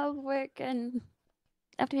lost. I have work and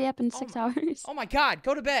I have to be up in 6 hours. Oh my god,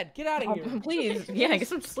 go to bed. Get out of Oh, here. please. Yeah, get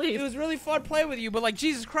some It sleep. was really fun playing with you, but like,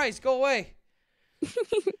 Jesus Christ, go away. Good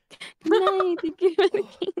night. Thank you for the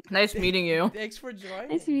game. Nice meeting you. Thanks for joining.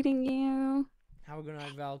 Nice meeting you. Have a good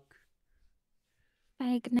night, Valk.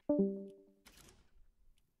 Bye. Good night.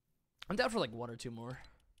 I'm down for like 1 or 2 more.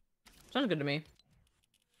 Sounds good to me.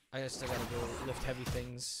 I still gotta go lift heavy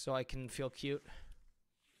things so I can feel cute.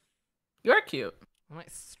 You're cute. I'm like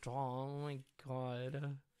strong. Oh my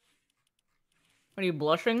god. Are you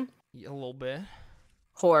blushing? Yeah, a little bit.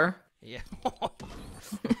 Whore. Yeah.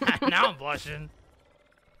 Now I'm blushing.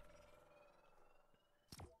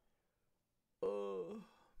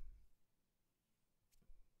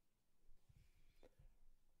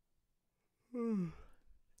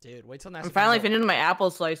 Dude, wait till Nasty. I'm finally finds out- finishing my apple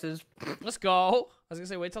slices. Let's go. I was gonna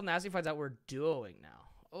say, wait till Nasty finds out we're duoing now.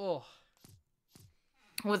 Oh.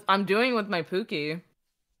 I'm doing with my Pookie.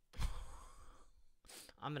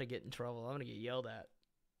 I'm gonna get in trouble. I'm gonna get yelled at.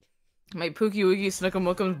 My Pookie Wookie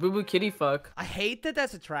Snookum Wookums Boo Boo Kitty Fuck. I hate that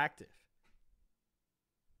that's attractive.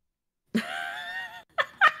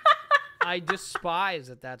 I despise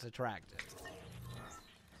that that's attractive.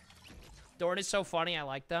 Dorn is so funny. I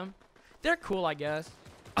like them. They're cool, I guess.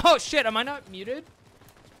 Oh, shit. Am I not muted?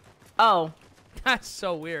 Oh. That's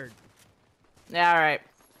so weird. Yeah, alright.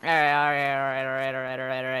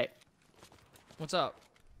 Alright. What's up?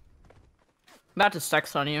 About to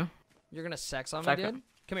sex on you. You're gonna sex on me, Second. dude?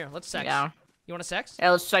 Come here. Let's sex. Yeah. You wanna sex?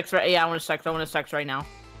 Yeah, let's sex right. Yeah, I want to sex. I want to sex right now.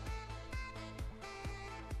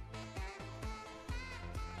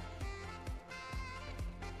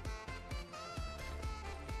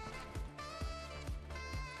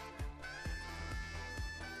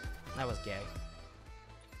 That was gay.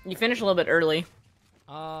 You finished a little bit early.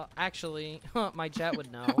 Actually, my chat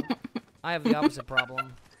would know. I have the opposite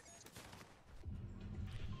problem.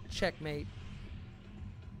 Checkmate.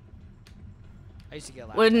 I used to get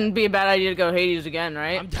loud. Wouldn't be a bad idea to go Hades again,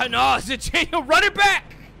 right? I'm done. No, it's a chain. Run it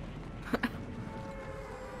back.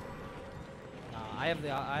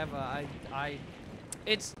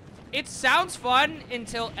 It sounds fun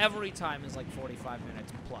until every time is like 45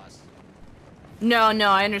 minutes plus. No,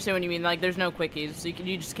 I understand what you mean. Like, there's no quickies. So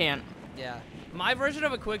you just can't. Yeah. My version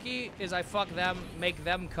of a quickie is I fuck them, make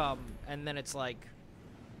them come, and then it's like,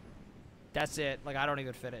 that's it. Like, I don't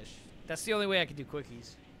even finish. That's the only way I can do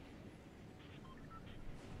quickies.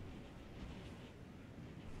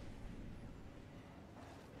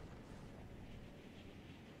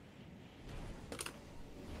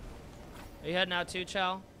 Are you heading out too,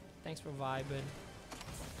 Chow? Thanks for vibing.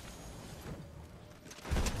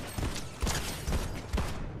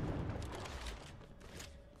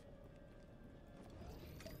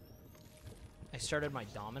 I started my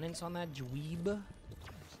dominance on that dweeb.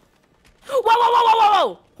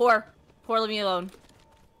 Whoa! Whore, leave me alone.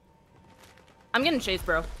 I'm getting chased,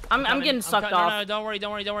 bro. I'm getting sucked off. No, don't worry.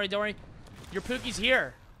 Your Pookie's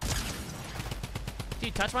here.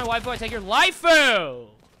 Dude, touch my waifu, I take your lifeu!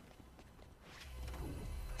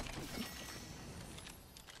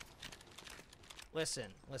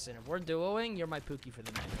 Listen, if we're duoing, you're my Pookie for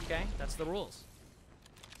the night, okay? That's the rules.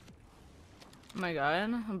 Oh my god,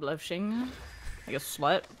 I'm blushing. Like a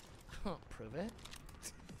slut. Prove it.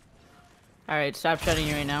 Alright, stop shutting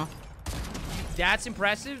you right now. That's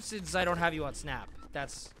impressive since I don't have you on Snap.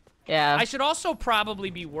 That's... Yeah. I should also probably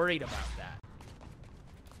be worried about that.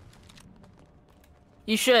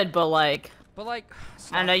 You should, but like... But like...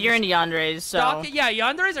 I don't know, you're into yanderes, so... Yeah,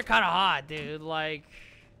 yanderes are kind of hot, dude. Like...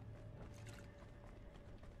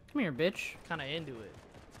 Come here, bitch. Kind of into it.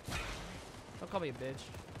 Don't call me a bitch.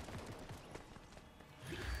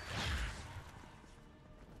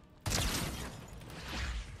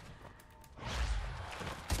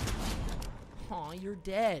 Aw, you're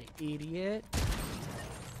dead, idiot.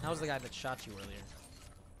 That was the guy that shot you earlier.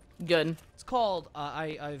 Good. It's called,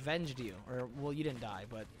 I avenged you. Or, well, you didn't die,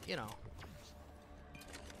 but, you know.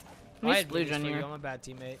 Let me I had splooge feelings on for you. I'm a bad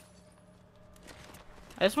teammate.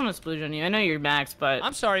 I just want to splooge on you. I know you're max, but...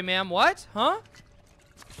 I'm sorry, ma'am. What? Huh?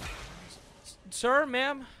 Sir,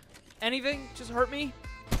 ma'am? Anything? Just hurt me?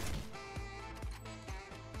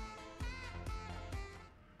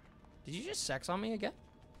 Did you just sex on me again?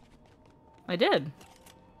 I did.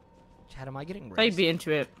 Chad, am I getting I'd raised? be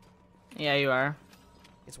into it. Yeah, you are.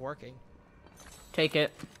 It's working. Take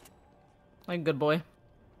it. Like a good boy.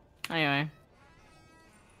 Anyway.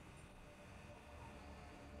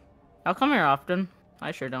 I'll come here often.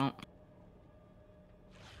 I sure don't.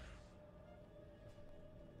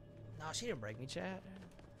 No, she didn't break me, Chad.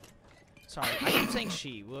 Sorry, I keep saying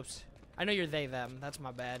she. Whoops. I know you're they, them. That's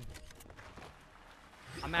my bad.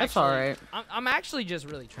 That's alright. I'm actually just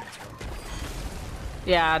really transparent.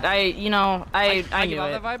 Yeah, I knew give off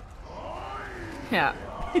it. that vibe? Yeah.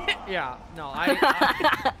 Yeah, no,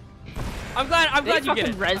 I'm glad you get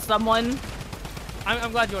it. Res someone.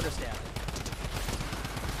 I'm glad you understand.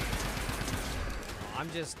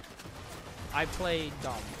 I play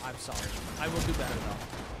dumb. I'm sorry. I will do better though.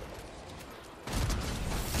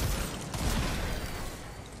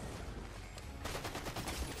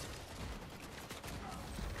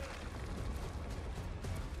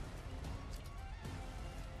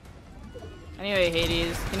 Anyway,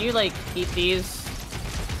 Hades, can you like eat these?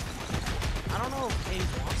 I don't know if Hades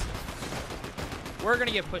wants them. We're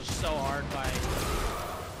gonna get pushed so hard by.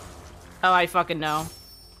 Oh, I fucking know.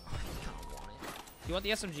 I don't want it. Do you want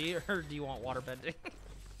the SMG or do you want water bending?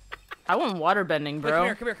 I want water bending, bro.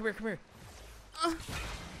 Wait, come here. Wait. Wait.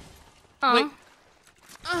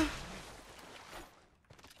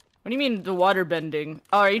 What do you mean the water bending?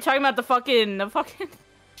 Oh, are you talking about the fucking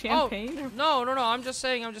champagne? Oh, no. I'm just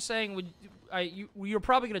saying. You're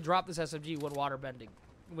probably gonna drop this SMG when water bending,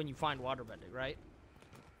 when you find water bending, right?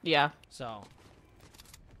 Yeah. So.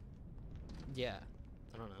 Yeah.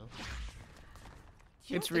 I don't know.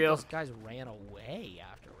 It's think real. Those guys ran away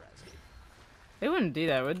after Resi. They wouldn't do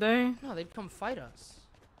that, would they? No, they'd come fight us.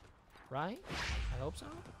 Right? I hope so.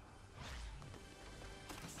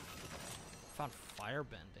 Found fire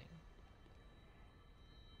bending.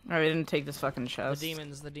 Alright, we didn't take this fucking chest.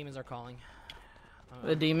 The demons are calling.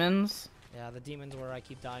 The demons? Yeah, the demons where I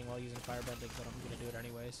keep dying while using fire bending, but I'm gonna do it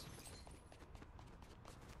anyways.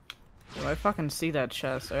 Do I fucking see that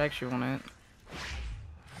chest? I actually want it.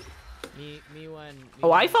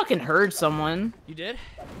 Oh, I fucking heard someone. You did?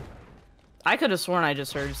 I could have sworn I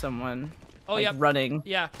just heard someone. Oh, like, yeah. Running.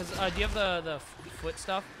 Yeah, because do you have the foot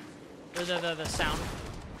stuff? Or the sound?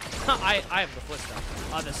 I have the foot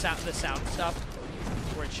stuff. The sound stuff,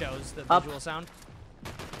 where it shows the visual sound.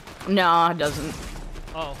 No, it doesn't.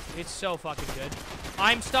 Oh, it's so fucking good.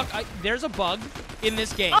 I'm stuck. There's a bug in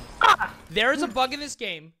this game. There's a bug in this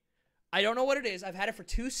game. I don't know what it is. I've had it for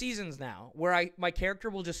 2 seasons now, where my character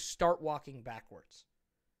will just start walking backwards.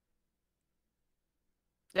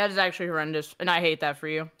 That is actually horrendous, and I hate that for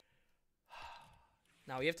you.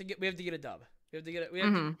 Now we have to get a dub. We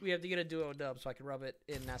have to get a duo dub so I can rub it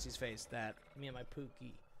in Nassie's face that me and my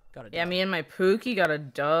Pookie got a dub. Yeah, me and my Pookie got a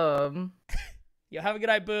dub. Yo, have a good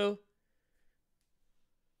night, Boo.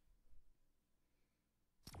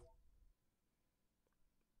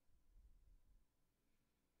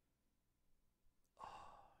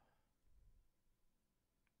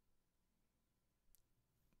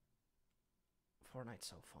 Fortnite's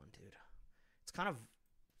so fun, dude. It's kind of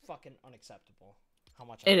fucking unacceptable how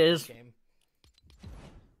much I it like is. This game.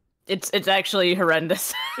 It's actually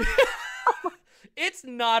horrendous. It's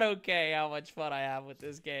not okay how much fun I have with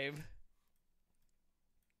this game.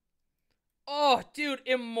 Oh, dude,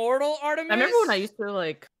 Immortal Artemis? I remember when I used to,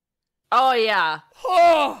 like... Oh, yeah.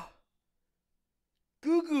 Oh!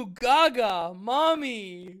 Goo Goo Gaga,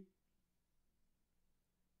 mommy!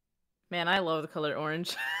 Man, I love the color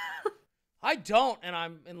orange. I don't, and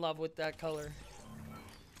I'm in love with that color.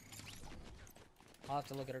 I'll have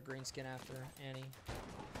to look at her green skin after, Annie.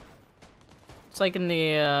 It's like in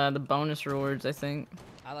the bonus rewards, I think.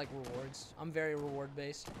 I like rewards. I'm very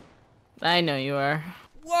reward-based. I know you are.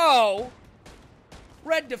 Whoa!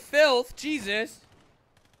 Red to filth, Jesus!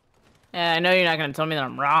 Yeah, I know you're not gonna tell me that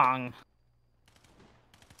I'm wrong.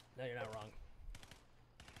 No, you're not wrong.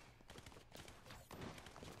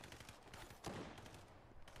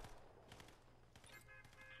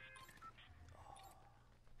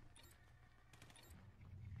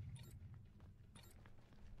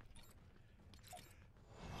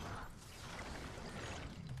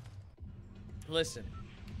 Listen,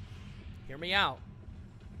 hear me out.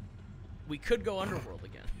 We could go Underworld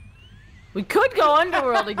again. We could go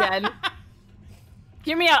Underworld again.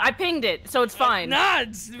 Hear me out. I pinged it, so it's fine. Nah,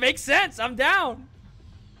 it makes sense. I'm down.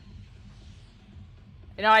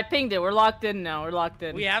 You know, I pinged it. We're locked in now. We're locked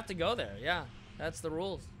in. We have to go there. Yeah, that's the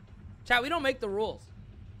rules. Chat, we don't make the rules.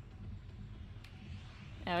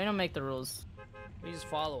 Yeah, we don't make the rules. We just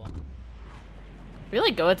follow them. We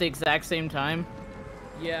like go at the exact same time.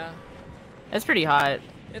 Yeah. That's pretty hot.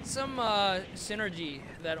 It's some synergy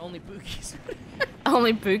that only Pookies.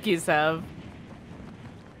 Only Pookies have.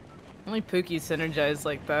 Only Pookies synergize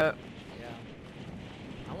like that. Yeah.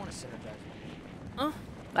 I want to synergize. Huh?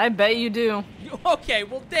 I bet you do. Okay,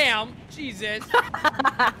 well, damn. Jesus.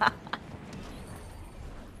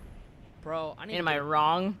 Bro, I need Am I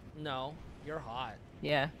wrong? No, you're hot.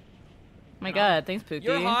 Yeah. My God, thanks, Pookie.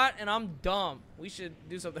 You're hot and I'm dumb. We should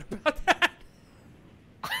do something about that.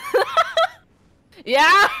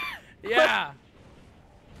 Yeah? Yeah.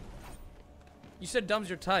 You said dumb's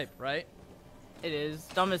your type, right? It is.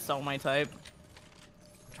 Dumb is so my type.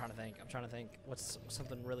 I'm trying to think. What's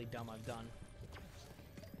something really dumb I've done?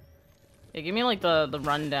 Yeah, give me like the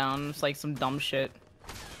rundown. It's like some dumb shit.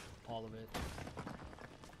 All of it.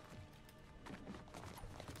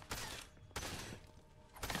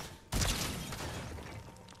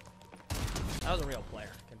 That was a real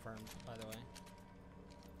player, confirmed, by the way.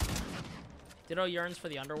 Ditto yearns for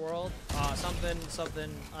the underworld.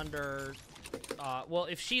 Something under Well,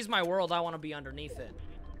 if she's my world, I want to be underneath it.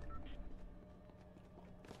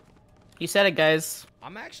 You said it, guys.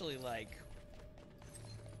 I'm actually like...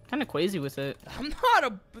 Kind of crazy with it. I'm kind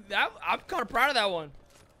of proud of that one.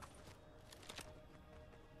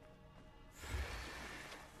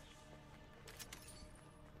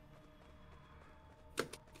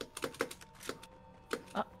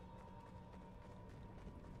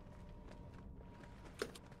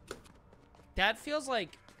 That feels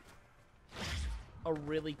like a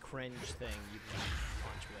really cringe thing you do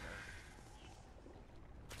on Twitter.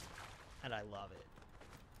 And I love it.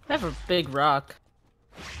 I have a big rock.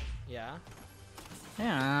 Yeah?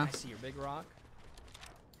 Yeah. I see your big rock.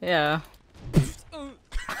 Yeah. Did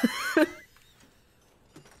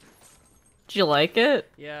you like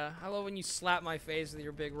it? Yeah, I love when you slap my face with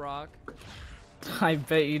your big rock. I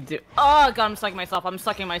bet you do. Oh, God, I'm sucking myself. I'm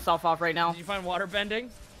sucking myself off right now. Did you find water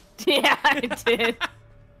bending? Yeah, I did.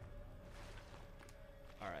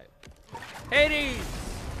 Alright. Hades!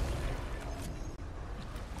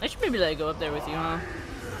 I should maybe let it go up there with you, huh?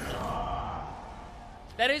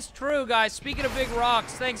 That is true, guys. Speaking of big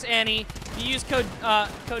rocks, thanks, Annie. If you use code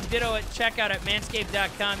Ditto at checkout at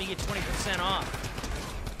manscaped.com, you get 20% off.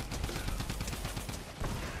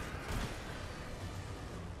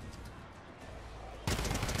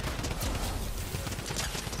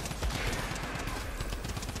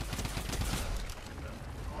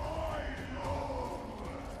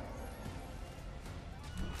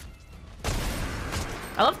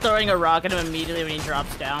 I love throwing a rock at him immediately when he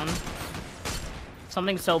drops down.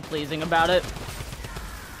 Something so pleasing about it.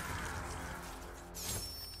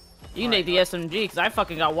 You can take the SMG, because I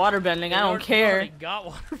fucking got water bending. I don't care. Already got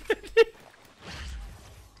water bending.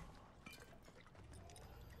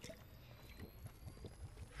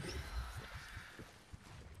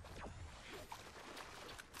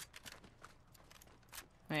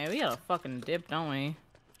 Man, we got a fucking dip, don't we?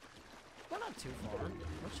 We're not too far.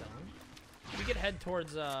 We're chilling. We could head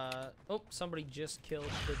towards, oh, somebody just killed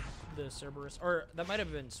the Cerberus. Or, that might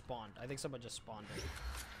have been spawned. I think someone just spawned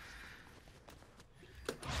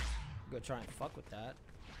it. Go try and fuck with that.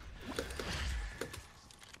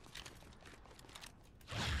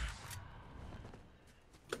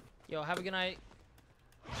 Yo, have a good night,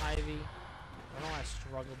 Ivy. I don't know why I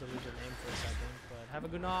struggled to read your name for a second, but have a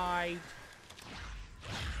good night.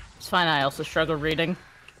 It's fine, I also struggle reading.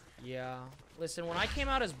 Yeah. Listen, when I came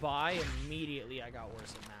out as bi, immediately I got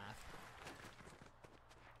worse at math.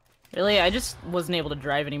 Really? I just wasn't able to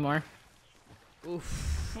drive anymore.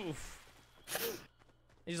 Oof. Oof.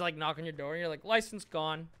 He's like knocking your door and you're like, license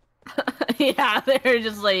gone. Yeah, they're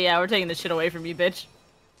just like, yeah, we're taking this shit away from you, bitch.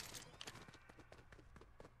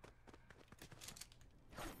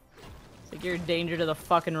 It's like you're a danger to the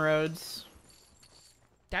fucking roads.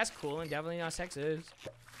 That's cool and definitely not sexist.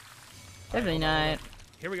 Definitely not.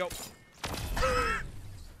 Here we go.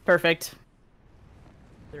 Perfect.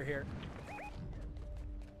 They're here.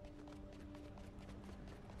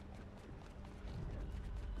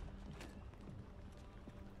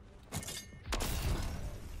 I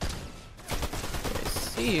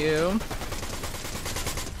see you.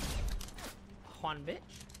 Juan bitch.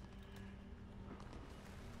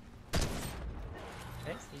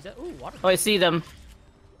 Okay, he's at, ooh, water. Oh, I see them.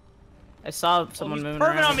 I saw someone he's moving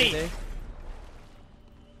perving around on me. over there.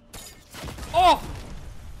 Oh!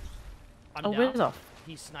 I'm Oh, down. where's off?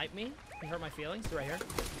 He sniped me. He hurt my feelings. He's right here.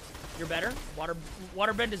 You're better.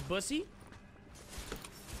 Waterbend is bussy.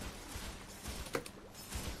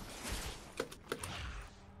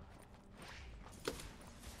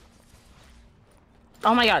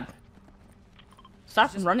 Oh my god.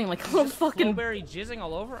 Stop running like a little fucking... Blueberry jizzing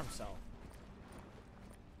all over himself.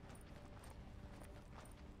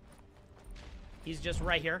 He's just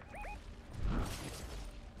right here.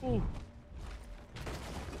 Ooh.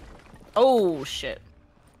 Oh, shit.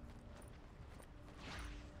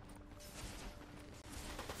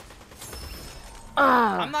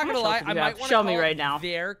 I'm not gonna lie. I might want to show me right now.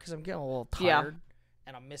 There, because I'm getting a little tired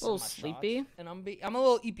and I'm missing a little my sleepy. shots. And I'm a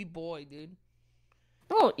little eepy boy, dude.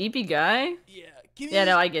 Oh, EP guy. Yeah. Give me Yeah,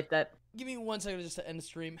 no, I get that. Give me 1 second just to end the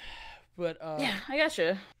stream. But yeah, I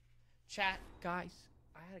gotcha. Chat, guys,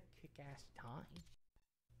 I had a kick-ass time.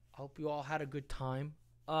 I hope you all had a good time.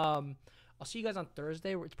 I'll see you guys on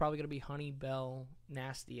Thursday. It's probably gonna be Honey, Bell,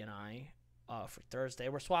 Nasty, and I for Thursday.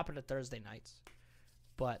 We're swapping to Thursday nights.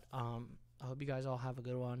 But I hope you guys all have a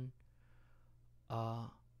good one. And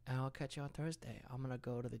I'll catch you on Thursday. I'm gonna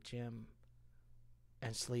go to the gym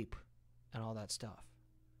and sleep and all that stuff.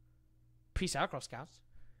 Peace out, Girl Scouts.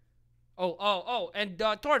 Oh, and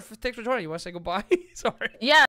Thor, thanks for joining. You want to say goodbye? Sorry. Yeah.